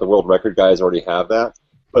the world record guys already have that,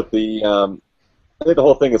 but I think the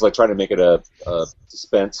whole thing is like trying to make it a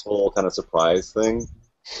suspenseful kind of surprise thing.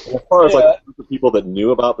 And as far as like the people that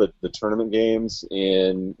knew about the tournament games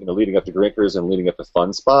in leading up to Grinkers and leading up to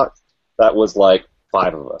Fun Spot, that was like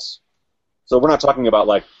 5 of us. So we're not talking about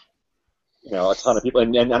like a ton of people,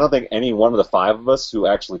 and I don't think any one of the 5 of us who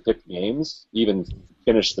actually picked games even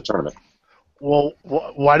finished the tournament. Well,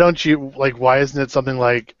 why don't you why isn't it something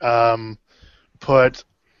like put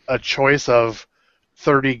a choice of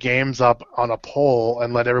 30 games up on a poll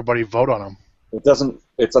and let everybody vote on them? It doesn't.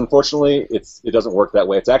 Unfortunately it doesn't work that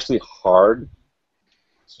way. It's actually hard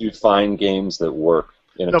to find games that work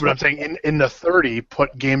in a tournament. But I'm saying in the 30,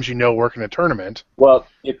 put games work in a tournament. Well,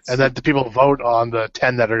 and that the people vote on the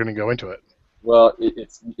 10 that are going to go into it. Well,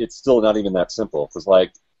 it's still not even that simple because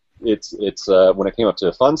it's when it came up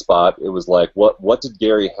to Fun Spot, it was like what did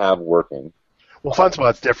Gary have working? Well, Fun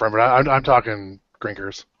Spot's different, but I'm talking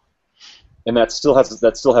Grinkers. And that still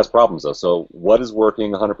has problems though. So what is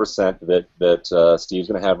working 100% that Steve's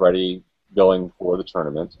going to have ready going for the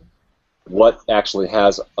tournament? What actually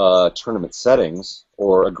has tournament settings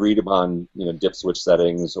or agreed upon dip switch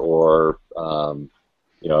settings or no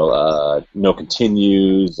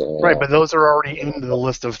continues? Right, but those are already in the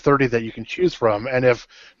list of 30 that you can choose from. And if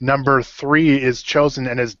number 3 is chosen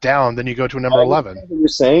and is down, then you go to number 11. What you're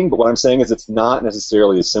saying, but what I'm saying is it's not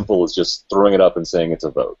necessarily as simple as just throwing it up and saying it's a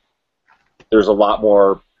vote. There's a lot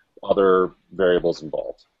more other variables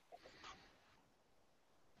involved.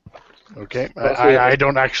 Okay, I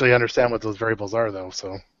don't actually understand what those variables are, though.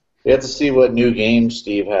 So we have to see what new games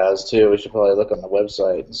Steve has too. We should probably look on the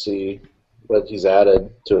website and see what he's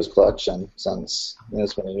added to his collection since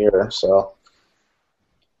it's been a year. So.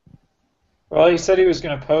 Well, he said he was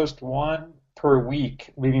going to post one per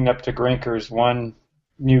week leading up to Grinkers, one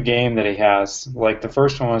new game that he has. Like the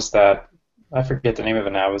first one was that I forget the name of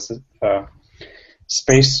it now. Was it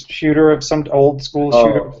Space Shooter of some old school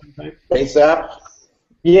shooter of some type? Space Zap?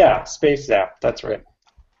 Yeah, Space Zap. That's right.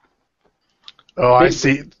 Oh, I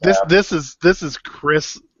see. This is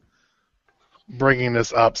Chris bringing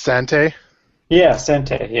this up. Sante? Yeah,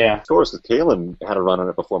 Sante. Yeah. Of course, because Kalen had a run on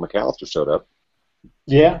it before McAllister showed up.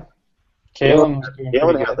 Yeah. Kalen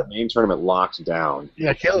had the main tournament locked down.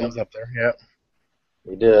 Yeah, Kalen was up there. Yeah.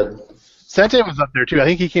 He did. Sante was up there too. I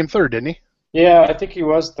think he came 3rd, didn't he? Yeah, I think he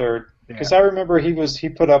was 3rd. Because I remember he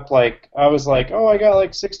put up I was like, oh, I got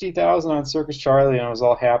like 60,000 on Circus Charlie, and I was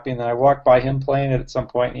all happy. And then I walked by him playing it at some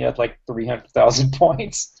point, and he had like 300,000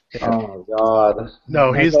 points. Oh God!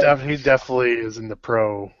 No, he definitely is in the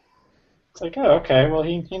pro. It's like, oh, okay, well,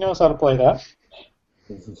 he knows how to play that.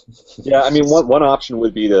 Yeah, I mean, one option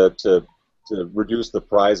would be to reduce the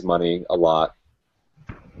prize money a lot,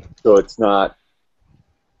 so it's not.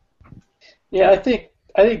 Yeah, I think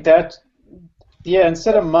that. Yeah,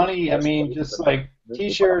 instead of money, I mean, just like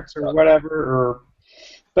T-shirts or whatever,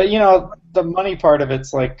 but the money part of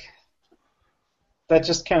it's like that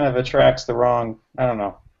just kind of attracts the wrong, I don't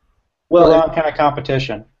know, the wrong kind of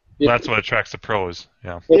competition. That's what attracts the pros.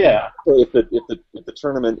 Yeah. Yeah. If the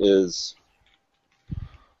tournament is,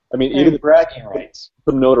 I mean, And even if bragging rights.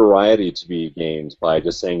 some notoriety to be gained by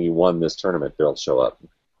just saying you won this tournament, they'll show up.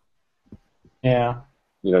 Yeah.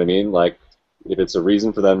 You know what I mean? Like, if it's a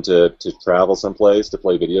reason for them to travel someplace to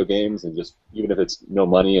play video games, and just even if it's no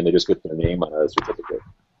money and they just get their name on a certificate.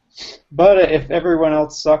 But if everyone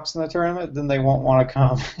else sucks in the tournament, then they won't want to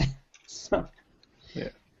come. So, yeah.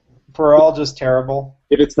 If we're all just terrible.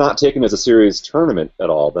 If it's not taken as a serious tournament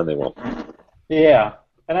at all, then they won't. Yeah,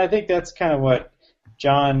 and I think that's kind of what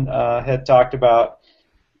John had talked about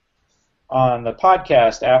on the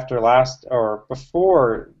podcast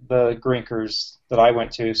before the Grinkers that I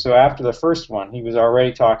went to. So after the first one, he was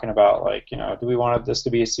already talking about, like, do we want this to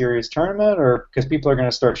be a serious tournament, or because people are going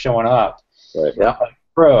to start showing up, right? Yeah, like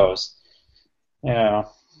pros,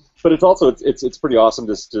 But it's also it's pretty awesome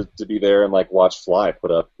just to be there and like watch Fly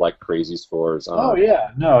put up like crazy scores. Oh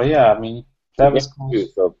yeah, no, yeah. I mean, that was cool.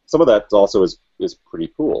 So some of that also is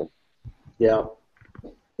pretty cool. Yeah.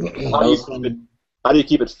 How do you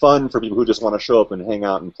keep it fun for people who just want to show up and hang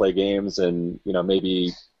out and play games and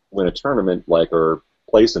maybe win a tournament or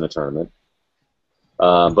place in a tournament,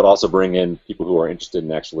 but also bring in people who are interested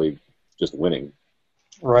in actually just winning.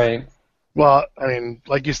 Right. Well, I mean,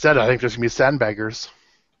 like you said, I think there's gonna be sandbaggers.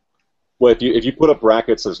 Well, if you put up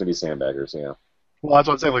brackets, there's gonna be sandbaggers. Yeah. Well, that's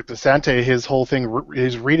what I'm saying. Like the Sante, his whole thing,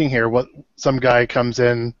 he's reading here what some guy comes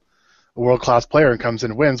in, a world-class player, and comes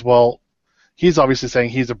in and wins. Well, he's obviously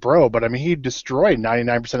saying he's a bro, but I mean, he destroyed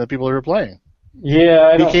 99% of the people who were playing.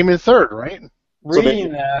 Yeah, he came in third, right?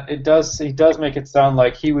 Reading that, he does make it sound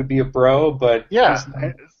like he would be a bro, but yeah,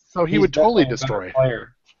 so he would totally destroy.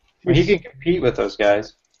 Player. I mean, he can compete with those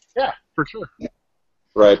guys. Yeah, for sure.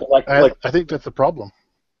 Right. But I think that's the problem.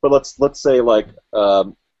 But let's say like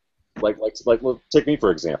take me for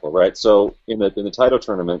example, right? So in the Taito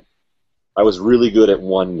tournament, I was really good at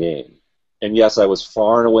one game, and yes, I was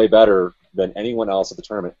far and away better than anyone else at the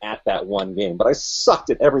tournament at that one game, but I sucked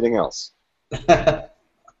at everything else.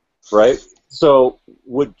 Right? So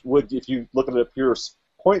would if you look at a pure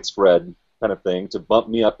point spread kind of thing to bump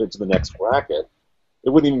me up into the next bracket, it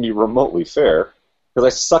wouldn't even be remotely fair because I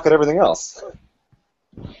suck at everything else.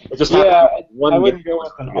 It just I wouldn't go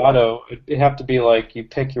with an auto. It'd have to be like you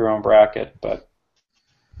pick your own bracket, but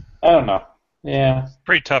I don't know. Yeah.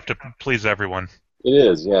 Pretty tough to please everyone. It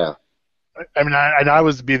is, yeah. I mean, I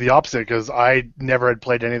was be the opposite because I never had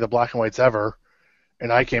played any of the black and whites ever,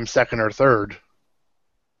 and I came second or third,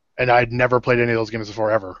 and I'd never played any of those games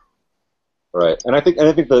before ever. Right, and I think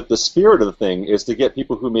the spirit of the thing is to get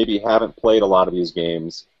people who maybe haven't played a lot of these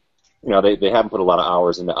games. They haven't put a lot of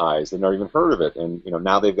hours into Eyes. They've never even heard of it, and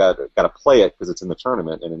now they've got to play it because it's in the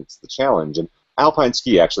tournament and it's the challenge. And Alpine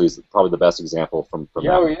Ski actually is probably the best example from that.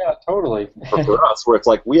 Oh yeah, totally. for us, where it's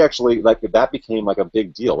like we actually that became like a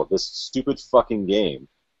big deal of this stupid fucking game.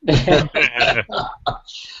 It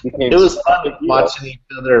was fun watching each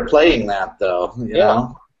other playing that, though. You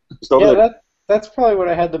know? That's probably what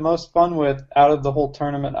I had the most fun with out of the whole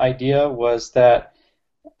tournament idea was that.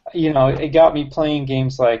 It got me playing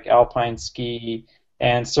games like Alpine Ski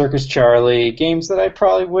and Circus Charlie, games that I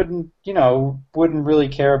probably wouldn't really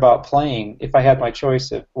care about playing if I had my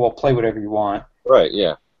choice of, play whatever you want. Right,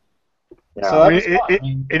 yeah. So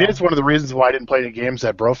it is one of the reasons why I didn't play any games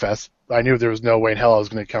at Brofest. I knew there was no way in hell I was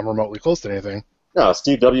going to come remotely close to anything. No,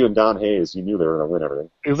 Steve W. and Don Hayes, you knew they were going to win everything.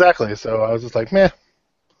 Exactly, so I was just like, meh,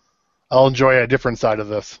 I'll enjoy a different side of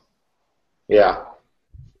this. Yeah.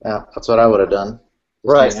 Yeah, that's what I would have done.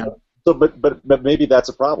 Right. So, but maybe that's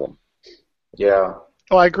a problem. Yeah.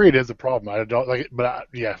 Oh, I agree. It is a problem. I don't like it, but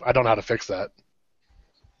I don't know how to fix that.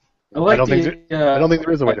 I don't think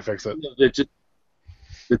there is a way to fix it.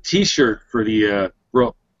 The T-shirt for the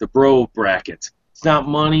bro bracket. It's not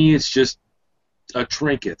money. It's just a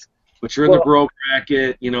trinket. But you're in the bro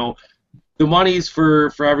bracket. The money's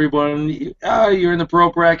for everyone. You're in the bro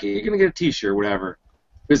bracket. You're gonna get a T-shirt, whatever.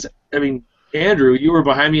 Because Andrew, you were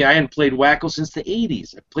behind me. I hadn't played Wacko since the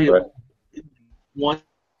 80s. I played it once,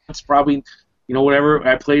 probably, whatever.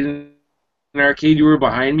 I played in an arcade. You were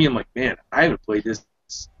behind me. I'm like, man, I haven't played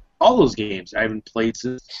all those games. I haven't played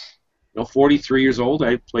since, 43 years old.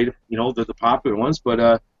 I played, the popular ones.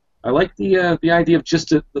 But, I like the idea of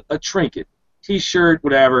just a trinket, T-shirt,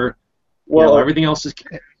 whatever. Well, Everything else is.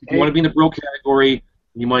 If you want to be in the bro category,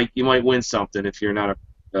 you might win something if you're not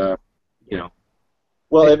a,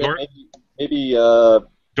 Well, maybe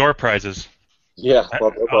door prizes. Yeah,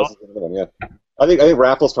 well, door prizes is another one, yeah. I think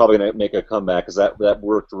raffles probably gonna make a comeback because that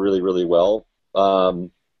worked really really well. But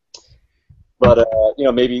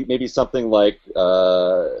maybe something like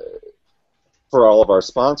for all of our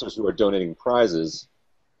sponsors who are donating prizes,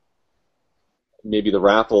 maybe the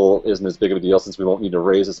raffle isn't as big of a deal since we won't need to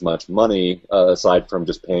raise as much money aside from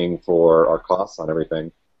just paying for our costs on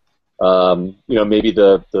everything. Maybe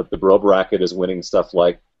the bro bracket is winning stuff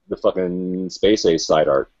like the fucking Space Ace side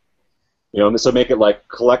art. So make it like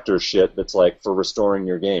collector shit that's like for restoring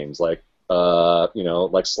your games, like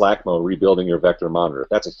like Slackmo rebuilding your vector monitor.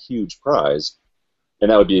 That's a huge prize, and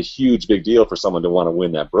that would be a huge big deal for someone to want to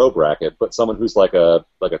win that bro bracket. But someone who's like a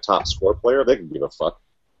top score player, they can give a fuck.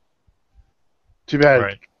 Too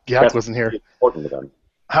bad Yak wasn't here. Important to them.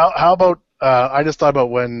 How about I just thought about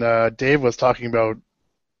when Dave was talking about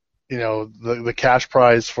the cash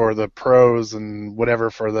prize for the pros and whatever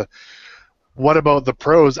for the. What about the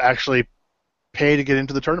pros actually pay to get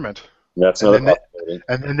into the tournament? That's another possibility.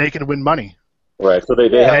 And then they can win money. Right. So they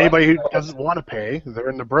and anybody who doesn't want to pay, they're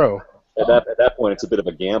in the bro. At that point, it's a bit of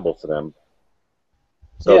a gamble for them.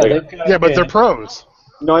 So but they're pros.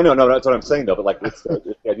 No, I know. No, that's what I'm saying though. But like, it's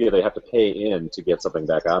the idea they have to pay in to get something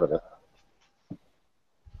back out of it.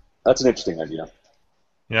 That's an interesting idea.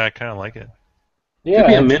 Yeah, I kind of like it.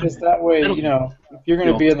 Yeah, because that way, if you're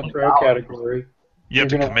going to be in the pro category, you have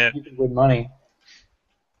to commit. You can win money.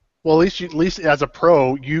 Well, at least as a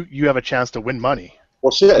pro, you have a chance to win money.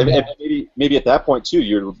 Well, shit. Maybe at that point too,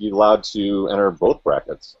 you're allowed to enter both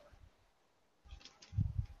brackets.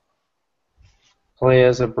 Play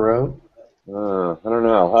as a bro. I don't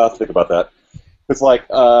know. I'll have to think about that. It's like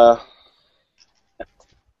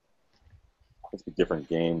it's different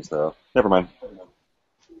games though. Never mind.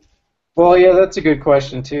 Well, yeah, that's a good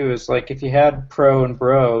question too. It's like if you had pro and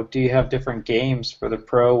bro, do you have different games for the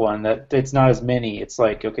pro one? That it's not as many. It's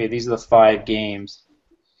like, okay, these are the 5 games.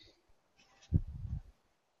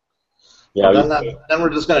 Yeah. Then we're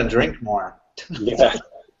just gonna drink more. Yeah.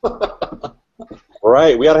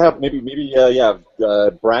 Right. We ought to have maybe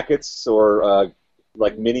brackets or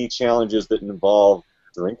like mini challenges that involve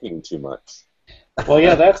drinking too much. Well,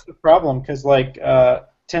 yeah, that's the problem because like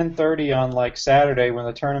 10:30 on like Saturday when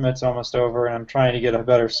the tournament's almost over and I'm trying to get a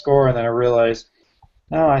better score and then I realize,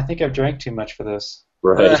 no, I think I've drank too much for this.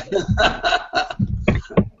 Right.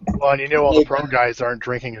 Well, and all the pro guys aren't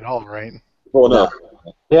drinking at all, right? Well, no.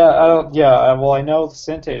 Yeah, well, I know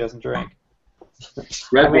Sente doesn't drink.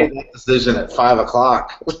 I made that decision at 5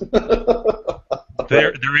 o'clock.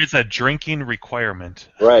 There is a drinking requirement.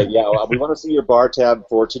 Right. Yeah. Well, we want to see your bar tab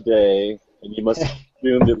for today, and you must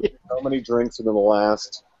assume that how many drinks in the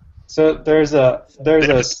last. So there's a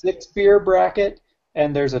 6 beer bracket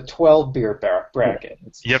and there's a 12 beer bracket.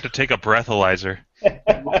 You have to take a breathalyzer.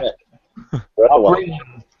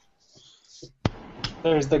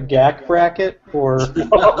 There's the GAC bracket for.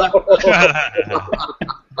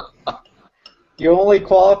 You only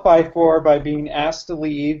qualify for by being asked to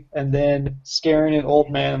leave and then scaring an old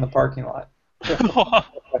man in the parking lot.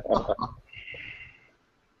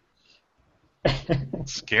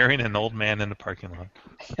 Scaring an old man in the parking lot.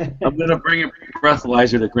 I'm gonna bring a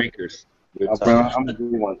breathalyzer to drinkers. I'm gonna do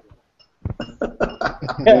one.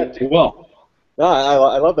 Well, no,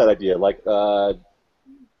 I love that idea. Like,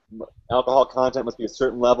 alcohol content must be a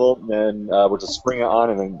certain level, and then we'll just spring it on,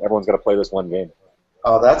 and then everyone's got to play this one game.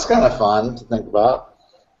 Oh, that's kind of fun to think about.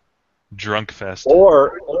 Drunk fest.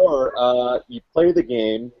 Or you play the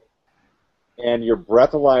game, and your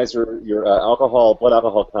breathalyzer, your blood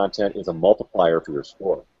alcohol content is a multiplier for your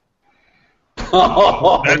score.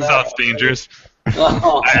 That sounds dangerous.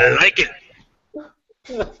 I like it.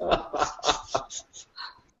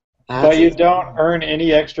 But you don't earn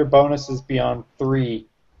any extra bonuses beyond 3.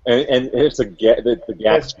 And it's the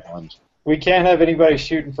gas challenge. We can't have anybody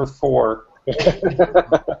shooting for 4.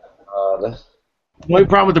 The only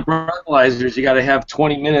problem with the breathalyzer is you got to have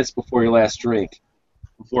 20 minutes before your last drink,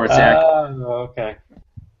 before it's active. Oh, okay.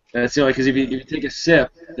 That's the only because if you take a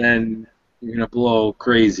sip, then you're gonna blow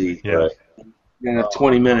crazy. Yeah. You're gonna have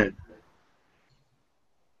 20 minutes.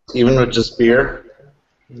 Even with just beer?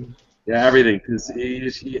 Yeah, everything. Cause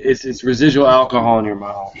it's residual alcohol in your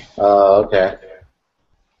mouth. Oh, okay.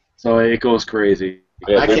 So it goes crazy.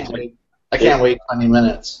 I can't wait 20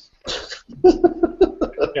 minutes.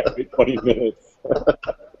 20 minutes.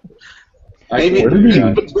 Maybe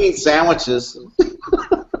between sandwiches.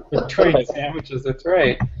 Between sandwiches, that's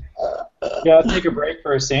right. Yeah, I'll take a break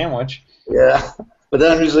for a sandwich. Yeah, but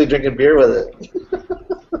then I'm usually drinking beer with it.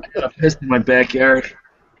 I got pissed in my backyard.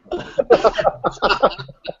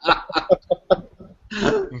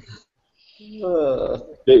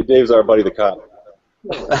 Dave's our buddy the cop.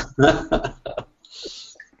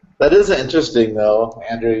 That is interesting, though,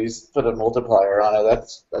 Andrew. You put a multiplier on it.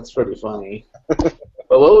 That's pretty funny.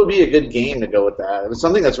 But what would be a good game to go with that? It was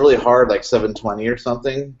something that's really hard, like 720 or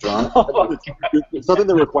something. Drunk. It's something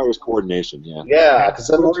that requires coordination. Yeah. Yeah, because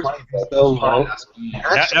 720 is so low.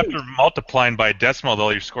 After multiplying by decimal, though,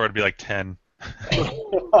 your score would be like 10.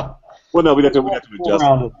 Well, no, we'd have to adjust.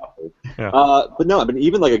 Yeah. But no, I mean,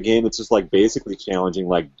 even like a game that's just like basically challenging,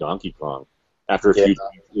 like Donkey Kong, after a few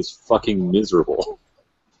times is fucking miserable.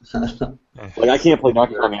 Like I can't play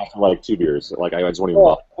Donkey Kong after like 2 beers. Like I just won't even.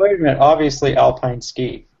 Well, wait a minute. Obviously, Alpine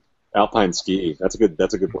Ski. Alpine Ski. That's a good.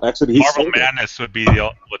 Actually, he's Marble Madness would be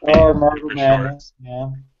the Or Marble Madness. Sure. Yeah.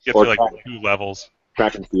 You have to like 2 levels.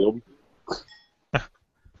 Track and field.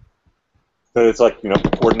 So it's like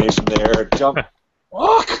coordination there. Jump.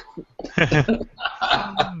 Walk.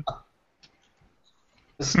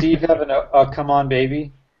 Does Steve have a Come On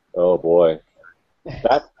Baby? Oh boy,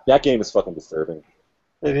 that game is fucking disturbing.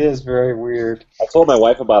 It is very weird. I told my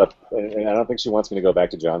wife about it, and I don't think she wants me to go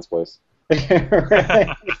back to John's place.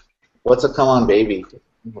 Right. What's a Come On Baby?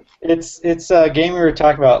 It's a game we were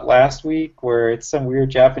talking about last week, where it's some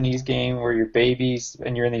weird Japanese game where you're babies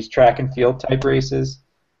and you're in these track and field type races,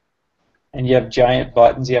 and you have giant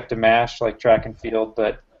buttons you have to mash like track and field,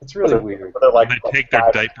 but it's really weird. They take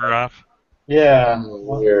their diaper off. Yeah.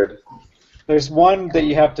 Weird. There's one that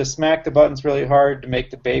you have to smack the buttons really hard to make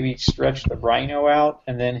the baby stretch the rhino out,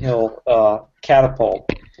 and then he'll catapult.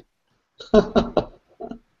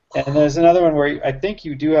 And there's another one where I think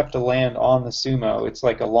you do have to land on the sumo. It's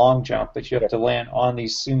like a long jump, but you have to land on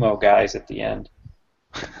these sumo guys at the end.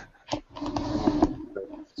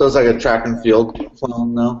 So it's like a track and field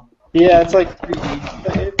clone, though? Yeah, it's like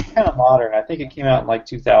 3D. It's kind of modern. I think it came out in like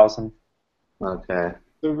 2000. Okay.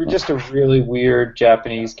 So just a really weird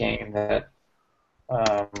Japanese game that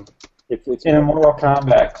it's in a Mortal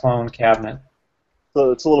Kombat clone cabinet.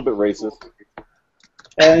 So it's a little bit racist.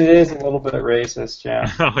 And it is a little bit racist,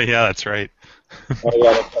 yeah. Oh yeah, that's right. Oh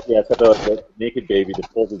yeah, it's got the naked baby that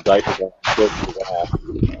pulls his diaper down and shows you his ass.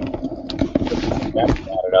 That's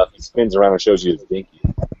not enough. He spins around and shows you his dinky.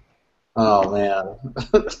 Oh man.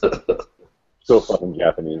 So fucking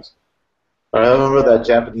Japanese. I remember that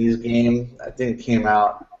Japanese game. I think it came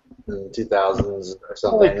out in the 2000s or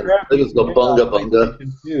something. Holy crap. I think it was the Bunga Bunga.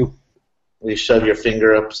 Too. You shove your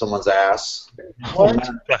finger up someone's ass. What?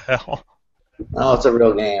 What the hell? Oh, it's a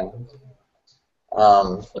real game.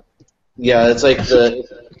 Yeah, it's like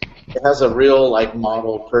it has a real like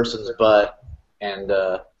model person's butt, and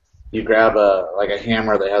you grab a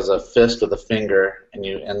hammer that has a fist with a finger, and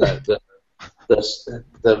the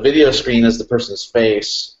video screen is the person's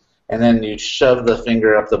face, and then you shove the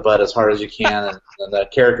finger up the butt as hard as you can, and the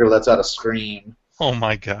character lets out a scream. Oh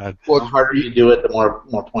my god. The harder you do it, the more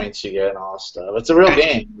points you get and all that stuff. It's a real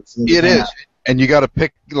game. It is. And you got to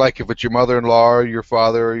pick, like, if it's your mother-in-law or your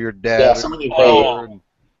father or your dad. Yeah, someone you hate.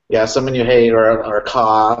 Yeah, someone you hate or a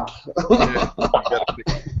cop. Yeah,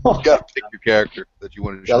 you got to pick your character that you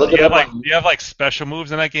want to show. Do you have like special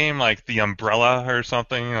moves in that game, like the umbrella or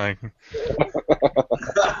something? Like.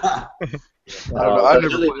 I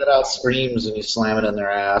usually let out screams and you slam it in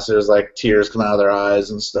their ass. There's like tears coming out of their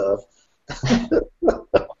eyes and stuff.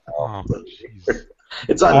 Oh,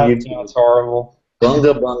 it's on YouTube. It's horrible.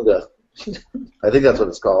 Bunga Bunga. I think that's what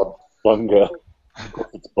it's called. Bunga.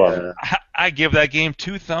 It's Bunga. I give that game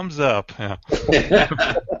 2 thumbs up. Yeah.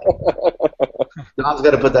 Don's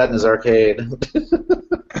got to put that in his arcade.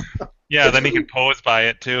 Yeah, then he can pose by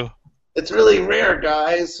it too. It's really rare,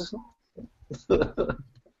 guys.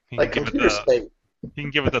 He Like can give computer space. He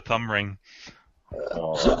can give it the thumb ring.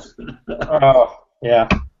 Oh, yeah.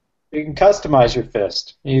 You can customize your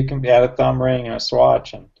fist. You can add a thumb ring and a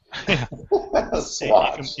swatch, and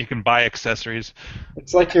You can buy accessories.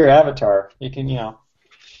 it's like your avatar. You can,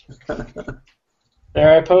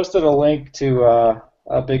 There, I posted a link to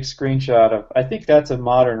a big screenshot of. I think that's a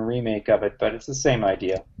modern remake of it, but it's the same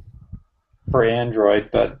idea for Android,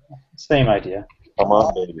 but same idea. Come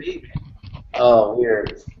on, baby. Oh,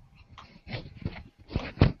 weird.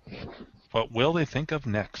 What will they think of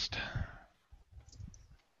next?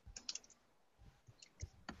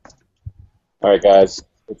 All right, guys.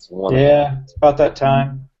 It's one. Yeah, it's about that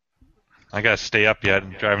time. I gotta stay up yet.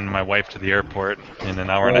 I'm driving my wife to the airport in an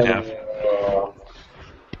hour and a half.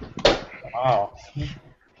 Wow.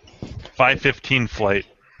 5:15 flight.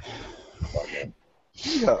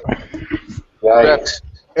 Yeah. Yikes.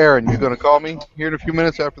 Aaron, you going to call me here in a few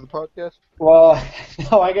minutes after the podcast? Well,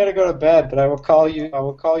 no, I gotta go to bed, but I will call you. I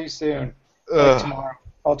will call you soon, like tomorrow.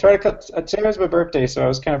 I'll try to cut. Today was my birthday, so I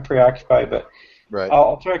was kind of preoccupied, but Right.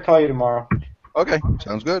 I'll try to call you tomorrow. Okay,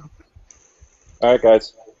 sounds good. All right,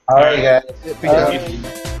 guys. All right, guys. Yeah, peace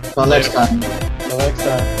out. Till next time. Till next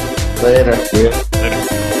time. Later. Yeah.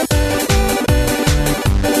 Later.